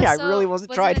 That was I so, really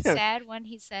wasn't trying it to. sad when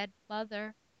he said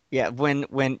mother? Yeah, and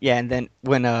then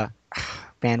when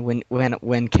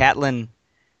Catelyn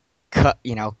cut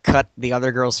the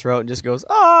other girl's throat and just goes,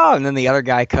 oh, and then the other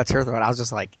guy cuts her throat. I was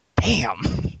just like, damn,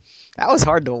 that was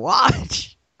hard to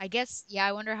watch. I guess, yeah,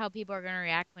 I wonder how people are going to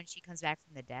react when she comes back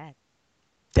from the dead.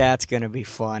 That's gonna be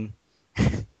fun.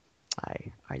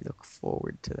 I look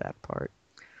forward to that part.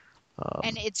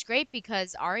 And it's great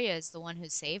because Arya is the one who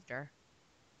saved her.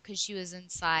 Because she was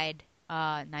inside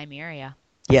Nymeria.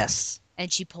 Yes.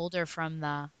 And she pulled her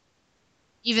from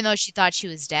even though she thought she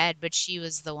was dead, but she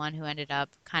was the one who ended up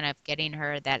kind of getting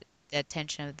her the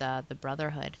attention of the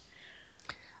Brotherhood.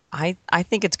 I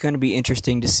think it's going to be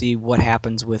interesting to see what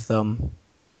happens with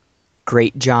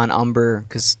Great John Umber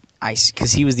because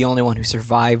he was the only one who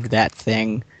survived that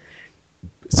thing.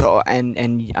 So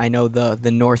and I know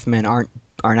the Northmen are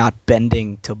not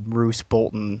bending to Roose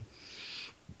Bolton.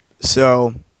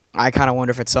 So I kind of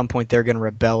wonder if at some point they're going to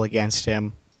rebel against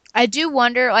him. I do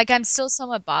wonder, I'm still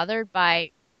somewhat bothered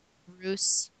by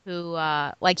Roose, who,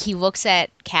 he looks at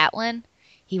Catelyn,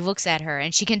 he looks at her,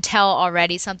 and she can tell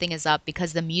already something is up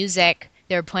because the music,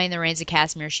 they were playing the Rains of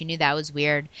Castamere, she knew that was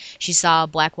weird. She saw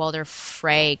Blackwalder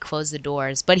Frey close the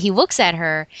doors, but he looks at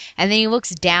her, and then he looks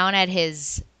down at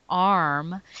his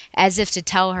arm as if to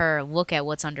tell her, look at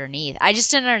what's underneath. I just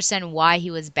didn't understand why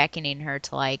he was beckoning her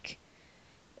to,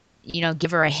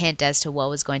 give her a hint as to what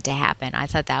was going to happen. I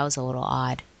thought that was a little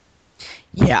odd.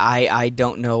 Yeah, I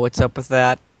don't know what's up with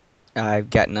that. I've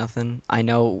got nothing. I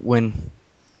know when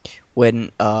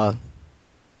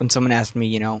someone asked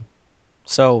me,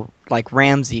 So, like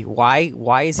Ramsey,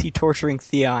 why is he torturing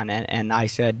Theon? And I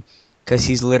said, because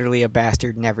he's literally a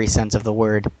bastard in every sense of the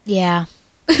word. Yeah.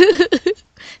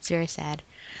 It's very sad.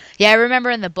 Yeah, I remember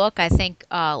in the book, I think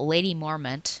Lady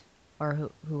Mormont,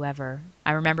 or whoever,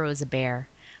 I remember it was a bear.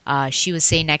 She was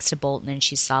sitting next to Bolton and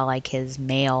she saw like his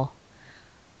mail.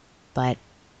 But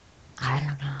I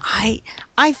don't know.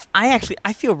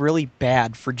 I feel really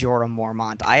bad for Jorah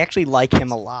Mormont. I actually like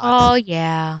him a lot. Oh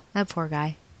yeah, that poor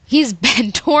guy. He's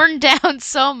been torn down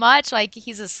so much. Like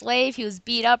he's a slave. He was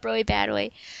beat up really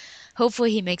badly.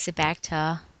 Hopefully he makes it back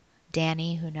to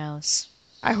Dany. Who knows?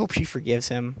 I hope she forgives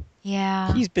him.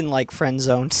 Yeah. He's been like friend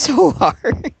zoned so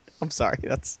hard. I'm sorry.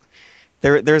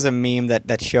 There's a meme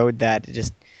that showed that. It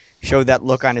just showed that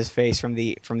look on his face from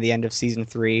the end of season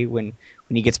 3 when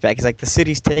he gets back. He's like, the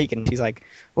city's taken. He's like,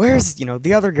 where's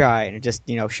the other guy? And it just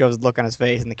shows the look on his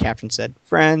face, and the caption said,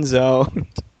 friend zone.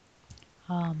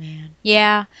 Oh man.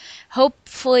 Yeah.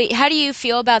 Hopefully. How do you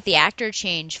feel about the actor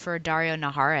change for Dario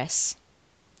Naharis?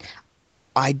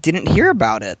 I didn't hear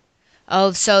about it.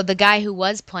 Oh, so the guy who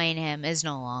was playing him is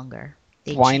no longer.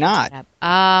 They Why changed not? it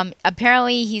up.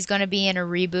 Apparently he's going to be in a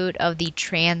reboot of the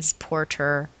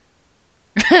Transporter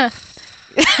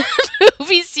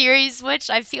movie series, which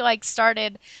I feel like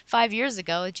started 5 years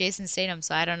ago with Jason Statham.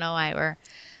 So I don't know why we're.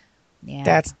 Yeah.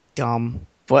 That's dumb.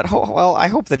 But well, I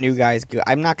hope the new guy's good.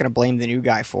 I'm not going to blame the new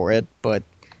guy for it, but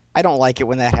I don't like it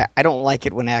when I don't like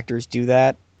it when actors do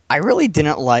that. I really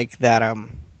didn't like that.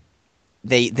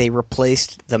 They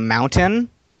replaced the Mountain.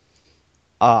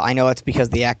 I know it's because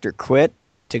the actor quit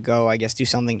to go, I guess, do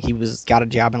something. He got a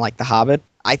job in like The Hobbit.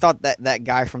 I thought that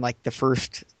guy from like the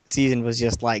first season was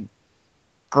just like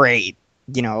great,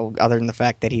 other than the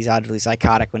fact that he's oddly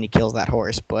psychotic when he kills that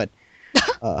horse. But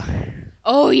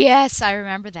oh yes, I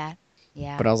remember that.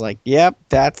 Yeah. But I was like, yep,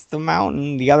 that's the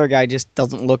Mountain. The other guy just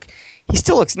doesn't look. He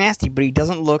still looks nasty, but he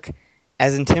doesn't look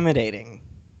as intimidating.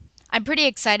 I'm pretty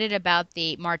excited about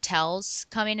the Martells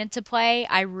coming into play.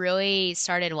 I really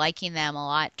started liking them a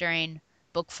lot during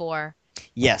book 4.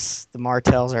 Yes, the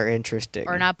Martells are interesting.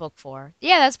 Or not book 4.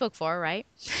 Yeah, that's book 4, right?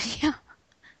 Yeah.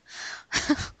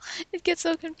 It gets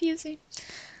so confusing.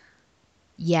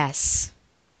 Yes.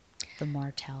 The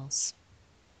Martells.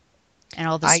 And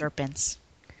all the serpents.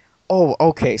 Oh,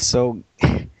 okay. So,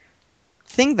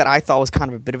 thing that I thought was kind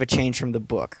of a bit of a change from the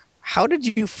book. How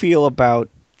did you feel about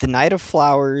the Knight of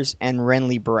Flowers and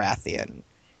Renly Baratheon?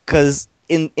 Because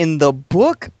in the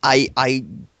book, I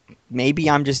maybe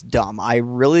I'm just dumb. I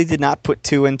really did not put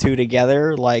 2 and 2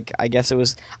 together. Like, I guess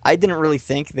I didn't really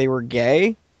think they were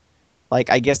gay. Like,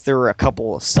 I guess there were a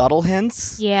couple of subtle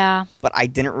hints. Yeah. But I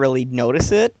didn't really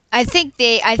notice it. I think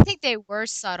they were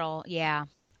subtle, yeah.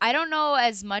 I don't know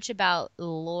as much about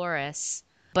Loras,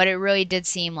 but it really did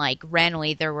seem like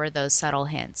Renly there were those subtle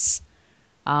hints.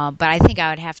 But I think I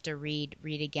would have to read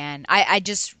again. I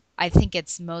think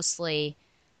it's mostly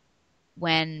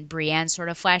when Brienne sort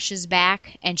of flashes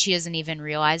back and she doesn't even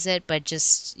realize it, but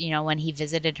just, when he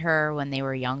visited her when they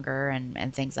were younger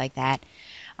and things like that.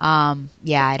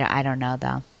 Yeah, I don't know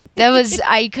though.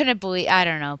 I couldn't believe, I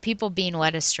don't know, people being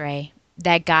led astray.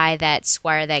 That guy, that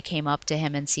squire that came up to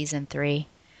him in season 3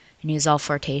 and he was all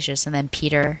flirtatious, and then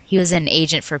Peter, he was an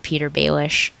agent for Peter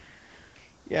Baelish.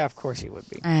 Yeah, of course he would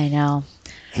be. I know.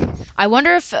 I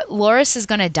wonder if Loras is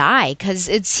going to die, because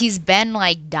he's been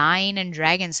like dying in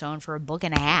Dragonstone for a book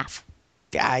and a half.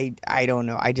 I don't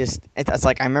know. It's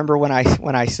like I remember when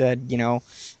I said,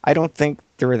 I don't think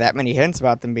there were that many hints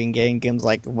about them being gay. And Gim's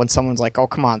like, when someone's like, oh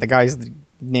come on, the guy's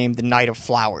named the Knight of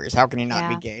Flowers. How can he not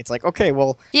be gay? It's like, okay,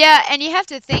 well. Yeah, and you have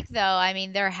to think though. I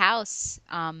mean, their house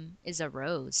is a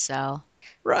rose, so.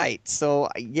 Right. So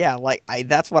yeah, like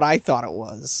that's what I thought it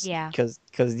was. Yeah. Because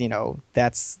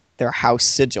that's their house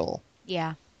sigil.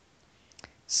 Yeah.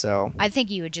 So I think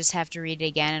you would just have to read it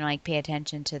again and like pay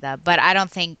attention to that. But I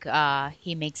don't think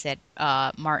he makes it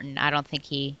Martin. I don't think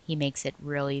he makes it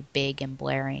really big and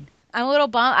blaring. I'm a little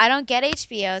bummed. I don't get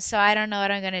HBO, so I don't know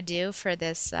what I'm gonna do for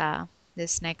this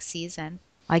this next season.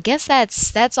 I guess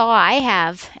that's all I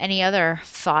have. Any other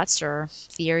thoughts or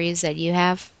theories that you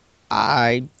have?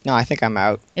 I think I'm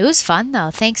out. It was fun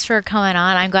though. Thanks for coming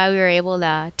on. I'm glad we were able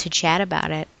to chat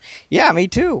about it. Yeah, me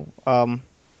too.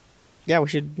 Yeah, we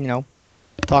should,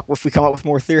 talk if we come up with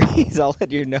more theories. I'll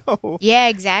let you know. Yeah,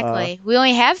 exactly. We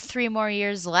only have 3 more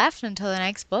years left until the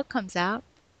next book comes out.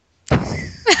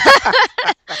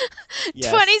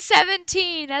 Yes.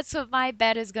 2017. That's what my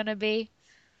bet is going to be.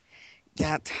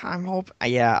 Yeah, I'm hoping.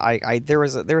 Yeah, there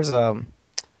was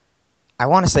I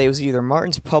want to say it was either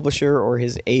Martin's publisher or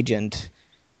his agent,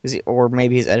 or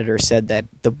maybe his editor said that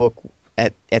the book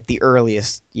at the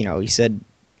earliest, he said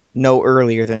no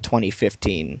earlier than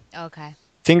 2015. Okay.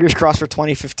 Fingers crossed for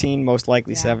 2015, most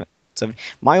likely Yeah. seven.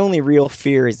 My only real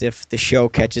fear is if the show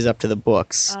catches up to the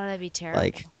books. Oh, that'd be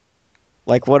terrible.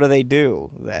 Like what do they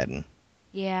do then?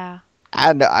 Yeah.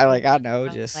 I don't know, No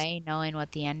just way, knowing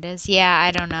what the end is. Yeah,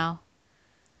 I don't know.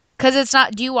 Because it's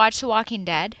not. Do you watch The Walking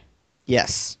Dead?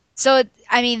 yes. So,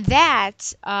 I mean, they're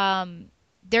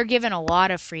given a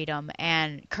lot of freedom,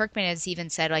 and Kirkman has even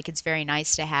said, like, it's very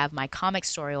nice to have my comic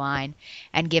storyline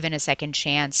and given a second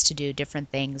chance to do different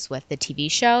things with the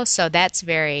TV show. So that's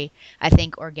very, I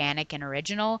think, organic and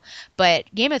original.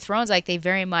 But Game of Thrones, like, they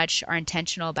very much are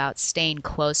intentional about staying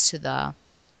close to the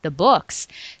books.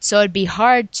 So it'd be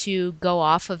hard to go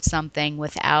off of something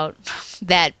without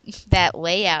that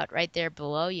layout right there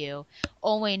below you,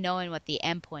 only knowing what the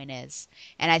end point is.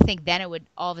 And I think then it would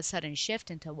all of a sudden shift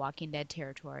into Walking Dead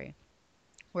territory,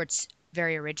 where it's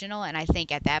very original. And I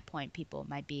think at that point people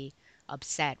might be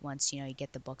upset once you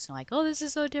get the books and like, oh, this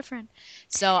is so different.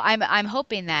 So I'm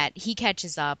hoping that he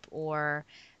catches up, or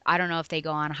I don't know if they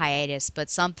go on hiatus, but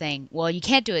something. Well, you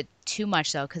can't do it too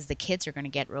much though, because the kids are going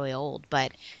to get really old.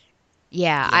 But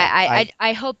yeah,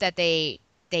 I hope that they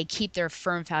keep their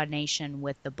firm foundation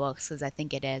with the books, because I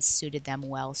think it has suited them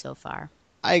well so far.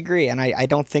 I agree, and I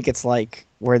don't think it's like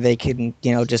where they can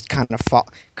just kind of fall,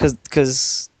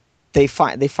 because they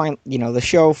find the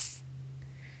show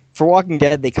for Walking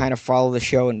Dead, they kind of follow the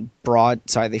show in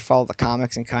they follow the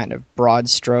comics in kind of broad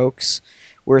strokes.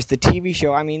 Whereas the TV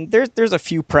show, I mean, there's a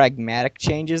few pragmatic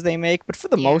changes they make, but for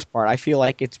the most part, I feel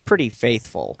like it's pretty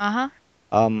faithful. I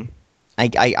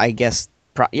guess,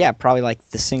 probably like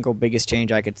the single biggest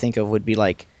change I could think of would be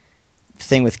like the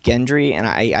thing with Gendry, and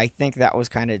I think that was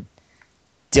kind of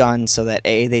done so that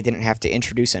they didn't have to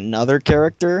introduce another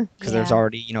character, because there's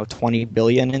already 20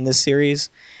 billion in this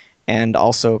series, and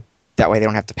also that way they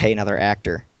don't have to pay another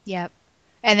actor. Yep.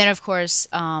 And then, of course,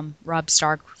 Robb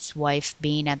Stark's wife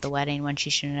being at the wedding when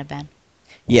she shouldn't have been.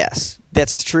 Yes,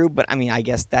 that's true, but I mean, I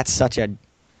guess that's such a...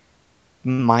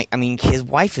 his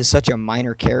wife is such a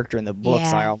minor character in the books,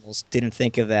 Yeah. I almost didn't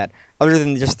think of that, other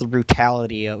than just the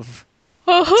brutality of...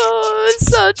 Oh,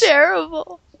 it's so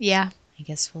terrible. Yeah, I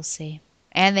guess we'll see.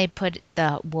 And they put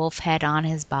the wolf head on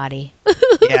his body.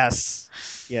 Yes.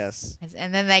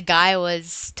 And then that guy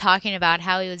was talking about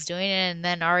how he was doing it, and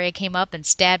then Arya came up and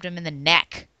stabbed him in the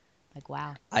neck. Like,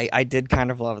 wow. I did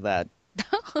kind of love that.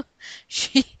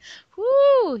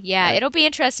 Woo! Yeah, it'll be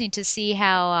interesting to see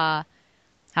how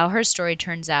her story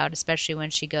turns out, especially when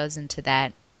she goes into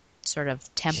that sort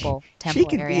of temple She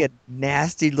could area. be a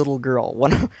nasty little girl.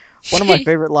 One of my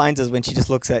favorite lines is when she just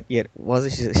looks at you.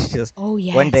 She just, oh,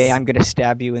 yes. One day I'm going to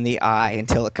stab you in the eye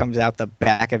until it comes out the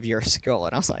back of your skull.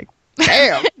 And I was like,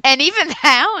 damn. And even the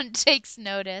Hound takes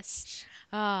notice.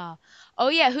 Oh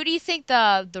yeah. Who do you think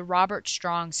the Sir Robert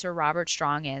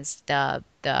Strong is? The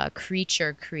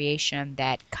creature creation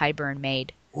that Qyburn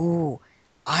made. Ooh,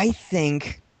 I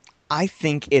think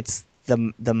it's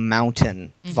the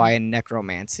mountain via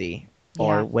necromancy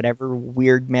or whatever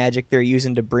weird magic they're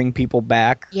using to bring people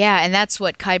back. Yeah, and that's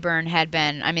what Qyburn had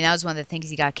been. I mean, that was one of the things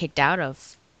he got kicked out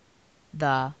of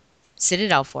the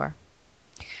Citadel for.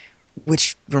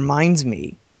 Which reminds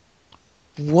me,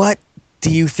 what do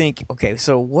you think... Okay,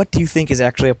 so what do you think is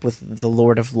actually up with the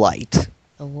Lord of Light?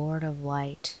 The Lord of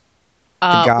Light.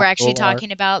 god We're actually Golar.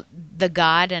 talking about the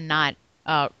god and not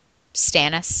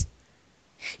Stannis.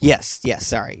 Yes,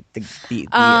 sorry.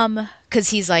 Because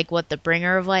he's like, what, the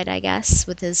bringer of light, I guess,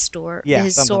 with his sword.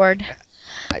 The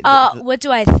What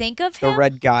do I think of him?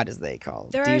 Red God, as they call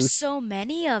it. There are so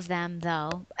many of them,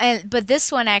 though. But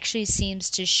this one actually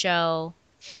seems to show...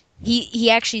 He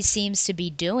actually seems to be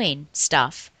doing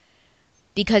stuff.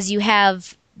 Because you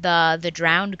have the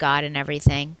drowned god and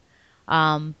everything.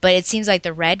 But it seems like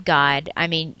the red god... I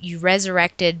mean, you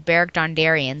resurrected Beric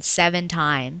Dondarrion 7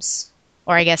 times.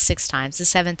 Or I guess 6 times. The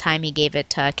 7th time he gave it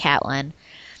to Catelyn.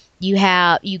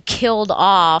 You killed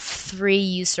off 3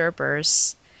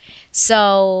 usurpers.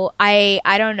 So I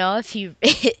don't know if he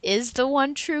is the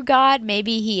one true god.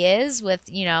 Maybe he is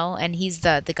and he's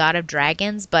the god of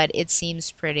dragons, but it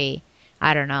seems pretty,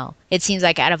 I don't know. It seems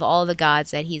like out of all the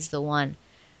gods that he's the one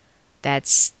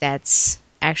that's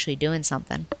actually doing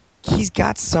something. He's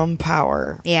got some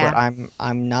power. Yeah. But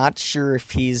I'm not sure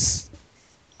if he's...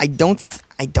 I don't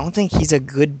think he's a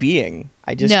good being.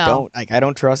 I just don't. I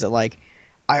don't trust it.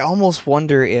 I almost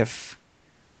wonder if...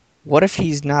 What if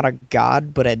he's not a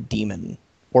god, but a demon?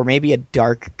 Or maybe a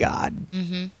dark god?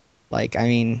 Mm-hmm.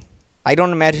 I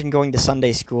don't imagine going to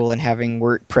Sunday school and having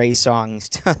praise songs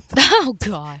to Oh,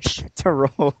 gosh. to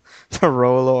roll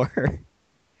over.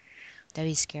 That'd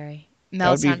be scary.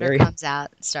 Melisandre comes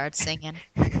out and starts singing.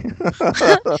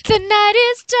 The night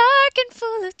is dark and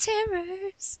full of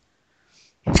terrors.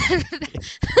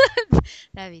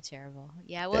 That'd be terrible.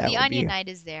 Yeah, well, the Onion Knight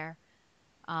is there.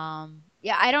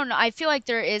 Yeah, I don't know. I feel like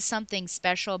there is something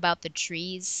special about the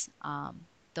trees.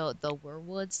 The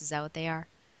werewoods, is that what they are?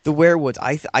 The werewoods.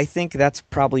 I think that's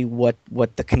probably what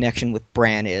the connection with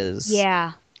Bran is.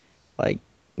 Yeah. Like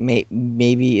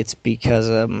maybe it's because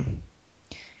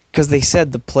they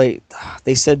said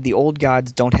the old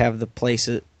gods don't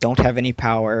have any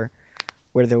power,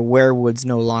 where the werewoods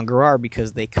no longer are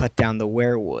because they cut down the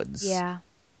werewoods. Yeah.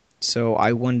 So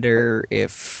I wonder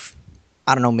if,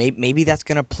 I don't know, maybe that's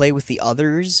going to play with the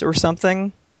others or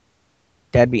something.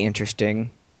 That'd be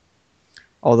interesting.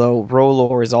 Although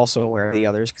R'hllor is also aware of the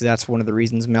others, because that's one of the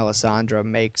reasons Melisandre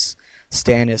makes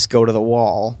Stannis go to the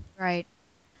wall. Right.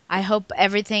 I hope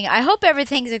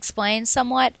everything's explained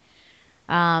somewhat.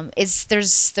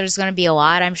 There's going to be a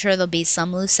lot. I'm sure there'll be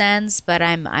some loose ends, but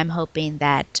I'm hoping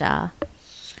that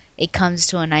it comes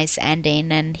to a nice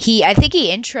ending. And I think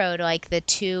he introed like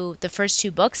the first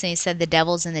two books, and he said the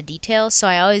devil's in the details. So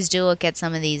I always do look at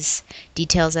some of these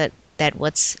details that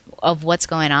what's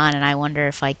going on, and I wonder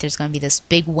if like there's going to be this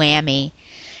big whammy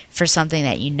for something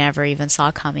that you never even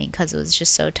saw coming because it was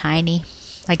just so tiny,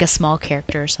 like a small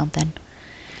character or something.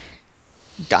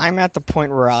 I'm at the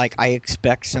point where I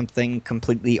expect something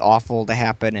completely awful to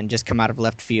happen and just come out of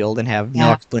left field and have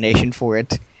no explanation for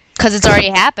it. Because it's already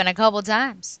happened a couple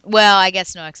times. Well, I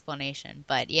guess no explanation,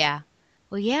 but yeah.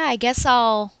 Well, yeah, I guess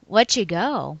I'll let you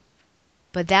go.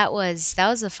 But that was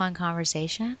a fun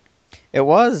conversation. It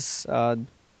was.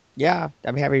 Yeah,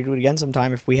 I'm happy to do it again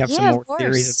sometime if we have some more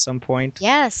theories at some point.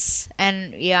 Yes,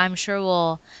 and yeah, I'm sure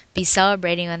we'll be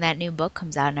celebrating when that new book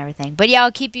comes out and everything. But yeah,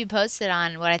 I'll keep you posted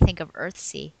on what I think of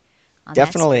Earthsea.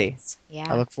 Definitely.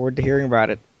 Yeah. I look forward to hearing about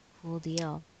it. Cool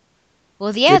deal.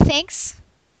 Well, yeah, thanks.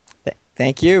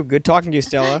 Thank you. Good talking to you,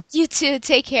 Stella. You too.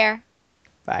 Take care.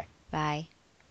 Bye. Bye.